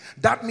men.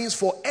 That means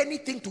for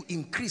anything to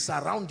increase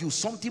around you,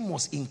 something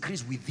must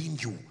increase within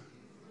you.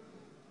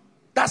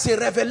 That's a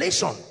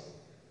revelation.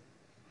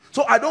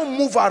 So I don't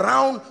move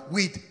around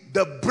with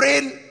the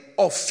brain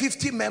of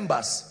 50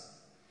 members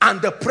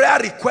and the prayer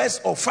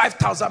request of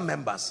 5,000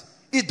 members.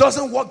 It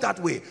doesn't work that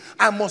way.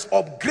 I must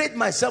upgrade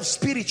myself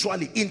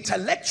spiritually,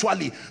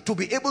 intellectually, to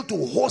be able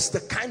to host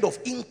the kind of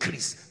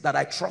increase that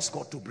I trust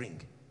God to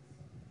bring.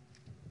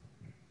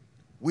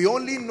 We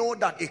only know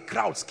that a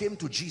crowd came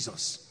to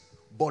Jesus,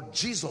 but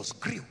Jesus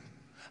grew.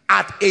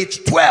 At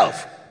age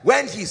 12,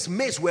 when his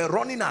mates were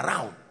running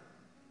around,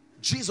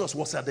 Jesus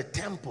was at the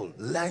temple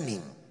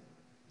learning.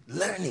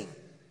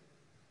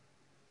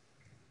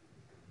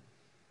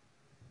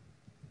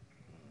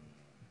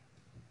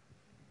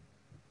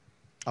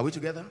 Are we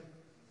together?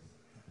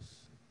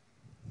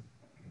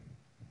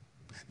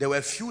 There were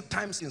a few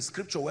times in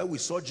scripture where we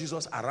saw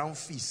Jesus around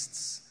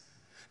feasts.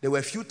 There were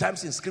a few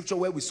times in scripture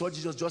where we saw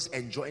Jesus just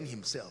enjoying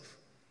himself.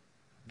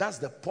 That's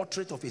the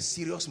portrait of a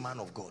serious man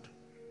of God.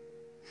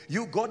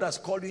 You, God has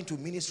called you into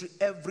ministry.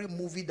 Every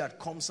movie that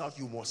comes out,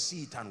 you must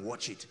see it and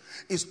watch it.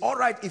 It's all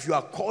right if you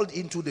are called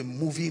into the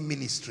movie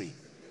ministry.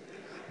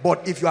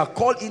 But if you are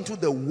called into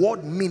the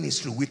word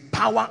ministry with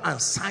power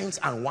and signs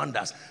and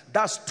wonders,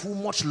 that's too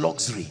much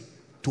luxury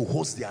to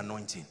host the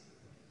anointing.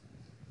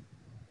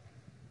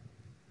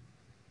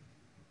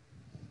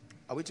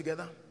 Are we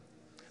together?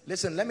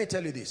 Listen, let me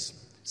tell you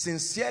this.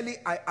 Sincerely,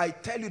 I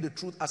tell you the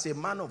truth as a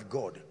man of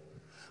God.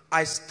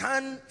 I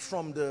stand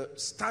from the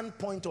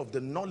standpoint of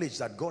the knowledge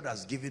that God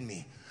has given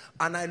me.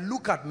 And I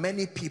look at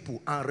many people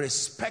and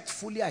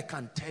respectfully I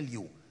can tell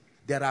you,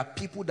 there are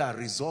people that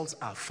results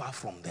are far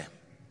from them.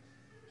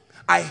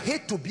 I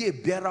hate to be a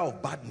bearer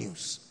of bad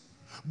news.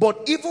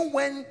 But even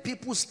when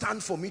people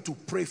stand for me to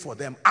pray for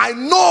them, I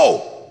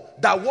know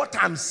that what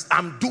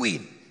I'm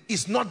doing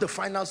is not the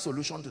final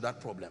solution to that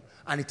problem.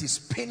 And it is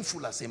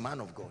painful as a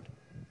man of God.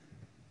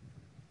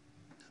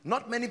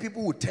 Not many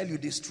people will tell you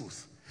this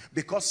truth.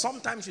 Because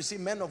sometimes you see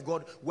men of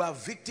God who are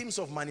victims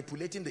of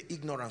manipulating the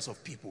ignorance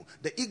of people.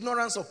 The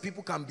ignorance of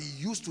people can be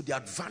used to the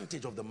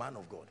advantage of the man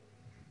of God.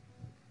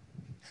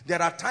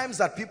 There are times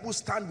that people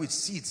stand with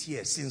seeds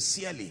here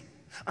sincerely.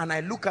 And I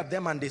look at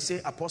them and they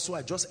say, Apostle,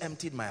 I just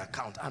emptied my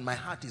account and my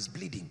heart is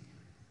bleeding.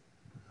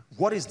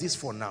 What is this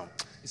for now?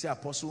 You say,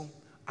 Apostle,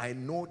 I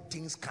know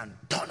things can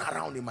turn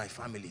around in my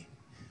family.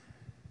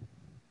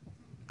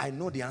 I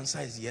know the answer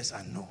is yes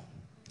and no.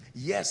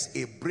 Yes,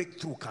 a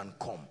breakthrough can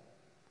come.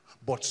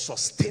 But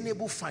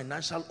sustainable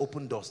financial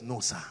open doors, no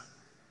sir.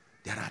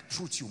 There are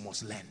truths you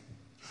must learn.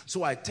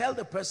 So I tell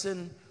the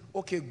person,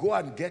 okay, go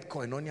and get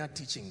koinonia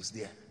teachings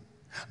there.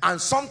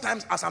 And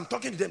sometimes as I'm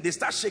talking to them, they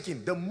start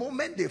shaking. The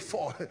moment they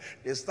fall,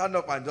 they stand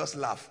up and just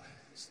laugh.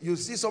 You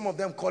see some of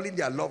them calling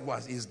their loved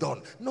ones, it's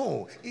done.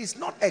 No, it's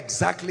not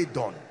exactly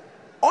done.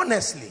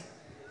 Honestly.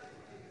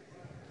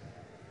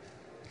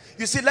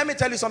 You see, let me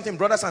tell you something,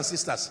 brothers and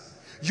sisters.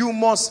 You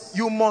must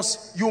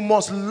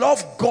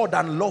love God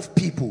and love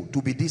people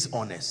to be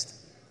dishonest.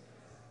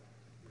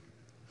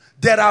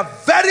 There are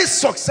very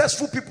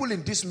successful people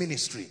in this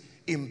ministry,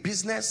 in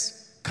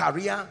business,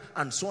 career,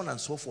 and so on and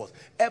so forth.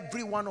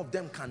 Every one of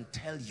them can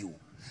tell you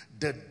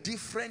the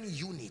different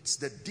units,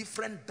 the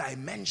different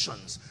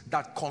dimensions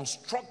that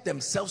construct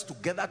themselves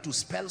together to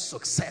spell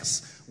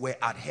success were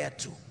adhered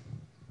to.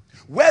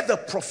 Where the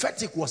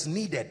prophetic was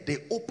needed, they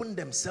opened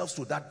themselves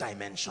to that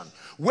dimension.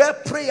 Where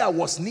prayer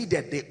was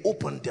needed, they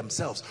opened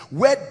themselves.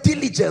 Where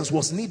diligence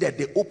was needed,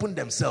 they opened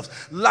themselves.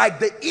 Like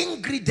the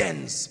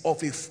ingredients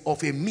of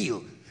a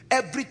meal,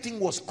 everything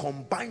was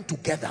combined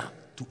together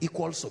to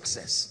equal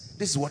success.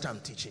 This is what I'm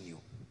teaching you.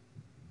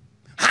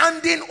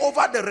 Handing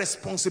over the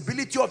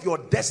responsibility of your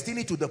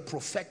destiny to the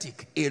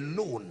prophetic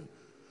alone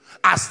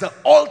as the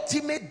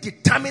ultimate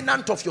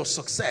determinant of your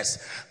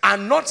success,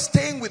 and not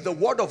staying with the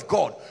word of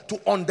God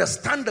to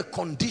understand the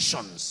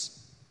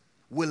conditions,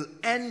 will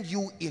end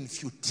you in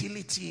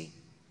futility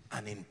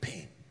and in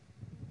pain.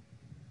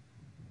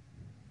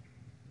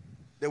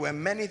 There were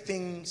many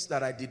things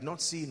that I did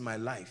not see in my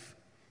life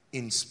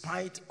in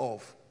spite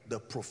of the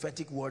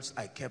prophetic words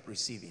I kept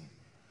receiving.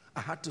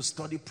 I had to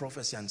study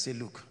prophecy and say,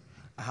 look,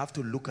 I have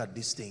to look at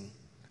this thing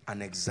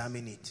and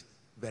examine it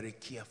very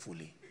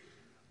carefully.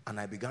 And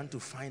I began to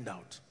find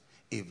out,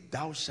 if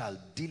thou shalt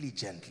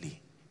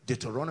diligently,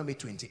 Deuteronomy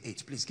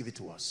 28, please give it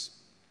to us.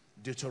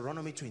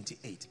 Deuteronomy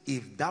 28,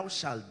 if thou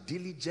shalt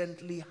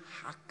diligently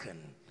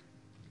hearken.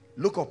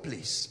 Look up,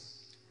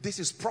 please. This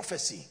is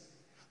prophecy,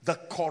 the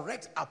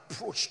correct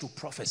approach to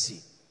prophecy.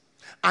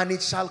 And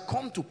it shall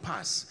come to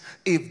pass,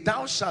 if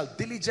thou shalt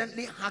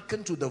diligently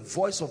hearken to the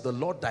voice of the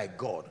Lord thy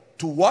God,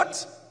 to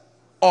what?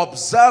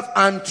 Observe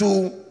and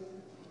to.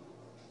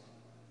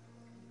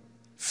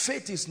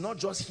 Faith is not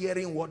just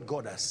hearing what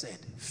God has said.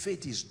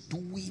 Faith is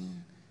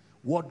doing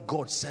what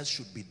God says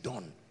should be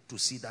done to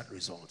see that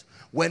result.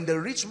 When the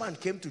rich man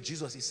came to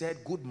Jesus, he said,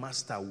 good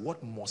master,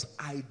 what must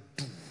I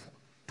do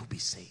to be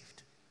saved?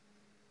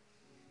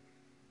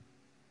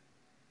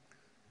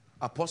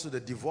 Apostle, the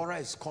devourer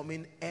is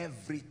coming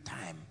every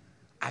time.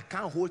 I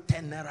can't hold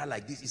 10 naira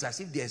like this. It's as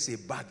if there's a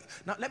bag.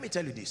 Now, let me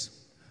tell you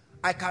this.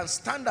 I can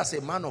stand as a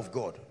man of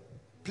God.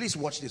 Please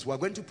watch this. We're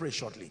going to pray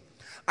shortly.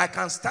 I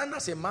can stand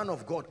as a man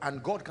of God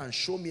and God can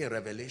show me a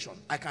revelation.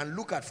 I can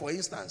look at, for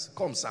instance,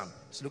 come Sam,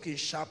 it's looking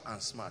sharp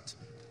and smart.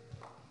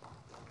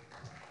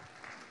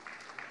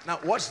 Now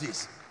watch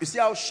this. You see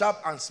how sharp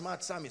and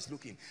smart Sam is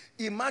looking.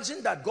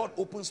 Imagine that God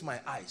opens my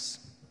eyes.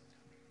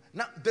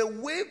 Now the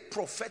way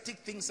prophetic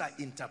things are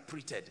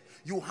interpreted,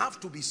 you have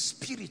to be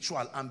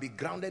spiritual and be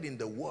grounded in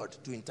the word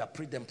to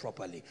interpret them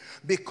properly.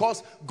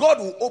 Because God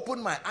will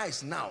open my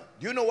eyes now.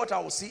 Do you know what I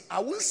will see? I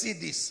will see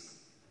this.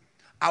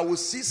 I will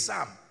see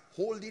Sam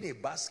holding a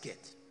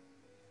basket,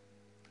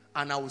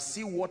 and I will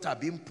see water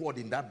being poured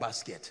in that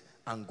basket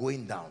and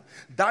going down.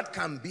 That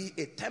can be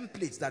a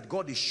template that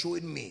God is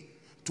showing me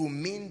to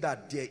mean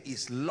that there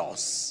is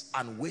loss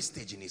and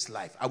wastage in his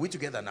life. Are we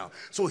together now?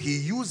 So he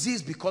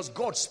uses, because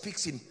God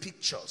speaks in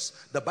pictures.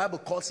 The Bible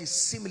calls it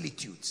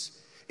similitudes.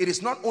 It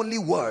is not only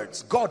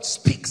words. God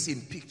speaks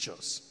in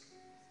pictures.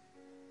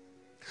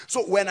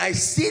 So when I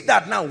see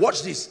that now,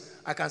 watch this.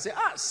 I can say,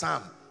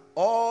 Sam,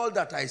 all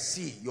that I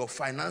see, your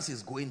finance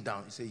is going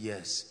down. You say,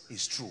 yes,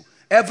 it's true.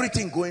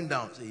 Everything going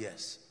down. You say,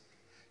 yes.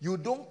 You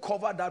don't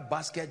cover that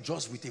basket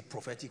just with a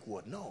prophetic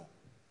word. No.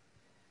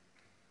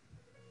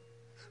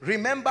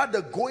 Remember,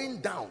 the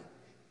going down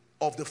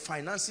of the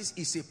finances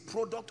is a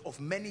product of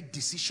many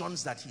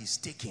decisions that he is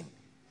taking.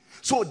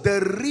 So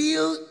the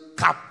real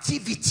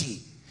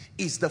captivity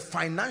is the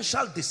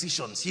financial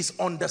decisions, his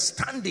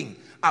understanding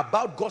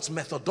about God's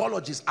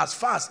methodologies as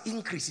far as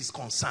increase is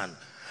concerned,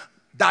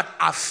 that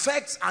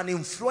affects and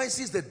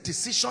influences the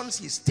decisions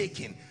he's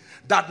taking,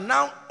 that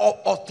now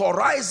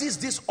authorizes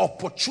this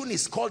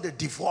opportunist called the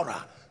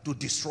devourer to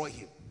destroy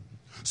him.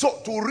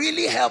 So to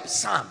really help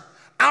Sam,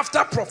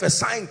 after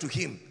prophesying to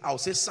him, I'll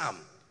say, Sam,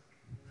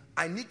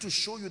 I need to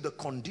show you the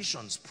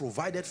conditions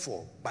provided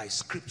for by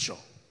scripture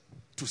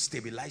to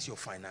stabilize your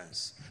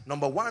finance.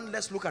 Number one,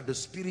 let's look at the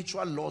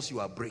spiritual laws you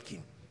are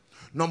breaking.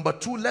 Number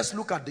two, let's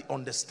look at the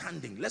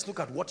understanding. Let's look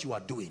at what you are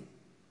doing.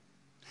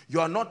 You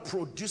are not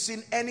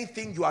producing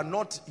anything. You are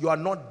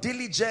not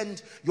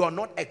diligent. You are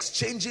not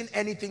exchanging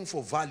anything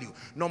for value.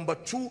 Number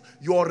two,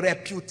 your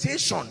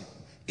reputation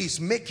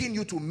is making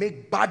you to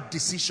make bad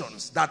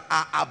decisions that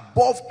are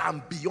above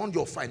and beyond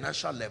your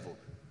financial level.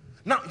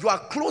 Now, you are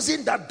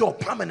closing that door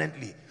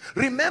permanently.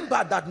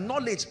 Remember that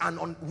knowledge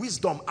and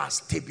wisdom are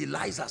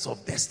stabilizers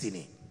of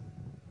destiny.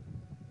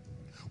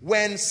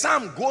 When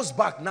Sam goes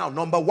back now,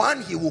 number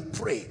one, he will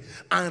pray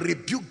and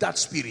rebuke that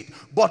spirit.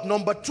 But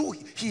number two,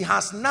 he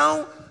has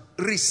now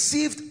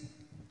received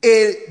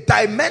a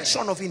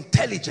dimension of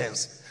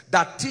intelligence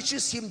that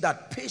teaches him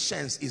that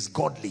patience is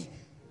godly.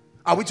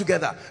 Are we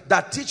together?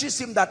 That teaches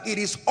him that it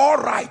is all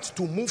right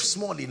to move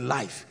small in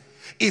life.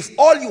 If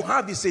all you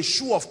have is a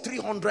shoe of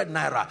 300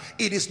 naira,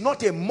 it is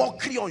not a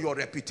mockery on your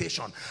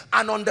reputation.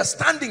 An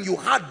understanding you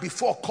had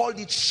before called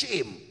it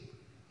shame.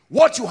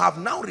 What you have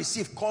now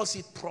received calls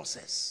it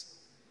process.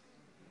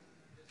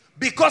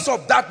 Because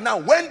of that now,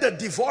 when the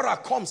devourer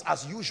comes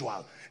as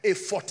usual, a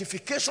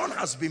fortification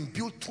has been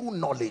built through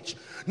knowledge.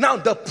 Now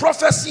the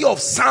prophecy of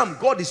Sam,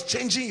 God is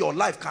changing your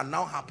life, can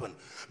now happen.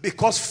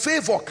 Because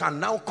favor can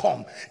now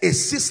come. A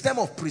system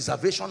of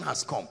preservation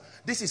has come.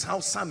 This is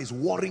how Sam is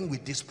warring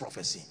with this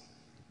prophecy.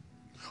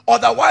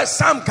 Otherwise,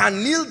 Sam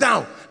can kneel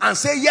down and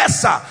say,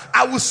 yes, sir,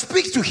 I will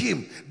speak to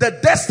him. The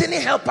destiny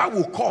helper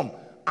will come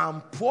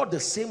and pour the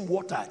same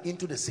water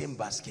into the same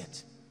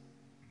basket.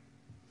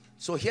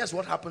 So here's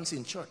what happens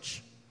in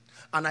church.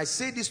 And I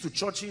say this to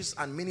churches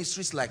and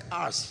ministries like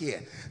ours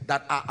here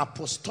that are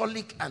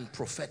apostolic and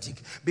prophetic,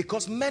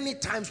 because many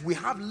times we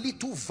have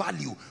little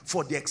value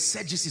for the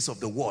exegesis of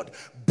the word,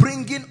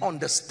 bringing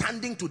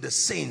understanding to the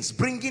saints,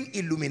 bringing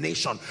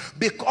illumination,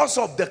 because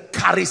of the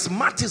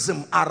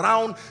charismatism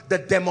around the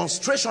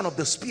demonstration of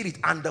the spirit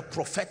and the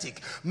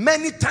prophetic.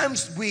 Many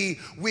times we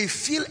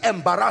feel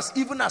embarrassed,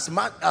 even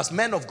as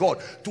men of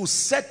God, to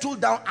settle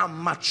down and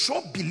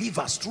mature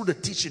believers through the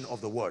teaching of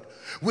the word.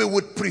 We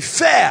would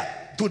prefer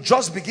to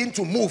just begin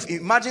to move.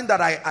 Imagine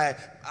that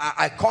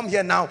I come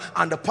here now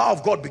and the power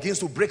of God begins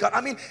to break out.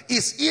 I mean,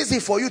 it's easy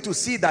for you to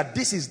see that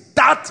this is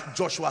that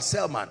Joshua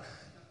Selman.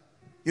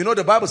 You know,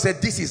 the Bible said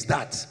this is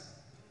that.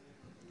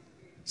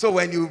 So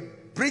when you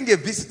bring a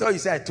visitor, you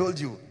say, I told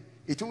you,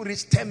 it will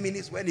reach 10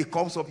 minutes. When he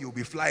comes up, you'll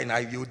be flying.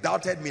 You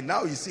doubted me.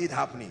 Now you see it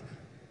happening.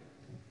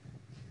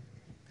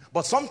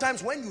 But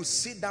sometimes when you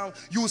sit down,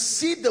 you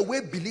see the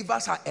way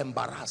believers are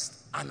embarrassed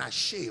and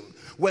ashamed.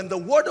 When the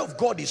word of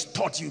God is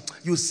taught you,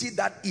 you see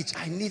that itch.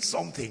 I need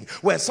something.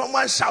 When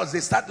someone shouts, they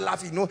start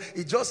laughing. You know,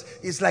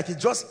 it's like it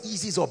just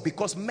eases up,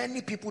 because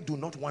many people do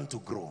not want to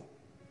grow.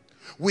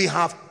 We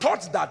have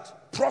taught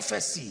that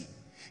prophecy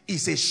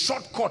is a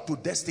shortcut to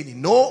destiny.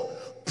 No,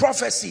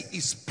 prophecy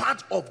is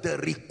part of the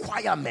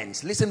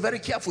requirements. Listen very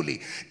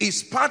carefully.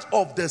 It's part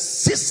of the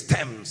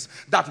systems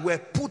that were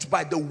put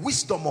by the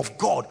wisdom of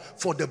God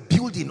for the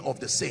building of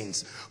the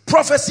saints.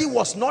 Prophecy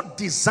was not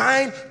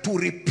designed to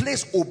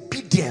replace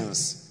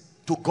obedience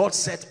to God's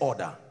set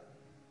order.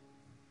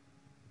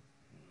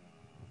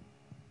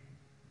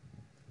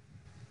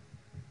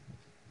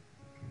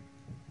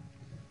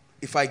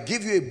 If I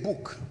give you a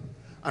book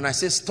and I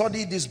say,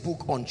 study this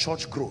book on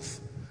church growth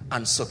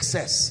and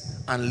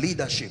success and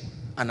leadership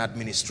and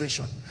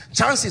administration,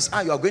 chances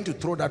are you are going to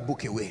throw that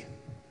book away.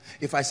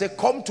 If I say,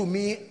 come to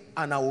me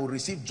and I will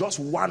receive just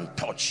one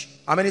touch.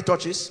 How many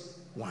touches?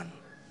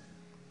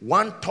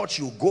 One touch,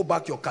 you go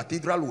back, your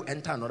cathedral will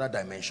enter another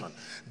dimension.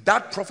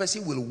 That prophecy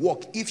will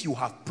work if you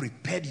have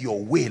prepared your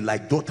way,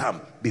 like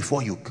Dotham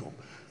before you come.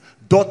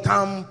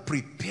 Dotham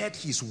prepared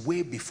his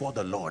way before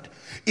the Lord.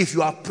 If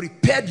you have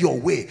prepared your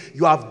way,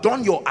 you have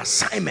done your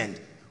assignment,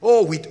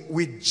 oh,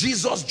 with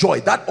Jesus' joy,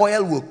 that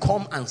oil will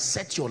come and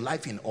set your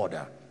life in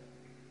order.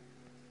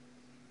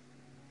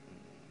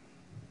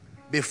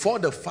 Before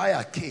the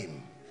fire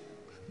came,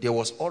 there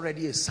was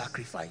already a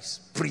sacrifice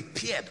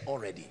prepared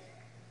already.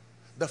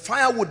 The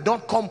fire would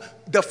not come.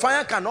 The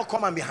fire cannot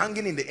come and be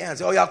hanging in the air and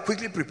say, oh, you have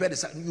quickly prepared the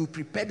sacrifice. You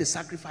prepare the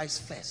sacrifice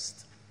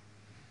first.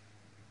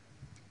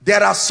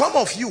 There are some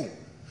of you,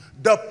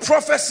 the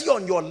prophecy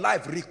on your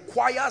life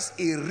requires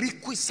a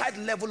requisite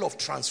level of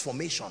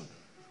transformation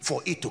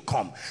for it to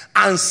come.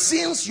 And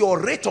since your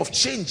rate of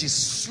change is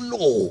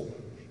slow,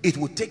 it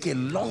will take a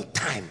long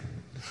time.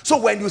 So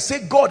when you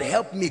say, God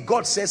help me,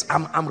 God says,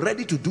 I'm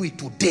ready to do it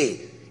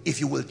today, if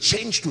you will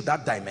change to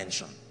that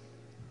dimension.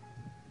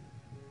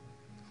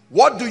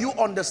 What do you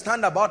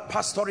understand about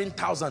pastoring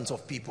thousands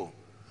of people?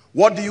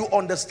 What do you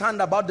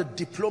understand about the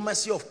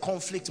diplomacy of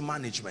conflict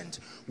management?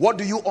 What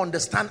do you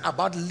understand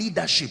about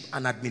leadership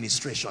and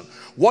administration?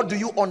 What do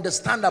you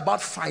understand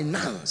about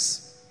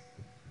finance?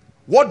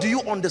 What do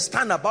you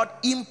understand about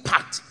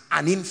impact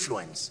and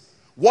influence?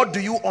 What do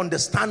you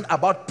understand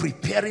about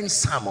preparing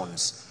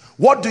sermons?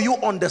 What do you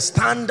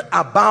understand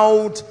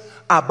about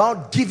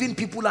giving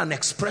people an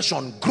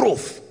expression,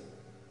 growth?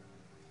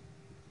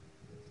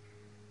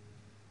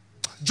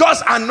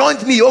 Just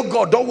anoint me, oh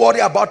God, don't worry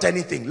about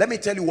anything. Let me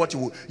tell you what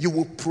you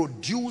will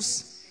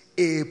produce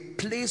a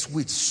place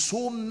with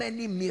so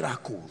many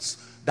miracles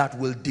that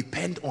will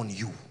depend on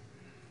you.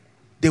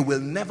 They will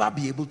never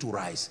be able to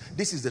rise.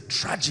 This is the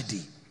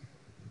tragedy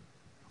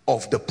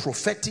of the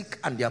prophetic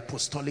and the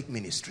apostolic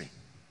ministry.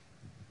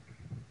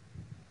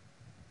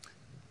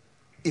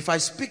 If I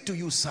speak to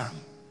you, Sam,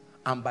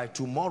 and by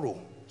tomorrow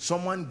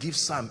someone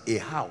gives Sam a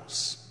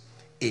house,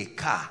 a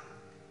car,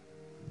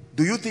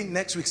 do you think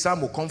next week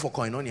Sam will come for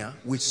koinonia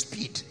with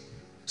speed?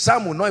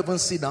 Sam will not even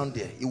sit down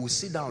there. He will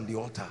sit down on the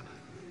altar.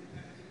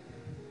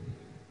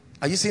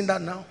 Are you seeing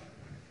that now?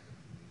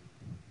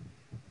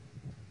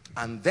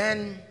 And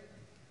then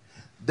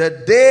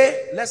the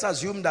day, let's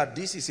assume that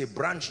this is a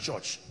branch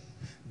church.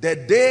 The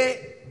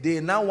day they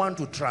now want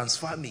to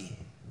transfer me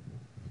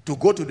to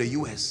go to the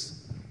US,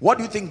 what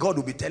do you think God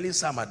will be telling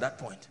Sam at that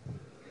point?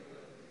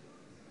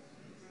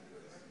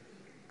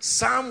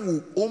 Sam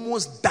will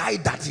almost die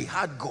that he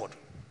had God.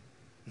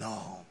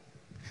 No.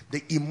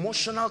 The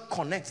emotional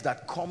connect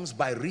that comes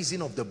by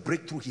reason of the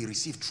breakthrough he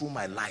received through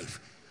my life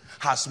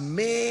has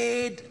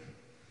made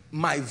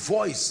my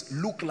voice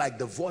look like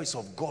the voice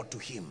of God to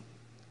him.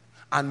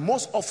 And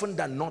most often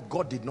than not,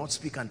 God did not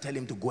speak and tell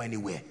him to go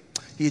anywhere.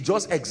 He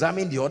just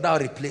examined the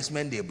other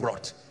replacement they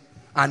brought.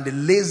 And the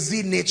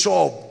lazy nature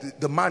of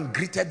the man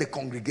greeted the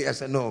congregation. I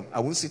said, no,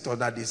 I won't sit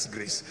under this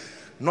grace.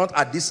 Not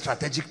at this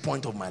strategic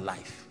point of my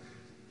life.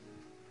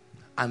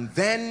 And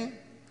then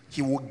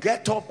he will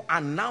get up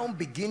and now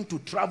begin to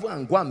travel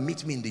and go and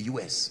meet me in the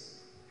US.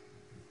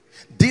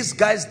 This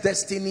guy's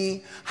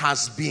destiny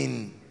has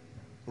been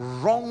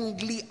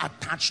wrongly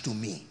attached to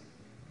me.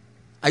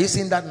 Are you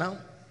seeing that now?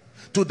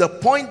 To the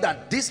point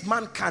that this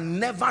man can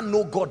never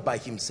know God by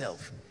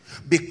himself.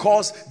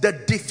 Because the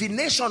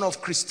definition of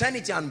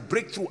Christianity and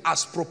breakthrough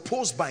as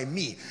proposed by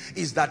me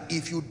is that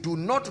if you do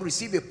not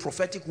receive a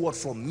prophetic word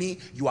from me,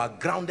 you are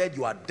grounded,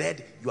 you are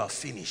dead, you are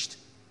finished.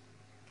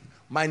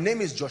 My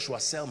name is Joshua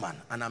Selman,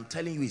 and I'm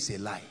telling you it's a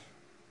lie.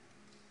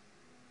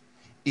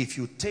 If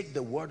you take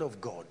the word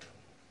of God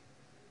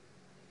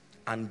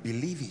and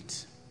believe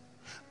it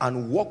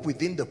and walk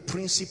within the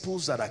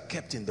principles that are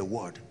kept in the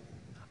word,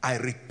 I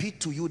repeat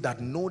to you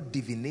that no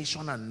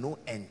divination and no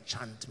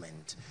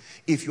enchantment.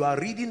 If you are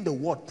reading the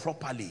word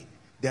properly,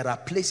 there are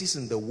places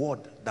in the word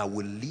that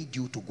will lead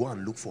you to go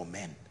and look for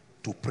men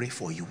to pray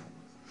for you.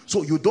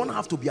 So you don't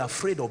have to be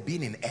afraid of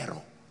being in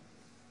error.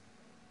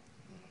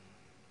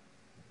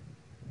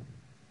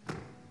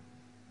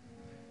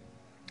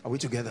 Are we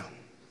together?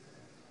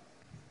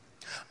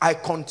 I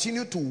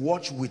continue to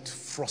watch with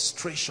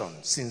frustration,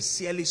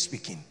 sincerely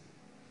speaking,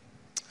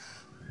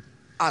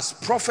 as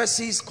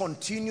prophecies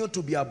continue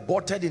to be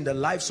aborted in the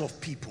lives of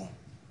people,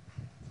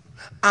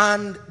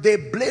 and they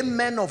blame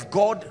men of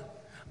God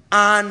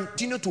and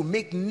continue to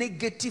make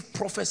negative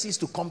prophecies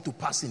to come to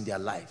pass in their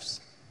lives.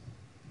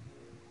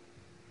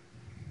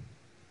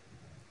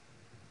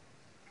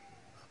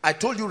 I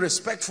told you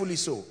respectfully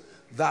so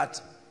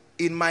that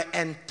in my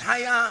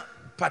entire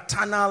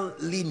paternal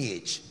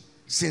lineage,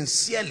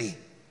 sincerely,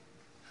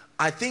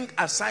 I think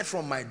aside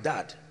from my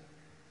dad,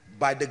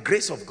 by the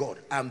grace of God,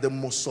 I'm the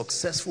most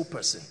successful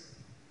person.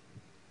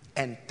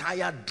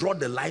 Entire, draw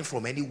the line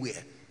from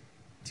anywhere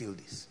till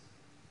this.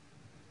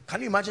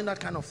 Can you imagine that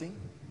kind of thing?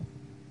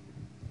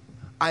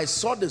 I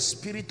saw the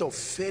spirit of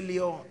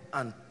failure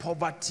and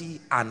poverty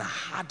and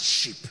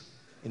hardship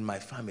in my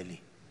family.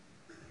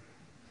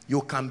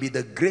 You can be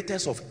the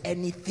greatest of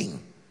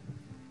anything,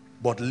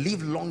 but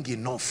live long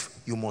enough,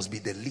 you must be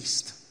the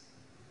least.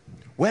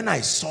 When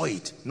I saw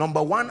it,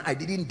 number one, I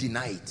didn't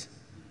deny it.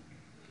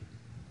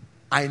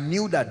 I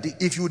knew that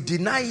if you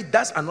deny it,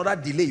 that's another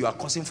delay you are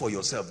causing for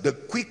yourself. The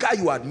quicker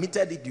you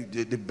admitted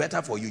it, the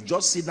better for you.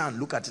 Just sit down and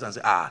look at it and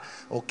say,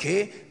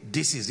 okay,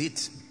 this is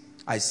it.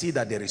 I see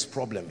that there is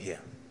problem here.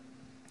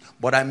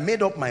 But I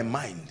made up my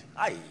mind.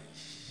 I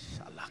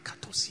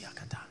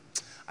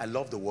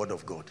love the word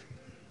of God.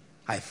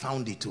 I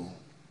found it too.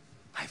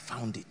 I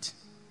found it.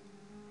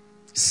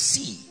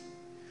 See,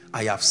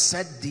 I have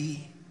set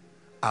thee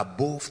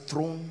above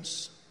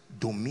thrones,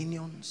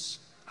 dominions,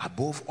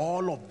 above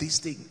all of these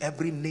things,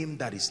 every name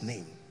that is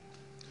named.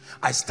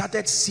 I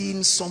started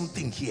seeing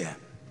something here.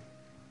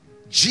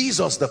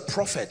 Jesus, the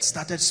prophet,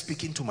 started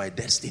speaking to my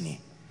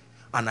destiny,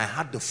 and I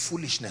had the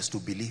foolishness to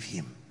believe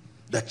him,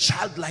 the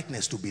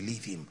childlikeness to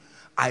believe him.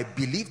 I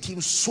believed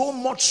him so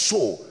much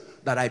so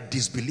that I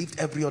disbelieved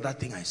every other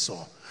thing I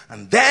saw.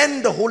 And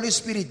then the Holy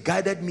Spirit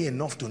guided me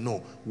enough to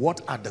know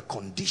what are the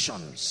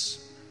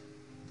conditions.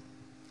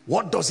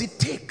 What does it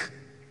take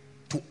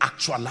to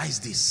actualize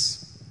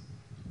this?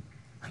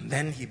 And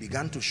then he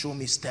began to show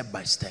me step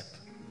by step.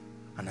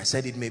 And I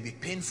said, it may be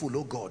painful,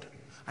 oh God.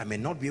 I may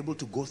not be able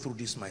to go through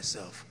this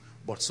myself,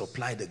 but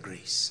supply the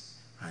grace.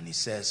 And he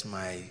says,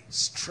 my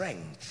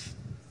strength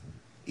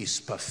is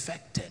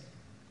perfected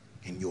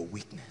in your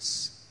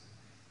weakness.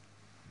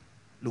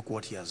 Look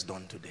what he has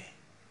done today.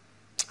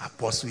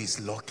 Apostle is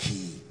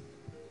lucky.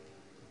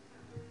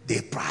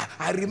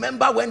 I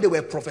remember when they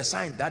were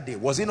prophesying that day.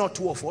 Was it not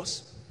two of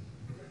us?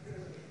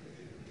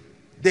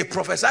 They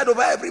prophesied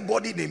over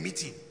everybody in the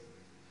meeting.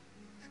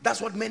 That's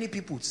what many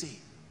people say.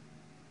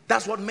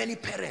 That's what many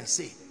parents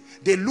say.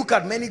 They look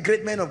at many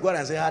great men of God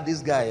and say, this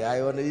guy,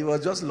 he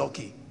was just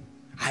lucky.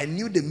 I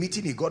knew the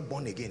meeting he got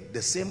born again.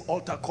 The same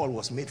altar call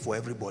was made for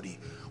everybody.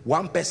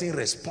 One person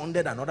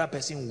responded, another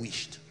person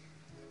wished.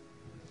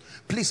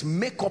 Please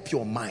make up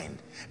your mind.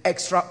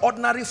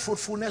 Extraordinary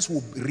fruitfulness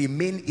will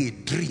remain a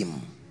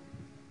dream.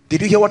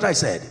 Did you hear what I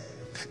said?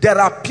 There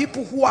are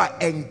people who are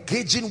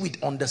engaging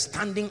with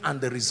understanding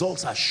and the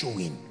results are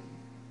showing.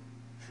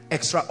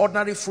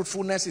 Extraordinary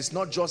fruitfulness is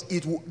not just,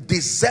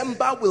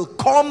 December will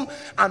come,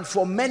 and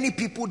for many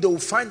people they will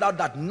find out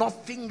that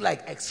nothing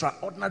like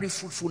extraordinary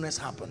fruitfulness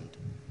happened.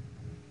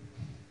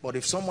 But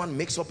if someone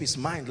makes up his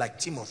mind like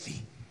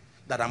Timothy,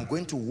 that I'm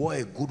going to war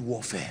a good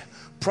warfare,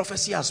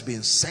 prophecy has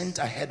been sent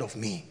ahead of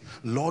me.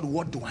 Lord,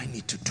 what do I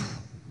need to do?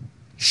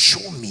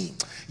 Show me.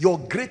 Your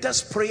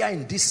greatest prayer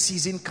in this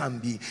season can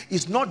be,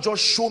 is not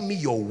just show me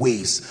your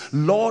ways.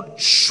 Lord,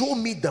 show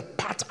me the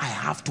part I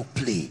have to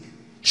play.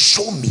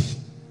 Show me.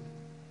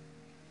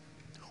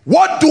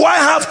 What do I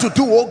have to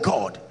do, oh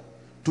God,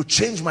 to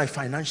change my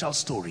financial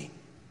story?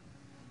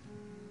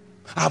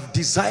 I've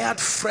desired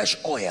fresh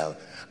oil.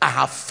 I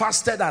have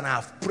fasted and I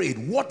have prayed.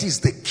 What is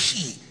the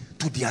key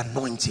to the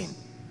anointing?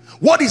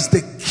 What is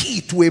the key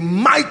to a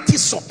mighty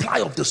supply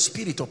of the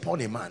Spirit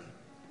upon a man?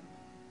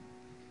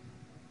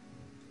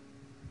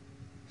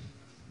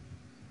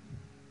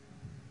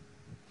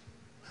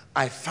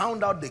 I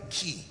found out the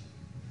key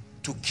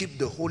to keep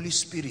the Holy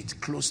Spirit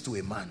close to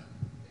a man.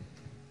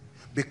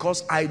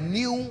 Because I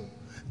knew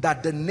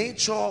that the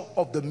nature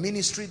of the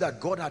ministry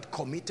that God had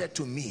committed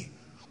to me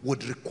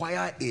would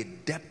require a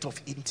depth of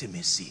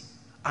intimacy.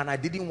 And I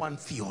didn't want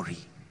theory.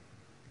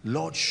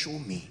 Lord, show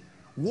me.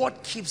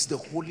 What keeps the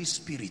Holy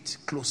Spirit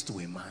close to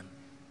a man?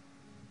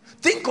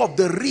 Think of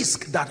the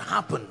risk that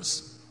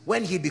happens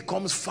when he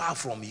becomes far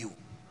from you.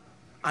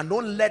 And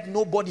don't let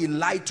nobody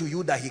lie to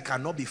you that he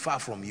cannot be far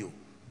from you.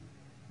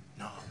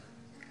 No.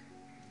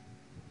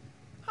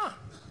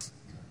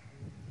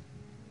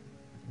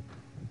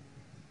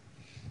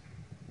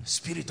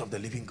 Spirit of the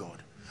living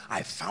God.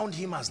 I found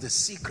him as the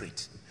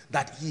secret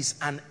that he's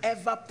an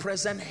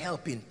ever-present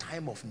help in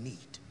time of need.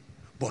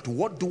 But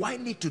what do I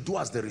need to do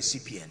as the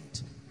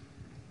recipient?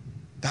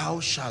 Thou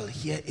shalt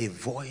hear a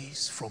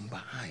voice from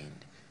behind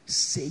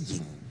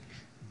saying,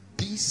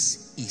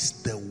 this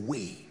is the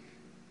way,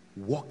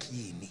 walk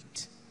ye in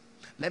it.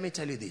 Let me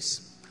tell you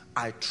this,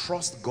 I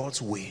trust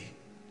God's way.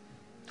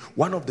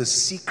 One of the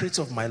secrets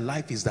of my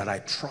life is that I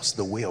trust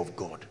the way of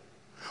God.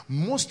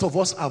 Most of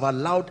us have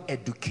allowed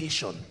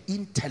education,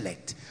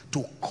 intellect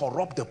to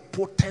corrupt the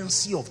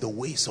potency of the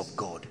ways of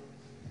God.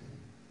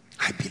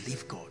 I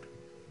believe God.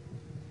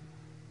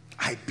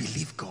 I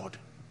believe God.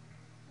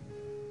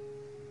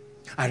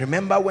 I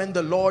remember when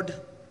the Lord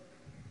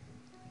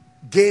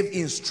gave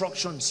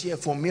instructions here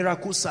for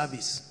miracle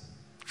service,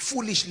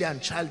 foolishly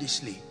and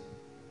childishly,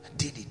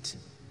 did it.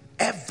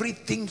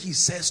 Everything he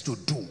says to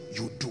do,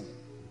 you do.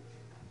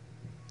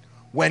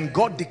 When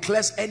God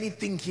declares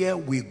anything here,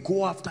 we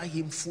go after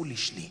him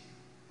foolishly.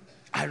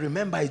 I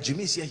remember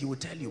Jimmy's here, he will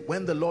tell you,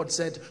 when the Lord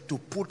said to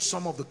put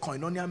some of the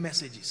koinonia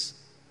messages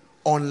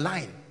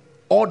online,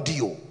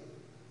 audio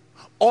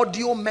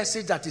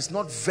message that is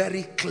not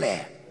very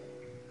clear.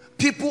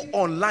 People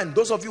online,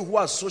 those of you who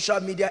are social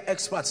media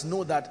experts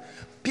know that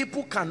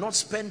people cannot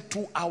spend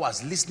 2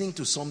 hours listening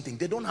to something.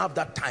 They don't have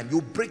that time.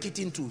 You break it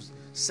into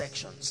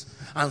sections.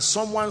 And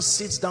someone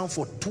sits down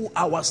for 2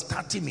 hours,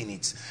 30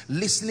 minutes,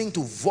 listening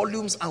to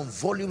volumes and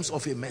volumes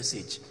of a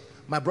message.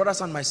 My brothers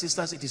and my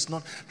sisters, it is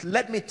not.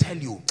 Let me tell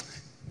you,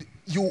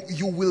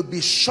 you will be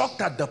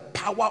shocked at the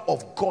power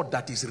of God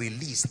that is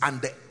released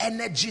and the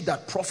energy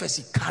that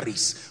prophecy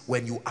carries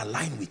when you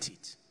align with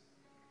it.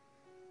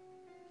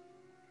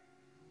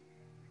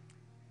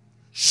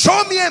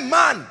 Show me a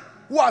man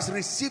who has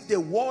received a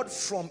word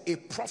from a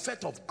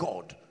prophet of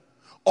God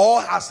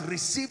or has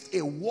received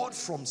a word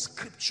from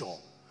scripture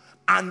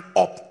and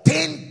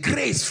obtained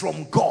grace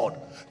from God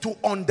to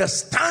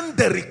understand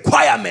the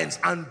requirements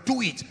and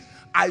do it.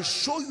 I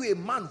show you a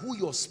man who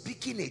you're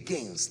speaking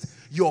against,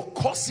 you're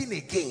cursing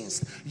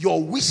against, you're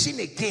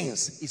wishing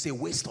against, is a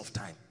waste of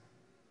time.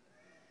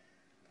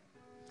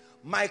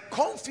 My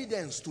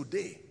confidence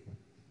today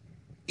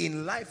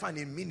in life and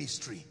in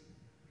ministry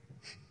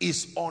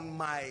is on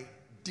my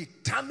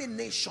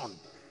determination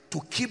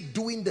to keep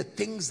doing the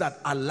things that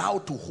allow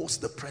to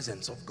host the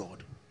presence of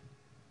God.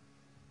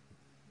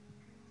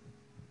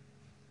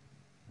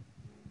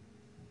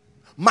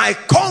 My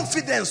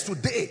confidence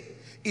today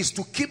is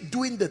to keep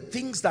doing the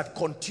things that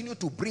continue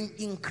to bring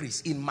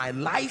increase in my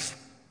life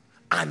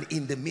and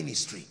in the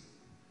ministry.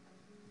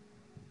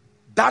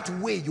 That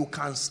way you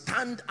can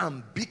stand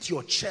and beat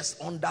your chest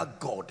under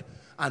God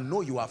and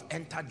know you have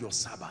entered your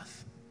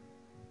Sabbath.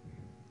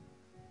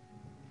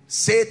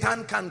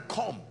 Satan can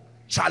come,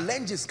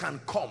 challenges can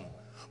come,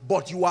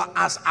 but you are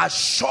as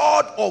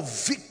assured of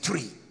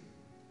victory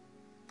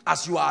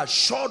as you are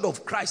assured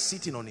of Christ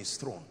sitting on his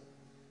throne.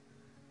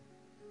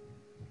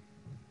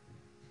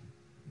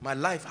 My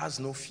life has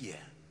no fear.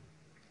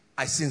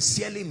 I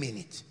sincerely mean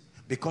it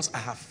because I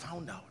have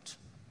found out.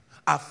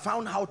 I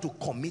found how to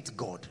commit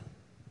God.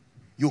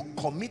 You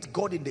commit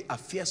God in the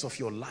affairs of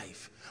your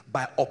life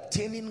by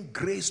obtaining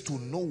grace to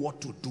know what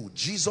to do.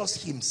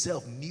 Jesus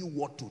himself knew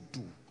what to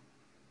do.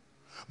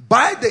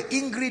 Buy the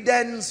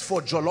ingredients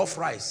for jollof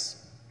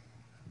rice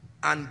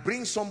and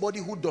bring somebody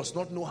who does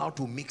not know how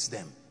to mix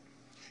them.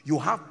 You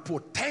have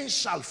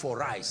potential for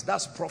rice.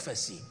 That's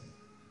prophecy.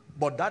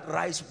 But that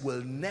rice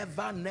will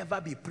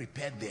never be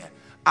prepared there.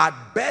 At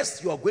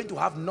best, you are going to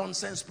have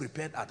nonsense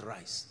prepared at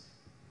rice.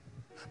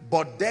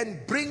 But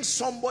then bring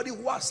somebody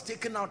who has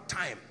taken out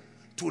time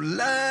to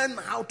learn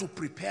how to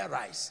prepare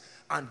rice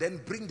and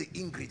then bring the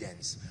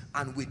ingredients.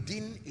 And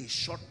within a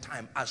short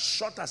time, as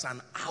short as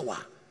an hour,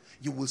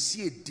 you will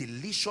see a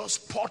delicious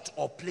pot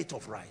or plate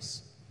of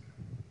rice.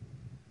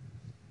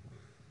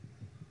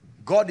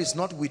 God is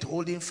not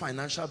withholding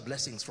financial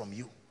blessings from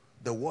you.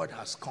 The word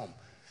has come.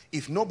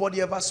 If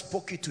nobody ever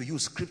spoke it to you,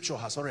 scripture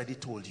has already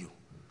told you.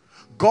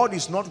 God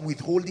is not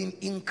withholding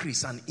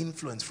increase and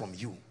influence from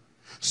you.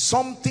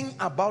 Something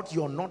about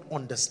your not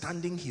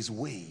understanding his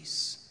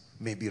ways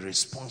may be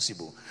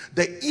responsible.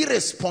 The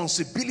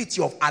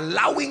irresponsibility of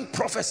allowing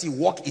prophecy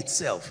work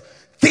itself,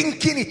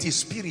 thinking it is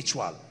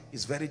spiritual,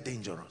 is very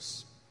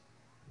dangerous.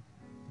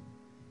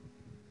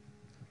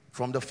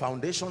 From the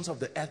foundations of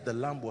the earth, the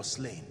Lamb was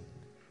slain.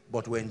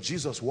 But when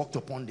Jesus walked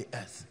upon the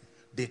earth,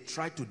 they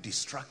tried to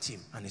distract him.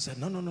 And he said,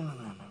 no.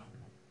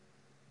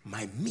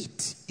 My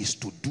meat is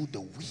to do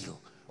the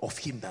will of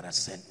him that has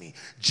sent me.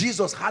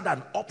 Jesus had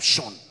an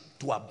option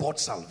to abort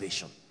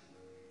salvation.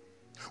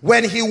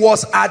 When he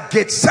was at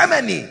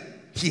Gethsemane,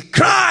 he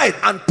cried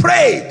and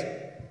prayed,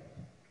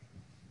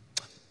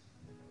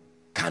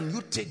 can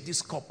you take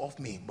this cup off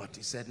me? But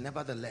he said,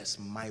 nevertheless,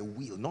 my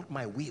will, not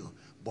my will,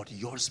 but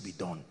yours be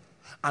done.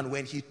 And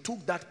when he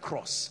took that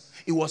cross,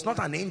 it was not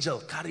an angel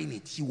carrying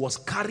it. He was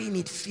carrying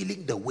it,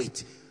 feeling the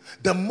weight.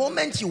 The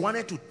moment he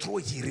wanted to throw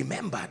it, he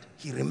remembered.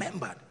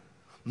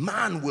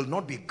 Man will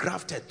not be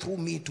grafted through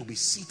me to be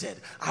seated.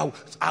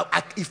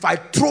 If I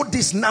throw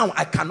this now,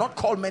 I cannot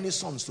call many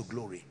sons to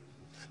glory.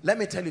 Let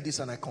me tell you this,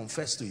 and I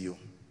confess to you.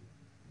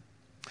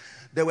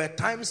 There were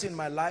times in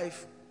my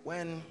life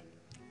when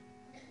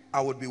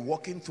I would be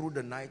walking through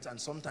the night and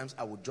sometimes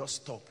I would just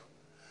stop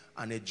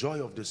and a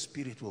joy of the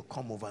Spirit will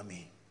come over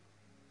me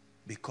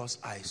because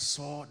I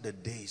saw the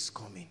days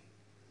coming.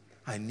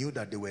 I knew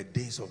that there were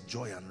days of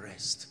joy and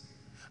rest.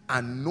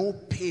 And no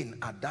pain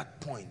at that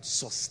point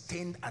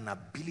sustained an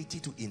ability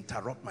to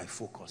interrupt my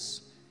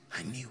focus.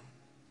 I knew.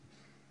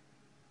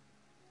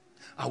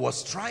 I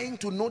was trying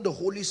to know the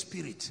Holy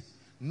Spirit.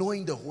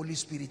 Knowing the Holy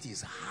Spirit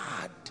is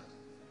hard.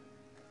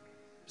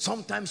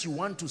 Sometimes you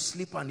want to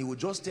sleep and he will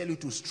just tell you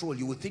to stroll.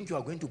 You will think you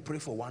are going to pray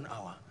for 1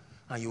 hour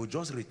and you will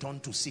just return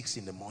to 6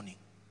 in the morning.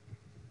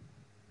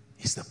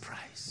 It's the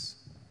price.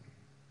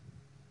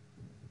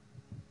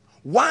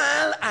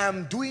 While I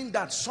am doing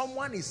that,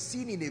 someone is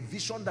seeing in a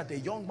vision that a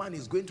young man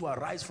is going to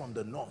arise from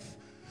the north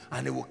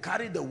and he will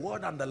carry the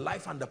word and the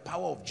life and the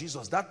power of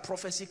Jesus. That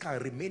prophecy can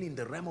remain in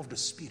the realm of the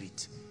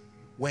Spirit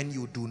when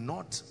you do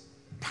not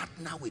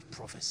partner with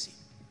prophecy.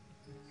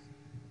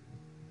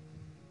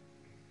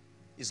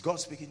 Is God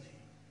speaking to you?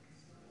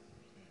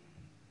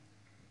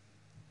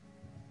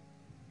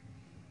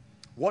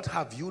 What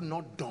have you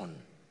not done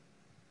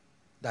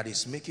that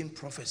is making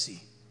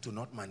prophecy to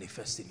not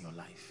manifest in your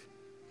life?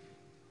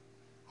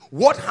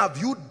 What have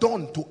you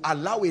done to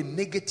allow a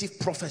negative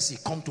prophecy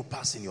come to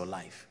pass in your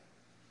life?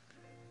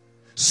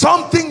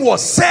 Something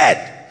was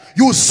said.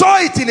 You saw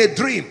it in a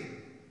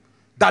dream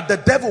that the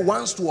devil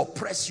wants to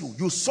oppress you.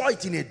 You saw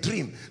it in a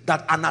dream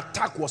that an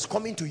attack was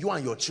coming to you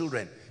and your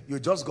children. You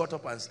just got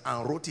up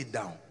and wrote it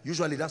down.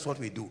 Usually that's what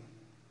we do.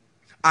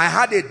 I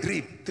had a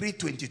dream,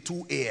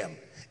 3:22 a.m.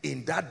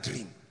 In that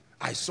dream,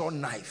 I saw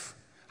knife.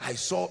 I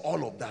saw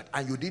all of that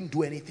and you didn't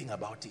do anything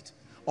about it.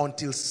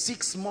 Until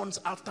 6 months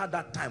after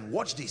that time,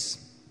 watch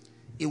this.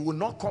 It will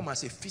not come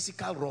as a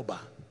physical robber.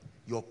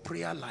 Your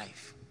prayer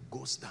life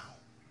goes down.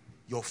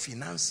 Your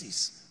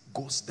finances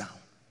goes down.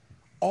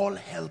 All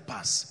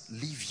helpers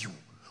leave you.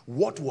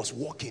 What was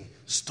working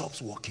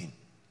stops working.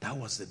 That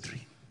was the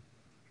dream.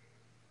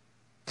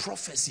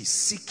 Prophecy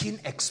seeking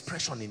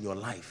expression in your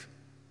life.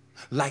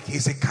 Like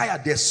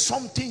Hezekiah, there's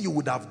something you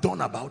would have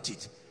done about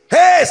it.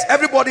 Hey,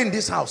 everybody in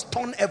this house,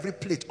 turn every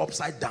plate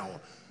upside down.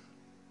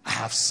 I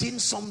have seen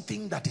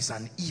something that is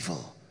an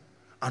evil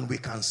and we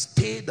can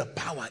stay the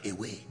power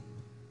away.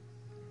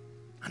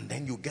 And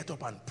then you get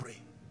up and pray.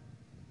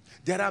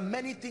 There are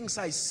many things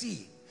I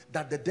see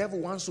that the devil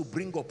wants to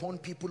bring upon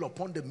people,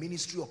 upon the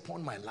ministry,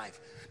 upon my life.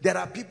 There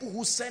are people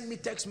who send me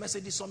text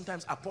messages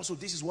sometimes, Apostle,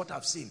 this is what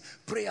I've seen.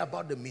 Pray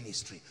about the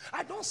ministry.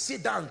 I don't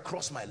sit down and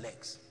cross my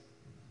legs.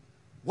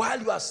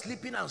 While you are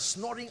sleeping and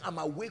snoring, I'm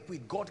awake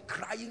with God,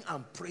 crying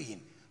and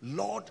praying.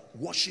 Lord,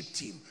 worship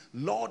team.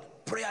 Lord,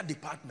 prayer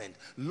department.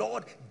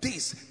 Lord,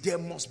 this, there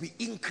must be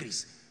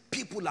increase.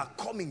 People are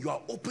coming. You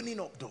are opening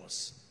up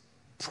doors.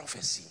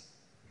 Prophecy.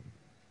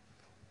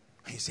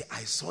 And you say,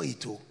 I saw it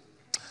too.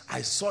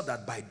 I saw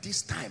that by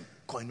this time,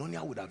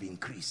 koinonia would have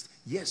increased.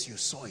 Yes, you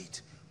saw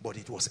it, but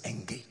it was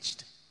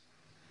engaged.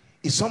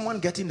 Is someone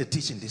getting the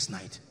teaching this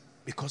night?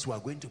 Because we are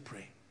going to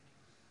pray.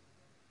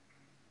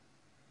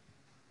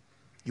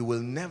 You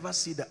will never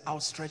see the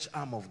outstretched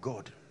arm of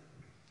God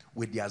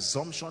with the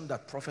assumption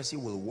that prophecy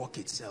will work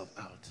itself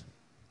out.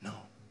 No.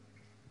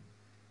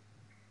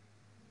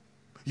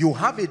 You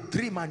have a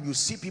dream and you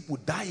see people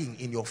dying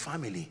in your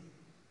family.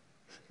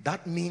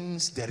 That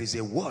means there is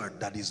a word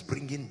that is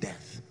bringing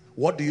death.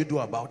 What do you do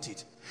about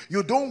it?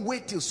 You don't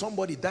wait till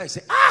somebody dies.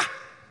 Say,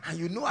 and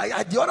you know,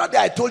 the other day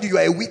I told you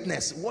are a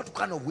witness. What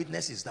kind of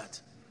witness is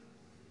that?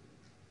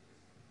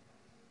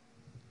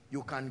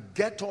 You can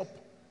get up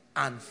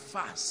and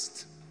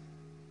fast.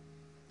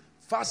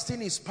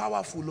 Fasting is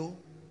powerful. Oh.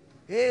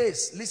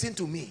 Yes, listen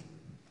to me.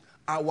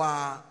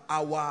 Our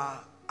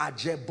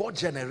Ajebo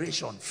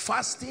generation,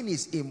 fasting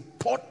is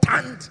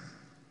important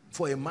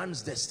for a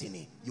man's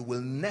destiny. You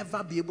will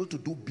never be able to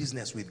do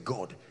business with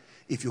God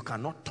if you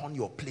cannot turn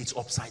your plates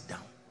upside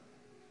down.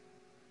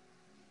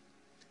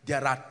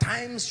 There are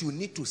times you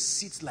need to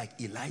sit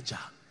like Elijah.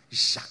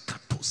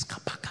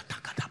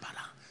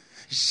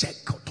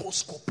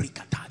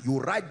 You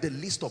write the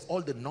list of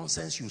all the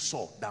nonsense you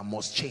saw that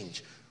must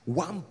change.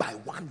 One by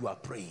one you are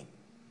praying.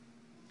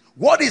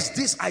 What is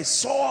this I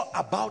saw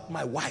about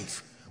my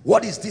wife?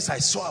 What is this I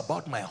saw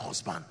about my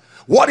husband?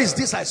 What is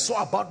this I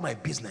saw about my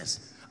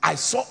business? I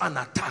saw an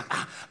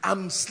attack.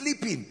 I'm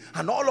sleeping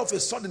and all of a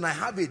sudden I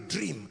have a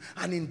dream,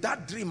 and in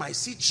that dream I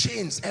see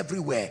chains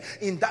everywhere.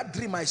 In that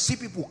dream I see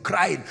people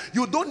crying.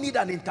 You don't need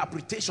an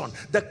interpretation.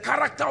 The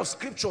character of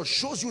scripture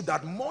shows you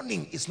that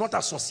mourning is not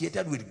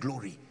associated with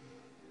glory.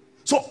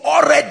 So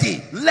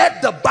already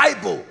let the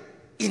Bible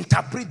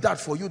interpret that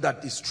for you.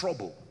 That is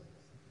trouble.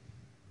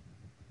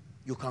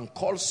 You can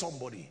call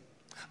somebody.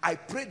 I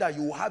pray that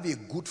you will have a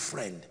good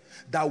friend,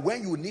 that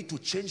when you need to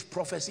change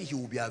prophecy, he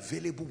will be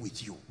available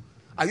with you.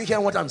 Are you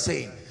hearing what I'm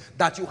saying?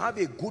 That you have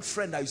a good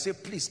friend that you say,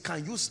 please,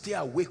 can you stay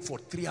awake for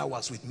 3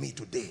 hours with me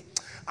today?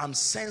 I'm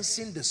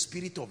sensing the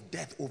spirit of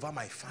death over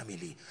my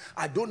family.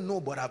 I don't know,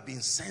 but I've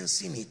been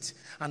sensing it.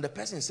 And the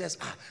person says,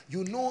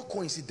 you know,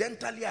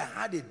 coincidentally, I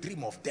had a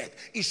dream of death.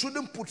 It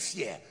shouldn't put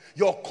fear.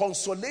 Your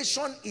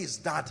consolation is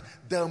that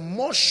the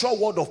most sure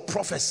word of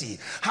prophecy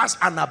has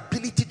an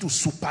ability to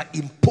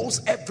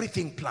superimpose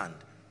everything planned.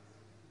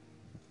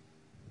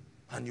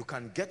 And you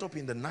can get up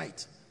in the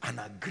night and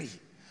agree.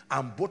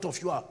 And both of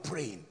you are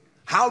praying.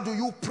 How do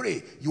you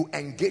pray? You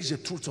engage the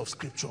truth of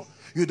scripture.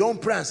 You don't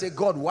pray and say,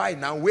 God, why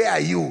now? Where are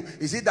you?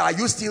 Is it that are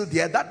you still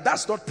there?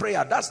 That's not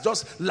prayer. That's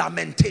just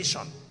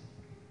lamentation.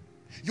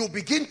 You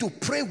begin to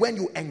pray when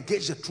you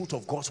engage the truth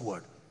of God's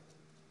word.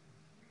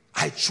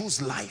 I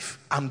choose life.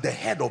 I'm the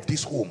head of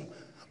this home.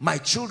 My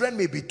children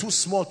may be too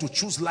small to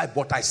choose life,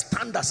 but I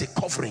stand as a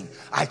covering.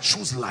 I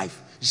choose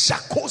life.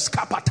 Jakos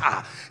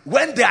kapata.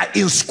 When they are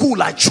in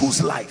school, I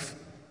choose life.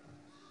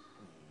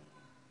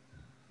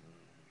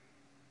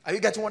 Are you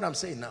getting what I'm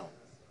saying now?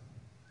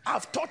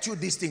 I've taught you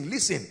this thing.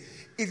 Listen,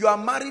 if you are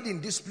married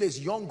in this place,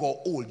 young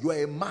or old, you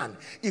are a man.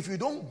 If you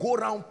don't go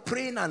around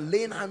praying and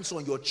laying hands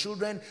on your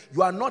children,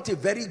 you are not a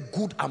very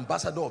good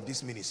ambassador of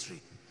this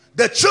ministry.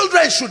 The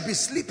children should be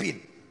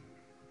sleeping.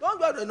 You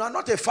are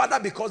not a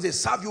father because they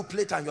serve you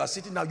plate and you are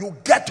sitting down. You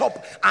get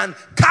up and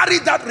carry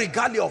that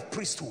regalia of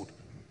priesthood.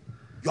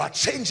 You are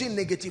changing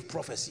negative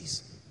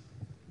prophecies.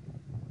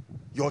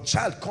 Your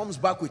child comes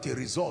back with a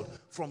result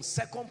from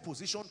 2nd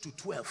position to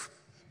 12th.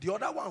 The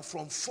other one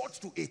from 4th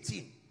to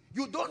 18.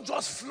 You don't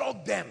just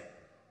flog them.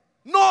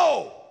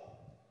 No.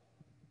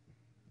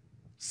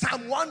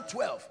 Psalm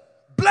 112.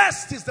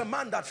 Blessed is the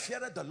man that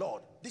feareth the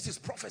Lord. This is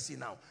prophecy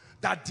now.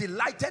 That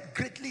delighted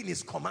greatly in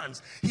his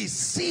commands. His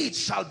seed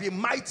shall be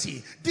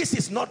mighty. This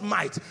is not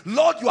might.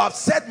 Lord, you have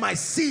said my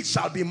seed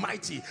shall be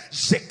mighty.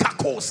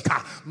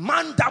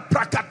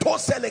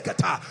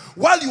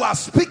 While you are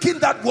speaking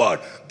that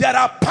word, there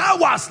are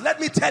powers, let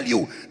me tell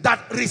you,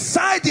 that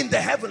reside in the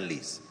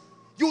heavenlies.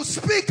 You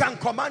speak and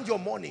command your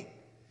morning.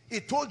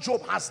 He told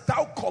Job, hast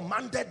thou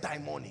commanded thy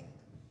morning?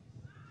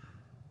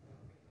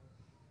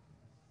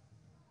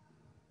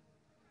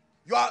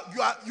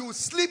 You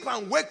sleep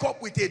and wake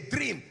up with a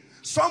dream.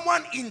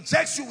 Someone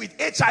injects you with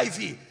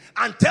HIV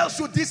and tells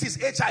you this is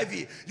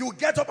HIV. You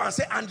get up and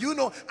say, and you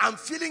know, I'm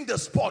feeling the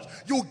spot.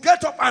 You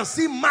get up and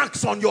see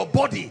marks on your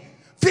body.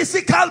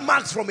 Physical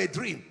marks from a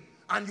dream.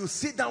 And you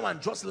sit down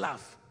and just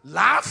laugh.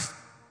 Laugh?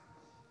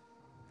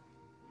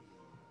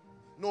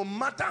 No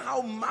matter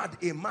how mad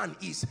a man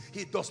is,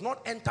 he does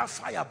not enter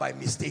fire by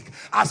mistake.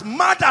 As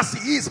mad as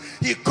he is,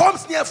 he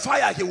comes near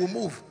fire, he will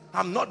move.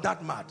 I'm not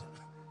that mad.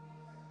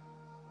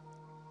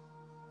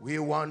 We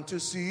want to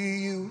see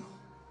you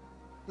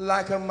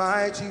like a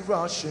mighty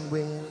rushing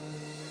wind.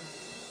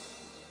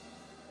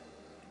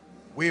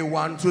 We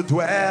want to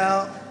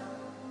dwell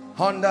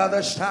under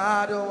the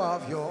shadow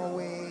of your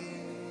wings.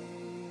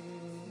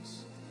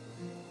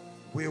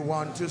 We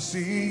want to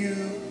see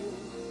you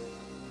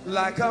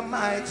like a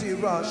mighty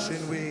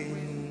rushing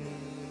wind.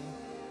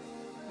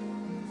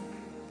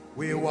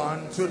 We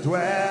want to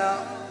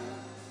dwell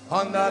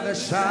under the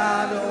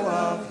shadow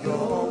of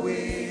your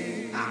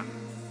wings.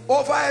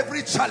 Over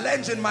every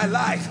challenge in my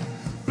life,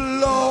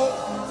 blow,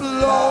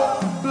 blow,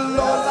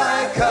 blow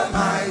like a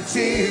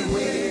mighty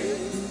wind.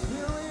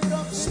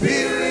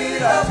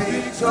 Spirit of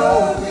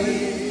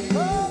victory,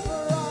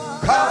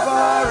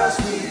 cover us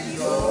with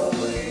your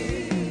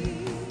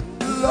wings.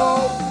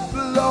 Blow,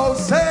 blow,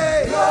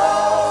 say,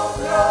 blow,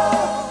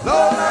 blow,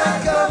 blow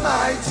like a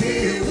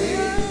mighty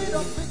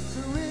wind.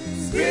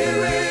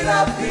 Spirit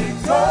of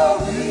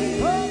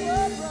victory,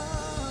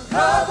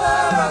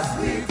 cover us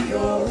with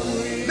your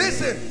wings.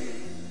 Listen,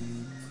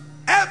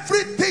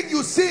 everything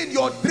you see in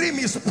your dream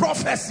is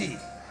prophecy,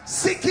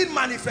 seeking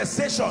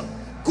manifestation,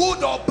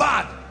 good or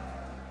bad.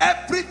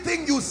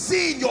 Everything you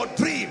see in your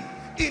dream,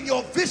 in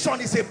your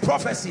vision, is a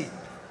prophecy,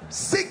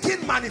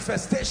 seeking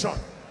manifestation.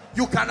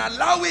 You can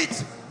allow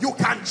it, you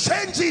can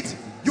change it,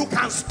 you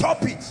can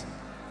stop it.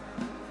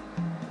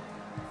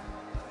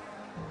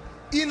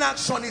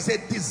 Inaction is a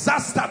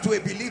disaster to a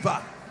believer.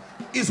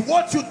 It's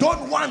what you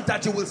don't want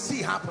that you will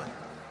see happen.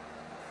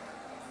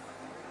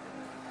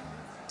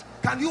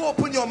 Can you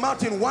open your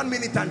mouth in 1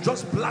 minute and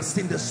just blast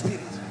in the spirit?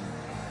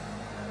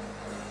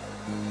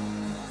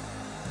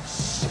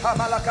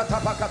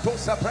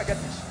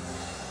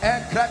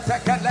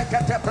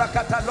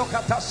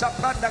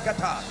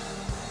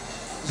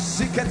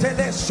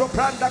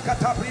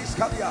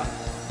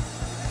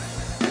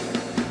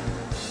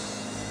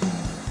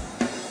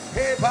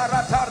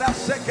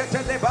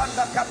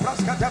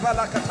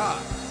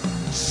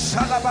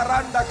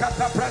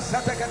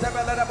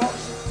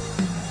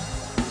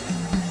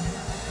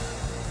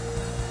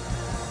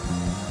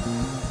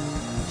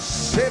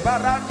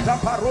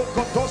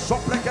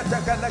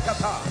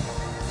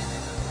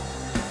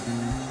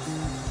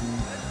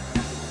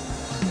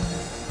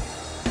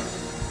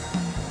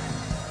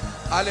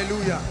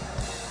 Hallelujah.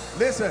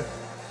 Listen.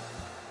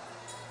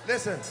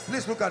 Listen.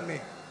 Please look at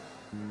me.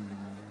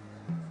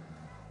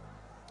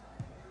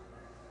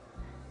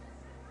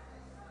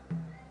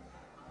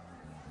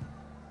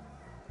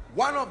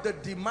 One of the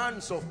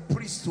demands of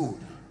priesthood,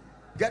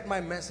 get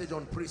my message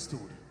on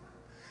priesthood,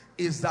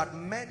 is that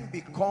men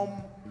become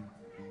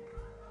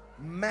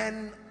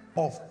men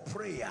of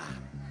prayer.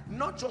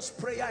 Not just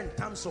prayer in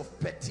terms of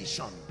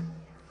petition,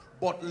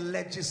 but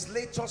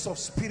legislators of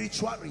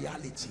spiritual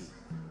reality.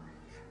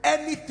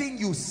 Anything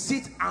you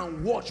sit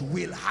and watch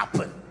will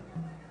happen.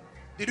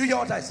 Did you hear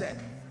what I said?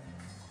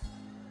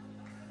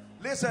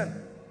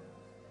 Listen,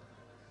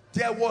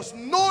 there was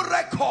no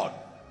record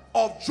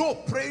of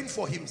Job praying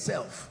for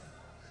himself.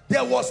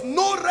 There was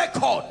no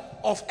record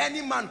of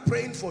any man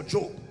praying for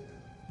Job.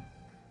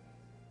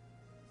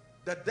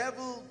 The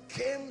devil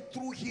came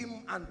through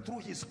him and through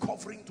his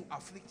covering to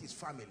afflict his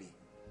family.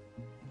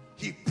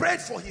 He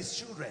prayed for his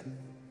children.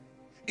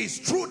 It's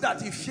true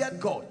that he feared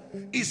God.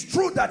 It's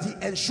true that he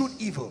eschewed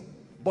evil.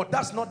 But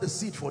that's not the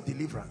seed for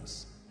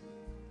deliverance.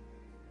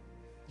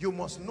 You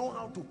must know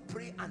how to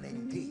pray and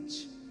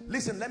engage.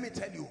 Listen, let me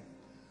tell you.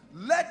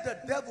 Let the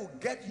devil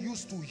get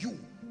used to you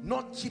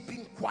not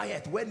keeping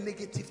quiet when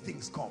negative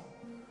things come.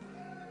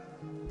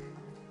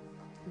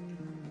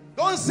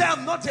 Don't say,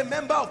 I'm not a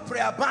member of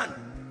prayer band.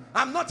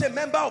 I'm not a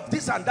member of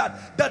this and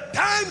that. The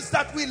times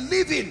that we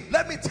live in,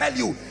 let me tell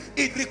you,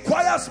 it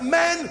requires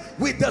men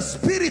with the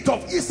spirit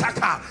of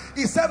Issachar.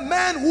 He said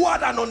men who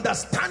had an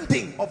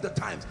understanding of the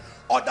times.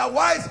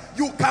 Otherwise,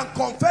 you can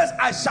confess,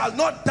 I shall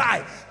not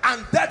die,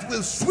 and death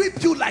will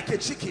sweep you like a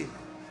chicken.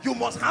 You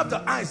must have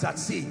the eyes that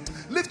see.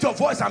 Lift your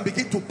voice and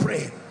begin to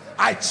pray.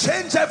 I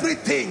change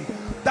everything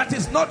that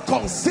is not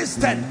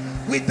consistent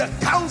with the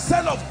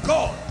counsel of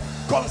God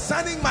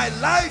concerning my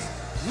life,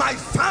 my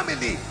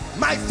family,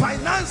 my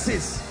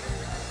finances.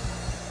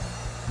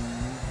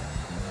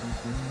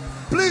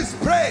 Please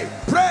pray,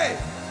 pray.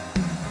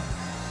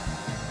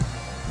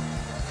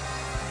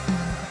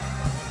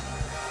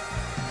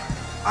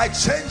 I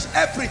change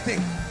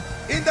everything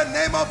in the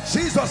name of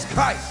Jesus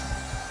Christ.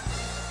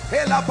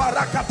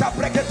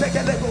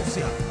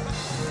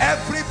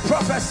 Every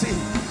prophecy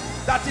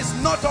that is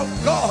not of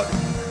God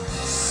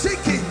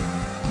seeking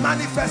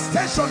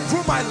manifestation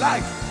through my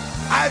life,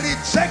 I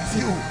reject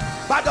you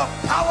by the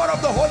power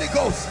of the Holy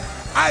Ghost.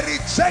 I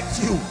reject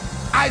you.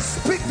 I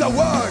speak the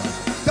word,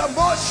 the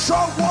most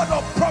sure word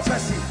of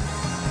prophecy.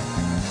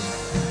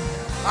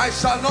 I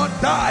shall not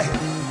die,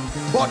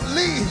 but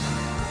live,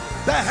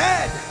 the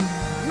head,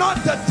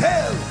 not the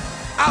tail,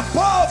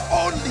 above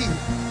only,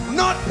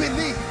 not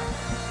beneath.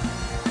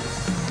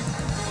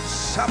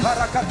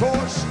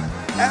 Shabarakatosh,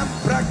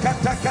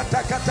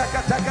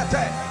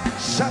 Embrakatakatakatakatakate,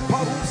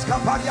 Shaparus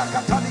Kaparia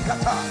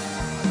Katalikata.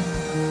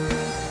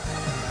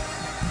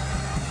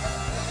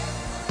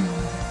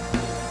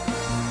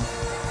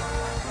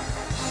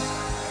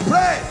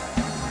 Pray.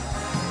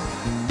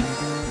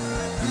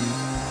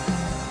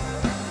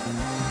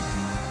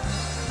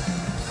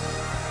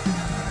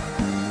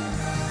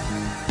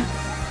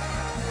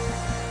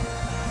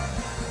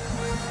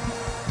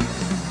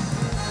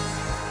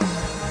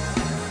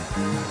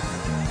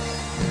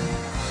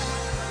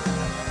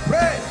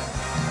 Pray.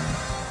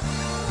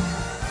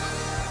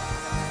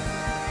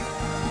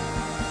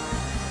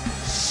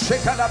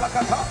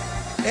 Shekalabakata,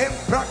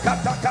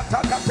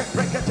 Embrakatakatakate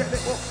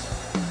Breketelebo.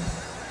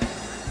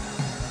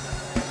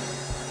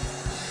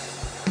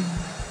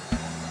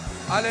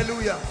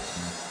 Hallelujah.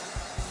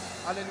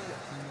 Hallelujah.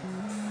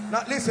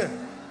 Now listen,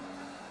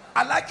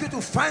 I'd like you to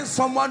find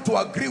someone to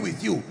agree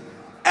with you.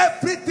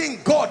 Everything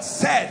God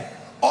said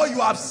or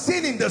you have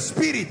seen in the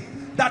spirit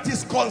that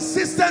is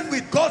consistent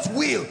with God's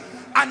will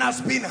and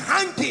has been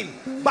hanging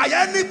by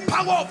any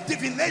power of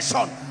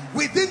divination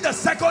within the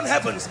second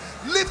heavens,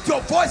 lift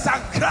your voice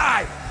and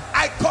cry,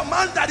 I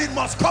command that it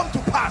must come to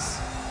pass.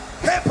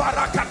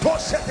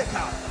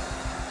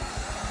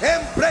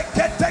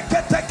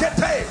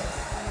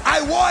 I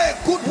war a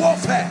good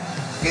warfare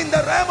in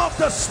the realm of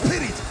the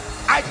spirit.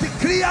 I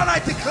decree and I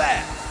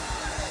declare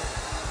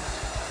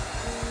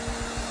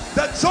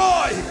the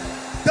joy,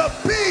 the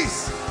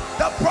peace,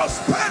 the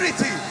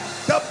prosperity,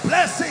 the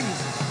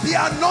blessings, the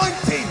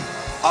anointing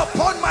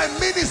upon my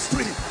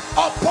ministry,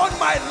 upon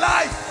my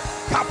life.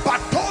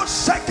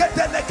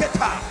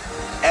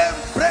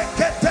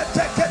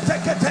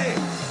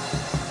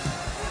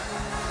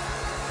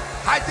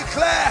 I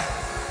declare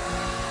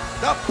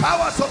the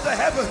powers of the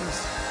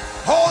heavens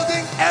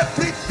holding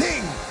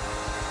everything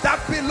that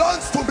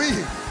belongs to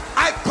me.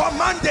 I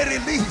command a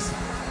release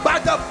by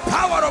the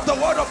power of the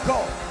word of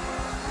God.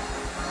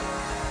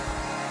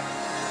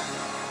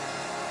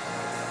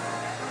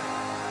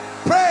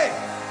 Pray.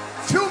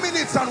 Few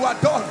minutes and we're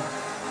done.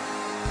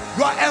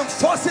 You are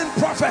enforcing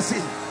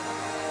prophecy.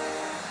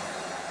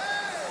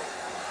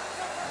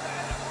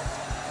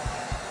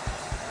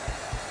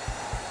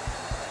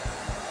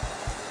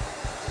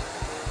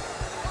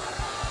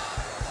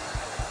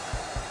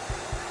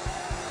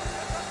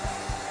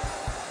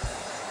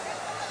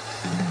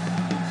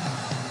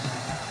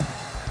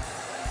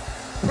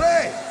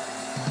 Pray.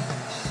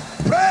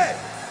 Pray.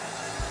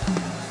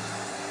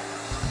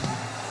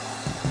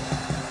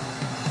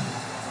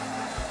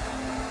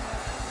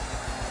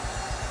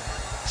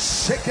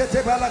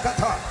 Shekete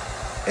balakata.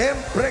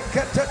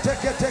 Embrekete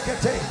tekete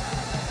tekete.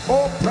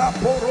 O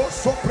praporo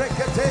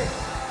soprekete,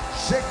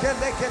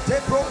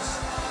 shekelekete bros,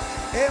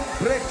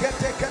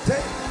 embrekete kete,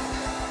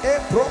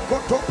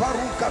 ebrokoto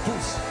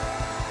parukatus,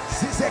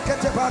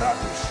 zizekete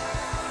baratus,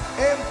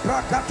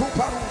 embrakatu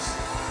parus,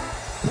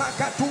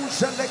 prakatu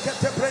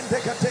shelekete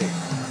brendekete,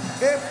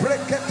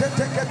 embrekete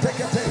tekete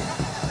kete,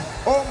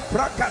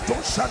 ombrakato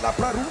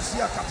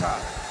shalabrarusia kata.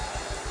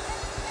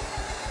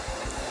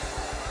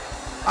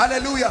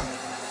 Hallelujah.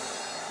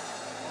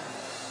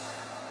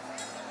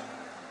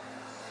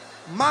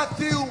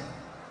 Matthew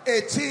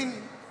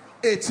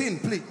 18:18,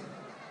 please.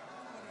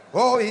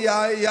 Oh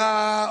yeah,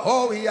 yeah,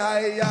 oh yeah,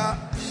 yeah,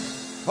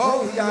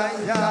 oh yeah,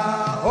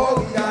 yeah,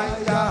 oh yeah,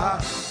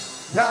 yeah,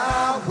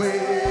 Yahweh,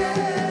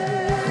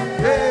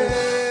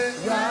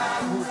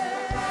 Yahweh.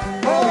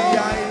 Oh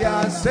yeah,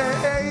 yeah,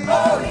 say,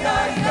 oh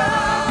yeah,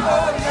 yeah,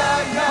 oh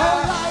yeah,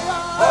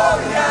 yeah, oh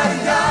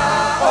yeah,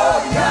 yeah, oh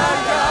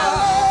yeah,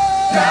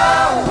 yeah,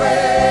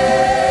 Yahweh.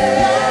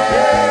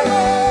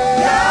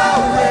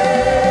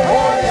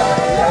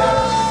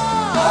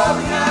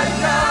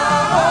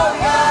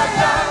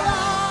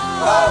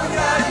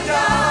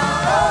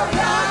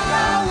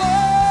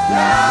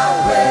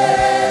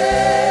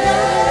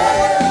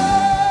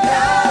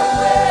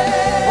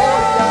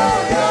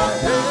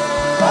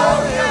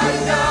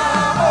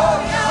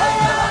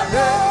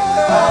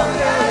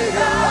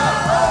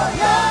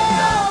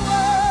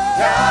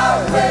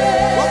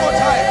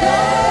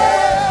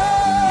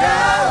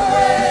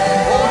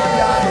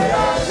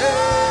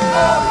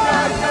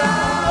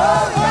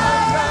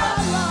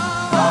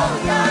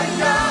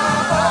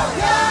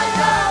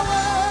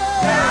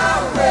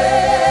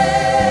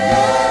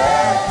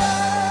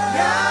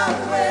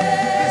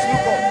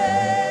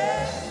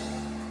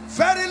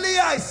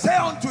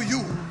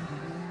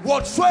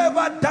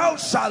 Whatsoever thou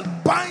shalt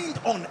bind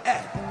on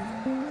earth,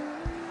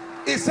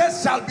 it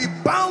says, shall be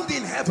bound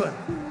in heaven.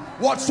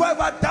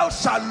 Whatsoever thou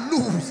shalt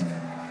loose,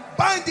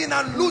 binding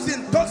and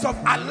loosing, thoughts of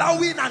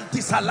allowing and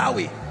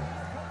disallowing.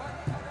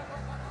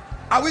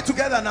 Are we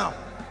together now?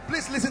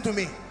 Please listen to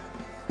me.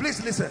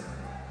 Please listen.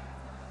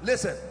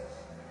 Listen.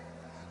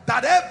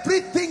 That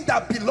everything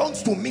that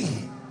belongs to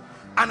me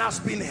and has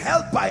been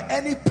held by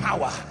any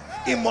power,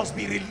 it must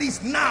be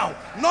released now,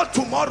 not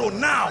tomorrow.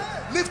 Now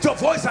lift your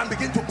voice and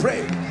begin to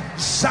pray.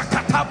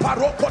 Shakata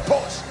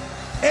parokotos,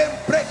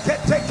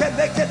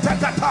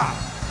 embreketekeleketata,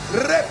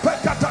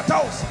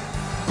 repekatatos.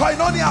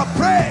 Koinonia,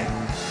 pray.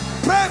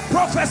 Pray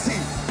prophecy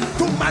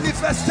to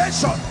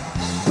manifestation.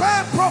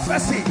 Pray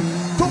prophecy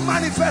to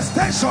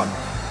manifestation.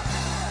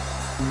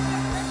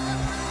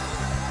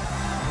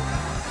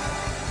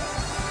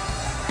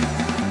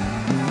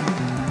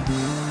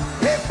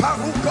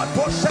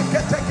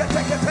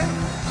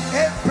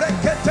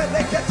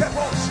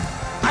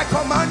 I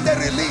command the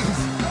release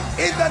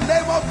in the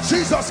name of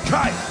Jesus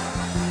Christ.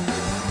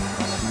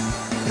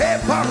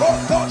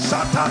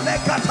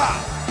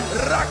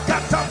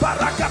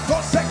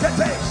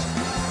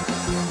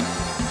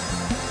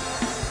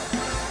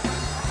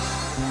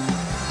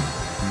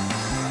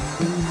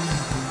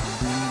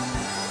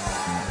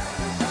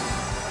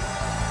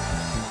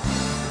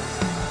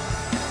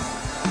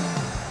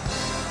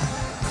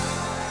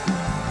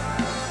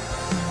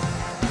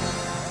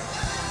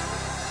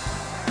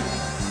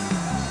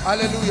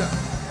 Hallelujah.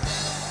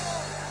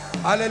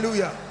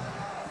 Hallelujah.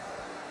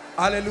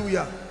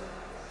 Hallelujah.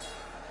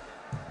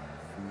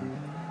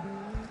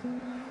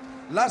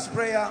 Last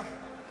prayer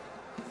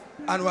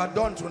and we are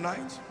done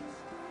tonight.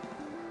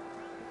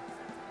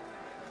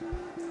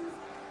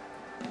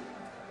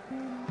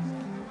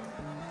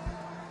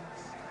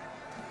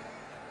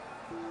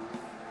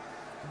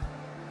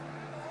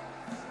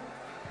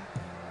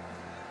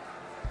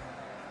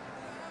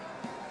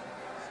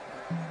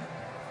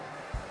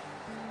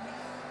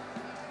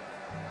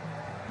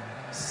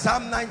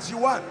 Psalm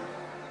 91.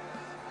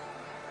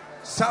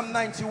 Psalm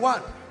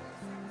 91.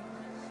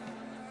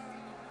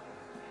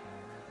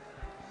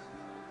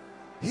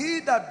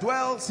 He that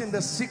dwells in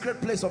the secret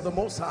place of the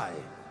Most High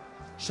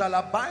shall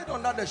abide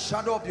under the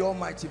shadow of the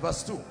Almighty.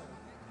 Verse 2.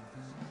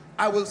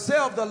 I will say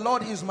of the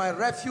Lord, He is my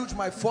refuge,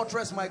 my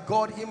fortress, my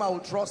God, Him I will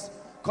trust.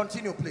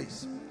 Continue,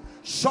 please.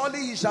 Surely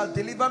He shall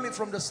deliver me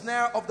from the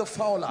snare of the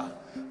fowler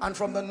and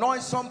from the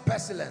noisome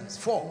pestilence.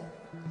 4.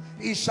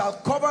 He shall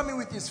cover me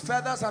with His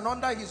feathers, and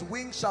under His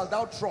wings shalt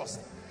thou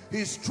trust.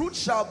 His truth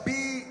shall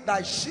be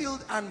thy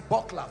shield and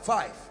buckler.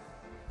 5.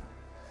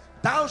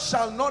 Thou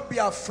shalt not be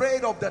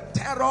afraid of the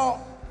terror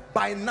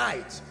by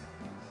night,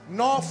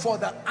 nor for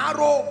the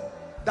arrow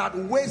that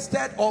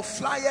wasteth or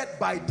flieth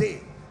by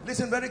day.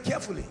 Listen very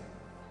carefully.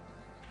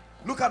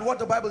 Look at what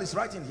the Bible is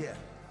writing here.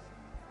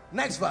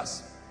 Next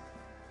verse.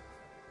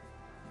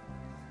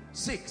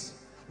 6.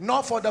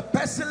 Nor for the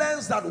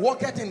pestilence that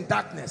walketh in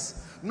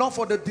darkness, nor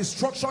for the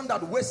destruction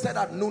that wasted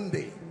at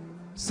noonday.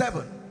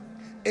 7.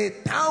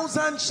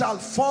 1,000 shall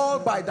fall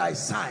by thy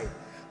side,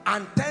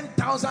 and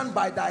 10,000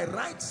 by thy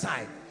right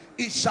side.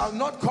 It shall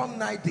not come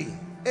nigh thee.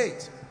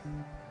 8.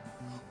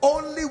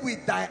 Only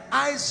with thy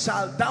eyes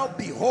shalt thou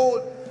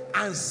behold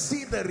and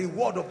see the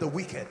reward of the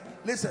wicked.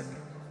 Listen.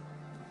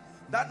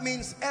 That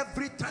means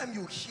every time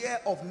you hear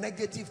of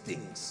negative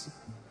things,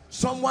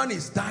 someone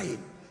is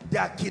dying, they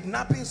are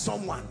kidnapping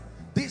someone,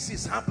 this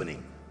is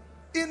happening,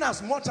 in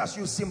as much as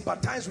you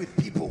sympathize with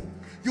people,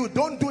 you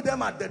don't do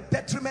them at the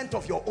detriment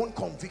of your own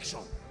conviction.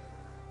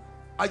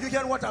 Are you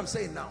hearing what I'm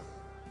saying now?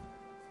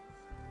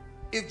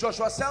 If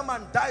Joshua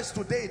Selman dies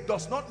today, it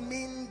does not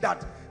mean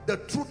that the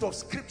truth of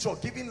scripture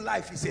giving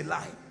life is a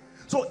lie.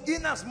 So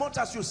in as much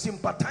as you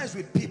sympathize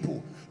with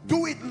people,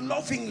 do it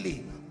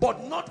lovingly,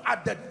 but not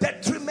at the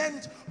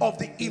detriment of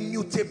the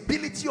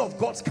immutability of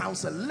God's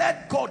counsel.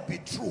 Let God be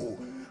true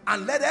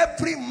and let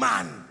every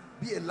man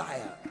be a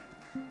liar.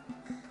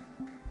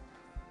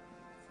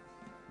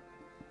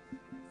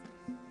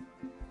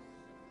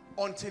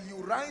 Until you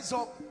rise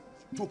up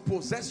to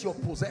possess your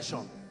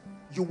possession,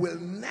 you will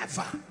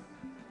never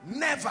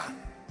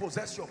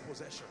possess your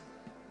possession.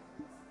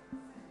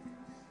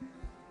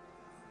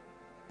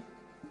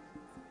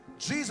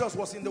 Jesus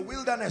was in the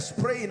wilderness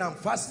praying and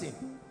fasting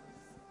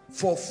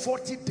for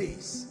 40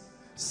 days.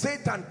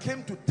 Satan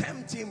came to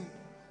tempt him.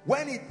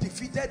 When he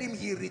defeated him,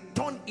 he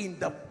returned in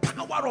the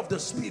power of the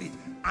Spirit,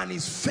 and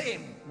his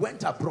fame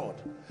went abroad.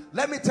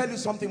 Let me tell you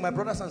something, my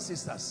brothers and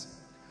sisters.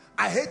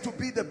 I hate to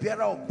be the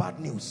bearer of bad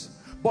news,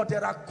 but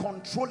there are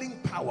controlling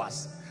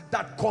powers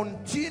that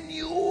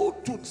continue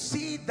to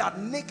see that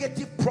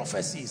negative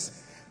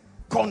prophecies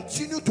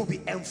continue to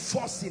be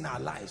enforced in our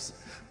lives.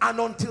 And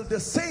until the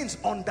saints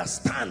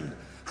understand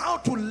how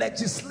to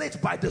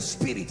legislate by the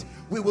Spirit,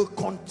 we will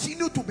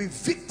continue to be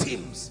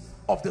victims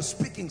of the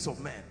speakings of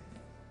men.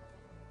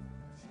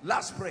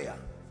 Last prayer.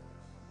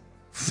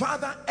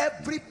 Father,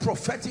 every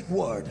prophetic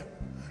word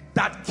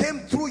that came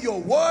through your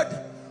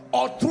word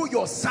or through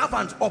your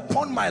servant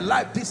upon my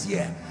life this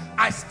year,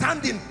 I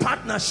stand in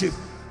partnership.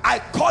 I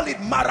call it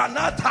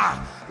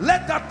Maranatha.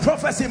 Let that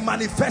prophecy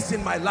manifest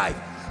in my life.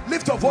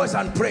 Lift your voice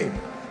and pray.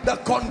 The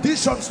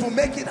conditions to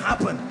make it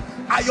happen.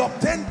 I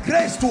obtain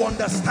grace to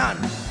understand.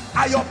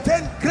 I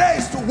obtain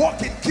grace to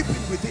walk in keeping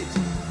with it.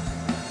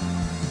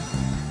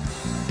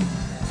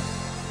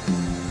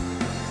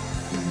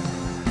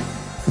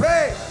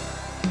 Pray.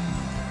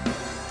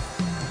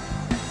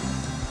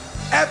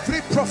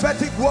 Every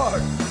prophetic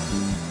word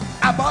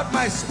about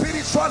my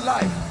spiritual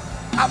life,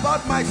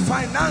 about my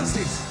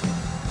finances,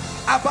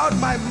 about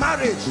my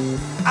marriage,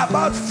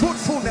 about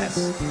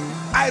fruitfulness,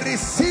 I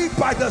receive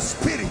by the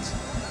Spirit.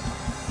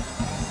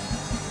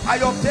 I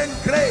obtain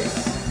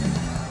grace.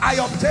 I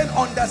obtain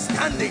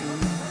understanding.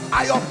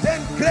 I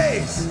obtain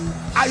grace.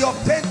 I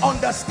obtain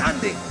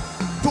understanding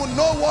to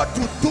know what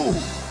to do,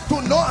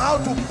 to know how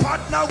to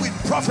partner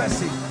with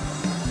prophecy.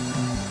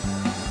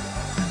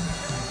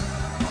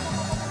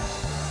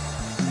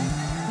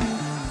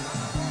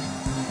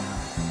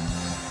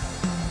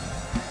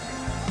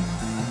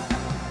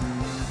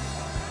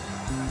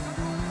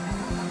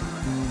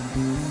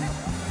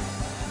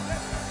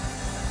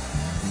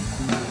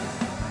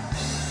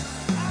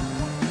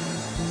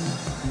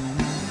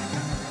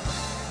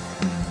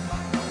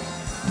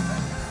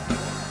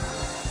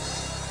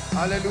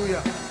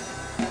 Hallelujah.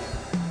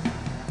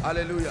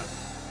 Hallelujah.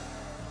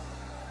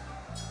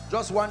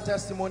 Just one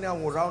testimony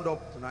and we'll round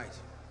up tonight.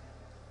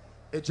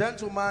 A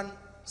gentleman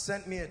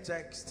sent me a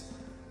text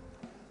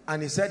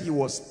and he said he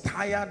was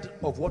tired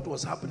of what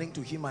was happening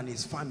to him and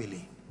his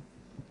family.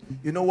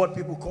 You know what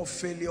people call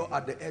failure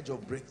at the edge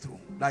of breakthrough?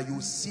 That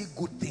you see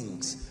good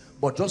things,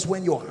 but just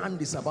when your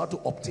hand is about to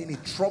obtain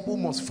it, trouble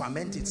must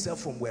ferment itself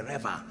from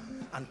wherever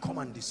and come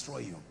and destroy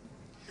you.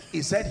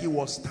 He said he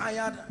was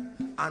tired,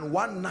 and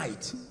one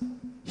night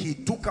he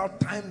took out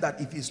time that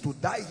if he's to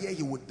die here,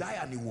 he would die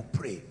and he would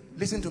pray.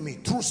 Listen to me,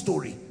 true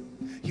story.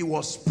 He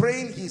was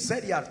praying. He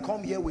said he had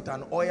come here with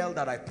an oil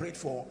that I prayed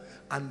for,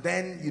 and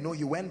then, you know,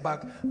 he went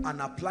back and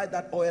applied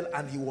that oil,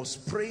 and he was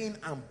praying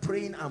and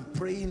praying and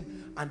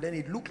praying, and then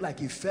it looked like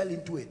he fell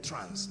into a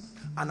trance.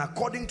 And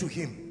according to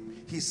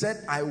him, he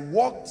said, I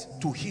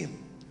walked to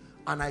him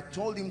and I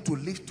told him to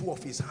lift two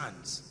of his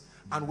hands.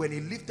 And when he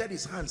lifted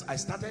his hands, I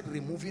started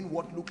removing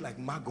what looked like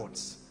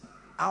maggots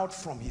out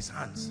from his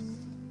hands.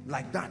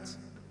 Like that.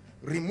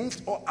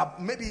 Removed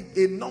maybe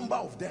a number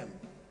of them.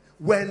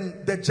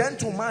 When the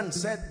gentleman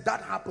said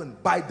that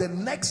happened, by the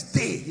next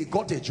day, he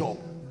got a job.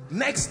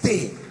 Next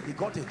day, he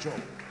got a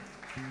job.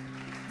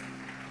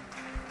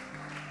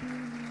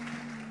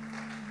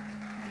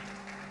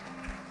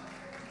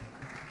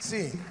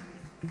 See,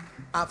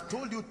 I've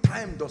told you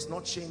time does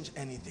not change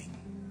anything.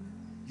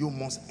 You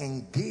must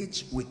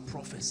engage with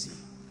prophecy.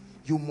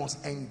 You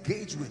must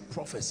engage with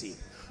prophecy.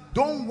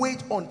 Don't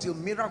wait until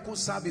miracle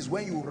service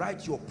when you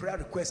write your prayer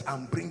request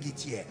and bring it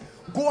here.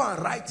 Go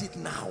and write it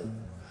now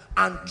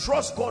and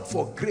trust God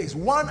for grace.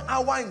 1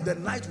 hour in the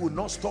night will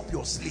not stop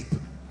your sleep.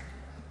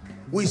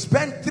 We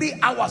spend 3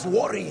 hours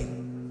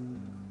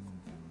worrying.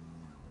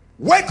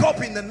 Wake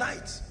up in the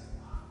night.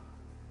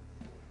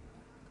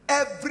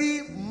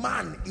 Every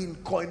man in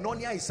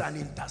koinonia is an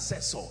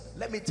intercessor.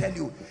 Let me tell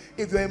you,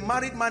 if you're a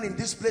married man in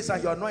this place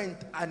and you are not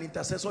an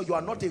intercessor, you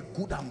are not a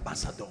good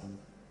ambassador.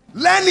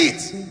 Learn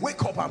it.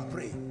 Wake up and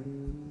pray.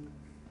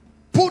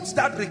 Put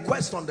that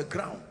request on the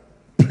ground.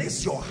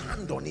 place your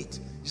hand on it.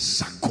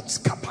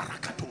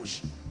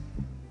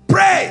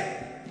 Pray.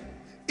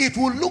 It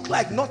will look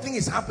like nothing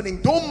is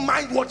happening. Don't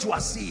mind what you are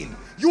seeing.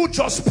 You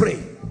just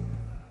pray.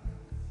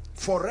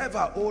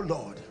 Forever, oh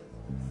Lord,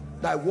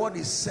 thy word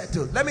is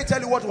settled. Let me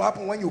tell you what will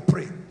happen when you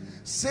pray.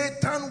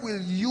 Satan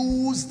will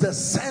use the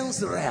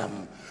sense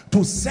realm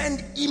to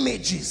send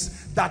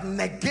images that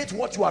negate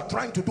what you are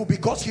trying to do,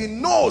 because he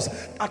knows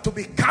that to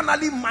be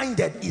carnally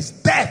minded is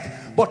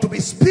death, but to be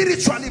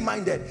spiritually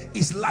minded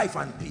is life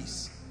and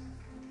peace.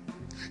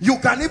 You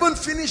can even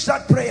finish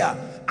that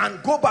prayer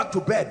and go back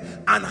to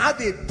bed and have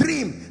a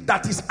dream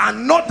that is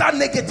another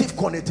negative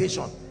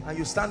connotation, and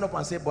you stand up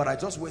and say, but I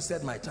just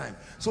wasted my time.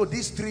 So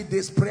these 3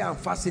 days prayer and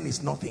fasting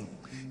is nothing.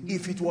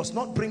 If it was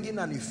not bringing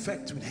an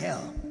effect with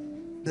hell,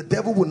 the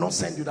devil will not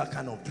send you that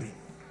kind of dream.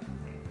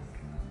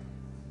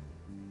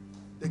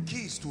 The key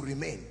is to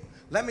remain.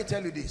 Let me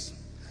tell you this.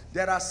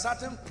 There are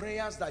certain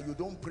prayers that you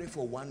don't pray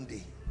for one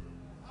day.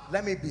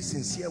 Let me be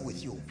sincere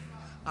with you.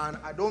 And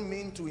I don't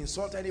mean to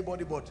insult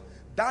anybody, but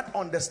that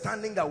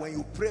understanding that when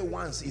you pray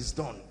once is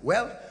done.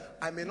 Well,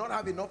 I may not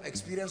have enough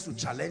experience to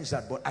challenge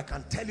that, but I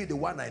can tell you the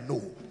one I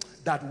know.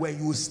 That when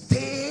you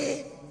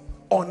stay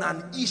on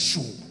an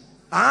issue,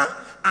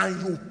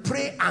 and you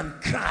pray and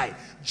cry.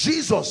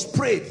 Jesus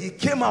prayed. He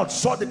came out,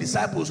 saw the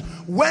disciples,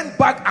 went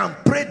back and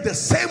prayed the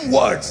same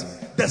words,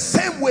 the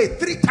same way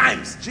 3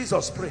 times.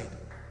 Jesus prayed.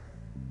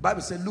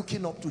 Bible said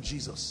looking up to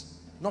Jesus,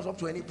 not up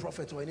to any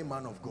prophet or any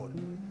man of God.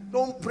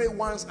 Don't pray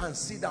once and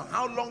sit down.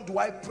 How long do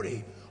I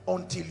pray?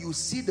 Until you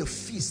see the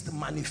feast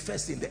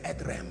manifest in the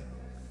earth realm.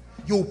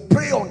 You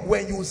pray on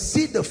when you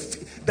see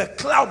the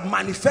cloud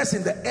manifest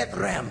in the earth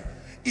realm.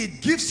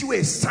 It gives you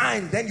a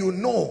sign, then you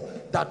know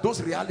that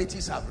those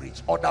realities have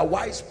reached.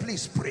 Otherwise,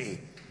 please pray.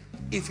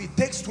 If it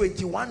takes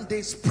 21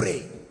 days,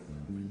 pray.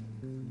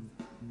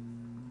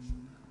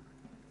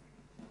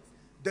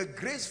 The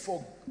grace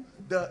for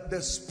the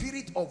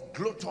spirit of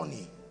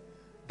gluttony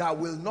that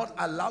will not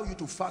allow you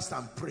to fast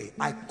and pray,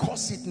 I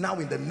curse it now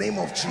in the name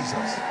of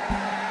Jesus.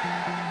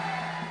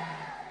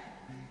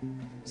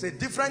 It's a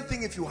different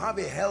thing if you have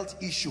a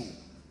health issue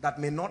that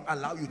may not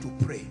allow you to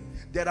pray.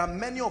 There are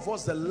many of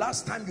us, the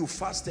last time you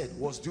fasted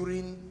was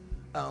during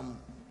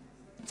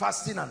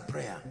fasting and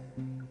prayer.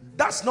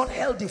 That's not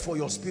healthy for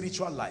your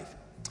spiritual life.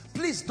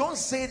 Please don't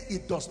say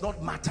it does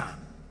not matter.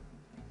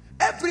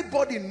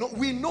 Everybody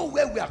we know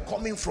where we are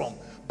coming from.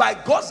 By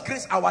God's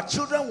grace, our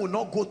children will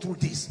not go through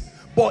this.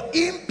 But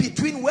in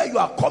between where you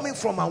are coming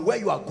from and where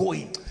you are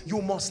going,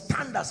 you must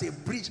stand as a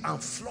bridge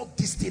and flog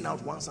this thing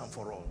out once and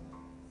for all.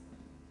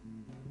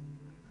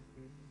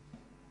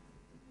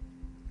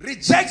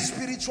 Reject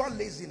spiritual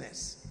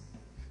laziness.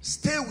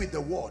 Stay with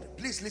the word.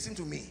 Please listen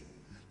to me.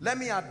 Let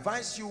me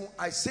advise you.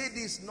 I say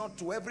this not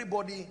to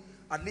everybody.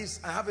 At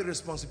least I have a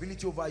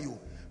responsibility over you.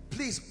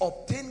 Please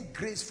obtain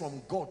grace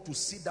from God to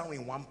sit down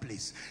in one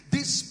place.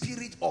 This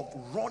spirit of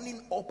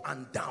running up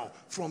and down,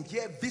 from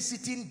here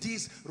visiting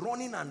this,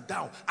 running and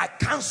down, I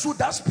cancel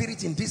that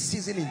spirit in this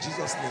season in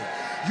Jesus' name.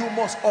 You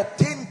must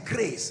obtain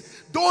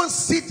grace. Don't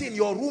sit in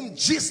your room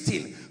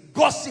gisting,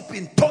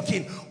 gossiping,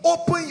 talking.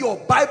 Open your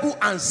Bible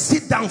and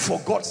sit down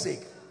for God's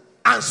sake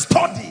and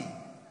study.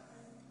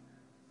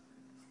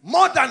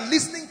 More than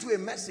listening to a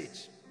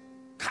message,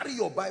 carry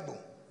your Bible,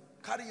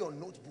 carry your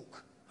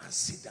notebook and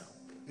sit down.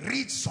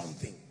 Read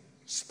something.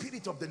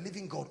 Spirit of the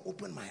living God,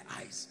 open my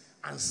eyes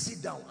and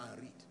sit down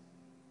and read.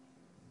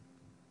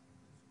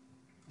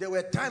 There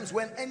were times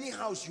when any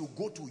house you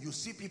go to, you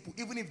see people,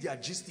 even if they are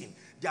gisting,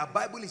 their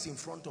Bible is in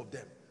front of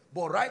them.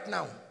 But right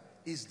now,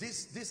 is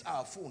these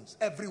are phones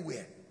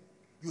everywhere.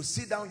 You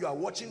sit down, you are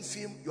watching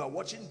film, you are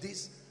watching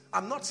this.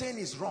 I'm not saying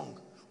it's wrong,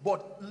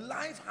 but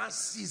life has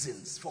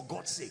seasons, for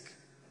God's sake.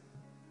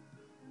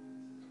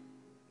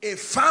 A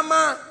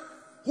farmer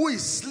who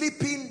is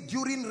sleeping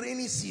during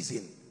rainy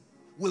season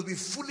will be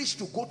foolish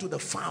to go to the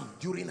farm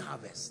during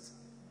harvest.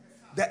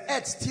 The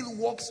earth still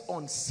works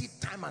on seed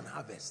time and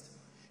harvest.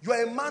 You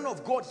are a man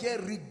of God here.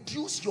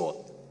 Reduce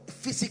your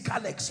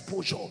physical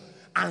exposure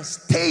and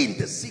stay in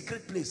the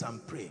secret place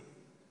and pray.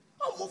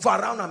 Don't move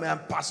around. I'm a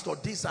pastor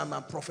this, I'm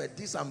a prophet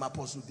this, I'm an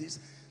apostle this.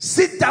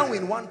 Sit down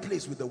in one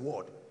place with the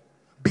word.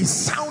 Be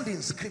sound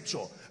in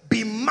scripture.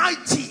 Be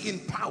mighty in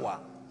power.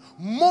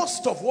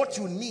 Most of what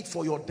you need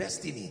for your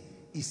destiny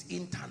is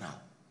internal.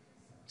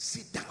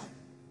 Sit down.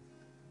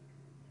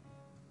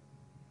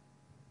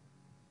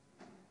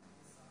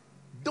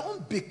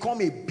 Don't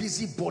become a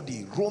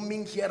busybody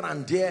roaming here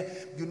and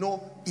there. You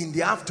know, in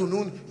the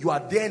afternoon, you are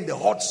there in the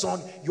hot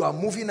sun, you are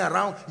moving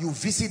around, you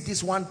visit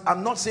this one.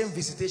 I'm not saying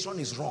visitation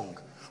is wrong,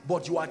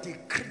 but you are at a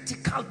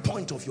critical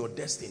point of your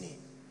destiny.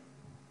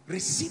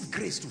 Receive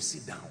grace to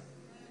sit down.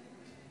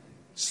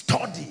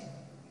 Study.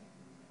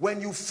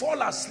 When you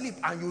fall asleep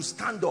and you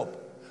stand up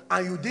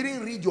and you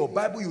didn't read your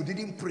Bible, you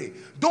didn't pray,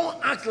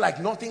 don't act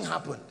like nothing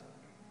happened.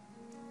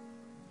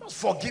 Just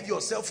forgive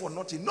yourself for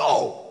nothing.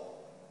 No.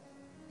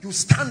 You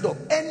stand up.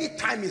 Any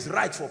time is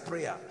right for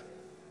prayer.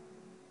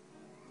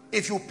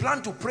 If you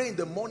plan to pray in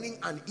the morning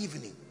and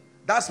evening,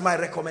 that's my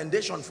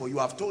recommendation for you.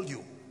 I've told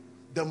you.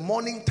 The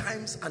morning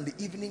times and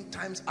the evening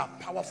times are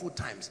powerful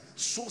times.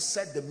 So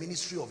said the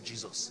ministry of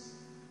Jesus.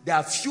 There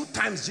are few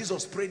times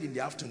Jesus prayed in the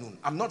afternoon.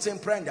 I'm not saying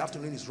prayer in the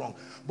afternoon is wrong,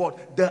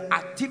 but the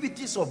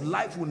activities of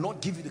life will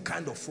not give you the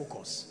kind of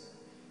focus.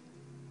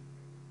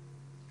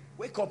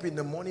 Wake up in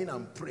the morning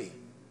and pray.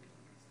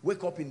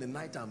 Wake up in the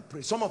night and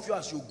pray. Some of you,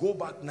 as you go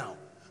back now,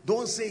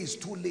 don't say it's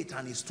too late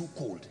and it's too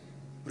cold.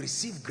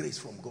 Receive grace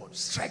from God.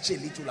 Stretch a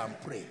little and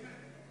pray.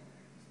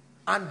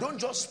 And don't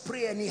just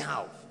pray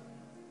anyhow.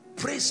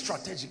 Pray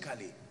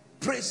strategically.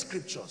 Pray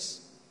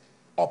scriptures.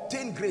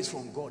 Obtain grace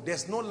from God.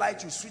 There's no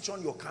light, you switch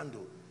on your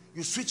candle.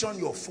 You switch on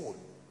your phone.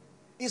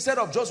 Instead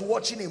of just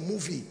watching a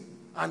movie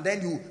and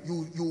then you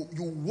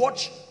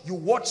watch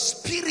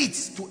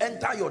spirits to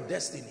enter your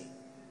destiny.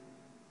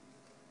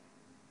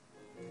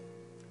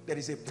 There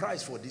is a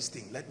price for this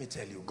thing. Let me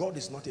tell you, God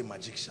is not a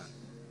magician.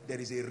 There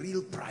is a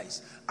real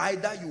price.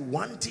 Either you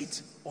want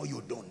it or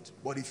you don't.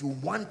 But if you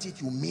want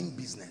it, you mean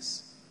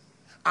business.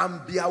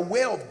 And be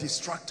aware of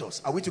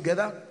distractors. Are we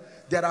together?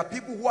 There are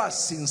people who are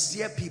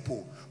sincere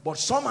people, but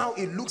somehow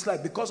it looks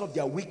like because of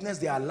their weakness,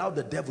 they allow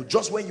the devil.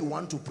 Just when you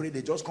want to pray,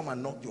 they just come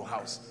and knock your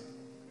house.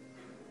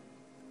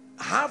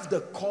 Have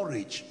the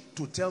courage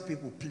to tell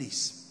people,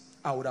 please,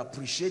 I would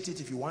appreciate it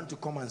if you want to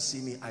come and see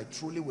me. I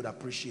truly would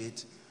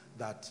appreciate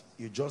that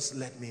you just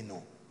let me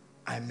know.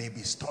 I may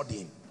be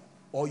studying.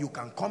 Or you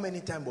can come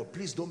anytime, but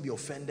please don't be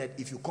offended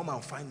if you come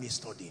and find me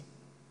studying.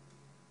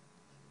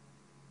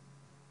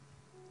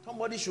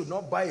 Somebody should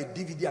not buy a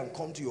DVD and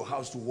come to your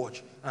house to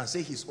watch and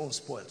say his own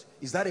spoiled.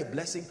 Is that a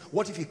blessing?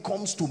 What if he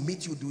comes to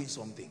meet you doing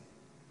something?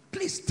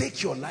 Please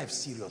take your life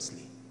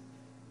seriously.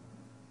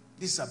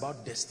 This is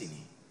about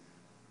destiny.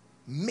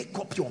 Make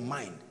up your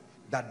mind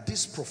that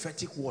this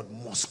prophetic word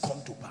must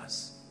come to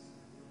pass.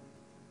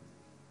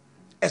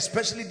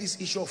 Especially this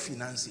issue of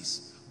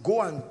finances.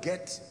 Go and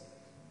get,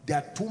 there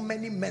are too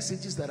many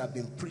messages that have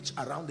been preached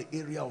around the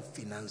area of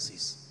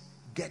finances.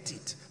 Get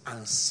it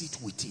and sit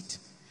with it.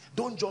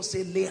 Don't just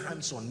say, lay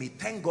hands on me.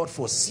 Thank God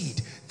for seed.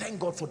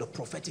 Thank God for the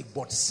prophetic.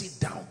 But sit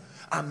down.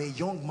 I'm a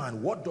young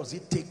man. What does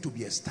it take to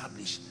be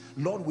established?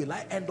 Lord, will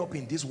I end up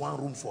in this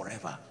one room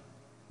forever?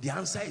 The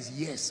answer is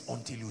yes,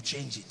 until you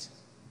change it.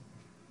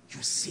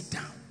 You sit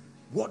down.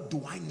 What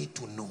do I need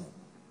to know?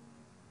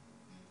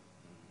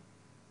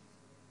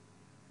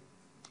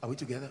 Are we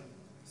together?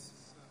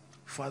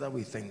 Father,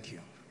 we thank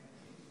you.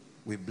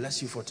 We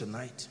bless you for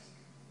tonight.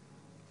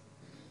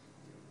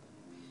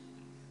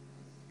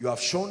 You have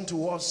shown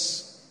to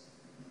us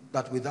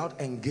that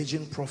without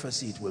engaging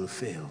prophecy, it will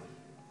fail.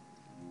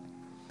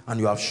 And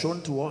you have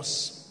shown to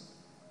us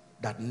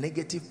that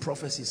negative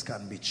prophecies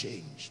can be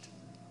changed.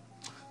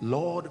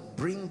 Lord,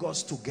 bring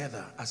us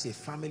together as a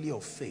family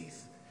of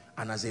faith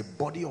and as a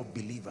body of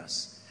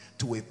believers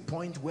to a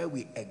point where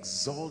we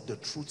exalt the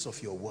truths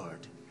of your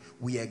word.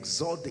 We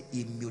exalt the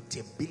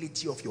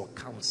immutability of your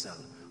counsel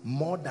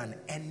more than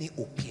any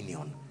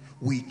opinion.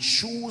 We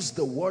choose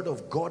the word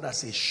of God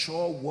as a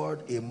sure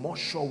word, a more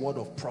sure word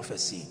of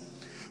prophecy.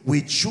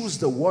 We choose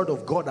the word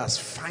of God as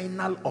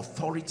final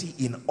authority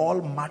in all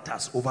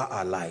matters over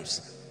our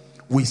lives.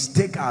 We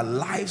stake our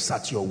lives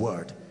at your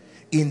word.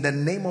 In the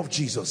name of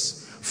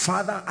Jesus,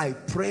 Father, I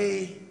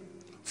pray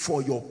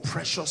for your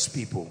precious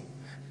people.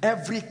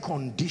 Every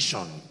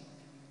condition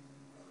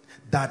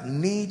that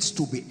needs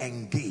to be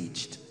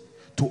engaged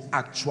to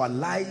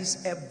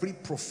actualize every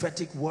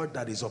prophetic word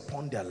that is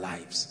upon their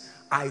lives,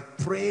 I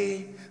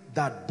pray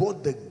that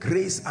both the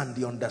grace and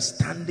the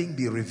understanding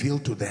be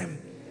revealed to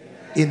them.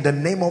 In the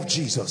name of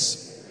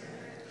Jesus,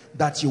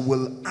 that you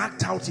will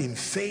act out in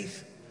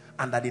faith,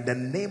 and that in the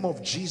name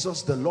of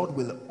Jesus, the Lord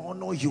will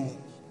honor you,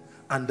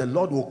 and the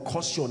Lord will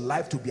cause your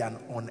life to be an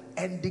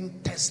unending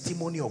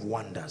testimony of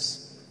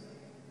wonders.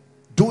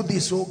 Do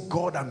this, oh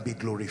God, and be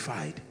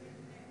glorified.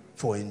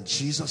 For in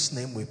Jesus'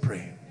 name we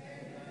pray.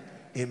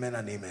 Amen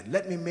and amen.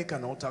 Let me make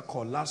an altar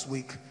call. Last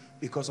week,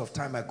 because of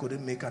time, I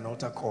couldn't make an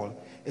altar call.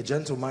 A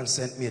gentleman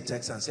sent me a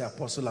text and said,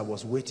 Apostle, I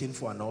was waiting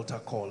for an altar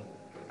call.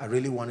 I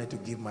really wanted to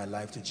give my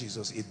life to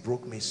Jesus. It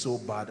broke me so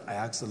bad. I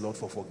asked the Lord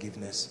for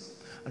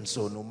forgiveness. And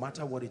so no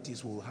matter what it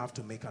is, we'll have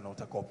to make an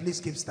altar call. Please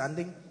keep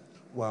standing.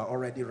 We're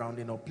already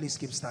rounding up. Please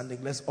keep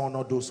standing. Let's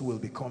honor those who will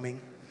be coming.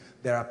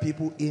 There are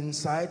people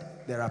inside.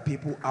 There are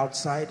people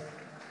outside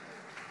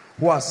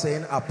who are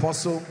saying,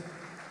 Apostle,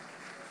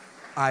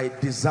 I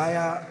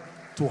desire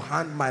to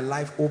hand my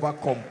life over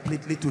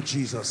completely to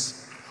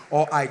Jesus,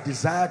 or I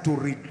desire to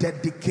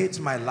rededicate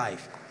my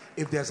life.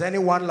 If there's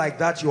anyone like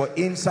that, you're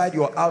inside,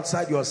 you're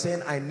outside, you're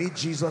saying, I need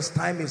Jesus,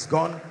 time is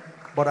gone,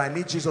 but I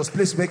need Jesus,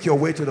 please make your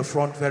way to the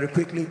front very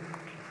quickly.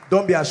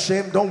 Don't be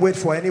ashamed. Don't wait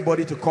for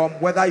anybody to come.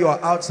 Whether you're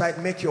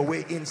outside, make your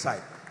way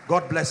inside.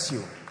 God bless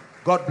you.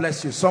 God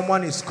bless you.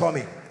 Someone is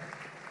coming.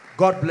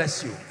 God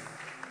bless you.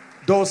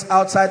 Those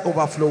outside,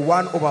 overflow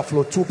 1,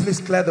 overflow 2, please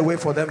clear the way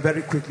for them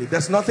very quickly.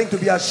 There's nothing to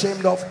be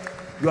ashamed of.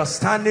 You are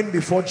standing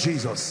before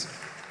Jesus.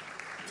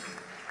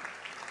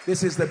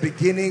 This is the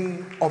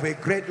beginning of a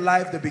great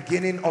life, the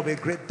beginning of a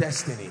great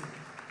destiny.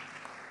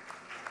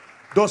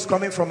 Those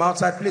coming from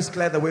outside, please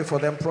clear the way for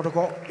them.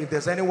 Protocol. If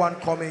there's anyone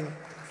coming,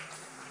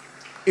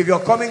 If you're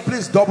coming,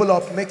 please double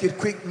up. Make it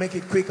quick. Make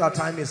it quick. Our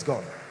time is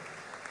gone.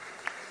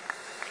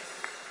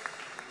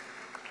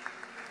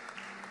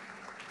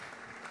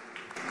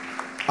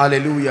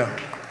 Hallelujah.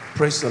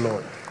 Praise the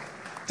Lord.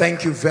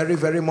 Thank you very,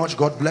 very much.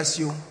 God bless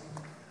you.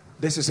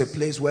 This is a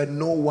place where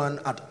no one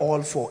at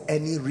all, for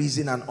any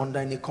reason and under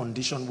any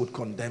condition, would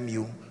condemn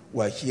you.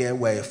 We're here.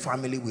 We're a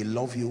family. We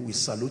love you. We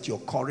salute your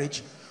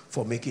courage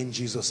for making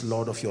Jesus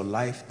Lord of your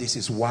life. This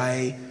is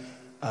why,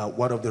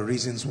 one of the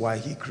reasons why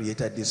he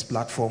created this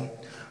platform.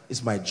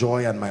 It's my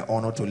joy and my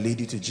honor to lead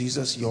you to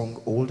Jesus.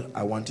 Young, old,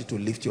 I want you to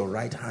lift your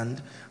right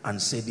hand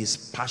and say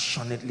this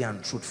passionately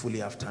and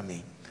truthfully after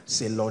me.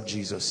 Say, Lord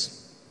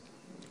Jesus,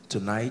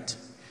 tonight,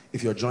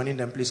 if you're joining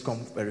them, please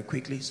come very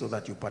quickly so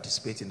that you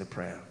participate in the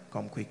prayer.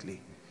 Come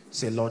quickly.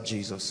 Say, Lord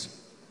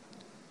Jesus,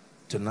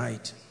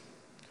 tonight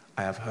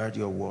I have heard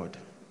your word,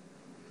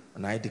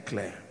 and I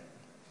declare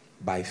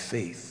by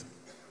faith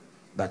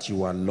that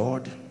you are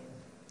Lord,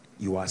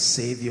 you are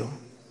Savior,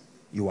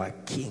 you are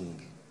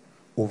King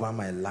over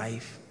my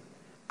life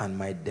and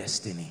my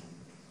destiny.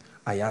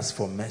 I ask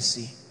for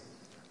mercy.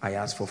 I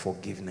ask for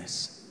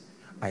forgiveness.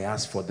 I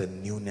ask for the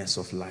newness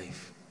of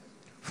life.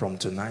 From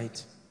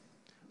tonight,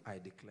 I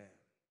declare.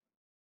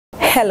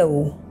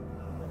 Hello.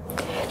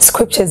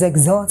 Scriptures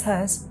exhort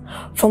us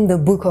from the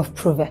book of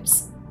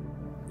Proverbs.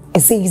 It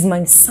says,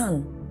 my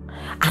son,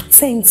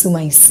 attend to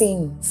my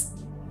sayings.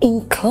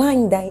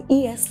 Incline thy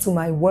ears to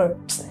my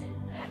words.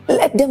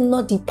 Let them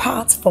not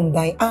depart from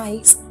thy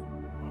eyes,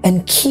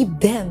 and keep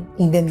them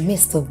in the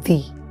midst of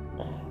thee.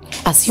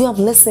 As you have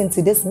listened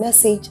to this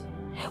message,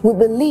 we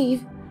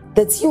believe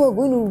that you are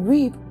going to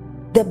reap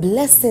the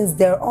blessings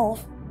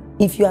thereof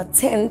if you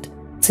attend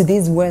to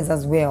these words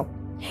as well.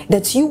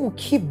 That you will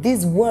keep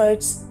these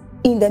words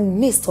in the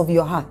midst of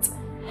your heart.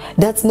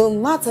 That no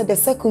matter the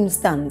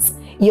circumstance,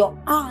 your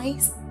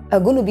eyes are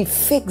going to be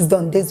fixed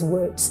on these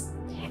words.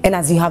 And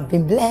as you have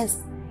been blessed,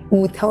 we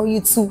will tell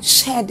you to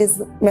share this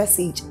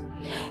message.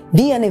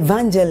 Be an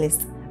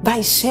evangelist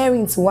by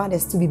sharing to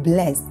others to be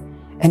blessed.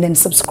 And then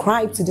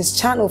subscribe to this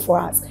channel for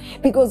us,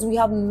 because we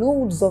have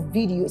loads of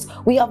videos,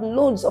 we have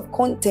loads of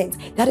content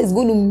that is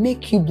going to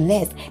make you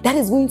blessed, that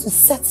is going to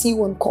set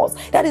you on course,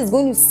 that is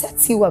going to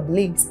set you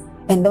ablaze.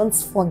 And don't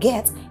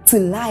forget to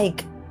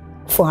like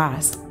for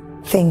us.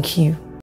 Thank you.